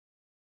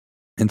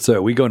 And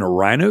so we go into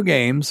Rhino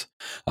Games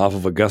off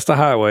of Augusta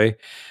Highway,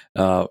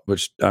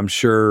 which I'm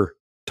sure,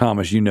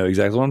 Thomas, you know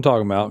exactly what I'm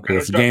talking about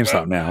because it's a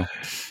GameStop now.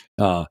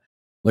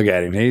 Look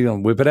at him. He's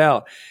going to whip it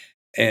out.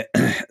 And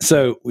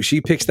so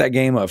she picks that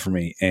game up for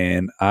me,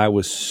 and I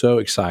was so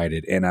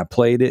excited, and I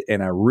played it,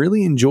 and I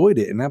really enjoyed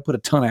it, and I put a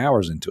ton of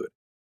hours into it,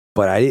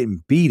 but I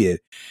didn't beat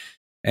it.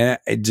 And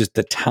just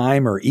the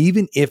timer,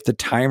 even if the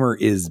timer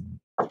is,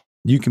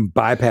 you can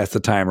bypass the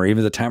timer, even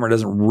if the timer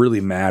doesn't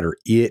really matter,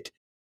 it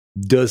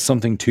does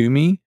something to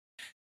me,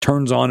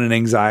 turns on an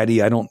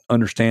anxiety I don't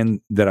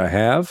understand that I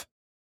have,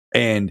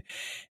 and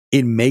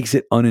it makes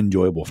it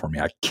unenjoyable for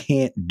me. I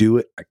can't do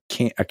it. I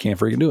can't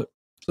freaking do it.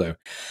 So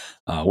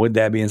with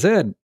that being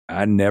said,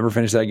 I never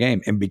finished that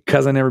game. And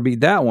because I never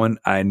beat that one,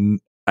 I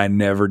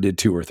never did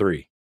 2 or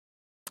 3.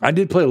 I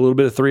did play a little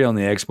bit of 3 on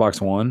the Xbox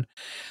One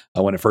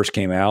when it first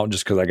came out,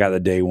 just because I got the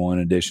day one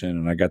edition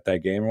and I got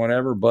that game or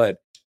whatever. But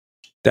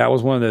that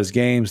was one of those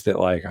games that,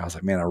 like, I was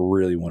like, man, I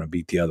really want to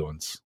beat the other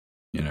ones.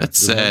 You know, that's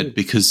sad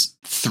because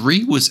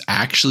 3 was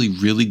actually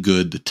really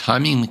good. The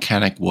timing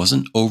mechanic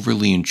wasn't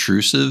overly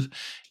intrusive,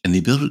 and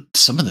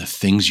some of the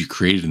things you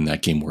created in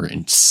that game were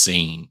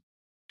insane.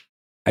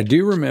 I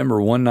do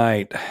remember one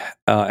night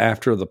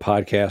after the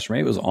podcast, or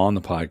maybe it was on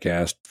the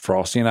podcast,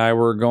 Frosty and I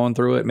were going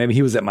through it. Maybe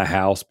he was at my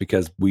house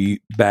because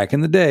back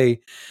in the day,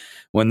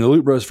 when the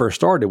Loot Bros first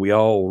started, we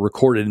all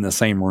recorded in the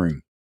same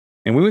room.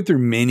 And we went through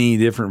many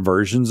different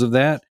versions of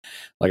that.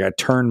 Like, I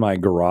turned my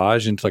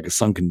garage into like a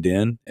sunken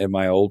den at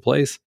my old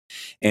place,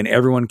 and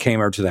everyone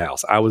came over to the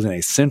house. I was in a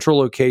central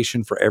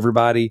location for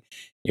everybody.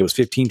 It was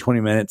 15,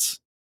 20 minutes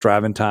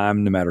driving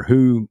time, no matter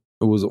who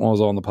was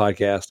on the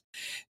podcast.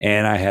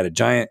 And I had a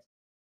giant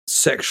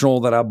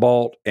sectional that I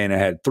bought, and I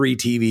had 3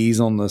 TVs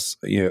on this,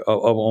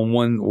 on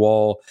one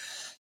wall.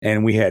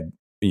 And we had,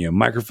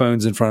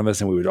 microphones in front of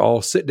us, and we would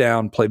all sit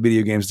down, play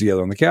video games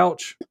together on the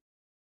couch.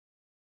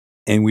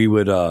 And we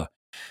would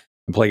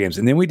play games.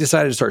 And then we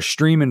decided to start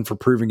streaming for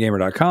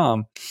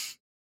provengamer.com.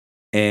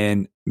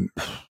 And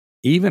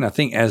even I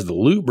think as the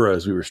Loot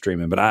Bros, we were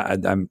streaming, but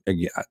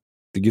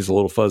it gets a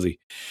little fuzzy.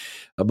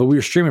 But we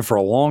were streaming for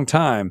a long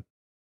time,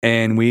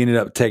 and we ended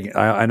up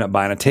I ended up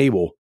buying a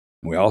table.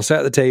 We all sat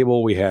at the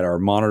table. We had our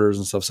monitors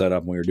and stuff set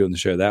up, and we were doing the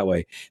show that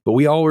way. But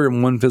we all were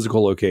in one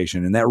physical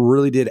location, and that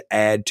really did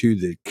add to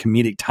the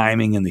comedic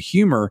timing and the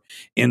humor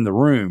in the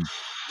room.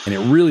 And it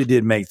really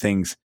did make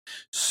things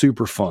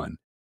super fun.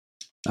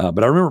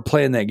 But I remember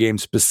playing that game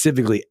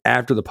specifically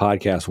after the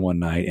podcast one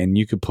night, and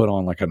you could put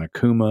on like an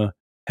Akuma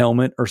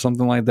helmet or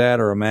something like that,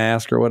 or a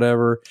mask or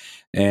whatever,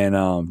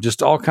 and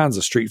just all kinds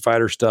of Street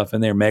Fighter stuff in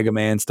there, Mega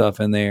Man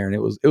stuff in there, and it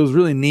was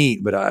really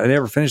neat. But I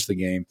never finished the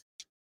game.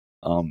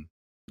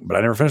 But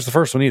I never finished the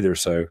first one either,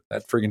 so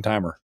that freaking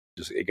timer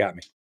it got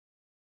me.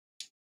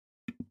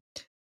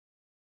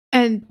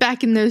 And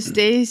back in those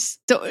days,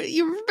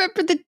 you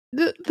remember the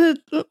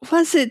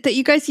was it that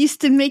you guys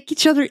used to make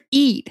each other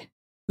eat?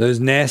 Those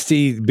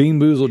nasty Bean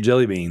Boozled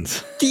jelly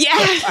beans.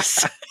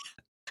 Yes.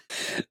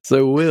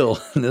 So Will,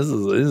 this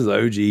is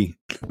OG.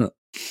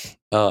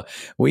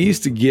 We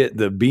used to get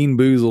the Bean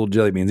Boozled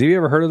jelly beans. Have you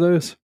ever heard of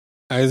those?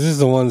 Is this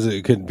the ones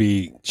that could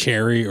be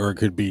cherry or it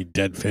could be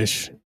dead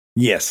fish?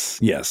 Yes.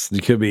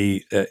 It could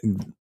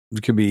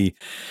be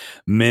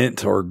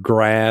mint or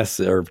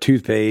grass or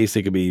toothpaste.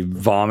 It could be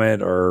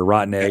vomit or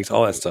rotten eggs,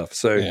 all that stuff.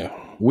 So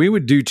we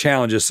would do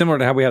challenges similar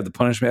to how we have the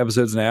punishment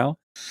episodes now.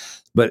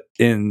 But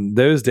in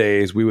those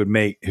days, we would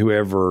make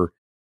whoever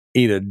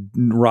eat a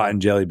rotten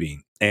jelly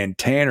bean. And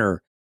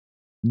Tanner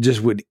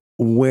just would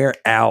wear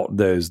out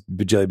those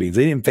jelly beans.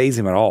 They didn't faze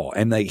him at all.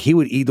 And like he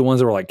would eat the ones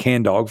that were like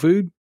canned dog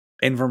food.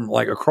 And from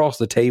like across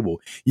the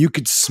table, you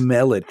could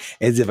smell it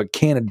as if a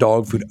can of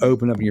dog food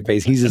opened up in your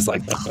face. He's just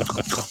like,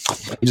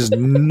 just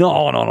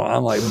gnawing on it.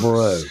 I'm like,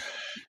 bro,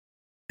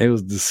 it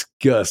was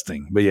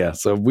disgusting. But yeah,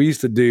 so we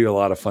used to do a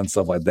lot of fun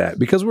stuff like that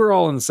because we're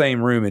all in the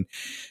same room. And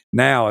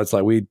now it's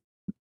like we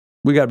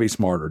got to be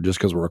smarter just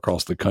because we're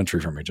across the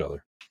country from each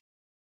other.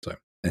 So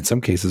in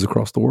some cases,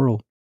 across the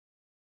world.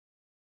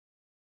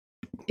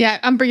 Yeah,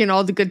 I'm bringing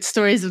all the good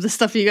stories of the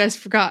stuff you guys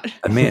forgot.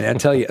 Man, I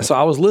tell you. So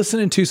I was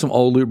listening to some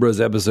old Loot Bros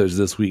episodes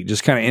this week,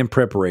 just kind of in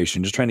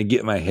preparation, just trying to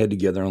get my head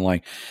together and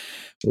like,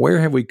 where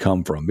have we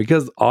come from?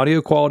 Because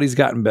audio quality's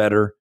gotten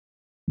better.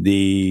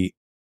 I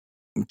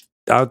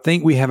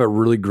think we have a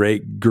really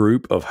great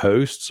group of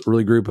hosts, a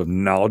really group of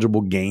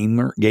knowledgeable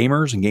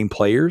gamers and game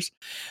players.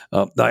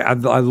 I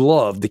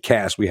love the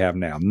cast we have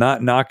now. I'm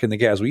not knocking the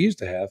cast we used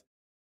to have,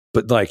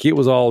 but like it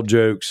was all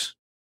jokes.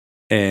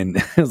 And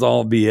it was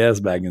all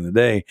BS back in the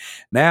day.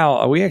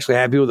 Now we actually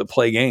have people that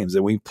play games,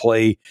 and we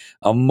play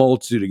a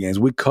multitude of games.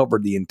 We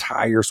covered the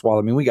entire swath.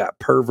 I mean, we got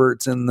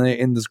perverts in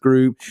this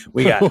group.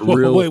 We got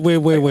real. Wait.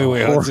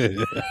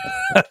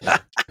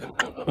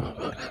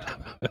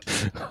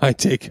 I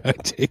take.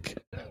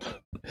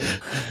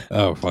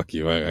 Oh, fuck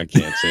you. I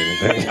can't say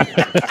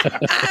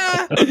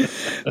anything.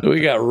 We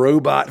got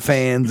robot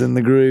fans in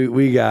the group.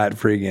 We got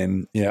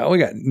friggin', we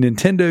got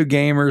Nintendo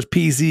gamers,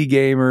 PC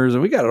gamers,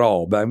 and we got it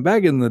all.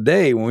 Back in the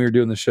day when we were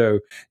doing the show,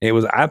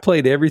 I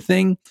played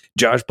everything.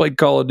 Josh played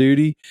Call of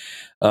Duty.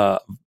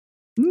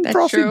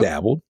 Frosty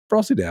dabbled.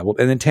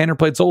 And then Tanner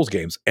played Souls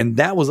games. And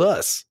that was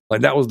us.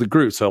 Like, that was the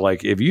group. So,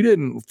 like, if you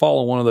didn't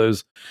fall in one of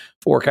those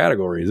 4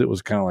 categories, it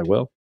was kind of like,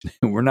 well,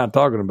 we're not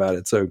talking about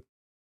it. So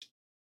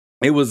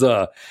it was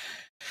a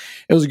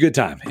good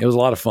time. It was a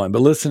lot of fun.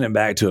 But listening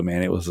back to it,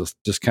 man, it was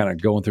just kind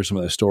of going through some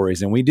of those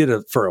stories. And we did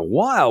it for a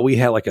while. We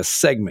had like a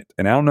segment.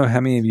 And I don't know how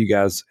many of you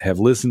guys have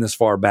listened this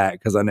far back,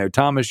 because I know,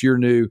 Thomas, you're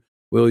new.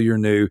 Will, you're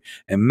new.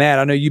 And Matt,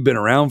 I know you've been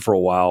around for a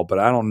while, but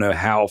I don't know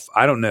how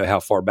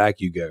far back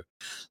you go.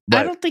 But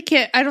I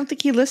don't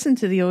think he listened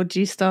to the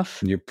OG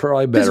stuff. You're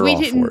probably better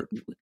off for it.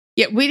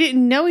 Yeah, we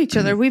didn't know each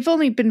other. We've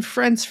only been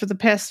friends for the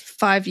past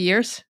 5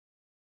 years.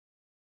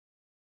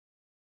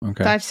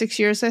 Okay. 5-6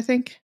 years, I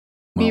think.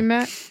 Me and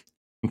Matt.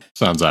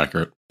 Sounds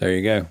accurate. There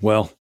you go.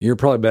 Well, you're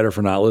probably better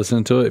for not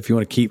listening to it. If you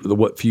want to keep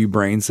what few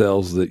brain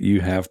cells that you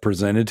have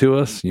presented to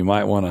us, you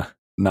might want to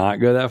not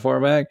go that far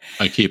back.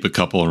 I keep a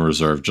couple in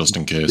reserve just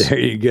in case. There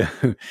you go.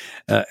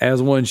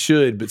 As one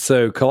should. But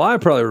so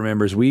Kalai probably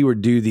remembers we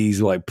would do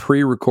these like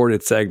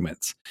pre-recorded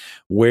segments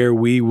where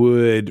we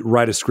would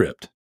write a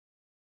script.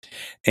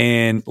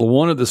 And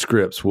one of the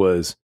scripts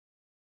was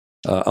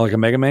like a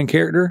Mega Man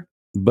character,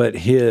 but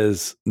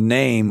his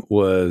name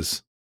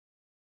was,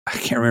 I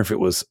can't remember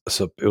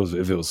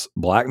if it was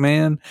Black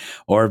Man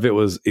or if it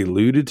was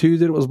alluded to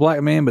that it was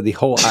Black Man, but the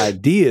whole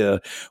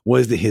idea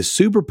was that his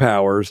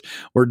superpowers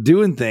were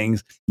doing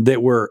things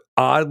that were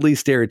oddly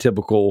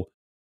stereotypical,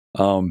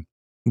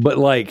 but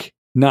like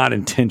not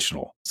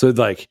intentional. So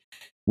like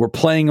we're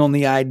playing on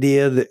the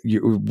idea that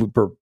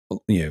we're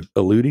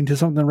alluding to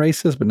something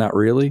racist, but not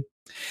really.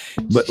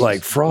 But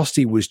like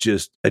Frosty was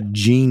just a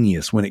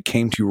genius when it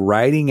came to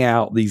writing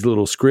out these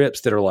little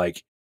scripts that are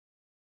like,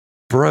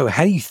 bro,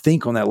 how do you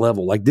think on that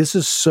level? Like, this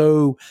is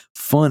so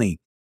funny.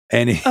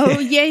 And yeah.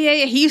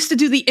 He used to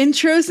do the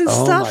intros and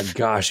stuff. Oh my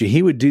gosh,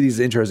 he would do these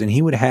intros, and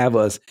he would have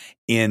us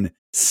in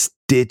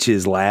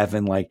stitches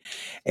laughing. Like,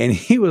 and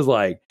he was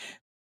like,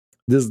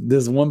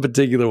 this one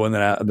particular one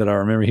that I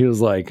remember. He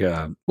was like,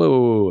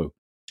 whoa.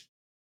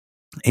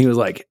 He was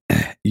like,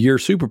 your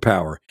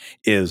superpower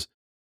is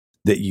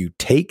that you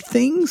take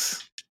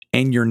things,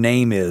 and your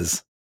name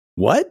is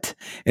what?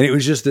 And it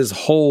was just this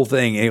whole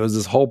thing. And it was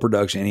this whole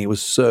production. And it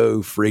was so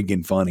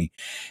friggin' funny.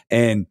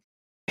 And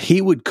he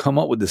would come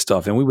up with this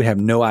stuff and we would have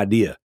no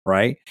idea.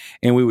 Right.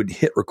 And we would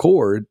hit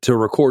record to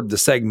record the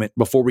segment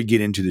before we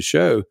get into the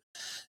show.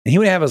 And he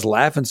would have us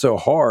laughing so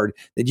hard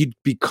that you'd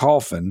be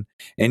coughing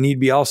and you'd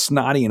be all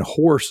snotty and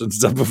hoarse and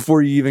stuff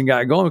before you even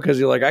got going. Because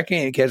you're like, I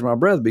can't catch my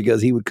breath,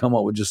 because he would come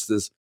up with just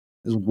this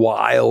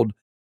wild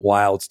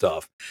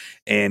stuff.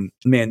 And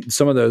man,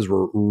 some of those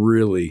were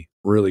really,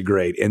 really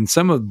great. And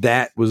some of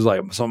that was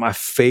like some of my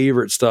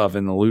favorite stuff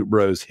in the Loot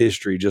Bros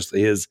history, just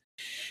his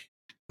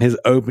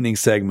opening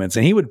segments.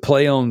 And he would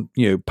play on,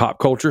 pop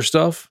culture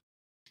stuff.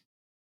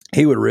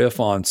 He would riff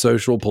on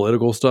social,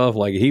 political stuff.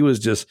 Like, he was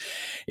just,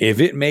 if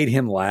it made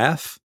him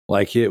laugh,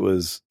 like he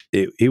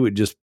would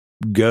just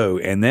go.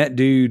 And that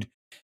dude,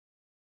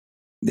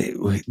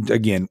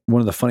 again,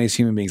 one of the funniest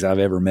human beings I've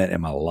ever met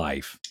in my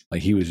life.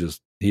 Like, he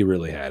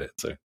really had it.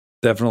 So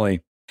definitely,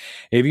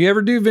 if you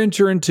ever do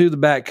venture into the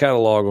back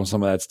catalog on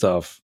some of that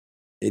stuff,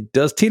 it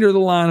does teeter the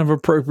line of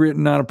appropriate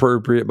and not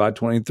appropriate by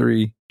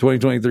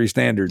 2023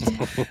 standards.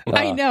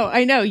 I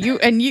know.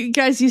 You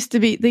guys used to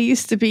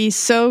be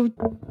so,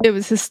 it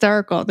was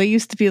hysterical. They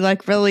used to be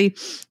like really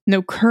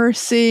no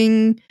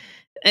cursing,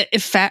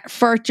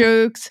 fart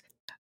jokes.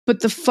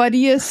 But the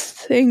funniest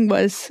thing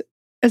was,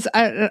 as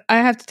I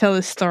have to tell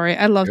this story.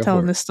 I love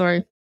telling this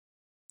story.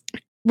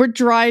 We're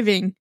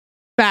driving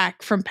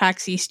back from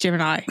PAX East, Jim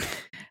and I.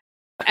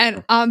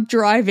 And I'm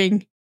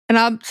driving,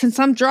 and since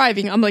I'm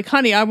driving, I'm like,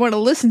 honey, I want to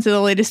listen to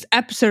the latest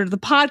episode of the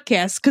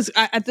podcast, because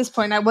at this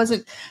point I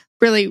wasn't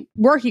really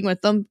working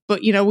with them, but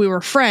we were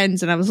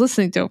friends, and I was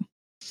listening to them,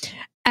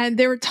 and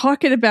they were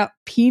talking about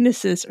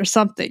penises or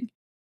something,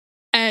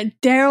 and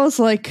Daryl's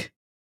like,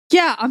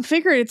 yeah, I'm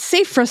figuring it's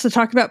safe for us to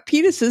talk about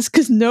penises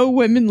because no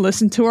women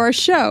listen to our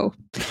show.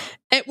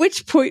 At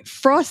which point,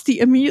 Frosty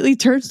immediately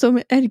turns to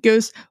him and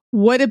goes,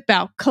 what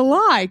about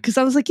Kalai? Because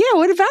I was like, yeah,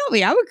 what about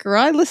me? I'm a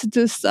girl. I listen to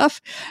his stuff.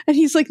 And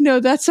he's like, no,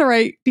 that's all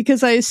right.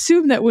 Because I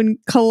assume that when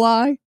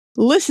Kalai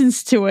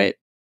listens to it,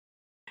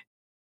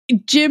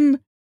 Jim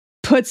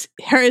puts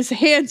his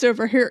hands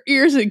over her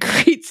ears and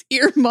creates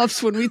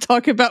earmuffs when we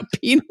talk about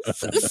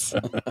penises.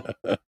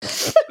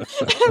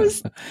 I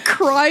was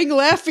crying,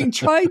 laughing,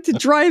 trying to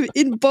drive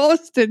in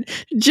Boston.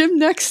 Jim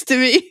next to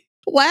me,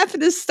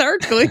 laughing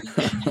hysterically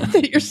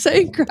that you're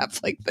saying crap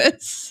like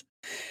this.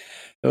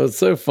 What's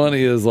so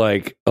funny is,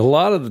 like, a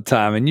lot of the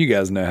time, and you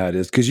guys know how it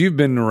is because you've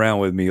been around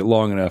with me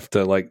long enough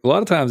to, like, a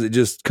lot of times it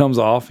just comes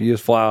off. You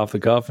just fly off the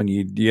cuff and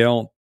you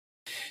don't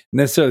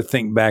necessarily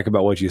think back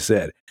about what you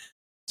said.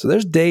 So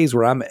there's days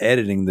where I'm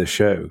editing the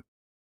show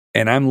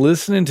and I'm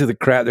listening to the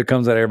crap that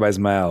comes out of everybody's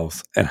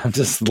mouths, and I'm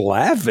just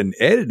laughing,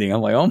 editing.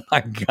 I'm like, oh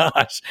my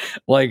gosh,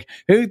 like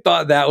who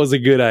thought that was a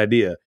good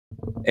idea?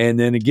 And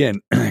then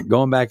again,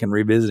 going back and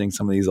revisiting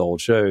some of these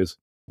old shows,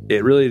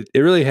 it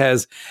really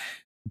has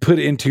put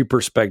into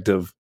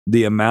perspective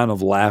the amount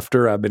of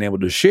laughter I've been able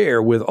to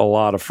share with a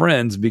lot of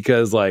friends,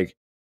 because like,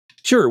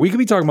 sure, we could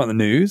be talking about the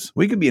news.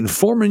 We could be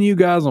informing you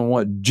guys on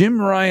what Jim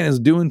Ryan is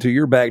doing to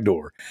your back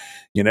door.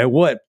 You know,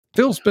 what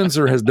Phil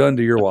Spencer has done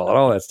to your wallet,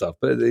 all that stuff.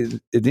 But at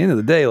the end of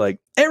the day, like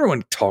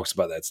everyone talks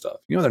about that stuff.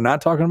 You know, they're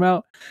not talking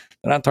about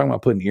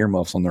putting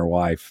earmuffs on their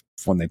wife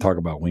when they talk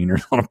about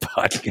wieners on a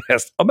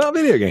podcast about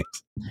video games.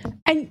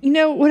 And you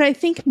know what I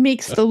think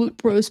makes the Loot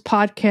Bros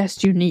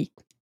podcast unique,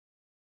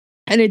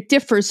 and it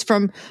differs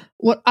from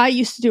what I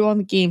used to do on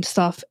the game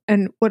stuff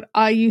and what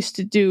I used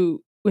to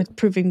do with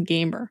Proven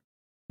Gamer.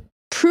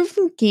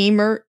 Proven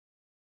Gamer,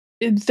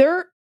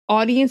 their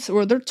audience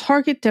or their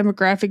target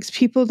demographics,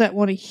 people that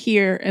want to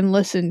hear and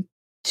listen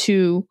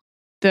to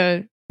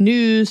the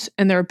news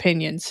and their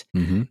opinions.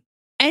 Mm-hmm.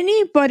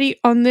 Anybody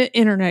on the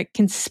internet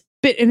can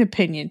spit an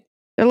opinion.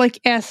 They're like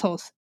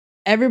assholes.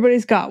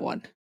 Everybody's got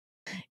one.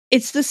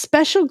 It's the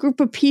special group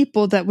of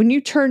people that when you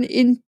turn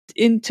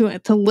into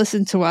it to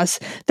listen to us,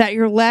 that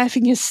you're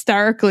laughing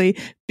hysterically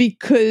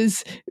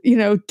because, you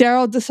know,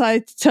 Daryl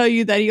decided to tell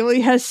you that he only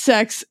has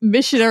sex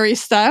missionary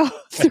style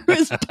through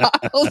his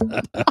bottles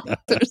of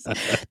doctors.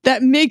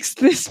 That makes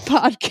this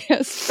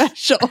podcast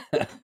special.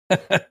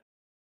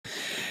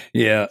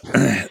 Yeah,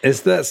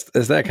 it's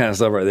that kind of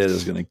stuff right there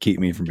that's going to keep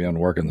me from being able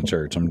to work in the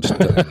church. I'm just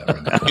telling you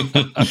that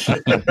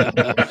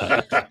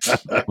right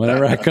now.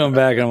 Whenever I come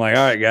back, I'm like,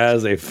 all right,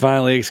 guys, they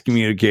finally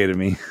excommunicated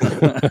me. Do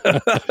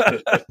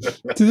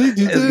they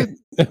do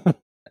that?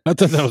 I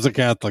thought that was a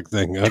Catholic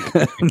thing.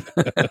 Okay.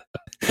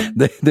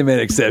 they made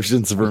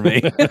exceptions for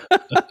me. What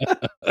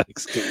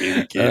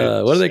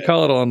do they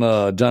call it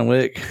on John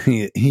Wick?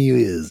 He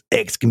is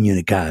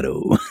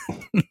excommunicado.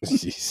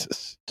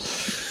 Jesus.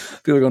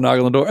 People go knock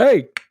on the door.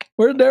 Hey,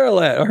 where's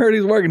Daryl at? I heard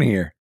he's working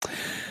here.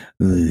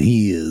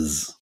 He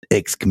is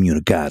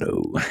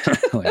excommunicado.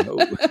 Like,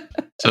 oh.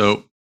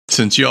 So,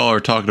 since y'all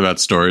are talking about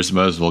stories,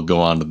 might as well go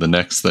on to the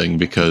next thing,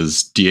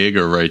 because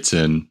Diego writes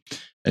in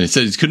and he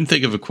said he couldn't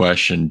think of a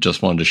question.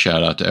 Just wanted to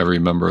shout out to every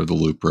member of the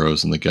Loot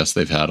Bros and the guests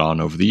they've had on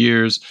over the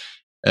years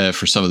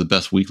for some of the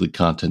best weekly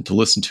content to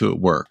listen to at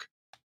work.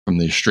 From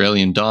the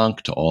Australian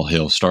Donk to All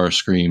Hail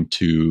Starscream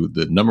to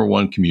the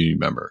 #1 community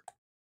member.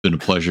 It's been a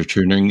pleasure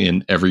tuning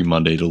in every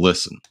Monday to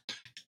listen.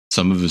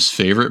 Some of his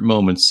favorite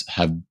moments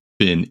have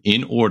been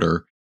in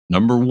order.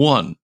 Number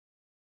 1,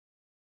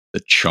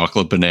 the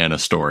chocolate banana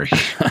story.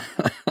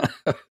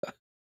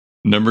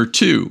 Number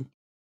 2,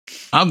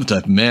 I'm the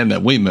type of man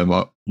that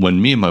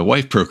when me and my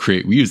wife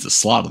procreate, we use the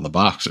slot on the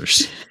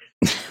boxers.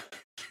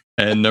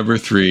 And number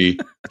 3,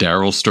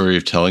 Daryl's story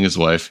of telling his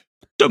wife,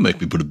 "Don't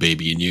make me put a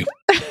baby in you."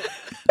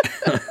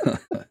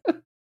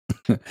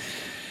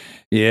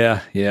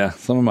 Yeah.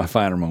 Some of my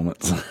finer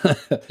moments.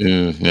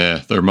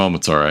 Yeah, their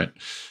moments, all right.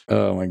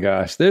 Oh my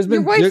gosh. There's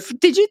been your wife.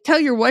 Did you tell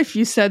your wife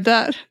you said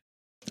that?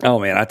 Oh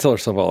man, I tell her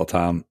stuff all the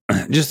time.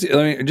 Just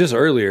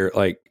earlier,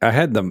 like I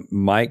had the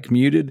mic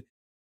muted,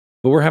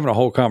 but we're having a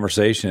whole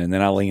conversation, and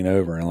then I lean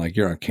over and like,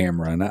 you're on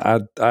camera, and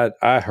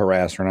I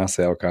harass her and I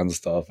say all kinds of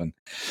stuff, and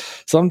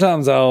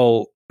sometimes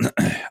I'll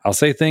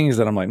say things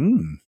that I'm like,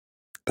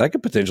 that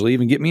could potentially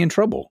even get me in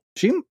trouble.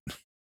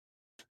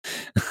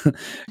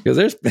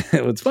 Because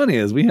what's funny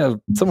is we have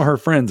some of her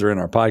friends are in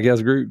our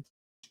podcast group,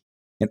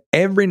 and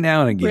every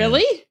now and again,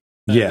 really,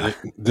 yeah,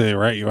 Do they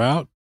write you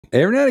out?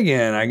 every now and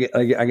again,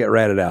 I get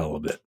ratted out a little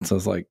bit. So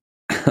it's like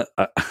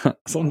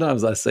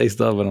sometimes I say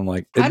stuff, and I'm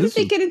like, how did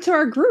they get into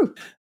our group?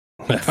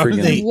 How did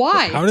they,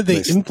 Why? How did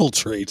they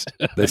infiltrate?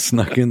 They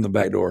snuck in the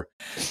back door.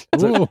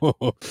 Oh,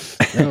 well,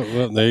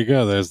 there you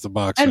go. There's the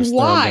box. And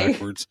why?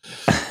 Backwards.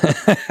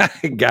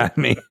 Got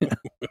me.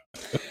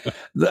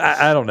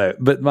 I don't know,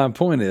 but my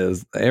point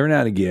is, every now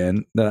and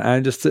again, that I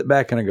just sit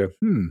back and I go,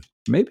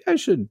 maybe I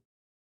should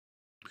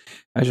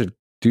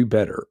do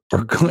better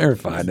or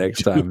clarify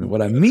next time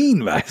what I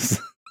mean by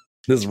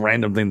this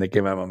random thing that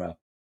came out of my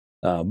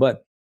mouth.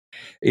 But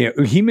you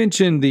know, he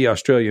mentioned the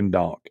Australian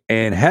Donk,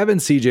 and having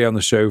CJ on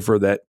the show for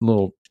that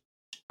little,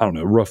 I don't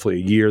know, roughly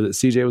a year that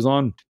CJ was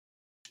on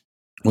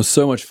was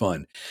so much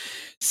fun.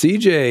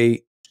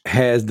 CJ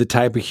has the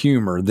type of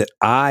humor that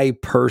I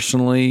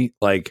personally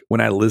like. When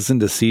I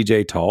listen to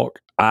CJ talk,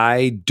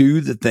 I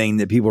do the thing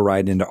that people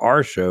write into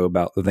our show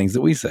about the things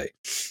that we say.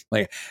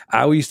 Like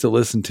I used to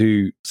listen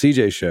to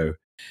CJ's show,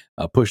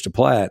 Push to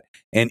Plat,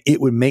 and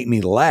it would make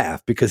me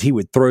laugh because he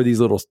would throw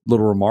these little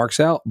remarks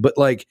out. But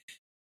like,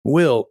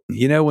 Will,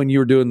 you know, when you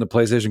were doing the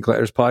PlayStation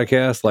Collectors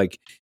podcast, like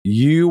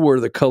you were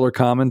the color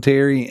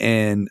commentary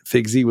and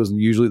Figsy was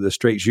usually the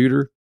straight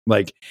shooter.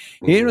 Like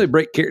he didn't really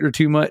break character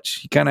too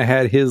much. He kind of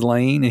had his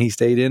lane and he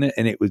stayed in it.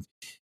 And it was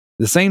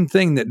the same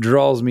thing that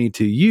draws me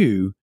to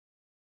you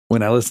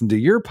when I listened to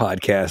your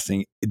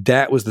podcasting.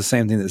 That was the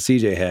same thing that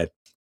CJ had.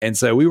 And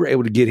so we were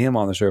able to get him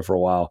on the show for a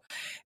while.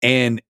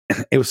 And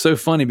it was so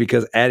funny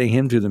because adding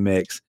him to the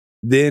mix,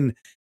 then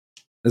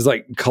it's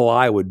like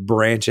Kalai would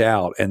branch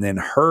out and then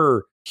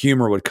her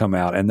humor would come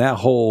out. And that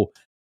whole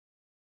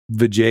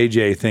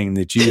vajayjay thing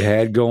that you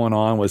had going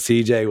on with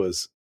CJ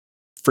was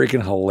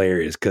freaking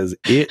hilarious because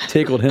it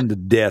tickled him to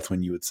death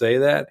when you would say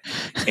that.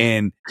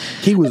 And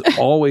he was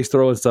always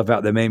throwing stuff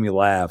out that made me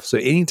laugh. So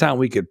anytime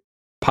we could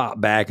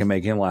pop back and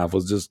make him laugh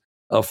was just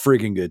a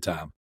freaking good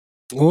time.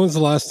 When was the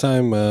last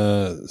time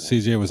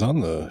CJ was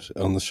on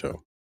the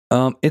show?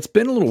 It's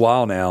been a little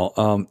while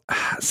now,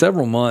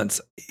 several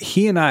months.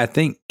 He and I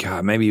think,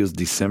 God, maybe it was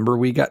December.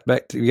 We got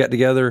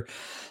together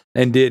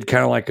and did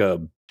kind of like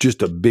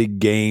just a big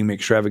game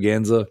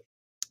extravaganza.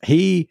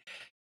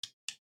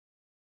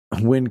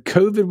 When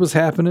COVID was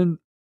happening,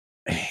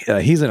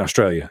 he's in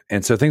Australia.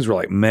 And so things were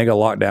like mega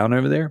lockdown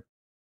over there.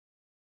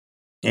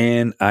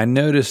 And I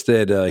noticed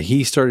that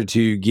he started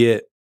to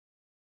get,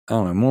 I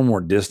don't know, more and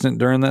more distant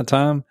during that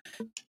time.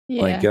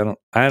 Yeah. Like,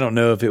 I don't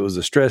know if it was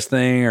a stress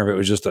thing or if it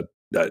was just a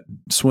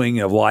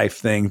swing of life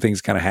thing.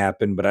 Things kind of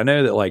happen. But I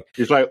know that, like,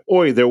 He's like,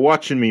 oi, they're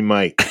watching me,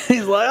 Mike.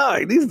 he's like,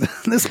 oh,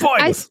 this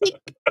pointless.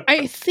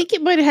 I think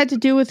it might have had to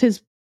do with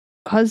his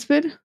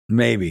husband.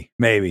 Maybe.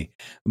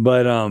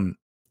 But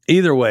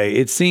either way,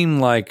 it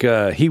seemed like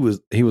he was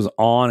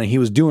on and he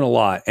was doing a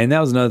lot. And that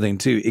was another thing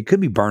too. It could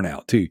be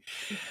burnout too.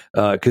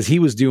 Because he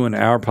was doing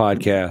our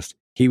podcast.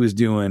 He was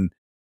doing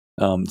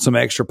some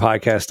extra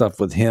podcast stuff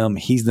with him.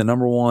 He's the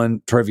number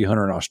one trophy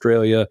hunter in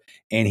Australia,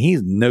 and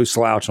he's no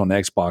slouch on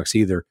Xbox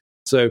either.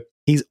 So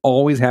he's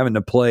always having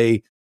to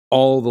play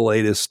all the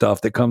latest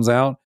stuff that comes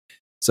out.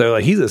 So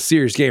like, he's a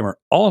serious gamer.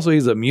 Also,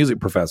 he's a music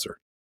professor.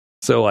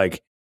 So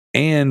like,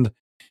 and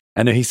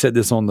I know he said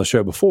this on the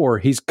show before,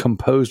 he's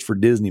composed for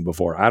Disney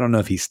before. I don't know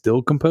if he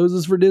still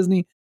composes for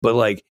Disney, but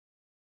like,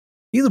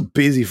 he's a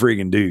busy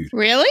freaking dude.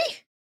 Really?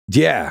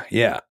 Yeah.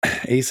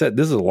 He said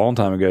this is a long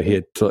time ago. He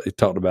had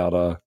talked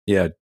about,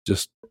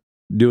 just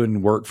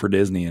doing work for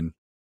Disney and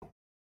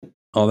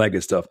all that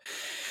good stuff.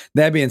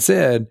 That being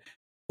said,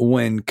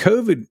 when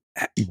COVID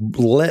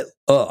let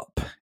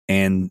up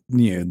and,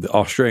 the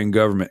Australian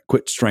government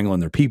quit strangling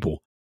their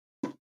people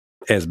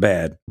as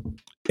bad,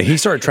 he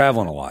started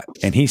traveling a lot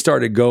and he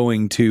started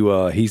going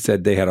to, he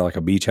said they had like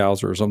a beach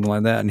house or something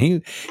like that. And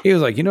he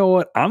was like, you know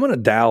what? I'm going to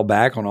dial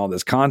back on all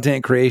this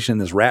content creation,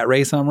 this rat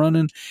race I'm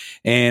running,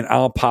 and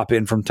I'll pop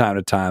in from time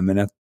to time.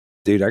 And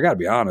dude, I gotta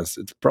be honest.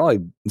 It's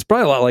probably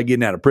a lot like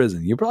getting out of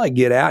prison. You probably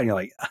get out and you're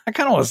like, I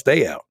kind of want to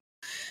stay out.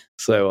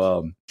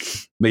 So,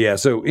 but yeah,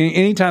 so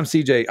anytime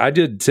CJ, I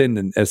did send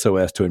an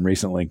SOS to him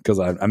recently because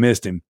I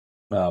missed him.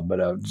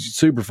 But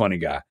super funny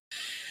guy.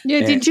 Yeah.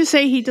 And, did you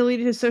say he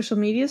deleted his social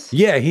medias?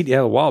 Yeah, he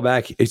a while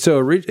back. So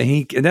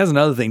and that's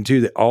another thing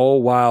too, that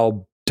all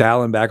while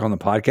dialing back on the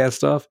podcast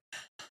stuff,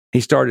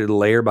 he started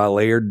layer by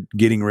layer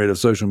getting rid of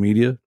social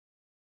media.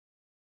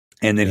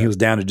 And then he was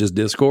down to just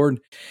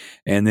Discord,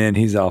 and then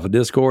he's off of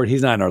Discord.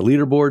 He's not in our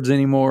leaderboards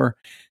anymore.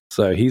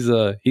 So he's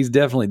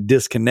definitely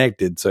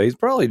disconnected. So he's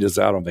probably just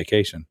out on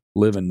vacation,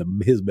 living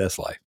his best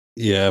life.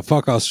 Yeah,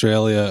 fuck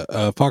Australia.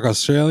 Fuck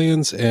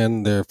Australians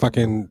and their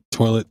fucking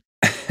toilet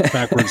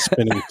backwards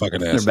spinning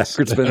fucking asses. Their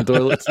backwards spinning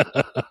toilets.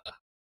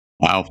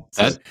 Wow,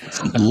 that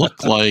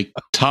looked like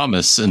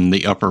Thomas in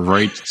the upper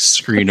right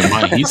screen of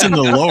mine. He's in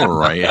the lower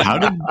right. How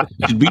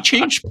did we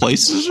change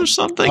places or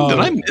something? Did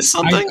I miss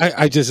something?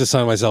 I just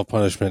assigned myself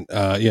punishment.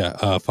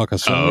 Fuck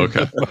us. Oh,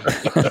 okay.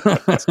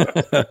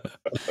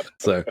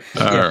 So,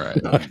 all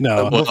right.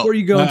 No, before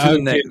you go into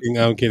the next,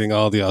 I'm kidding.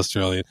 All the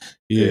Australian.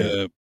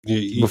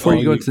 Before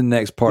you go into the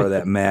next part of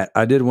that, Matt,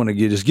 I did want to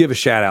just give a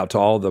shout out to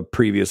all the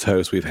previous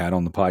hosts we've had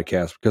on the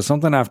podcast, because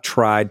something I've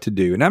tried to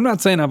do, and I'm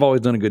not saying I've always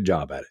done a good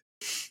job at it,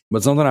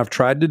 but something I've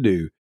tried to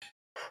do,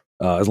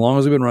 as long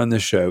as we've been running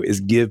this show, is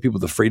give people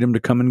the freedom to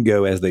come and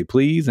go as they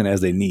please and as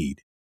they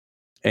need.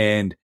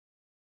 And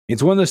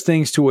it's one of those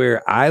things to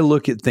where I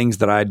look at things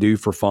that I do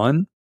for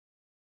fun,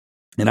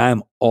 and I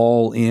am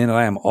all in, and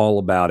I am all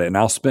about it. And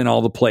I'll spin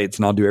all the plates,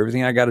 and I'll do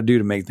everything I got to do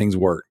to make things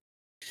work.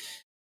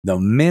 The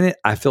minute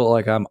I feel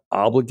like I'm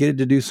obligated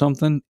to do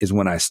something is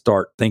when I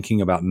start thinking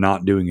about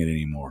not doing it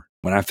anymore.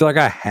 When I feel like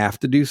I have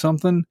to do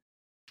something,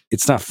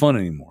 it's not fun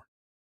anymore.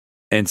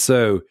 And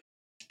so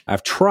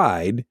I've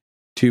tried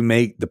to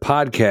make the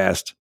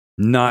podcast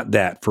not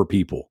that for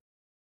people.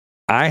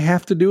 I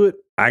have to do it.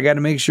 I got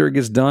to make sure it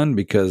gets done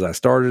because I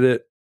started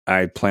it.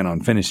 I plan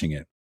on finishing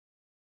it.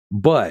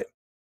 But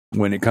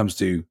when it comes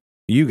to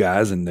you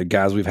guys and the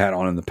guys we've had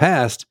on in the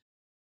past,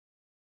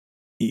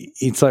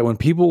 it's like when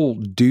people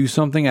do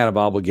something out of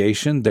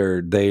obligation,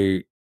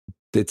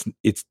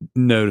 it's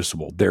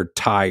noticeable. They're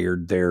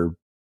tired. They're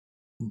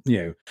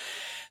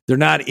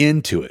not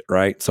into it,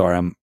 right? Sorry,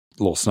 I'm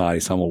a little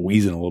snotty, so I'm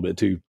wheezing a little bit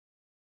too.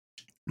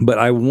 But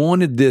I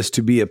wanted this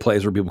to be a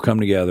place where people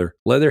come together,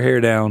 let their hair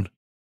down,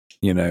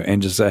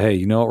 and just say, hey,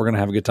 you know what? We're going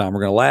to have a good time.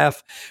 We're going to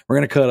laugh. We're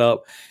going to cut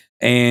up.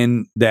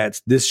 And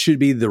this should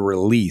be the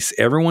release.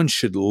 Everyone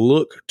should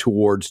look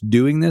towards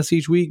doing this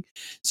each week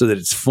so that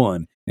it's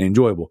fun and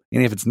enjoyable.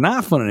 And if it's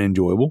not fun and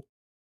enjoyable,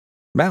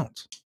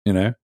 bounce,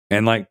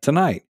 And like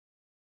tonight,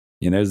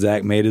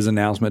 Zach made his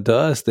announcement to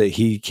us that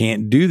he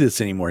can't do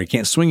this anymore. He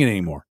can't swing it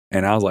anymore.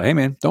 And I was like, hey,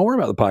 man, don't worry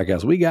about the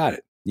podcast. We got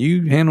it.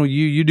 You handle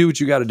you do what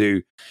you got to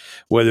do,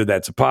 whether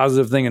that's a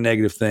positive thing, a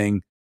negative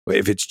thing,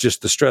 if it's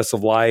just the stress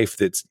of life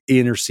that's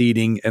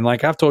interceding. And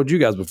like I've told you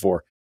guys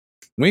before,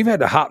 we've had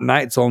to hop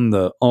nights on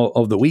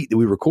of the week that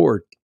we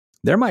record.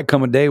 There might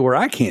come a day where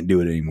I can't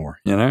do it anymore,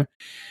 you know?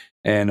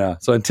 And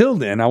so until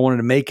then, I wanted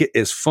to make it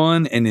as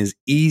fun and as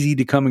easy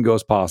to come and go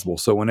as possible.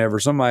 So whenever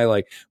somebody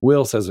like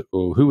Will says,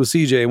 oh, who was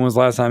CJ? When was the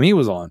last time he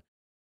was on?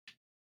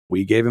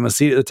 We gave him a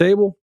seat at the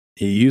table.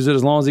 He used it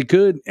as long as he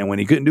could. And when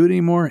he couldn't do it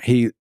anymore,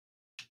 he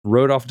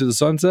rode off to the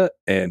sunset,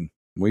 and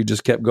we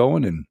just kept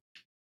going. And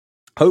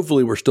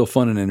hopefully we're still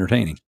fun and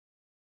entertaining.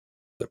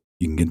 So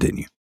you can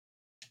continue.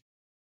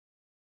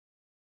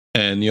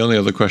 And the only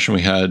other question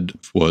we had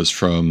was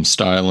from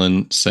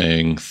Stylen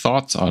saying,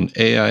 thoughts on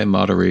AI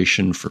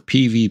moderation for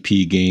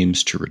PvP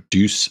games to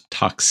reduce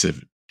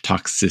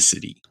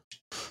toxicity.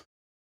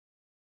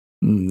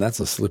 That's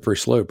a slippery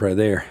slope right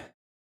there.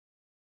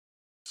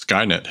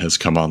 Skynet has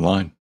come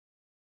online.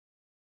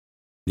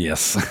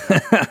 Yes.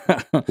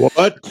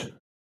 What?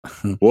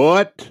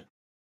 What?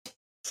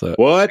 So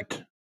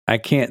What? I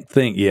can't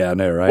think. Yeah, I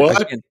know, right?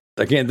 What?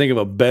 I can't think of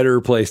a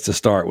better place to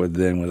start with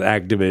than with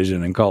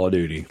Activision and Call of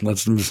Duty.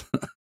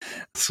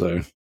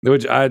 So,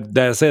 which I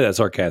say that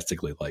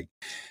sarcastically. Like,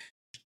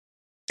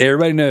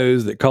 everybody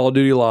knows that Call of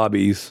Duty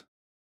lobbies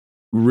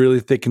really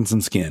thicken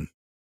some skin,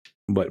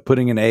 but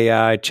putting an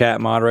AI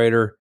chat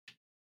moderator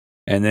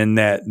and then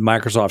that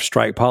Microsoft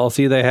strike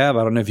policy they have,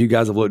 I don't know if you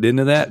guys have looked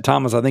into that.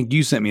 Thomas, I think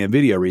you sent me a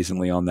video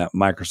recently on that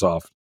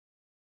Microsoft.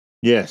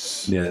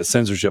 Yes. Yeah,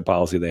 censorship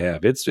policy they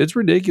have. It's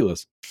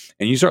ridiculous.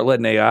 And you start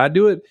letting AI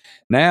do it,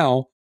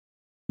 now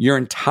your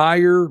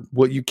entire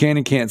what you can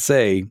and can't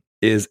say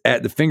is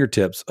at the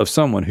fingertips of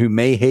someone who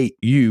may hate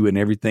you and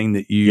everything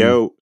that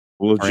you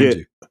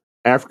legit.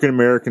 African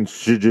Americans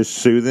should just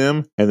sue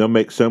them, and they'll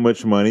make so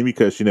much money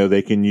because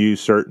they can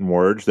use certain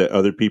words that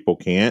other people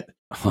can't.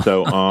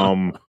 So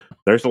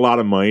there's a lot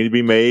of money to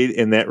be made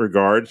in that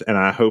regards, and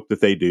I hope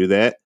that they do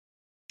that.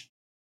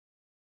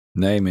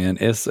 Nay, man,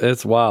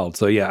 it's wild.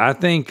 So yeah, I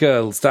think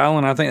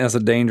Stylen, I think that's a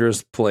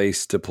dangerous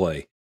place to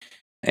play.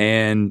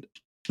 And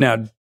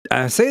now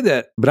I say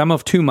that, but I'm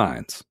of two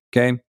minds.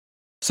 Okay,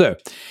 so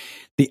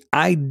the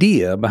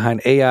idea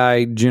behind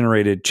AI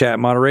generated chat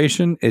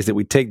moderation is that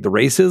we take the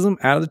racism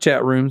out of the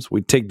chat rooms,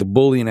 we take the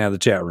bullying out of the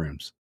chat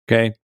rooms.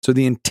 Okay, so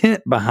the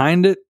intent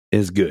behind it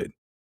is good,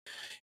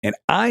 and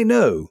I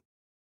know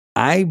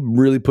I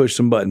really pushed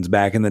some buttons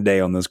back in the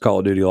day on those Call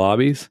of Duty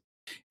lobbies.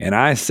 And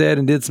I said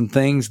and did some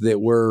things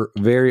that were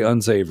very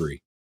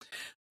unsavory.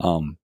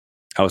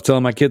 I was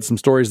telling my kids some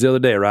stories the other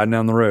day riding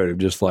down the road of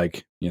just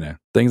like,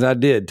 things I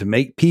did to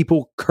make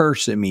people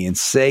curse at me and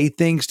say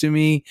things to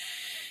me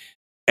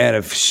out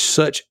of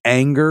such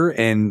anger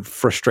and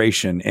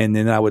frustration. And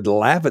then I would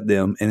laugh at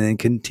them and then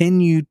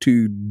continue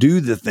to do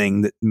the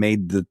thing that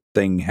made the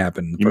thing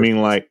happen. You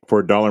mean like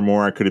for $1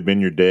 more, I could have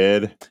been your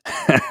dad?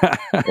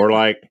 or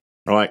like,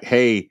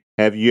 hey,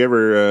 have you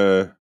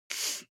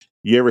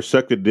ever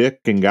sucked a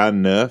dick and got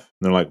enough?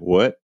 And they're like,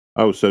 what?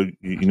 Oh, so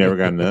you never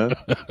got enough?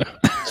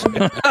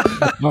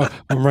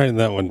 I'm writing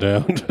that one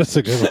down. That's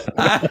a good one.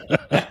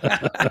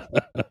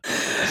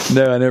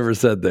 No, I never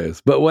said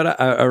those. But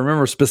what I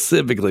remember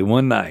specifically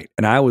one night,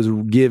 and I was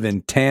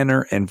giving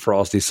Tanner and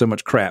Frosty so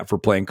much crap for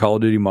playing Call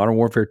of Duty Modern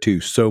Warfare 2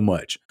 so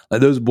much.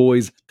 Like, those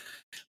boys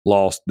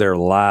lost their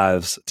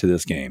lives to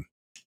this game.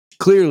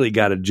 Clearly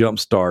got a jump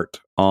start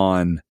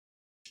on,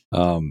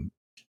 I'll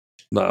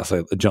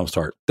say a jump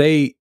start.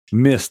 They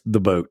missed the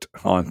boat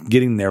on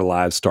getting their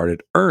lives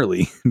started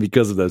early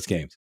because of those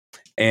games.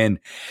 And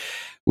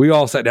we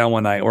all sat down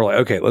one night and we're like,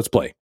 okay, let's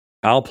play.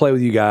 I'll play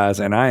with you guys,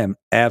 and I am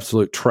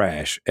absolute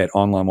trash at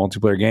online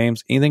multiplayer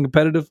games. Anything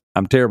competitive,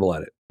 I'm terrible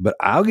at it. But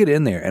I'll get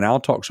in there and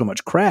I'll talk so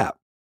much crap.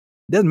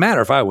 It doesn't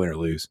matter if I win or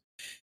lose,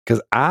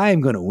 because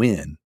I'm going to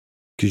win,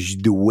 because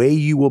the way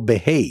you will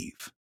behave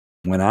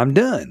when I'm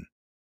done,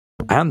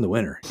 I'm the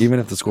winner, even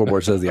if the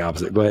scoreboard says the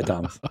opposite. Go ahead,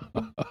 Thomas.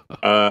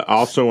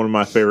 Also, one of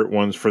my favorite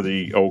ones for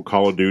the old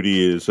Call of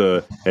Duty is,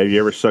 have you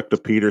ever sucked a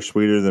Peter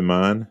sweeter than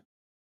mine?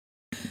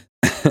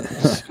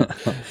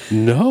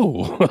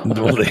 No.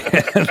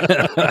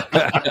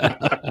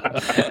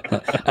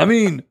 I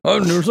mean,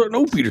 I've never sucked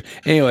no Peter.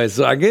 Anyway,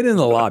 so I get in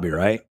the lobby,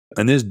 right?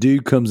 And this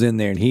dude comes in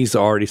there and he's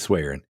already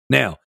swearing.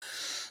 Now,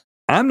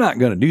 I'm not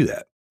going to do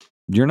that.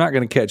 You're not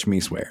going to catch me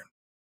swearing.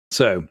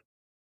 So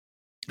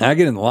I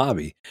get in the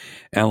lobby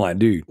and I'm like,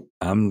 dude,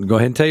 I'm going to go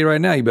ahead and tell you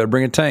right now, you better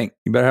bring a tank.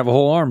 You better have a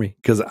whole army,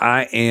 because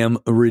I am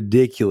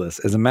ridiculous.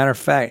 As a matter of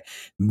fact,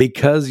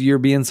 because you're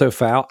being so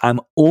foul,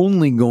 I'm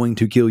only going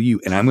to kill you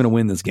and I'm going to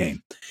win this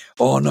game.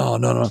 Oh,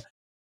 no.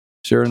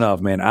 Sure enough,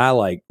 man, I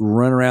like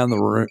run around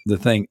the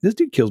thing. This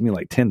dude kills me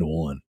like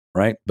 10-1,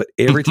 right? But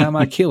every time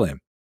I kill him,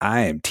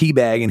 I am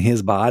teabagging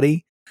his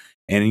body.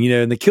 And,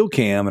 in the kill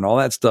cam and all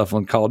that stuff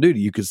on Call of Duty,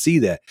 you could see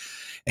that.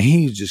 And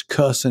he's just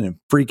cussing and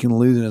freaking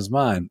losing his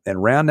mind.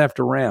 And round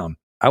after round,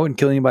 I wouldn't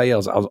kill anybody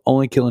else. I was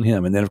only killing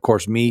him. And then, of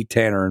course, me,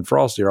 Tanner, and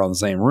Frosty are all in the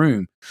same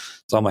room.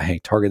 So I'm like, hey,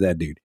 target that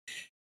dude.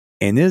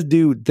 And this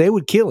dude, they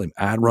would kill him.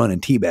 I'd run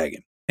and teabag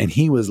him. and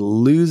he was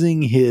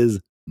losing his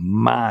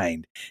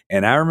mind.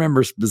 And I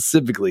remember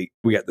specifically,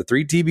 we got the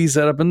 3 TVs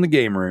set up in the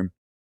game room.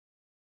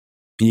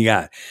 You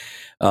got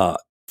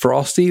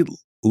Frosty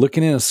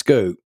looking in a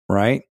scope,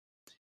 right?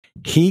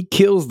 He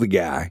kills the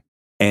guy.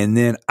 And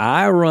then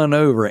I run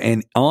over,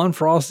 and on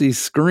Frosty's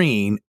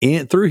screen,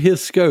 through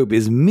his scope,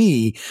 is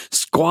me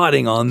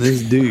squatting on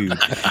this dude.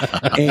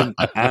 And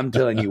I'm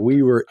telling you,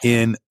 we were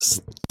in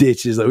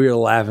stitches. We were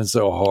laughing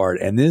so hard.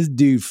 And this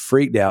dude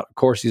freaked out. Of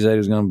course, he said he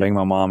was going to bang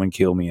my mom and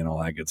kill me and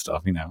all that good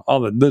stuff. You know, all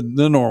the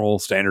normal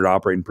standard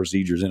operating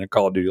procedures in a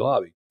Call of Duty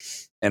lobby.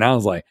 And I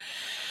was like,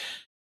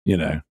 you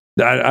know,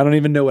 I don't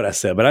even know what I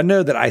said, but I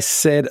know that I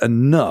said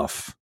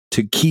enough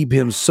to keep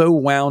him so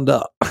wound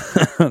up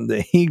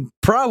that he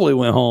probably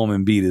went home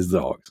and beat his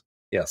dogs.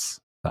 Yes.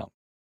 Tom.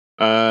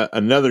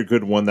 Another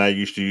good one that I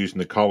used to use in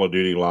the Call of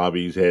Duty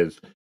lobbies is,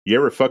 you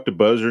ever fucked a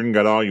buzzard and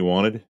got all you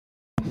wanted?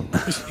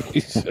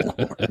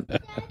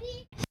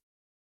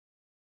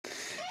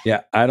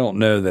 Yeah, I don't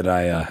know that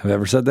I have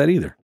ever said that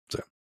either.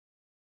 So,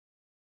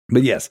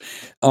 but yes,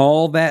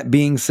 all that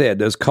being said,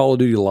 those Call of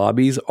Duty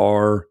lobbies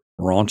are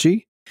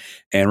raunchy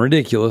and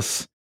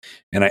ridiculous.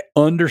 And I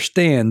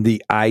understand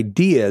the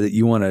idea that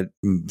you want to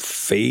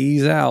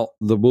phase out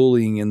the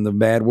bullying and the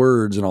bad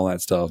words and all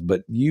that stuff.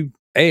 But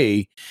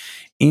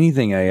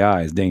anything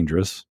AI is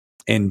dangerous.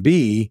 And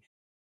B,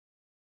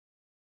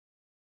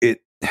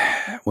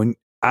 when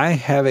I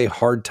have a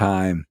hard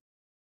time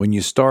when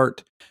you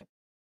start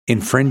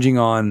infringing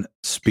on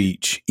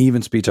speech,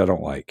 even speech I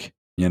don't like,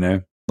 you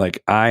know,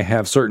 like I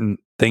have certain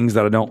things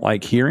that I don't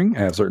like hearing.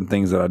 I have certain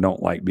things that I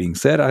don't like being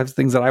said. I have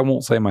things that I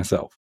won't say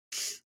myself.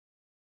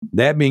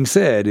 That being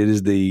said, it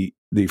is the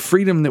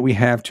freedom that we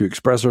have to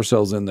express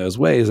ourselves in those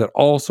ways that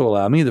also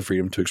allow me the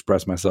freedom to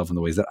express myself in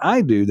the ways that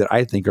I do that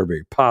I think are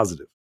very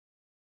positive.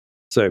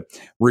 So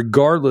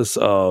regardless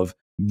of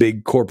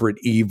big corporate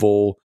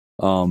evil,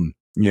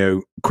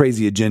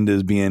 crazy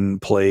agendas being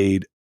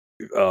played,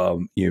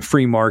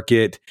 free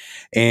market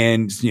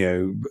and,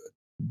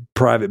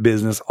 private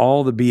business,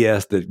 all the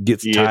BS that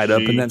gets tied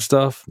up in that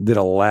stuff that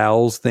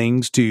allows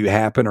things to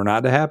happen or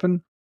not to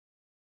happen.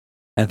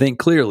 I think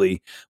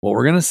clearly what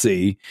we're going to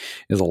see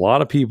is a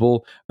lot of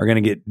people are going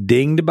to get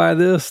dinged by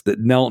this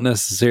that don't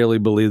necessarily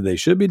believe they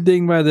should be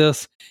dinged by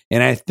this.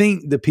 And I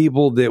think the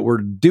people that were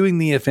doing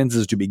the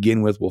offenses to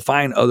begin with will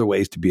find other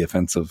ways to be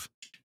offensive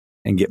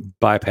and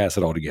bypass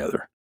it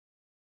altogether.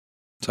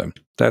 So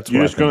that's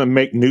you're just going to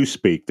make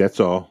newspeak. That's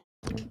all.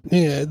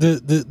 Yeah,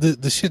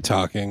 the shit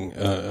talking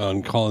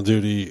on Call of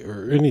Duty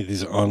or any of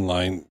these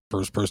online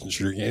first person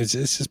shooter games,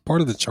 it's just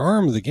part of the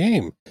charm of the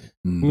game.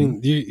 Mm-hmm. I mean,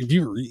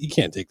 you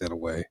can't take that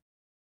away.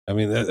 I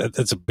mean,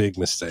 that's a big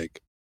mistake.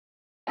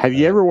 Have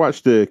you ever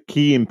watched the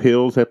Key and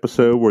Peele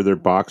episode where they're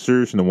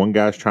boxers and the one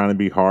guy's trying to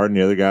be hard and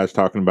the other guy's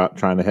talking about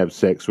trying to have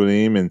sex with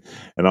him and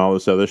all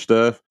this other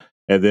stuff?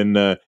 And then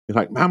he's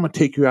like, I'm going to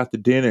take you out to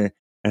dinner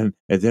and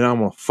then I'm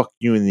going to fuck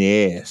you in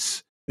the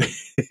ass.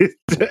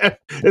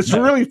 It's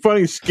a really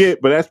funny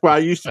skit, but that's what I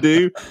used to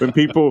do when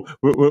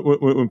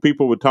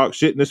people would talk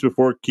shit. And this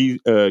before Key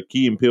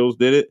and Peele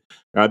did it.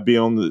 I'd be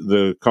on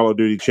the Call of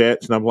Duty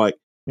chats, and I'm like,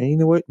 man, you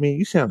know what, man,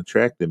 you sound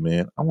attractive,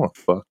 man. I want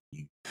to fuck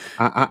you.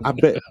 I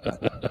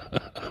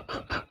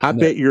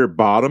bet you're a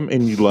bottom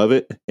and you love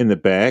it in the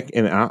back,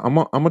 and I'm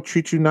gonna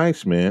treat you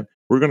nice, man.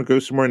 We're gonna go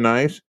somewhere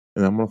nice,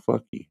 and I'm gonna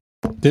fuck you.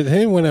 Did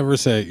anyone ever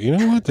say, you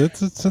know what, that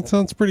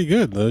sounds pretty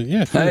good?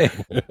 Yeah. Hey.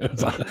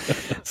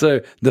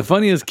 So the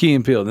funniest Key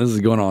and Peele, this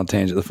is going on a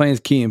tangent, the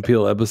funniest Key and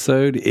Peele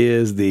episode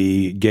is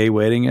the gay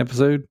wedding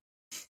episode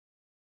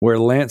where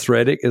Lance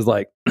Reddick is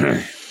like,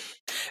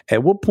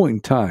 at what point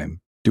in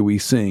time do we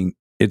sing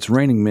It's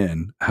Raining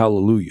Men,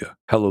 Hallelujah,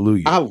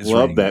 Hallelujah? I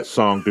love that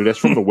song, dude. That's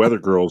from the Weather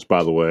Girls,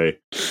 by the way.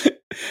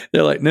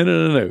 They're like,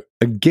 no.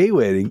 A gay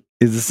wedding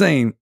is the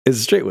same as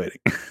a straight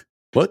wedding.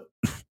 What?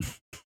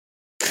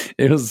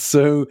 It was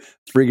so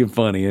freaking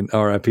funny, and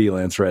R.I.P.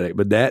 Lance Reddick.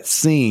 But that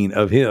scene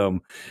of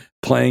him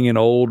playing an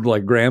old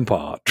like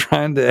grandpa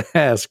trying to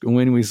ask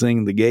when we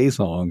sing the gay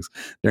songs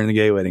during the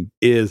gay wedding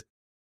is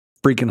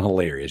freaking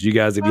hilarious. You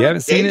guys, if you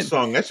haven't seen it,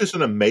 song, that's just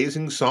an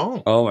amazing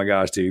song. Oh my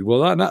gosh, dude!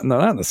 Well, not in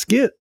the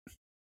skit.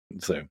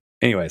 So,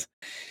 anyways,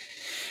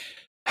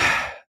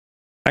 I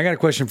got a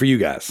question for you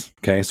guys.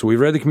 Okay, so we've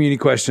read the community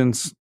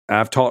questions.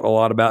 I've talked a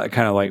lot about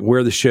kind of like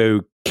where the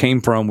show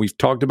came from. We've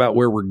talked about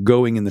where we're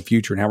going in the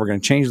future and how we're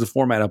going to change the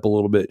format up a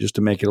little bit just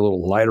to make it a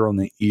little lighter on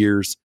the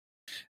ears,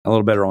 a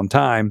little better on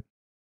time.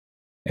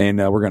 And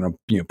we're going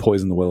to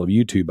poison the well of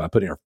YouTube by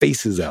putting our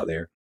faces out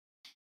there.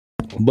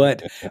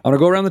 But I'm going to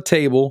go around the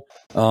table.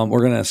 We're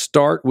going to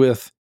start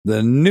with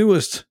the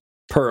newest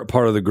part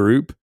of the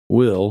group,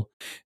 Will,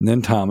 and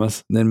then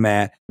Thomas, and then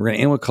Matt. We're going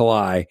to end with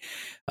Kalai.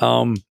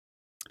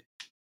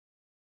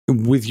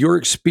 With your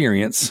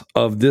experience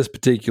of this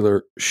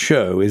particular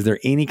show, is there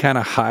any kind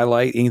of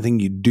highlight,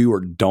 anything you do or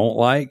don't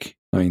like?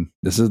 I mean,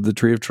 this is the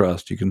Tree of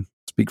Trust. You can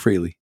speak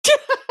freely.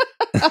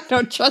 I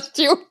don't trust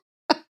you.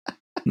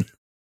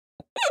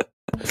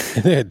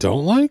 Anything I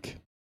don't like?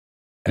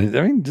 I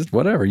mean, just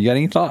whatever. You got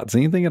any thoughts?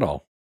 Anything at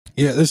all?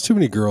 Yeah, there's too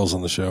many girls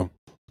on the show.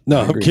 No,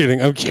 I I'm agree.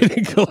 kidding. I'm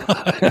kidding. All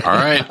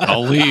right,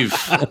 I'll leave.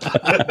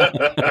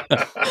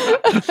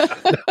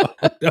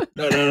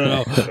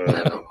 No.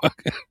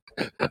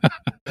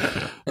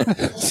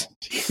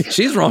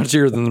 She's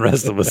raunchier than the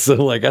rest of us. So,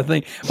 like, I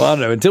think, well, I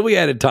don't know. Until we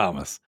added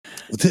Thomas.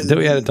 Until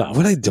we added Thomas.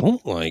 What I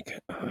don't like,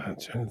 I'm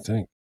trying to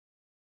think.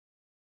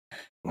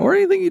 Or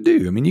anything you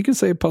do. I mean, you can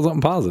say something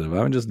positive.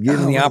 I'm just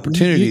giving the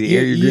opportunity to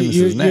air your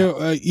grievances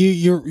now.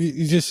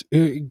 You just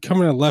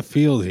coming in left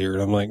field here,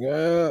 and I'm like,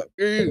 I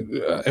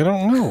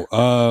don't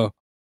know.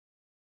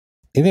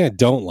 Anything I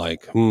don't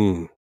like?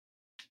 You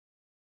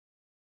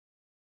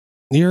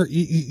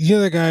know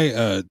that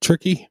guy,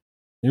 Tricky?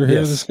 You ever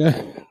hear of this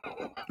guy?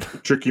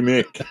 Tricky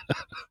Mick.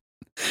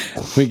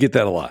 We get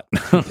that a lot.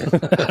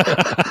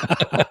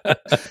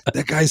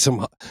 That guy's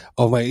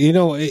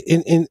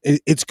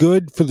it's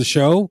good for the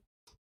show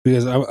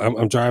because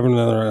I'm driving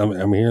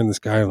I'm hearing this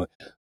guy. I'm like,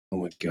 oh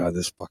my God,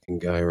 this fucking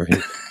guy right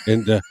here.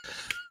 And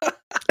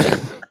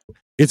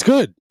it's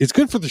good. It's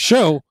good for the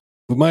show.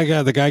 But my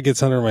God, the guy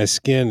gets under my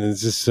skin and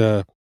it's just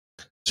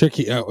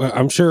tricky.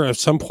 I'm sure at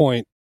some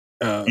point.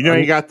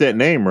 You got that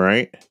name,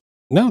 right?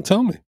 No,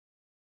 tell me.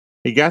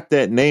 He got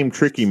that name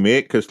Tricky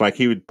Mick because, like,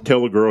 he would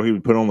tell the girl he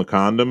would put on the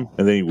condom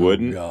and then he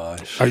wouldn't. Oh,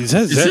 gosh. Is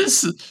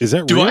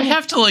that Do real? I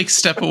have to like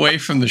step away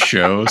from the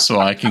show so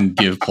I can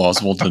give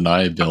plausible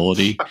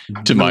deniability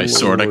to my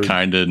sort of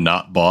kind of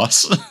not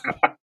boss?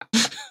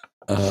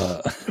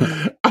 I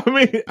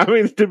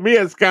mean, to me,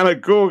 it's kind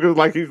of cool because,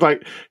 like, he's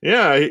like,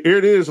 yeah, here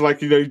it is, like,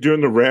 he's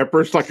doing the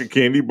wrapper. It's like a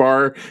candy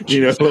bar,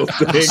 little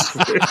thing.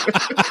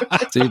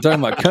 So you're talking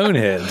about cone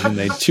heads when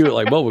they chew it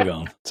like bubble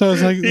gum. So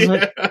it's like,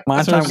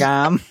 My time,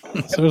 gum.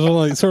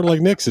 So it's sort of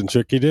like Nixon,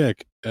 Tricky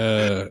Dick.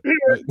 No,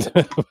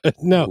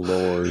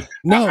 Lord.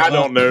 no, I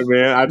don't know,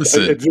 man.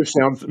 It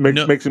just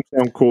makes him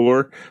sound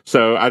cooler.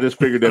 So I just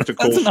figured that's a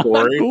cool That's not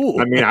story.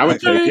 cool. I mean, I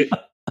would take it.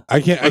 I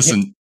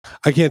Listen,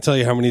 can't tell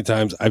you how many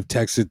times I've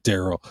texted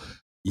Daryl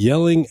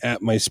yelling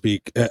at my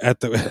at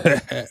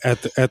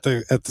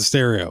the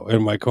stereo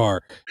in my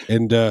car,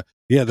 and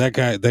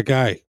that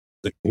guy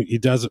he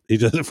does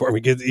it for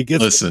me. He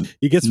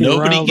gets me.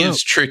 Nobody riled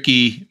gives up.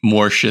 Tricky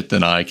more shit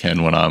than I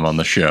can when I'm on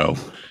the show,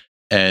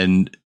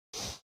 and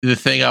the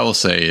thing I will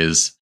say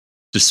is,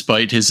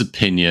 despite his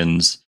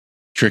opinions,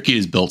 Tricky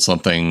has built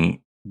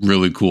something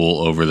really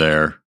cool over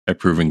there at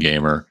Proven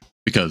Gamer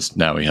because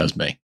now he has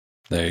me.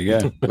 There you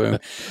go. Boom.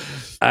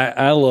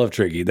 I love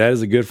Tricky. That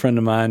is a good friend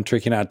of mine.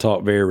 Tricky and I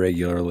talk very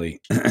regularly.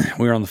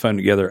 We were on the phone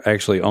together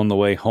actually on the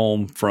way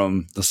home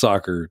from the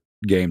soccer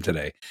game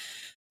today.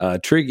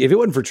 Tricky, if it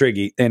wasn't for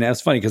Tricky, and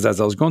that's funny because as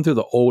I was going through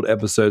the old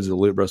episodes of the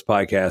Loot Bros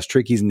podcast,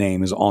 Tricky's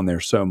name is on there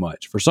so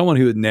much. For someone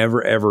who had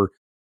never, ever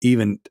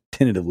even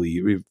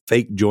tentatively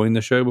fake joined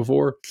the show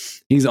before,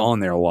 he's on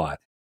there a lot.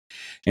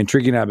 And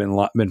Tricky and I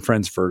have been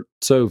friends for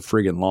so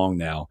friggin' long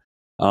now.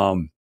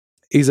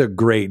 He's a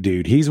great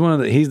dude. He's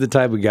the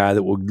type of guy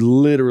that will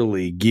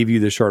literally give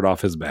you the shirt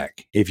off his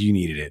back if you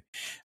needed it.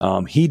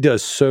 He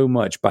does so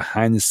much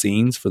behind the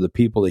scenes for the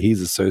people that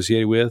he's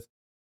associated with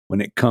when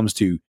it comes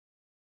to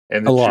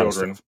And the a lot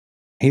children. of stuff.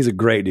 He's a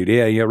great dude.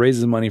 Yeah, he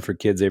raises money for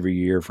kids every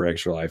year for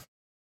Extra Life.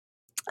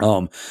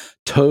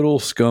 Total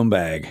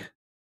scumbag.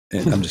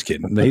 And I'm just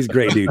kidding. He's a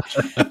great dude.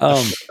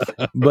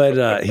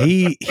 But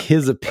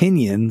his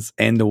opinions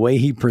and the way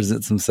he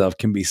presents himself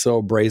can be so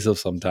abrasive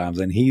sometimes.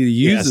 And he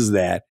uses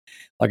that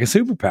like a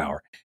superpower.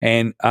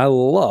 And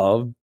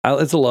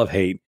it's a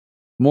love-hate,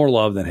 more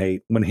love than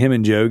hate when him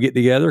and Joe get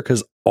together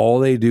because all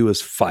they do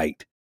is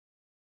fight.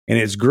 And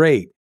it's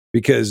great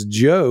because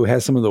Joe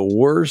has some of the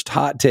worst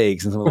hot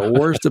takes and some of the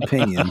worst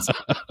opinions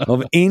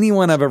of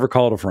anyone I've ever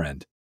called a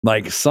friend.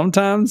 Like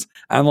sometimes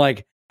I'm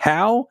like,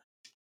 how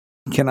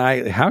can I,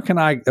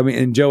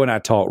 and Joe and I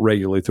talk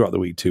regularly throughout the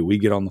week too. We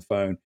get on the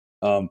phone.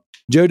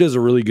 Joe does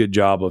a really good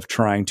job of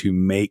trying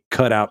to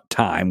cut out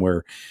time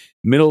where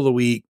middle of the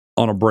week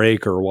on a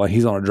break or while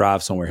he's on a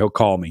drive somewhere, he'll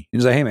call me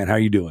and say, hey man, how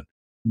you doing?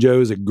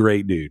 Joe's a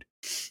great dude.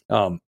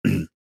 But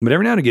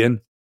every now and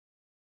again,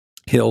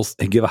 he'll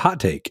give a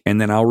hot take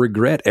and then I'll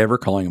regret ever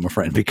calling him a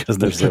friend because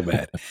they're so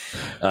bad.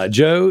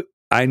 Joe,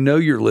 I know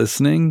you're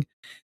listening.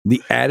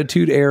 The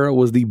Attitude Era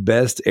was the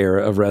best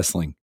era of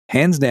wrestling.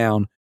 Hands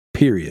down,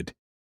 period.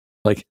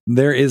 Like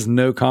there is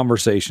no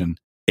conversation.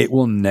 It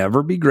will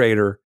never be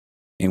greater.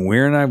 And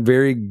we're in a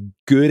very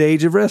good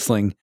age of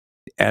wrestling.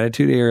 The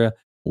Attitude Era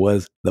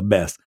was the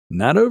best.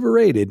 Not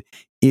overrated.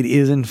 It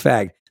is in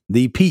fact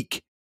the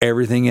peak.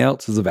 Everything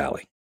else is a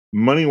valley.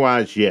 Money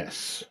wise,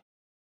 yes.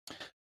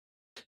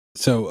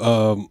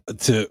 So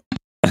to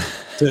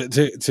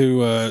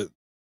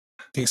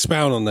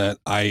expound on that,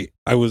 I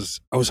was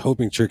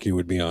hoping Tricky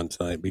would be on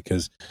tonight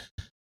because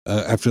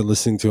after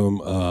listening to him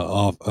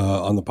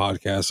on the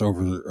podcast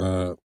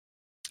over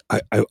I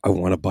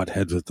want to butt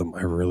heads with them.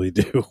 I really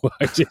do.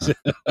 I just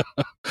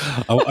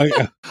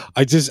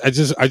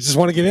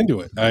want to get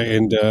into it.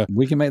 And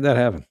we can make that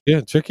happen.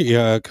 Yeah, Tricky,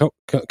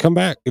 come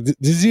back.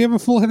 Does he have a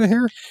full head of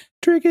hair?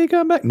 Tricky,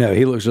 come back. No,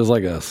 he looks just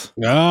like us.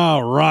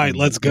 All right,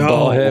 let's go.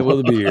 Bald head with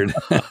a beard.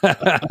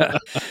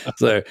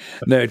 So,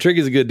 no,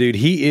 Tricky's a good dude.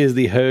 He is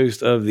the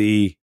host of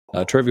the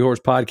Trophy Horse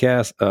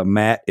Podcast.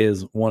 Matt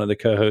is one of the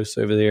co-hosts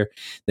over there.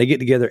 They get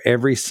together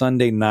every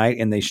Sunday night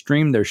and they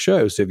stream their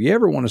show. So if you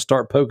ever want to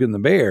start poking the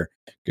bear,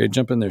 go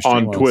jump in their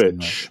stream On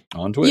Twitch.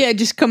 On Twitch. Yeah,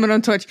 just coming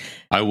on Twitch.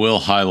 I will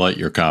highlight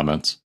your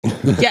comments.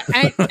 Yeah,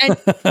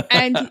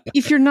 and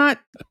if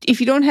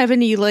you don't have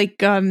any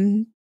like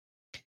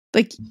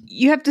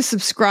you have to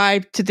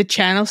subscribe to the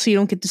channel so you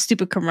don't get the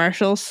stupid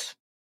commercials.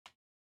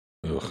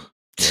 Ugh.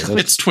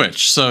 It's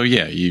Twitch, so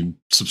yeah, you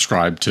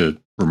subscribe to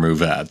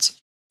remove ads.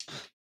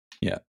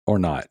 Yeah, or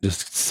not.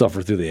 Just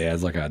suffer through the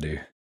ads like I do.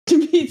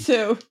 Me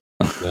too.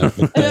 And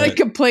then I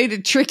complain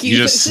to Tricky You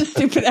about just- the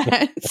stupid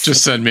ads.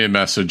 Just send me a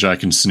message. I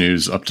can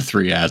snooze up to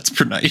 3 ads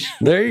per night.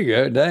 There you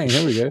go. Dang,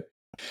 there we go.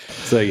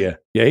 So yeah,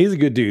 he's a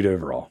good dude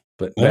overall,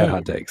 but bad Yeah.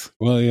 hot takes.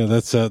 Well, yeah,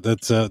 that's about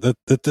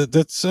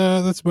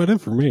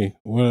it for me.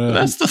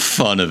 That's the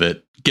fun of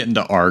it, getting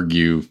to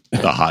argue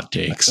the hot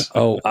takes.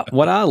 Oh,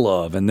 what I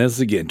love, and this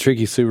is again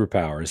Tricky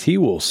superpowers. He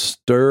will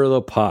stir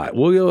the pot.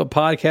 We'll go a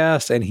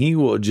podcast, and he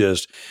will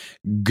just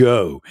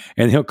go,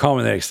 and he'll call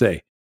me the next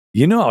day.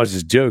 You know, I was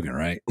just joking,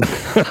 right?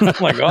 I'm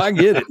like, oh, I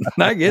get it.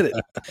 I get it.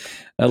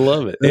 I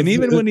love it. And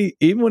even when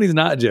he's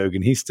not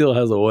joking, he still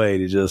has a way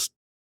to just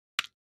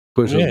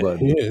push those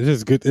buttons. Yeah, it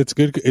is good. It's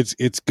good.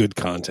 It's good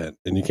content,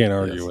 and you can't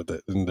argue Yes. with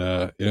it. And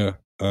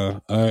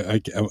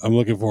I'm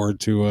looking forward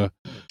to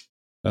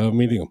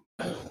meeting him.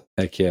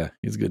 Heck yeah,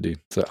 he's a good dude.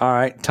 So, all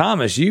right,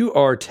 Thomas, you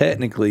are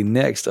technically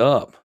next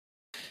up.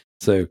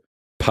 So,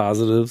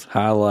 positives,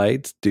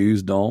 highlights,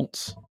 do's,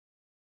 don'ts.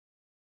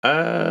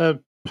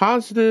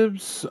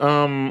 Positives.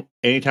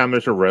 Anytime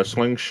there's a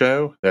wrestling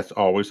show, that's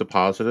always a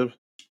positive.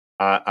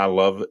 I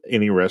love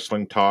any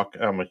wrestling talk.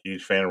 I'm a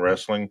huge fan of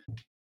wrestling.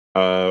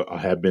 I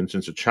have been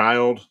since a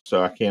child,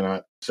 so I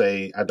cannot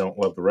say I don't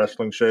love the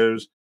wrestling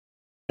shows.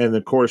 And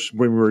of course,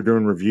 when we were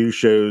doing review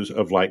shows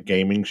of like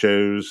gaming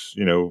shows,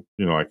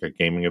 like a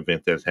gaming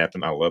event that's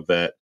happened, I love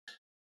that.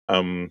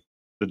 The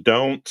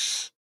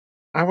don'ts,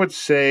 I would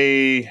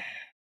say,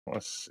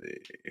 let's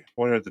see,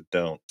 what are the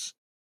don'ts?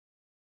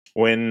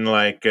 When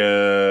like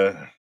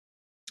I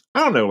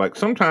don't know, like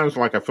sometimes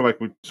like I feel like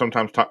we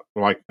sometimes talk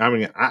like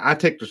I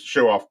take the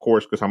show off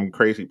course because I'm a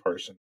crazy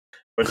person.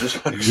 But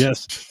just like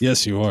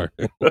Yes, you are.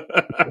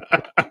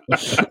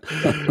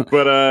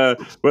 but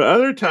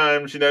other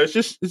times, it's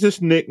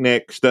just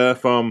knick-knack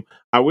stuff.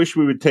 I wish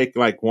we would take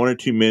like 1 or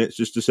 2 minutes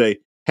just to say,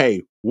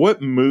 hey,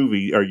 what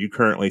movie are you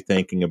currently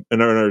thinking of?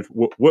 In other words,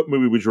 what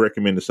movie would you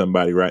recommend to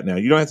somebody right now?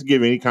 You don't have to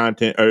give any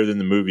content other than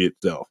the movie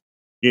itself.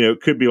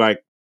 It could be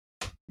like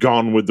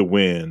Gone with the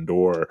Wind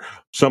or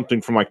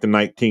something from like the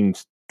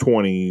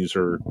 1920s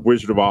or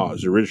Wizard of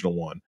Oz, the original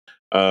one.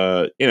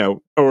 Or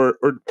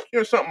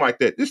something like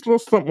that. Just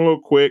something a little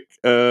quick.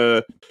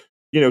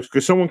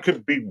 Because someone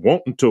could be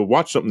wanting to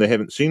watch something they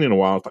haven't seen in a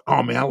while. It's like,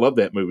 oh man, I love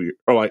that movie.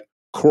 Or like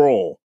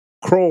Kroll.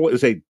 Kroll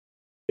is a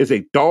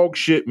dog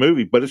shit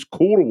movie, but it's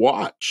cool to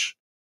watch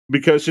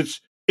because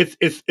it's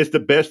the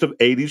best of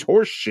 80s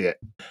horse shit.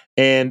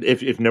 And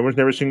if no one's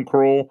never seen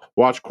Kroll,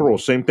 watch Kroll.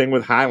 Same thing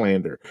with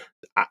Highlander.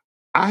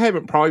 I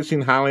haven't probably seen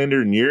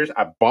Highlander in years.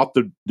 I bought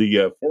the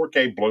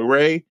 4K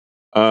Blu-ray.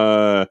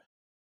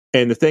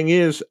 And the thing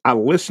is, I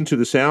listened to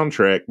the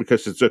soundtrack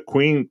because it's a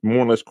Queen,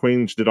 more or less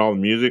Queen did all the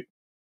music.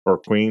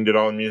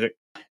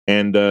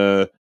 And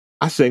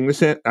I sing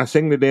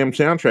the damn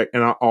soundtrack,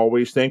 and I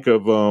always think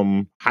of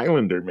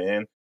Highlander,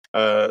 man.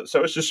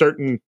 So it's just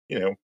certain,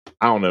 I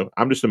don't know.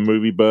 I'm just a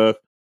movie buff,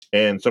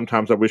 and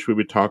sometimes I wish we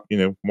would talk,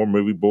 more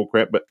movie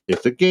bullcrap. But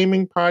it's a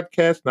gaming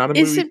podcast, not a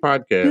movie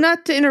podcast.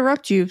 Not to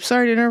interrupt you.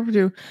 Sorry to interrupt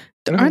you.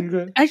 No, you're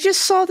good. I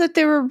just saw that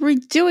they were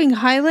redoing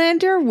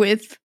Highlander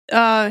with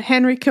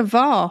Henry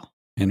Cavill.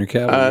 Henry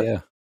Cavill, yeah.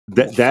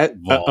 That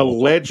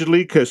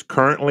allegedly, because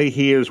currently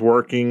he is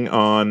working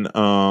on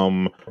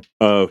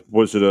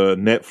was it a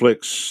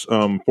Netflix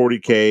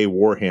 40K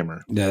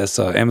Warhammer? Yeah, that's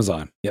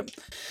Amazon. Yep.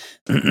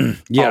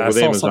 Yeah, with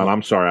Amazon.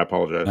 I'm sorry, I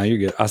apologize. No, you're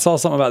good. I saw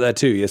something about that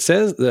too. It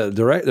says the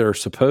director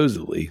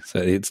supposedly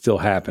said it's still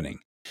happening.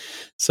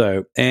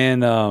 So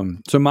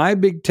so my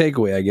big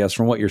takeaway, I guess,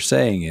 from what you're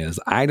saying is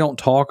I don't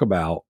talk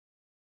about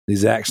the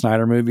Zack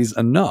Snyder movies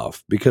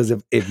enough, because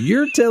if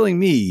you're telling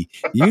me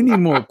you need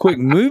more quick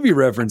movie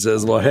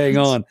references, well, hang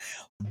on,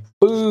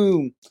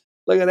 boom,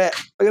 look at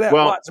that,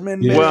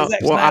 Watchmen. Zack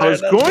Snyder,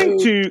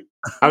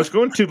 I was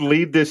going to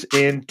lead this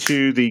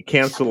into the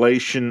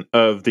cancellation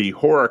of the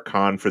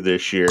HorrorCon for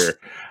this year,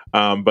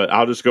 but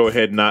I'll just go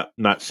ahead and not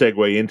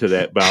segue into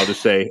that. But I'll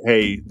just say,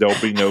 hey,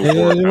 there'll be no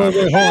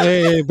HorrorCon.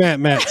 Hey,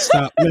 Matt,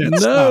 stop. Matt,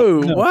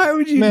 no, stop. why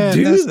would you Man,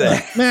 do that's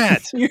that,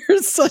 Matt? You're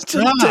such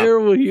a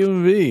terrible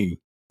human being.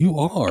 You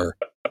are.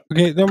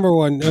 Okay, number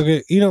one.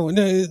 Okay, I'm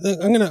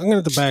gonna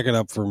have to back it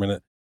up for a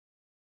minute.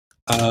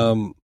 I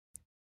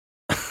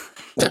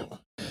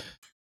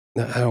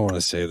don't want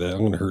to say that.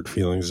 I'm going to hurt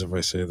feelings if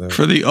I say that.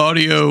 For the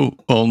audio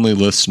only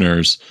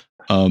listeners,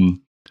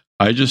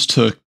 I just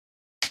took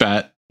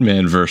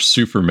Batman vs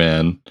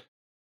Superman,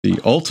 the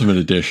Ultimate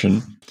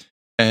Edition,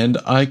 and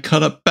I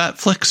cut up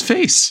Batfleck's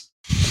face.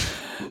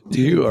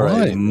 You are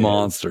Why, a man?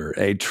 monster,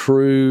 a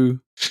true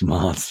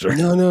monster.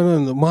 No.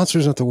 The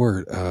monster's not the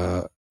word.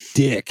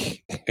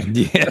 Dick.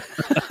 Yeah.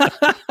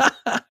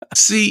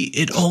 See,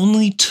 it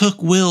only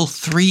took Will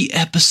 3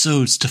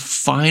 episodes to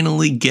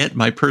finally get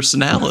my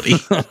personality.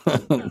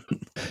 Dude,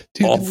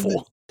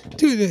 Awful.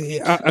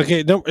 Dude,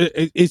 okay, no,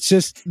 it's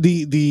just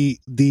the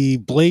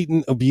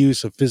blatant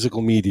abuse of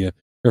physical media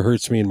that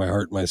hurts me in my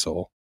heart and my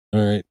soul. All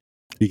right,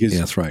 because Yeah,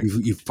 that's right.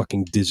 You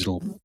fucking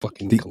digital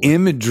fucking The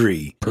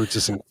imagery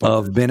purchasing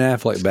of Ben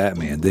Affleck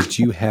Batman that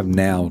you have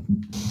now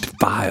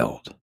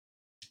defiled.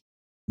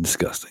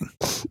 Disgusting.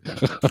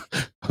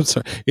 I'm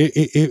sorry.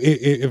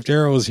 If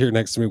Daryl was here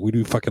next to me, we'd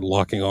be fucking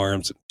locking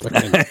arms.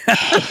 And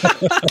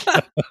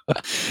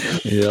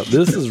Yeah,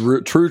 this is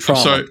true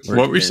trauma. Sorry,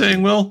 what were you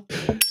saying, Will?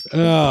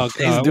 oh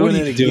He's God, doing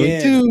what are it you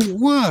again. dude?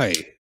 Why?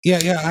 Yeah.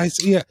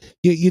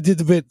 You did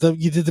the bit.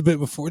 You did the bit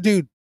before,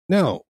 dude.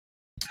 No.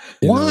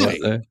 You know Why? what,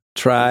 though?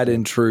 Tried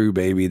and true,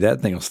 baby.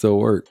 That thing will still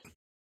work.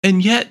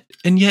 And yet,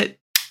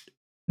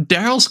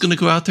 Daryl's going to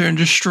go out there and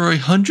destroy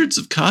hundreds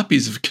of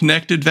copies of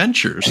Connected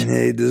Ventures. And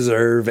they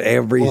deserve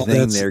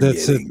everything they're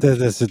getting.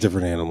 That's a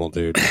different animal,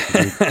 dude.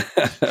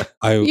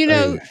 You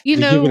know-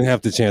 given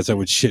half the chance, I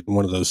would shit in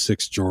one of those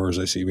 6 drawers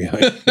I see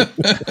behind.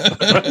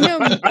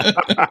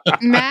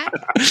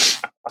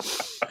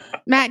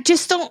 Matt,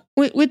 just don't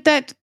with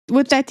that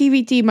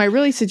DVD. My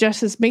really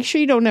suggestion is make sure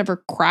you don't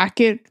ever crack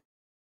it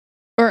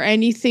or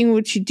anything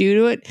what you do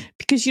to it,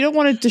 because you don't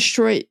want to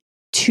destroy it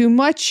too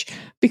much.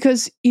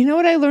 Because you know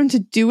what I learned to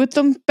do with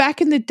them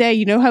back in the day?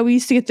 You know how we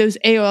used to get those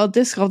AOL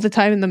discs all the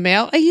time in the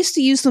mail? I used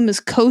to use them as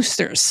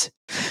coasters.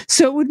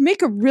 So it would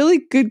make a really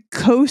good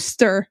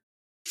coaster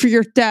for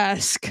your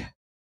desk.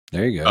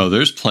 There you go. Oh,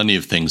 there's plenty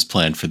of things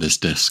planned for this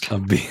disc.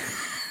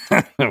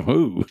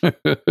 Ooh.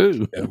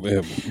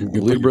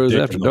 Libros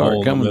After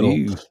Dark coming to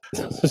you.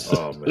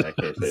 Oh man, I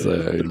can't say So,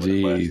 that. It's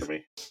been much geez. for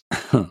me.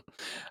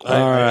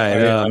 All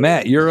right,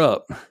 Matt, you're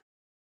up.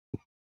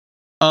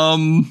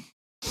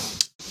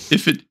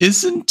 If it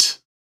isn't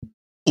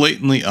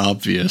blatantly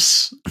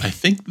obvious, I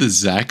think the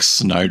Zack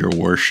Snyder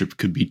worship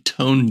could be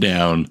toned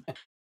down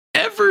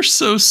ever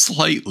so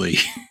slightly.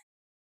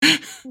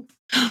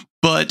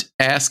 But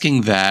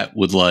asking that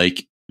would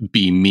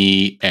be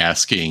me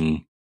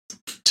asking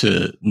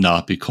to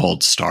not be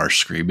called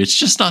Starscream. It's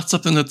just not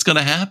something that's going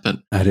to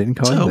happen. I didn't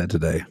call So- you that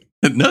today.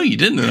 No, you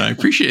didn't, and I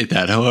appreciate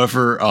that.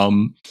 However,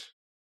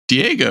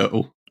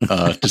 Diego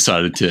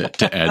decided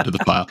to add to the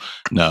pile.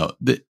 No,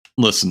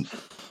 listen,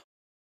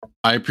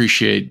 I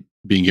appreciate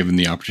being given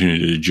the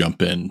opportunity to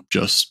jump in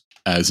just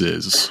as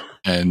is.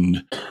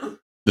 And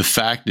the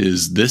fact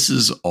is, this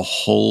is a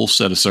whole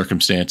set of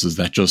circumstances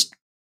that just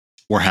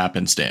were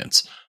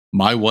happenstance.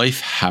 My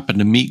wife happened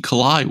to meet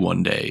Kalai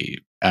one day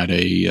at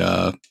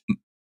a,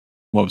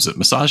 what was it,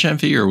 Massage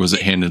Envy, or was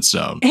it Hand and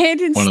Stone?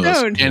 Hand and One of those.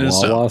 Stone. Hand and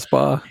Stone. Wawa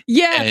Spa.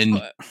 Yeah.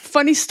 And-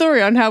 Funny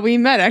story on how we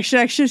met.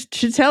 Actually, I should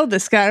tell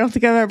this guy. I don't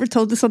think I've ever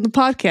told this on the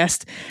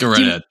podcast. Go right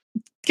Do you- ahead.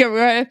 Get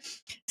right.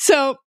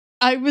 So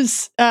I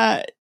was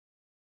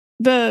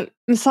the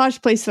massage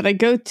place that I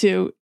go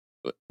to.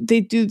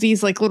 They do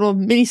these little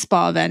mini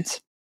spa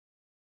events,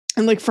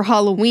 and for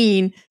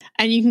Halloween,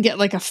 and you can get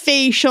a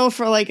facial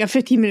for a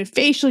 15-minute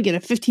facial, get a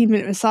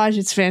 15-minute massage.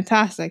 It's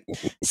fantastic.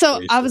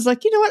 So I was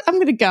like, you know what, I'm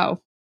gonna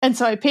go, and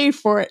so I paid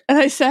for it, and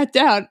I sat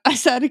down. I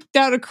sat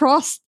down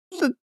across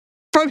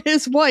from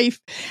his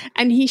wife,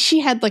 and she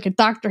had a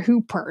Doctor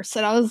Who purse,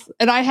 and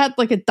I had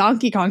a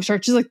Donkey Kong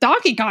shirt. She's like,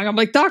 Donkey Kong. I'm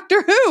like,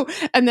 Doctor Who,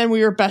 and then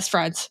we were best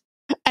friends.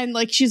 And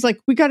she's like,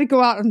 we got to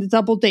go out on the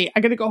double date. I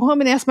got to go home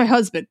and ask my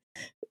husband.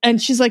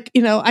 And she's like,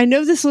 I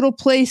know this little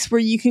place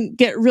where you can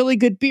get really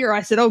good beer.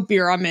 I said, oh,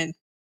 beer, I'm in.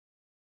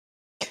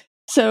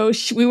 So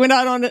we went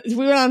on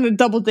a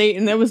double date,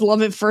 and it was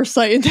love at first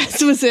sight, and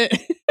that was it.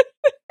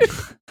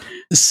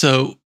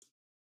 So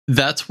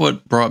that's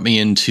what brought me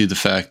into the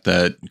fact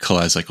that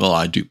Kalai's like, well,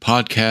 I do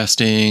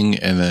podcasting.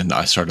 And then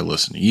I started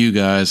listening to you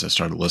guys. I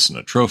started listening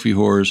to Trophy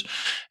Whores.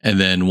 And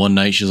then one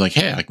night she's like,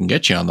 hey, I can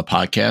get you on the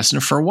podcast.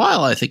 And for a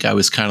while, I think I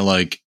was kind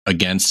of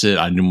against it.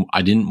 I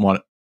didn't want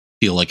to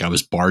feel like I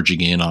was barging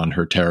in on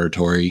her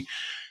territory.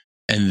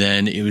 And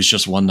then it was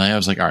just one night I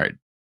was like, all right,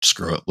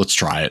 screw it. Let's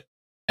try it.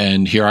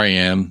 And here I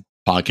am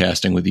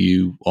podcasting with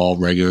you all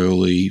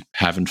regularly,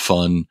 having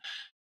fun.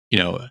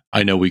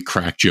 I know we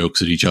crack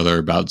jokes at each other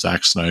about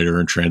Zack Snyder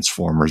and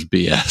Transformers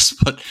BS,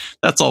 but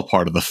that's all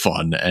part of the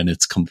fun, and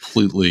it's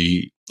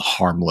completely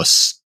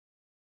harmless.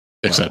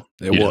 Except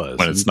it was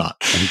when it's not.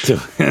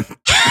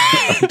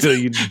 until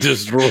you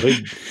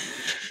destroyed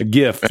a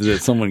gift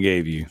that someone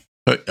gave you.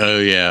 Oh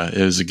yeah,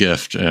 it was a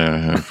gift.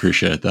 I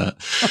appreciate that.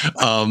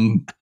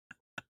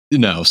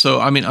 No, so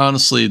I mean,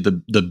 honestly,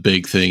 the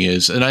big thing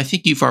is, and I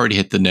think you've already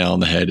hit the nail on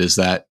the head, is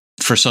that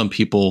for some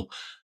people,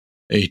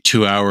 a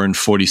 2 hour and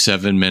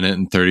 47 minute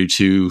and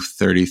 32,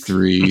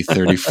 33,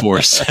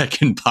 34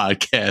 second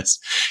podcast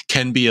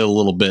can be a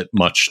little bit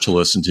much to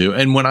listen to.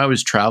 And when I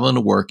was traveling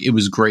to work, it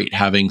was great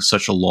having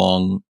such a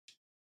long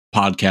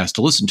podcast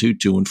to listen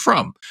to and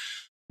from.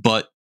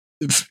 But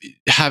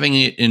having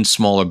it in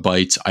smaller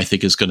bites, I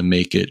think, is going to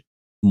make it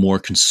more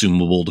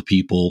consumable to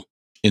people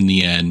in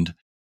the end,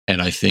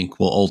 and I think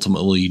will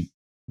ultimately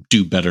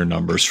do better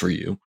numbers for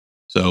you.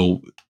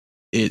 So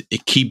it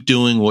keep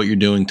doing what you're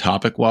doing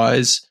topic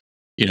wise.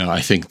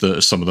 I think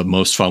some of the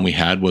most fun we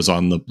had was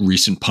on the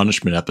recent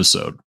punishment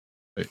episode.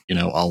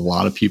 A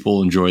lot of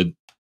people enjoyed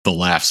the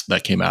laughs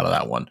that came out of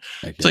that one.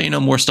 Okay. So,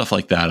 more stuff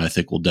like that I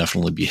think will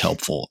definitely be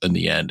helpful in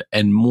the end,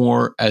 and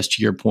more, as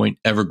to your point,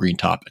 evergreen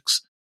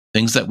topics,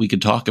 things that we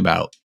could talk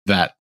about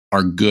that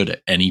are good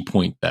at any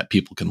point that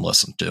people can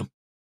listen to.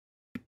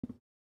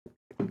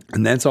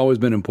 And that's always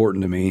been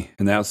important to me.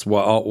 And that's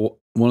why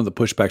one of the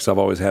pushbacks I've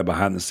always had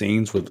behind the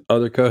scenes with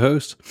other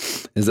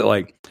co-hosts is that,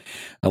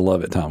 I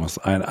love it, Thomas.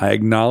 I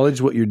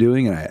acknowledge what you're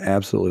doing, and I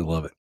absolutely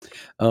love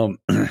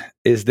it.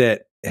 Is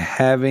that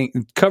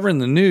covering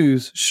the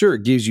news, sure,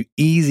 it gives you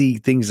easy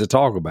things to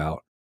talk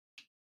about.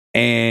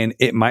 And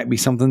it might be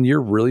something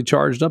you're really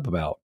charged up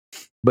about.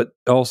 But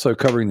also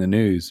covering the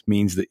news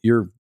means that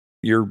your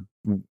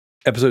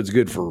episode's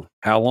good for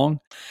how long?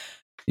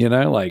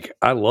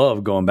 I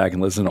love going back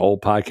and listening to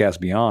old podcasts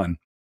beyond,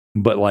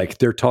 but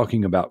they're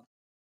talking about,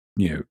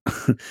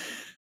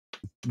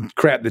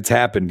 crap that's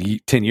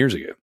happened 10 years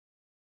ago.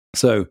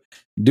 So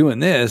doing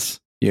this,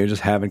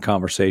 just having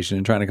conversation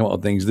and trying to come up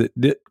with things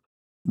that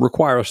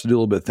require us to do a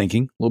little bit of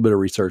thinking, a little bit of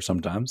research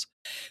sometimes,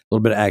 a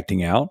little bit of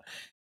acting out.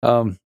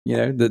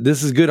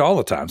 This is good all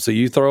the time. So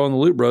you throw on the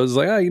Loot Bros,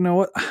 you know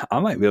what? I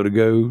might be able to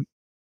go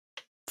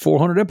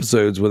 400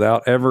 episodes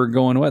without ever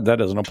going, what? That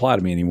doesn't apply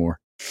to me anymore.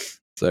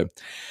 So,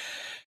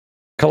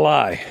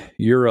 Kalai,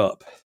 you're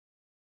up.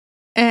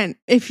 And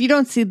if you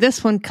don't see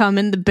this one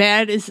coming, the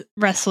bad is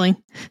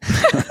wrestling.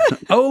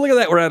 Oh, look at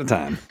that. We're out of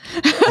time.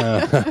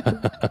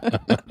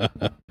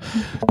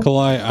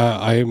 Kalai,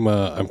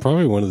 I'm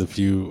probably one of the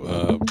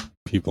few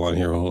people on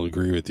here who will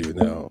agree with you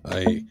now.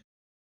 I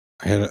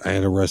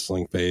had a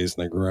wrestling phase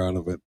and I grew out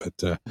of it,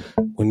 but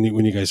when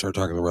you guys start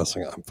talking to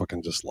wrestling, I'm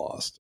fucking just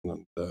lost.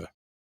 And,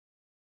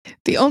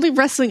 the only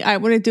wrestling I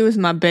want to do is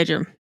my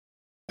bedroom.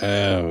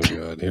 Oh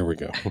god, here we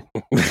go.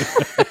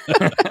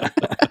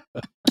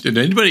 Did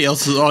anybody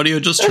else's audio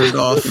just turn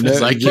off? No,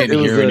 I can't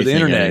hear anything the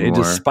internet. anymore.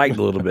 It just spiked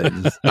a little bit.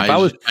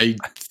 I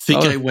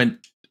think I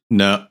went.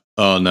 No,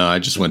 oh no, I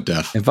just went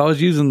deaf. If I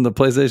was using the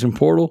PlayStation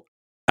Portal,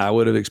 I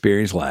would have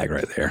experienced lag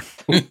right there.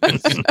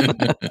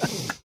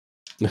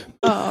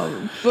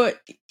 But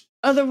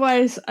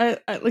otherwise, I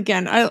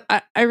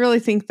really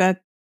think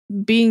that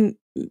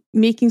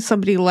making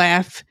somebody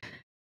laugh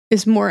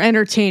is more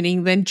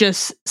entertaining than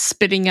just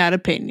spitting out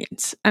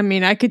opinions. I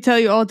mean, I could tell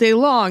you all day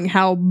long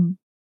how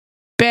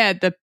bad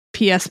the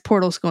PS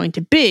Portal is going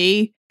to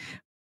be,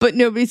 but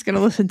nobody's going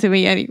to listen to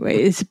me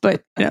anyways.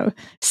 But,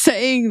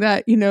 saying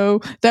that,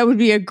 that would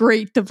be a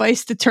great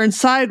device to turn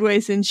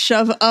sideways and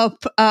shove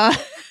up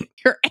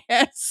your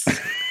ass.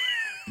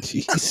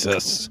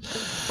 Jesus.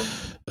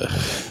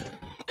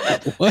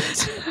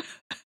 What?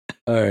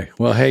 All right.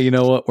 Well, hey, you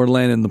know what? We're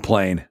landing the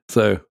plane.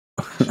 So,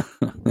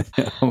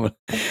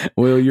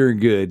 well, you're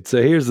good.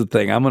 So here's the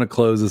thing. I'm going to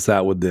close this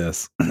out with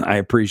this. I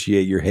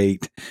appreciate your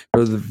hate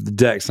for the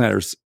Zack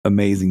Snyder's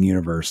amazing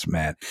universe,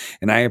 Matt.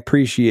 And I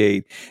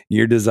appreciate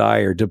your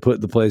desire to put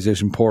the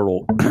PlayStation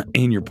Portal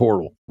in your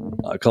portal,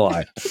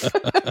 Kalai.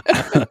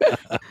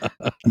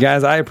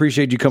 Guys, I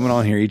appreciate you coming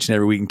on here each and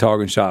every week and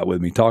talking shop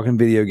with me, talking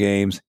video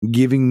games,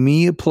 giving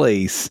me a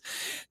place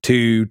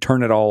to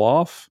turn it all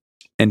off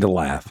and to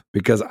laugh,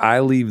 because I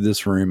leave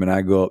this room and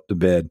I go up to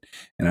bed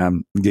and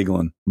I'm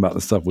giggling about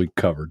the stuff we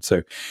covered.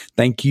 So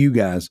thank you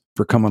guys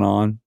for coming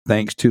on.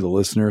 Thanks to the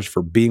listeners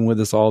for being with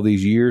us all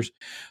these years.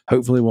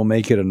 Hopefully we'll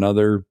make it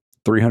another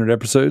 300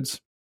 episodes,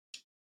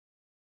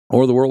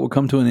 or the world will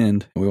come to an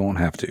end and we won't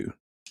have to.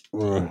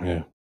 Well,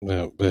 yeah.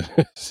 No, but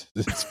it's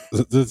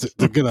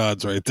the good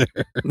odds right there.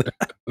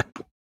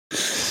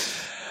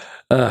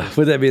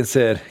 With that being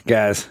said,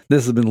 guys,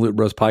 this has been the Loot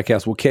Bros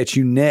Podcast. We'll catch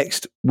you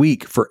next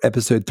week for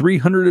episode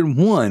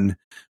 301,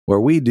 where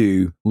we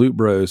do Loot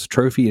Bros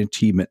Trophy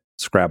Achievement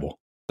Scrabble.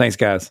 Thanks,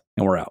 guys,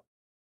 and we're out.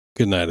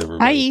 Good night,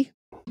 everybody. Bye.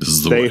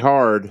 Stay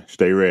hard,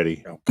 stay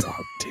ready. Oh,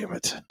 God damn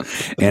it.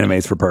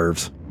 Animes for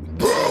pervs.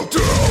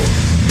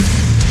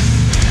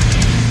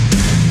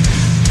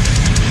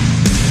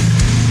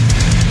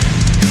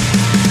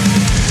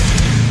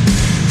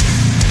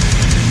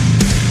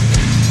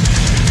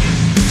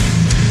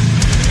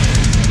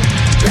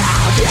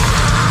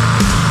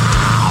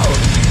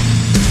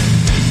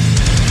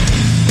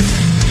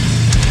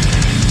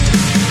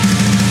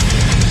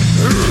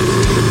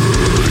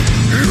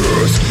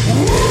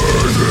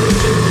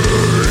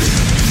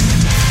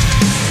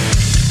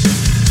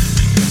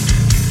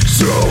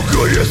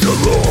 Is the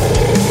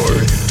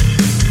Lord.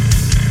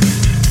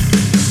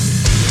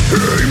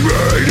 He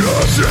made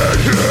us in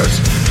his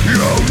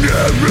own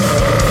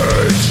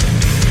image,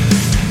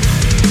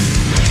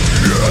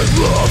 and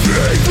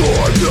loving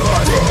formed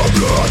us from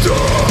the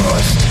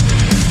dust.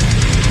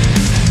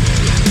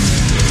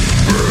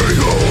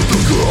 Behold the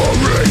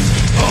glory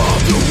of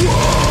the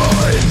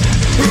one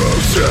who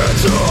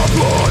sits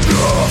upon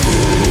the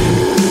moon.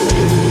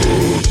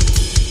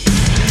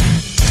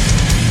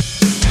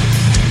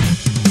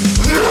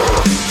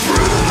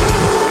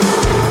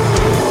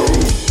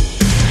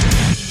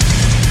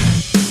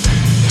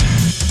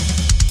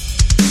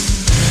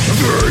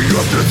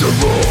 acceptance of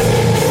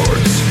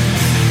lords,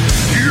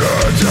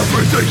 yet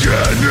everything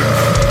in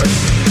it.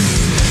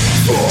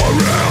 For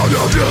out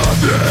of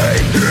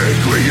nothing, he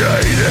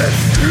created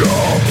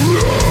all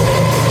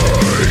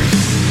life.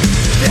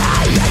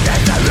 I am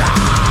the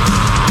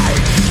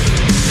light,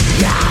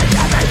 and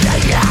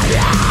everything in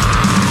it.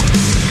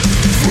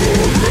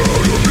 For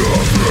out of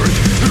nothing,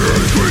 he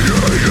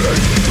created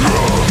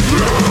all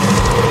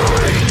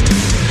life.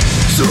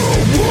 So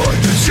what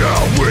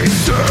shall we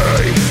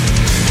say?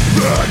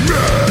 That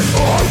men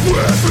are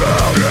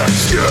without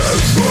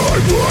excuse by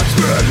what's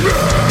been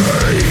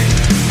made.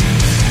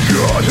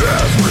 God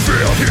has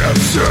revealed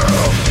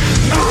himself.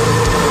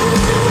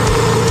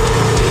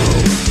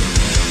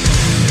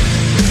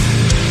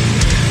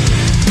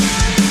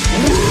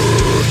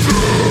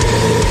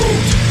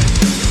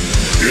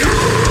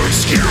 Without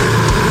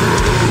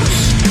excuse,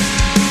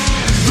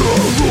 the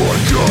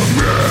Lord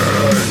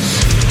commands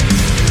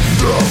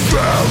the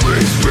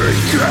valleys be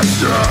cast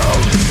down,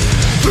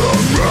 the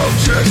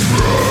mountains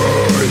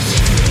rise.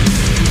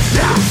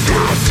 Now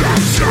cast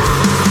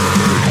aside.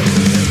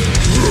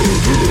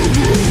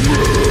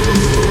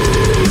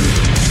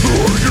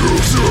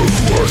 Use a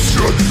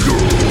question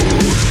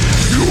good.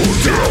 Your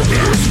doubt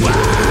is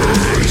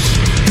wise.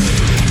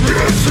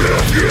 As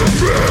if you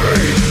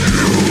made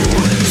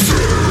yourself.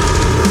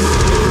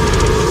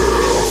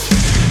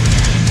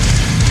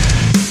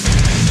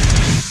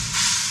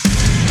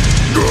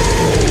 No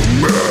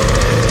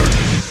man,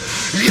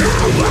 you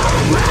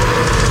are right.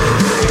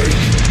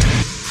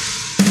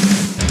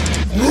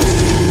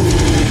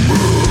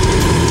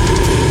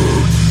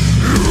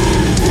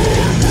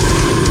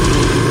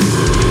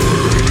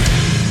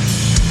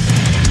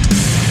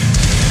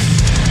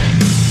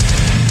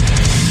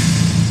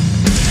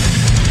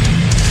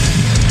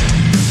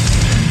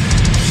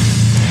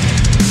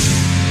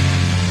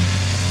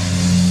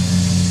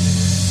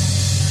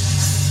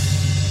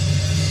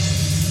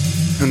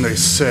 And they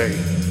say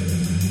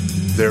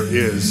there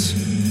is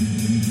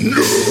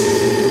no